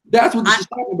this. That's what this is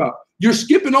talking about. You're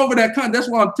skipping over that content. That's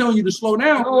why I'm telling you to slow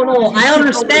down. No. I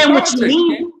understand what you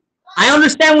mean. Man. I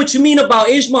understand what you mean about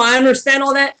Ishmael. I understand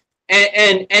all that.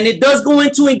 And it does go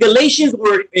into in Galatians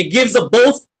where it gives the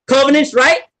both covenants,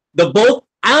 right? The both.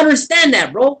 I understand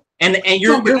that, bro. And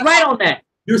you're right on that.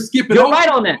 You're skipping. You're right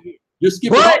on that. You're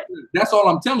skipping. That's all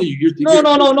I'm telling you. No.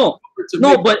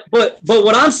 But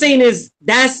what I'm saying is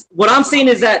that's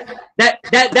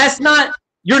not.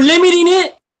 You're limiting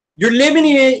it. You're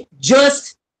limiting it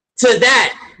just to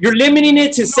that. You're limiting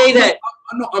it to say that.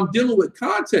 No, I'm dealing with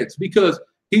context because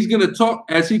he's going to talk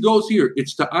as he goes here.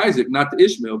 It's to Isaac, not to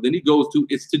Ishmael. Then he goes to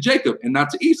it's to Jacob and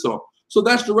not to Esau. So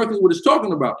that's directly what it's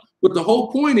talking about. But the whole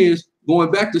point is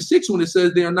going back to 6 when it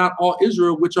says they are not all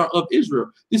Israel, which are of Israel.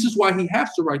 This is why he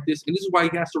has to write this. And this is why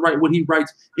he has to write what he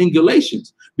writes in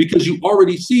Galatians, because you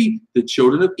already see the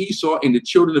children of Esau and the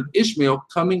children of Ishmael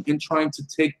coming and trying to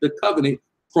take the covenant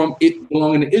from it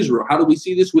belonging to Israel. How do we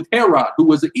see this with Herod, who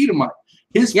was an Edomite?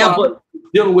 His father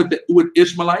dealing with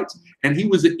Ishmaelites, and he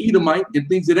was an Edomite and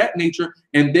things of that nature.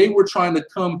 And they were trying to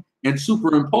come and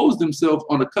superimpose themselves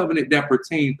on a covenant that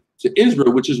pertained to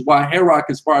Israel, which is why Herod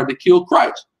conspired to kill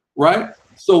Christ, right?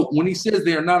 So when he says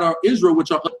they are not our Israel,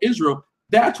 which are of Israel,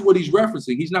 that's what he's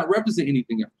referencing. He's not referencing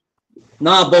anything else.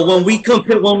 Nah, but when we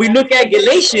look at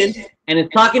Galatians and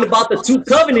it's talking about the two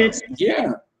covenants,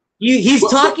 he's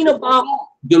talking about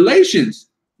Galatians.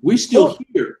 We still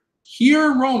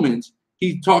here in Romans.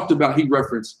 He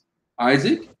referenced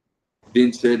Isaac,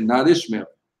 then said not Ishmael,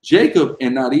 Jacob,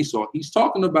 and not Esau. He's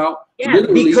talking about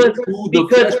because through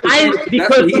Isaac,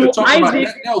 nothing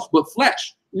else but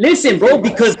flesh. Listen, bro,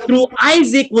 because through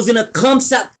Isaac was going to come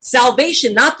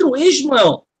salvation, not through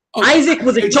Ishmael. Isaac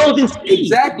was a chosen seed.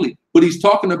 Exactly, but he's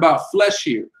talking about flesh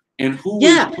here, and who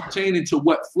is pertaining to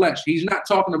what flesh. He's not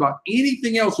talking about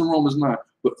anything else in Romans 9.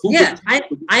 But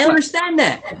I understand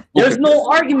that. There's no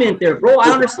argument there, bro.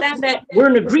 I understand that. We're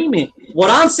in agreement.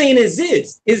 What I'm saying is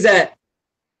that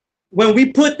when we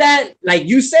put that, like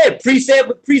you said, precept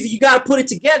with precept, you got to put it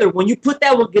together. When you put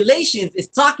that with Galatians, it's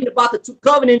talking about the two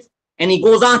covenants, and he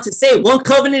goes on to say one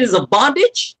covenant is a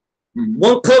bondage,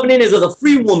 one covenant is of the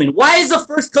free woman. Why is the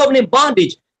first covenant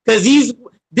bondage? Because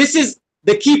this is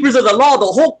the keepers of the law. The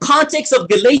whole context of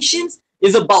Galatians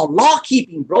is about law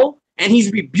keeping, bro. And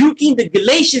he's rebuking the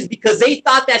Galatians because they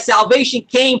thought that salvation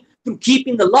came through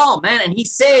keeping the law, man. And he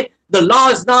said the law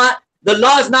is not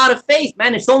of faith,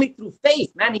 man. It's only through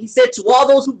faith, man. He said to all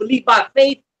those who believe by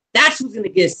faith, that's who's going to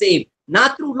get saved,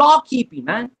 not through law keeping,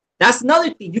 man. That's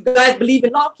another thing. You guys believe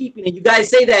in law keeping, and you guys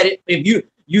say that if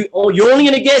you're only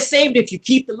going to get saved if you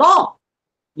keep the law.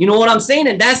 You know what I'm saying?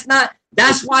 And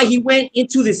that's why he went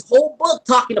into this whole book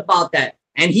talking about that.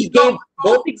 And he gave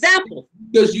both examples.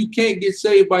 Because you can't get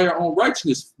saved by your own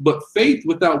righteousness, but faith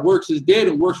without works is dead,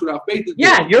 and works without faith is dead.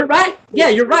 Yeah, you're right. Yeah,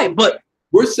 you're right. But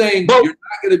we're saying you're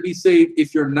not going to be saved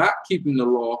if you're not keeping the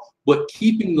law, but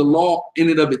keeping the law in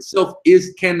and of itself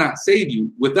cannot save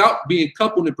you. Without being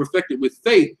coupled and perfected with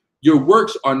faith, your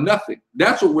works are nothing.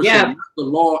 That's what we're saying. The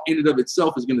law in and of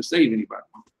itself is going to save anybody.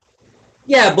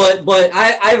 Yeah, but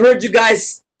I've heard you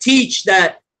guys teach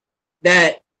that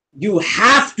you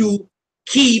have to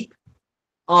keep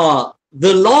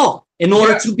the law in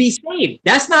order to be saved.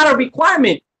 That's not a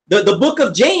requirement. The book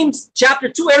of James, chapter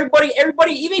 2,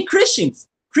 everybody, even Christians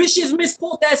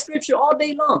misquote that scripture all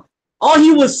day long. All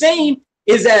he was saying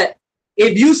is that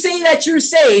if you say that you're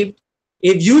saved,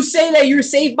 if you say that you're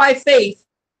saved by faith,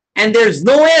 and there's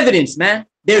no evidence, man,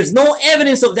 there's no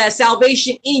evidence of that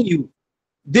salvation in you,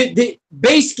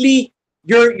 basically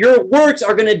your works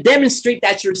are going to demonstrate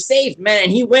that you're saved, man.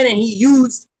 And he went and he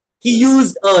used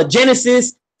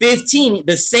Genesis 15,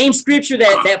 the same scripture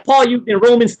that Paul used in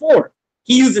Romans 4.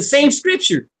 He used the same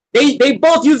scripture. They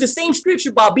both used the same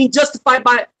scripture about being justified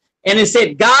by, and it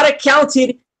said God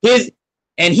accounted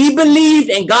and he believed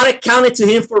and God accounted to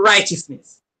him for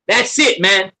righteousness. That's it,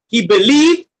 man. He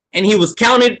believed and he was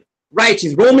counted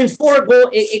righteous. Romans 4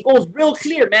 it goes real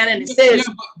clear, man, and it says.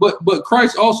 Yeah, but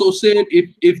Christ also said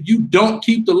if you don't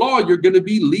keep the law, you're going to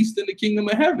be least in the kingdom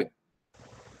of heaven.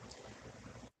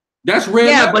 That's real.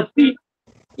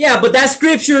 Yeah, but that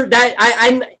scripture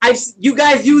that you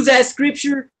guys use that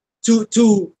scripture to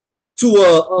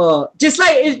just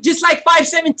like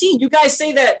 5:17. You guys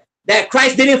say that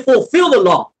Christ didn't fulfill the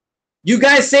law. You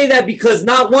guys say that because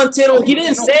not one tittle. He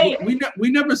didn't say. We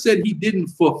never said he didn't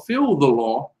fulfill the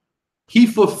law. He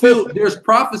fulfilled. There's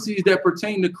prophecies that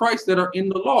pertain to Christ that are in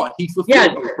the law. He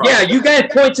fulfilled. Yeah. You guys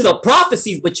point to the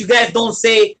prophecies, but you guys don't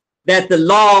say that the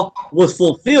law was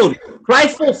fulfilled.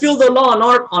 Christ fulfilled the law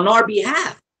on our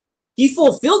behalf. He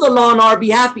fulfilled the law on our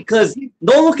behalf because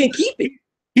no one can keep it.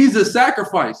 He's a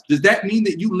sacrifice. Does that mean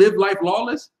that you live life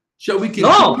lawless? Shall we continue?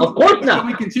 No, of course not. Shall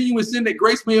we continue in sin that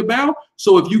grace may abound?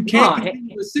 So if you can't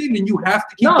continue in sin, then you have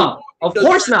to keep the law. Of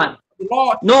course not.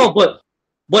 No, but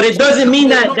it doesn't mean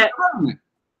that.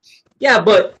 Yeah,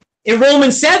 but in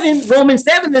Romans 7,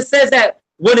 it says that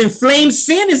what inflames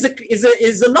sin is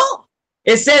the law.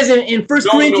 It says in 1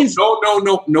 Corinthians.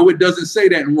 No, it doesn't say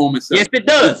that in Romans 7. Yes, it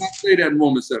does. It doesn't say that in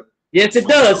Romans 7. Yes, it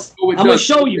does. I'm going to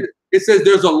show you. It says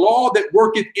there's a law that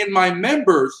worketh in my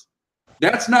members.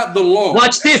 That's not the law.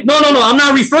 Watch this. No. I'm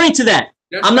not referring to that.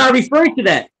 I'm not referring to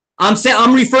that. I'm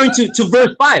referring to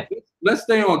verse 5. Let's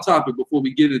stay on topic before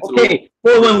we get into okay.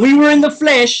 For when we were in the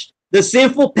flesh, the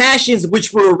sinful passions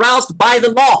which were aroused by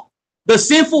the law. The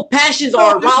sinful passions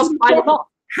are aroused by the law.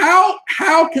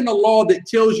 How can a law that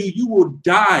tells you will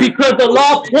die? Because the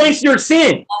law points your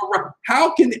sin.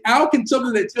 How can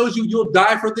something that tells you you'll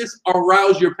die for this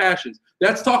arouse your passions?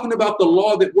 That's talking about the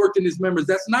law that worked in his members.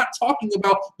 That's not talking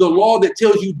about the law that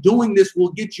tells you doing this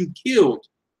will get you killed.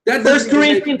 That doesn't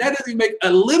make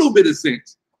a little bit of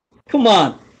sense. Come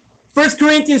on. 1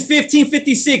 Corinthians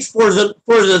 15:56. For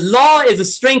the law is the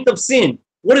strength of sin.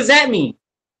 What does that mean?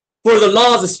 For the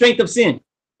law is the strength of sin.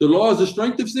 The law is the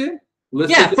strength of sin? 1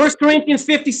 Corinthians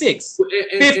 56.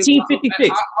 15:56. I'm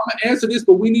going to answer this,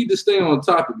 but we need to stay on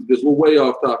topic because we're way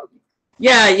off topic.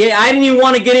 Yeah. I didn't even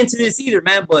want to get into this either,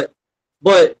 man. But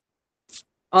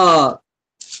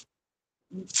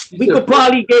we could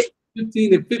probably get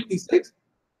 15 and 56.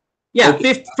 Yeah,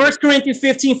 okay. 1 Corinthians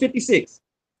 15:56.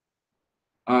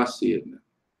 I see it now.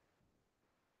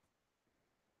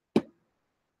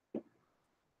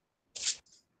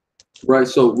 Right,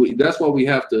 so that's why we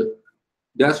have to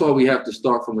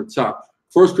start from the top.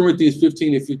 1 Corinthians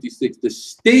 15 and 56. The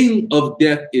sting of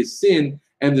death is sin,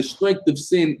 and the strength of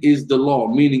sin is the law.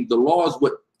 Meaning the law is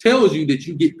what tells you that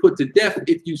you get put to death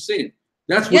if you sin.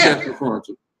 That's what that's referring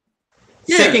to.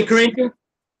 Yeah. 2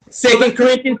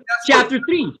 Corinthians chapter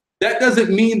 3. That doesn't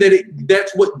mean that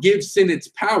that's what gives sin its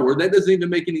power. That doesn't even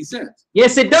make any sense.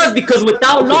 Yes, it does, because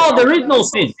without law there is no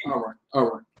sin. All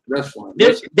right. That's fine.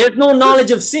 There's no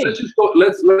knowledge of sin.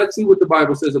 Let's see what the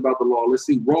Bible says about the law. Let's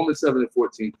see Romans 7 and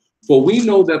 14. For we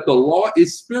know that the law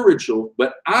is spiritual,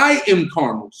 but I am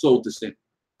carnal, sold to sin.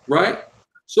 Right?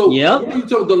 So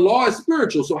the law is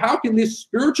spiritual. So how can this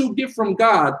spiritual gift from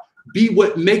God be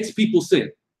what makes people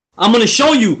sin? I'm going to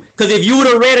show you, because if you would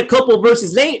have read a couple of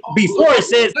verses before, it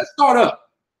says. Let's start up.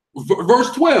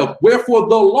 Verse 12. Wherefore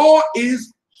the law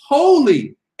is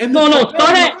holy. And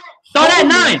start at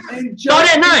 9. Start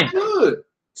at 9.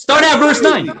 Start at verse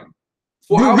 9.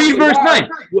 Read verse 9.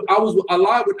 I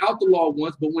lied without the law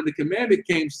once, but when the commandment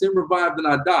came, sin revived and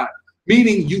I died.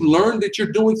 Meaning you learn that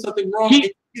you're doing something wrong and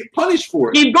you get punished for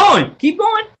it. Keep going. Keep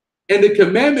going. And the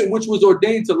commandment which was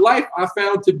ordained to life, I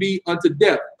found to be unto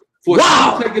death. For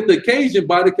sin taketh the occasion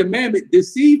by the commandment,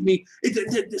 deceive me.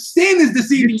 The sin is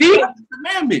deceiving you. The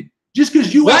commandment. Just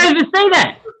because you. Why does it say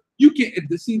that? You can't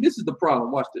see. This is the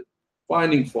problem. Watch this.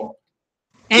 Finding fault.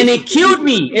 And it killed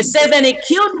me. It says, and it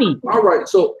killed me. All right.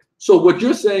 So what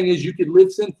you're saying is you can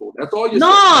live sinful. That's all you're saying.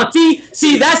 No,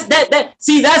 see,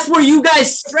 that's where you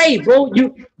guys stray, bro.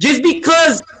 You just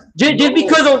because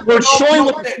we're showing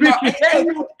what the scripture says.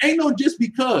 Ain't no just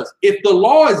because. If the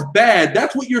law is bad,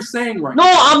 that's what you're saying right now.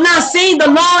 No, I'm not saying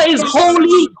the law is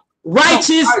holy,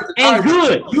 righteous, and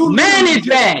good. Man is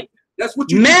bad. That's what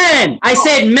you man. I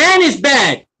said man is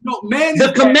bad. No, man.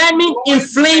 The commandment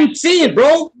inflamed sin,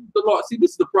 bro. The law. See,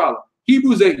 this is the problem.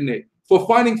 Hebrews 8:8. For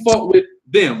finding fault with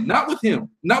them, not with him,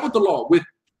 not with the law, with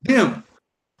them.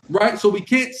 Right? So we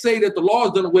can't say that the law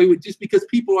is done away with just because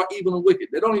people are evil and wicked.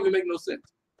 They don't even make no sense.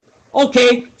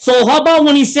 Okay, so how about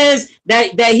when he says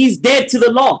that he's dead to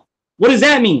the law? What does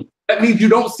that mean? That means you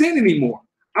don't sin anymore.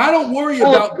 I don't worry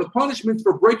about the punishments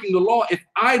for breaking the law if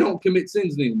I don't commit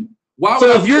sins anymore. Why would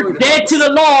if you're dead to the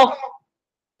law,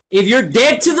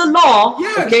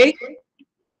 yes. Okay.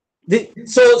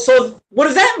 So what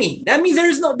does that mean? That means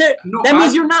there's no there. No, that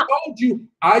means you're not.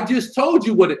 I just told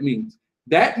you what it means.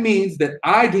 That means that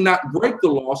I do not break the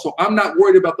law, so I'm not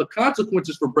worried about the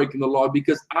consequences for breaking the law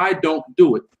because I don't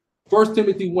do it. 1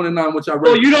 Timothy 1:9, which I read.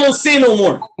 So you don't sin no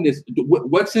more.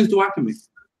 What sins do I commit?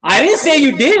 I didn't say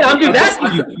you did. I'm just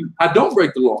asking you. I don't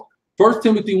break the law. 1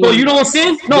 Timothy 1. So you don't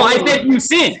sin? No, I said you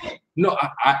sin. No,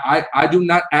 I do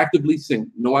not actively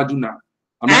sin. No, I do not.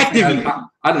 Actively.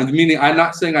 I don't meaning I'm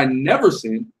not saying I never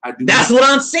sin. I do. That's what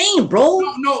I'm saying, bro.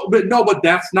 But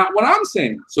that's not what I'm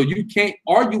saying. So you can't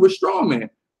argue with straw man.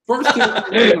 First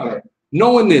thing,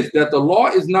 knowing this, that the law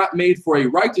is not made for a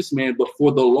righteous man, but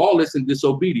for the lawless and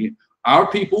disobedient. Our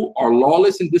people are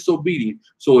lawless and disobedient.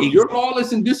 So if you're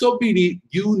lawless and disobedient,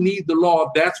 you need the law.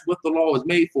 That's what the law is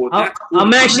made for.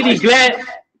 I'm actually glad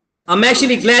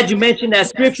you mentioned that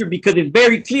scripture because it's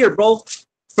very clear, bro.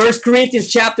 1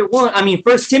 Timothy chapter 1,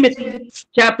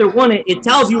 it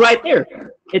tells you right there.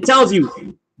 It tells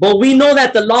you. But we know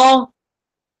that the law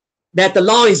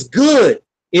is good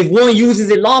if one uses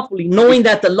it lawfully, knowing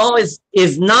that the law is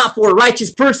not for a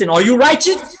righteous person. Are you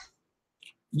righteous?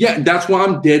 Yeah, that's why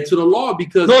I'm dead to the law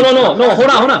because no.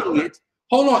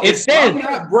 Hold on. If I'm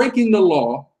not breaking the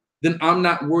law, then I'm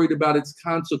not worried about its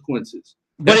consequences.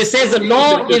 But it says the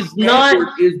law is not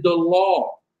is the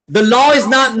law. The law is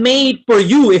not made for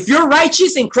you. If you're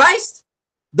righteous in Christ,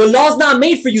 the law is not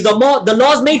made for you. The law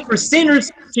is made for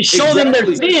sinners to show them their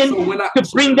sin, to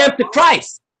bring them to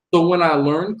Christ. So when I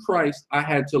learned Christ, I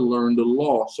had to learn the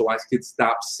law so I could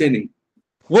stop sinning.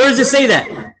 Where does it say that?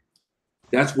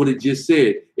 That's what it just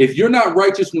said. If you're not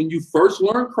righteous when you first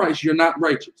learn Christ, you're not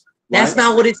righteous. Right? That's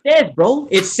not what it says, bro.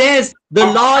 It says the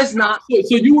law is not.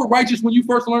 So you were righteous when you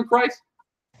first learned Christ?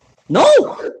 No.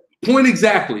 Point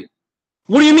exactly.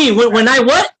 What do you mean? When I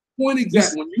what? Point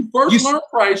exactly. When you first learned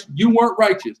Christ, you weren't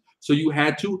righteous. So you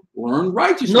had to learn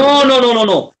righteousness.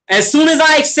 No. As soon as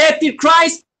I accepted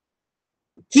Christ,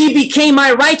 he became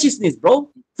my righteousness, bro.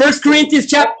 1 Corinthians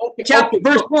chapter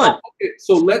verse 1. Okay,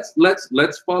 so let's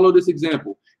follow this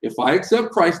example. If I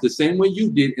accept Christ the same way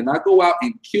you did, and I go out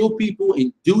and kill people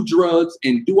and do drugs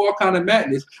and do all kind of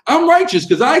madness, I'm righteous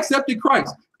because I accepted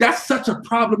Christ. That's such a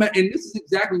problem, and this is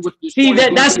exactly what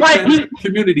that's why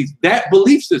communities, that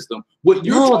belief system. What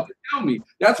you're trying to tell me.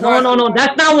 That's why. No.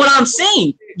 That's not what I'm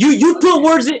saying. You put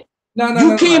words in.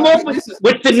 You came up with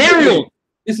scenarios.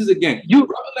 This is a game.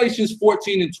 Revelations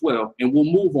 14:12, and we'll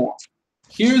move on.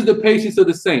 Here's the patience of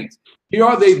the saints. Here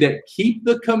are they that keep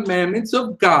the commandments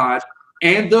of God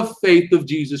and the faith of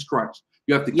Jesus Christ.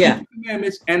 You have to keep the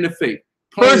commandments and the faith.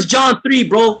 1 John 3,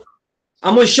 bro.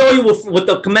 I'm going to show you what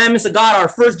the commandments of God are.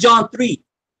 1 John 3.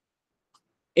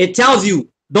 It tells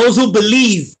you those who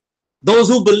believe, bro.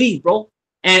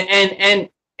 And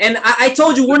I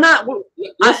told you we're not.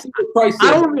 I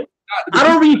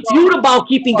don't refute about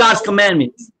keeping God's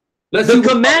commandments. The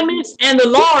commandments and the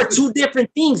law are two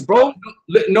different things, bro.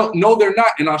 No, they're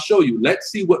not. And I'll show you.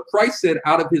 Let's see what Christ said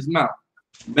out of his mouth.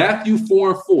 Matthew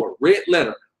 4:4, red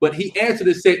letter. But he answered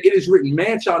and said, it is written,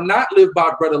 man shall not live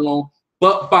by bread alone,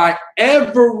 but by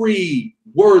every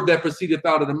word that proceedeth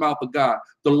out of the mouth of God.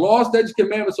 The laws, statutes,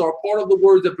 commandments are a part of the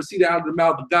words that proceed out of the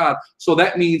mouth of God. So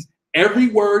that means every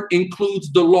word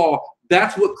includes the law.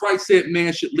 That's what Christ said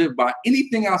man should live by.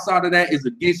 Anything outside of that is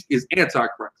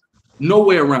antichrist. No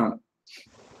way around it.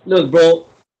 Look, bro,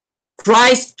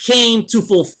 Christ came to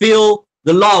fulfill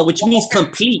the law, which means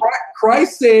complete.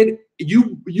 Christ said,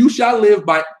 you shall live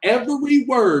by every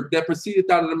word that proceedeth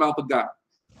out of the mouth of God.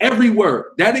 Every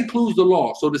word. That includes the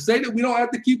law. So to say that we don't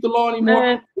have to keep the law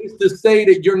anymore is to say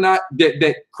that you're not,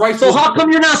 that Christ. So how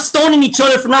come you're not stoning each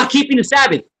other for not keeping the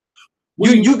Sabbath?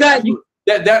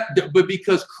 But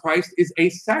because Christ is a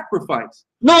sacrifice.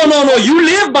 No. You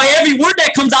live by every word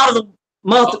that comes out of the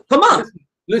mouth. Come on.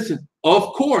 Listen,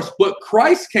 of course, but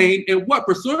Christ came and what?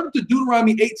 Pursuant to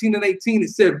Deuteronomy 18:18, it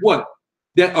said what?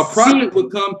 That a prophet would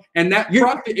come, and that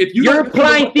prophet, if you're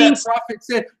applying things, that prophet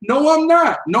said, no, I'm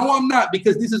not,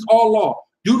 because this is all law.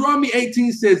 Deuteronomy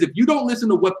 18 says, if you don't listen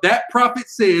to what that prophet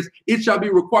says, it shall be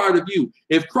required of you.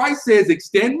 If Christ says,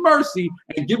 extend mercy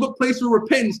and give a place of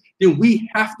repentance, then we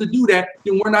have to do that.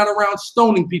 Then we're not around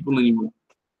stoning people anymore.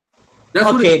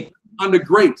 That's what it's under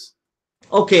grace.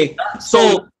 Okay,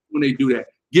 so when they do that,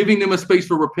 giving them a space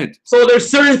for repentance. So there's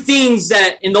certain things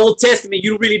that in the Old Testament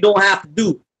you really don't have to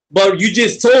do. But you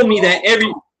just told me that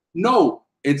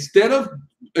instead of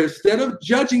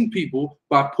judging people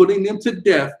by putting them to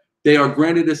death, they are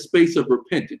granted a space of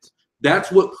repentance.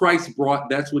 That's what Christ brought.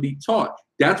 That's what he taught.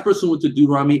 That's pursuant to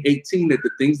Deuteronomy 18, that the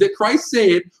things that Christ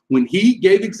said when he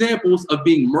gave examples of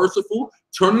being merciful,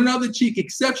 turning the other cheek,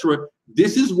 etc.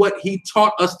 This is what he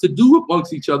taught us to do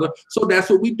amongst each other. So that's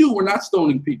what we do. We're not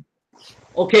stoning people.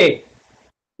 Okay.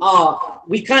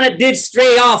 We kind of did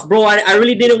stray off, bro. I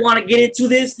really didn't want to get into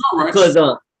this because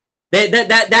that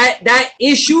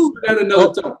issue.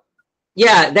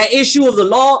 That issue of the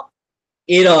law,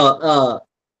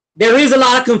 there is a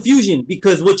lot of confusion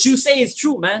because what you say is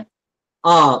true, man.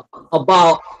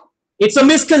 About it's a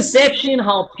misconception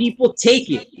how people take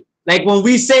it. Like when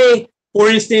we say, for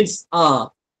instance,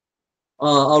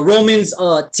 Romans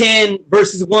 10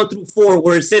 verses 1-4,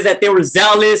 where it says that they were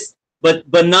zealous, but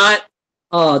not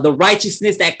the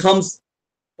righteousness that comes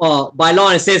by law.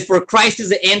 And it says, for Christ is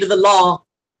the end of the law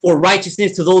for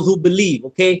righteousness to those who believe.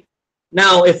 Okay.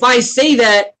 Now, if I say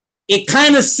that, it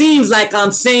kind of seems like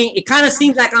I'm saying,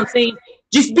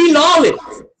 just be lawless.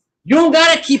 You don't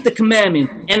got to keep the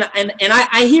commandments. And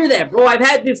I hear that, bro. I've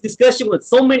had this discussion with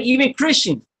so many, even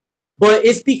Christians, but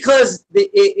it's because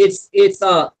it's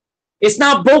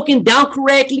not broken down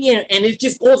correctly, and it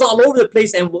just goes all over the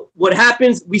place. And what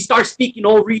happens, we start speaking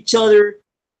over each other.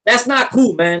 That's not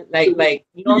cool, man. Like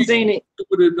you know what I'm saying?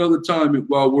 Put it another time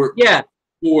while we're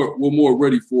more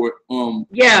ready for it.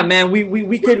 Yeah, man.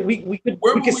 We could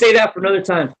say that for another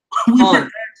time. We were at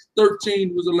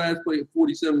 13 was the last play.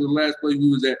 47 was the last play we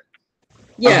was at.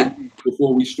 Yeah.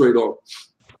 Before we straight off.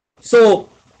 So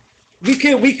we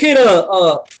could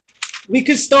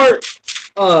start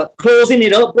closing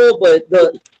it up, bro. But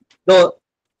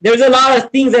there's a lot of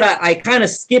things that I kind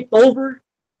of skipped over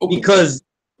because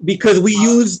we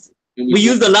used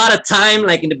a lot of time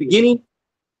like in the beginning.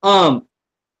 But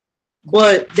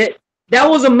that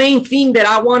was a main thing that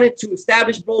I wanted to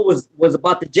establish, bro, was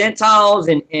about the Gentiles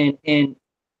and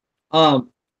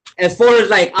as far as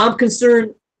like I'm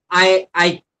concerned,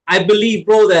 I believe,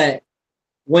 bro, that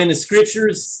when the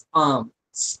scriptures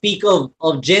speak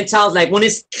of Gentiles, like when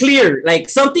it's clear, like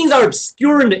some things are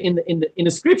obscure in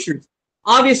the scriptures,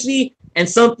 obviously, and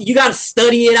some you gotta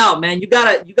study it out, man. You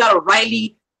gotta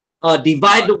rightly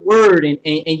divide the word, and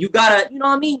you gotta, you know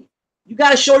what I mean? You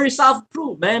gotta show yourself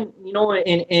approved, man. You know,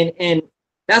 and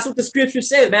that's what the scripture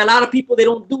says, man. A lot of people, they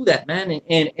don't do that, man.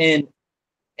 And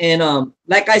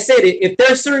like I said, if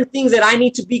there's certain things that I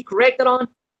need to be corrected on,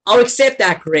 I'll accept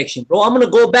that correction, bro. I'm gonna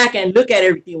go back and look at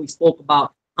everything we spoke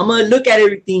about. I'm gonna look at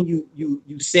everything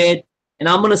you said, and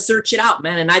I'm gonna search it out,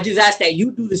 man. And I just ask that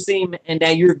you do the same, and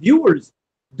that your viewers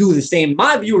do the same.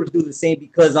 My viewers do the same,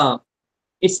 because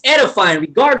it's edifying,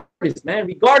 regardless, man.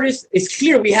 Regardless, it's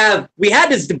clear we had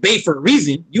this debate for a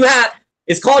reason.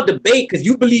 It's called debate because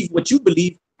you believe what you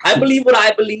believe. I believe what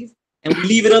I believe, and we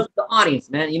leave it up to the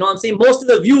audience, man. You know what I'm saying? Most of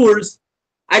the viewers,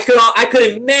 I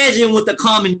could imagine what the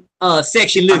comment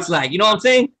section looks like. You know what I'm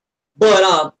saying?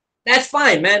 But that's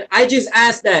fine, man. I just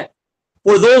ask that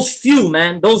for those few,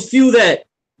 man, those few that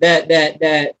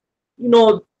you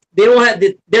know,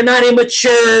 they're not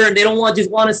immature, and they don't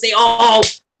just want to say, oh,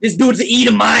 this dude's an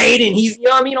Edomite and he's, you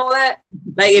know what I mean, all that.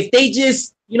 Like if they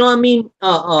just, you know what I mean,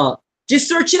 just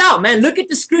search it out, man. Look at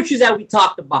the scriptures that we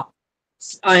talked about,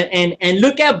 and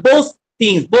look at both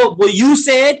things, both what you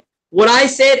said, what I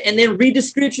said, and then read the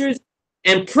scriptures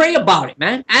and pray about it,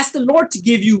 man. Ask the Lord to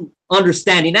give you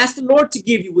understanding. Ask the Lord to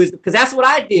give you wisdom, because that's what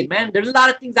I did, man. There's a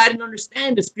lot of things I didn't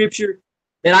understand the scripture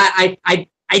that I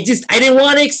didn't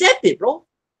want to accept it, bro.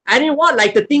 I didn't want,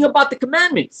 like the thing about the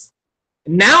commandments.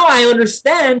 Now I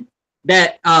understand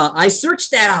that I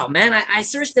searched that out, man. I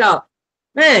searched it out,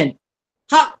 man.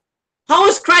 how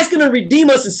is Christ going to redeem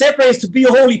us and separate us to be a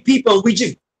holy people and we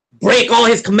just break all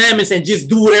his commandments and just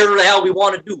do whatever the hell we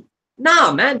want to do?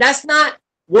 Nah, man, that's not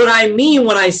what I mean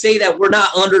when I say that we're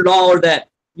not under law or that,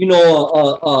 you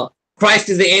know, Christ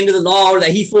is the end of the law or that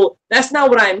he full. That's not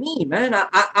what I mean, man.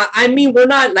 I mean, we're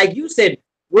not, like you said,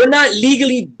 we're not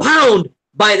legally bound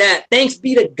by that. Thanks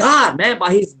be to God, man,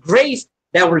 by his grace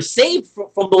that we're saved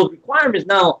from those requirements.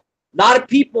 Now, a lot of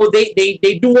people, they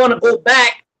do want to go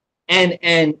back and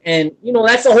you know,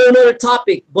 that's a whole other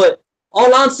topic. But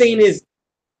all I'm saying is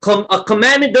a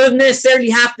commandment doesn't necessarily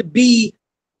have to be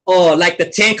like the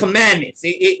 10 commandments.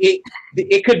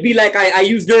 It could be like I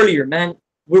used earlier, man.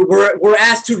 We're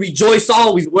asked to rejoice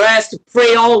always. We're asked to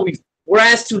pray always. We're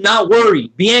asked to not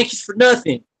worry, be anxious for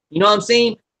nothing. You know what I'm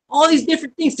saying? All these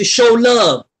different things, to show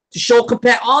love, to show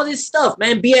compassion, all this stuff,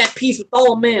 man. Be at peace with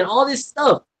all men, all this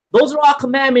stuff. Those are all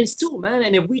commandments too, man.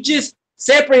 And if we just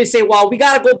separate and say, well, we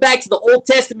got to go back to the Old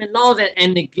Testament laws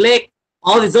and neglect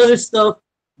all this other stuff,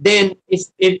 then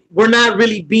we're not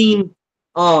really being,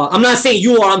 I'm not saying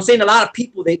you are, I'm saying a lot of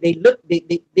people, they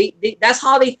that's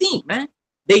how they think, man.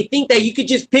 They think that you could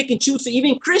just pick and choose. So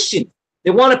even Christians,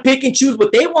 they want to pick and choose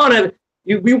what they want to.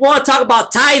 We want to talk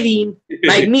about tithing,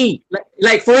 like me.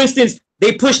 Like for instance,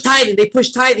 they push tithing.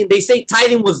 They say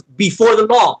tithing was before the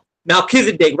law.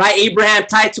 Melchizedek, right? Abraham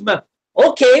tithed to Melchizedek.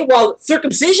 Okay, well,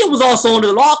 circumcision was also under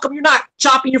the law. Come, you're not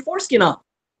chopping your foreskin off.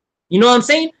 You know what I'm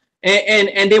saying?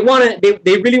 And they want to.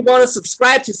 They really want to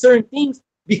subscribe to certain things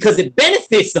because it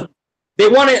benefits them. They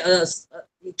want to.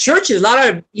 Churches, a lot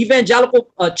of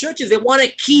evangelical churches, they want to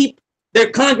keep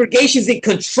their congregations in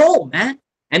control, man,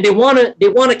 and they want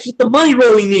to keep the money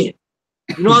rolling in.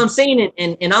 You know what I'm saying?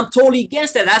 And I'm totally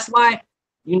against that. That's why,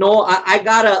 you know, I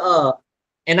gotta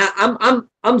and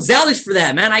I'm zealous for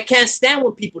that, man. I can't stand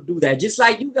when people do that, just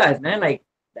like you guys, man. Like,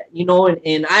 you know,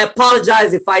 and I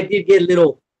apologize if I did get a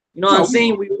little, you know what I'm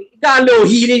saying? We got a little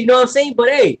heated, you know what I'm saying? But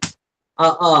hey,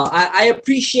 I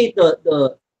appreciate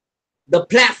the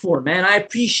platform, man. I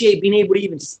appreciate being able to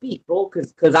even speak, bro,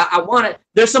 because I want to.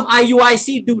 There's some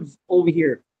IUIC dudes over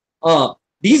here.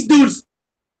 These dudes,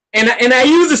 and I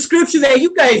use the scripture that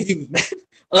you guys use, man.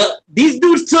 These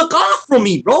dudes took off from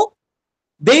me, bro.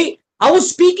 I was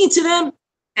speaking to them,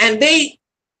 and they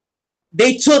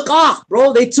took off,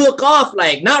 bro. They took off,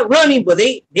 like not running, but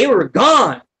they were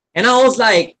gone. And I was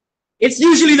like, it's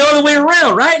usually the other way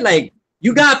around, right? Like,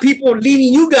 you got people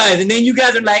leading you guys, and then you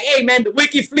guys are like, hey, man, the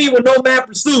wicked flee when no man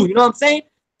pursue. You know what I'm saying?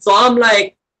 So I'm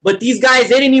like, but these guys,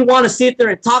 they didn't even want to sit there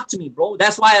and talk to me, bro.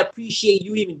 That's why I appreciate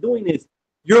you even doing this.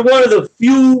 You're one of the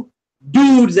few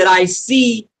dudes that I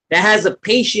see that has the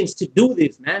patience to do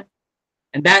this, man.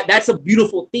 And that's a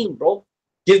beautiful thing, bro.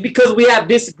 Just because we have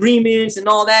disagreements and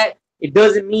all that, it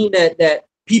doesn't mean that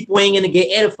people ain't going to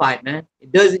get edified, man.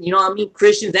 It doesn't, you know what I mean?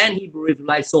 Christians and Hebrew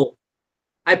Israelites. So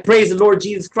I praise the Lord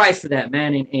Jesus Christ for that,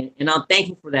 man, and I'm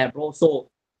thankful for that, bro. So,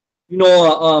 you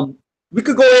know, we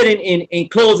could go ahead and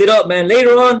close it up, man.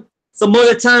 Later on, some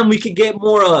other time, we could get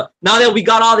more. Now that we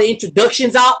got all the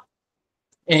introductions out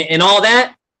and all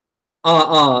that,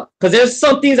 because there's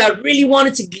some things I really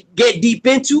wanted to get deep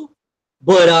into,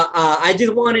 but I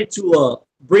just wanted to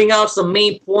bring out some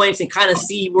main points and kind of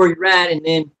see where you're at, and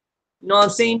then, you know what I'm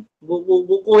saying? We'll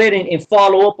go ahead and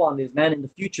follow up on this, man, in the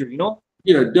future, you know.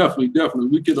 Yeah, definitely.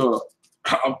 We could.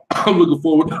 I'm looking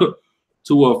forward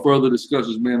to further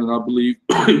discussions, man. And I believe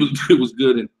it was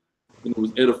good and it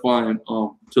was edifying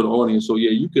to the audience. So yeah,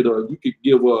 you could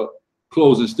give a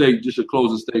closing statement, just a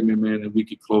closing statement, man, and we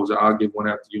could close out. I'll give one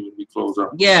after you and we close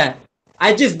out. Yeah,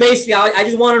 I just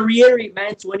want to reiterate,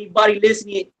 man, to anybody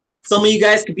listening. Some of you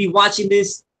guys could be watching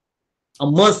this a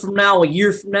month from now, a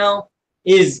year from now.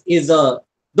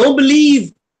 Don't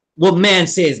believe what man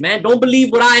says, man. Don't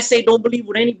believe what I say. Don't believe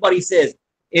what anybody says.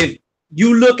 If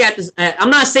you look at this, I'm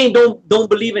not saying don't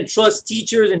believe and trust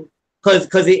teachers, and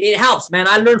because it helps, man.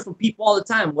 I learn from people all the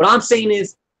time. What I'm saying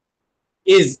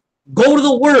is go to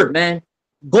the word, man.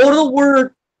 Go to the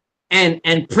word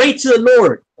and pray to the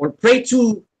Lord, or pray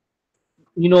to,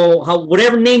 you know,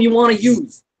 whatever name you want to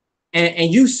use,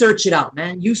 and you search it out,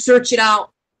 man. You search it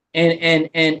out, and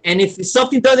if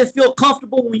something doesn't feel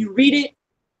comfortable when you read it,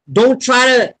 don't try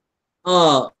to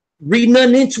read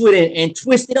nothing into it and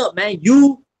twist it up, man.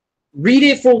 You read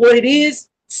it for what it is.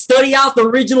 Study out the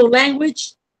original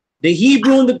language, the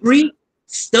Hebrew and the Greek.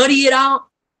 Study it out.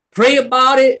 Pray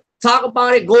about it. Talk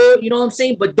about it. Go, you know what I'm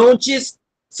saying? But don't just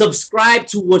subscribe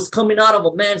to what's coming out of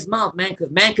a man's mouth, man, because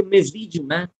man can mislead you,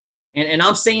 man. And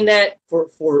I'm saying that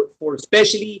for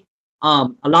especially a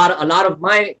lot of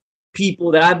my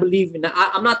people that I believe in.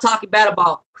 I'm not talking bad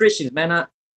about Christians, man.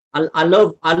 I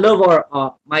love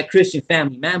our my Christian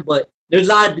family, man. But there's a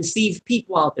lot of deceived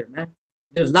people out there, man.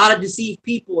 There's a lot of deceived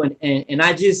people, and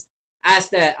I just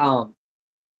ask that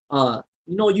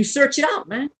you know, you search it out,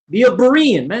 man. Be a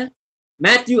Berean, man.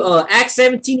 Matthew Acts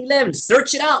 17:11.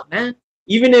 Search it out, man.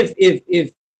 Even if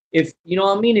you know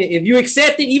what I mean, if you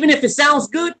accept it, even if it sounds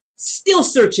good, still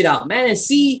search it out, man, and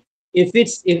see if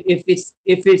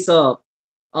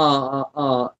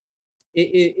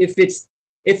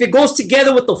it goes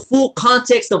together with the full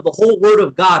context of the whole Word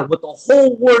of God, what the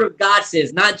whole Word of God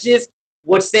says, not just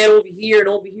what's said over here and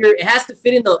over here. It has to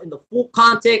fit in the full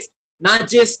context, not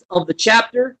just of the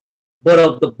chapter, but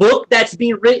of the book that's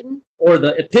being written, or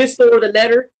the epistle or the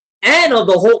letter, and of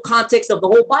the whole context of the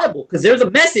whole Bible. Because there's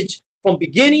a message from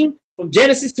beginning, from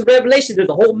Genesis to Revelation. There's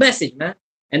a whole message, man.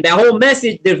 And that whole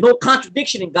message, there's no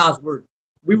contradiction in God's word.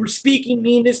 We were speaking,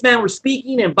 me and this man were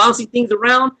speaking and bouncing things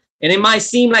around, and it might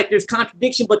seem like there's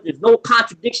contradiction, but there's no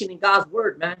contradiction in God's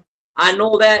word, man. I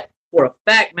know that for a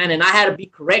fact, man, and I had to be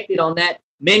corrected on that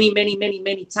many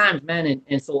times, man.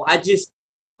 And so I just,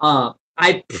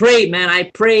 I pray, man, I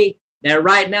pray that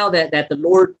right now that the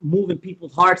Lord move in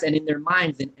people's hearts and in their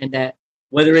minds, and that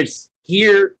whether it's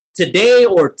here today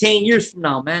or 10 years from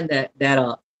now, man, that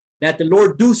the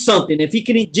Lord do something. If he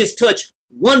can just touch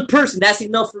one person, that's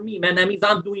enough for me, man. That means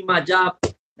I'm doing my job.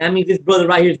 That means this brother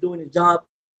right here is doing his job.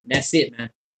 That's it, man.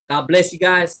 God bless you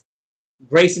guys.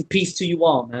 Grace and peace to you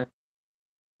all, man.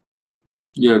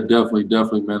 Yeah, definitely,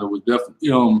 man. It was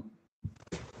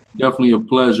definitely a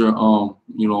pleasure.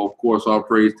 You know, of course, all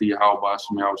praise to Yahweh,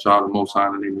 the Most High,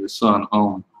 in the name of His Son.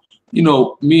 You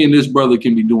know, me and this brother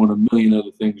can be doing a million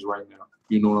other things right now.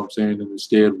 You know what I'm saying? And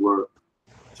instead, we're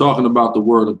talking about the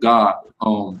Word of God.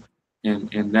 And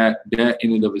that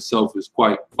in and of itself is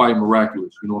quite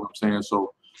miraculous. You know what I'm saying?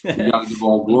 So we gotta give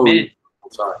all glory.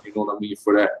 You know what I mean,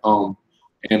 for that.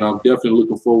 And I'm definitely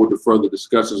looking forward to further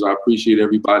discussions. I appreciate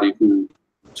everybody who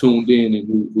tuned in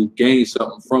and who gained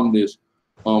something from this,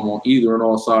 on either and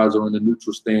all sides or in the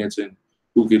neutral stance, and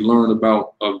who can learn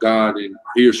about God and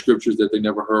hear scriptures that they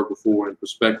never heard before and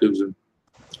perspectives, and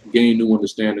gain new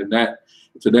understanding. That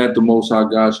the Most High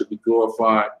God should be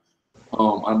glorified.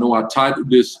 I know I titled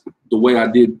this the way I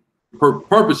did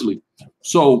purposely,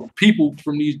 so people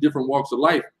from these different walks of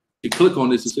life can click on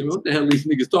this and say, "What the hell are these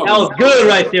niggas talking about?" That was good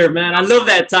right there, man. I love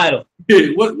that title. Yeah,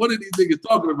 what are these niggas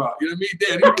talking about? You know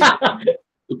what I mean?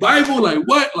 The Bible, like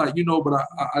what? Like, you know, but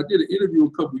I did an interview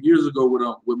a couple of years ago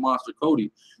with Monster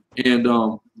Cody, and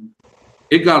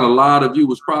it got a lot of views. It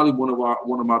was probably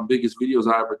one of my biggest videos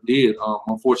I ever did.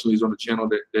 Unfortunately, it's on the channel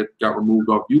that got removed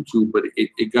off YouTube, but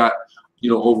it got, you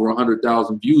know, over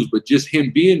 100,000 views. But just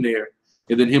him being there,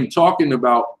 and then him talking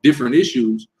about different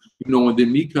issues, you know, and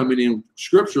then me coming in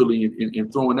scripturally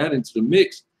and throwing that into the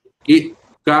mix, it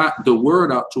got the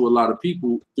word out to a lot of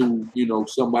people through, you know,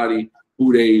 somebody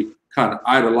who they kind of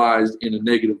idolized in a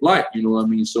negative light. You know what I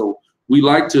mean? So we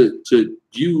like to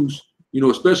use, you know,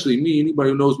 especially me, anybody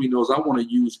who knows me knows I want to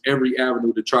use every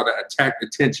avenue to try to attract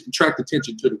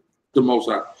attention to the Most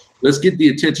High. Let's get the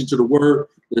attention to the word.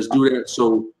 Let's do that.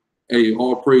 So, hey,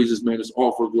 all praises, man. It's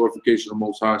all for glorification of the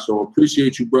Most High. So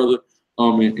appreciate you, brother.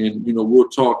 And you know, we'll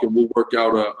talk and we'll work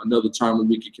out another time when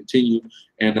we can continue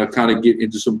and kind of get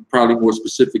into some probably more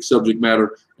specific subject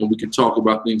matter, and we can talk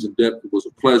about things in depth. It was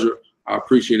a pleasure. I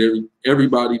appreciate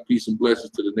everybody. Peace and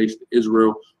blessings to the nation of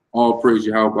Israel. All praise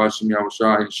Yahweh, Shem Yahweh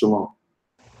Shai, and Shalom.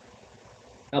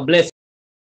 God bless.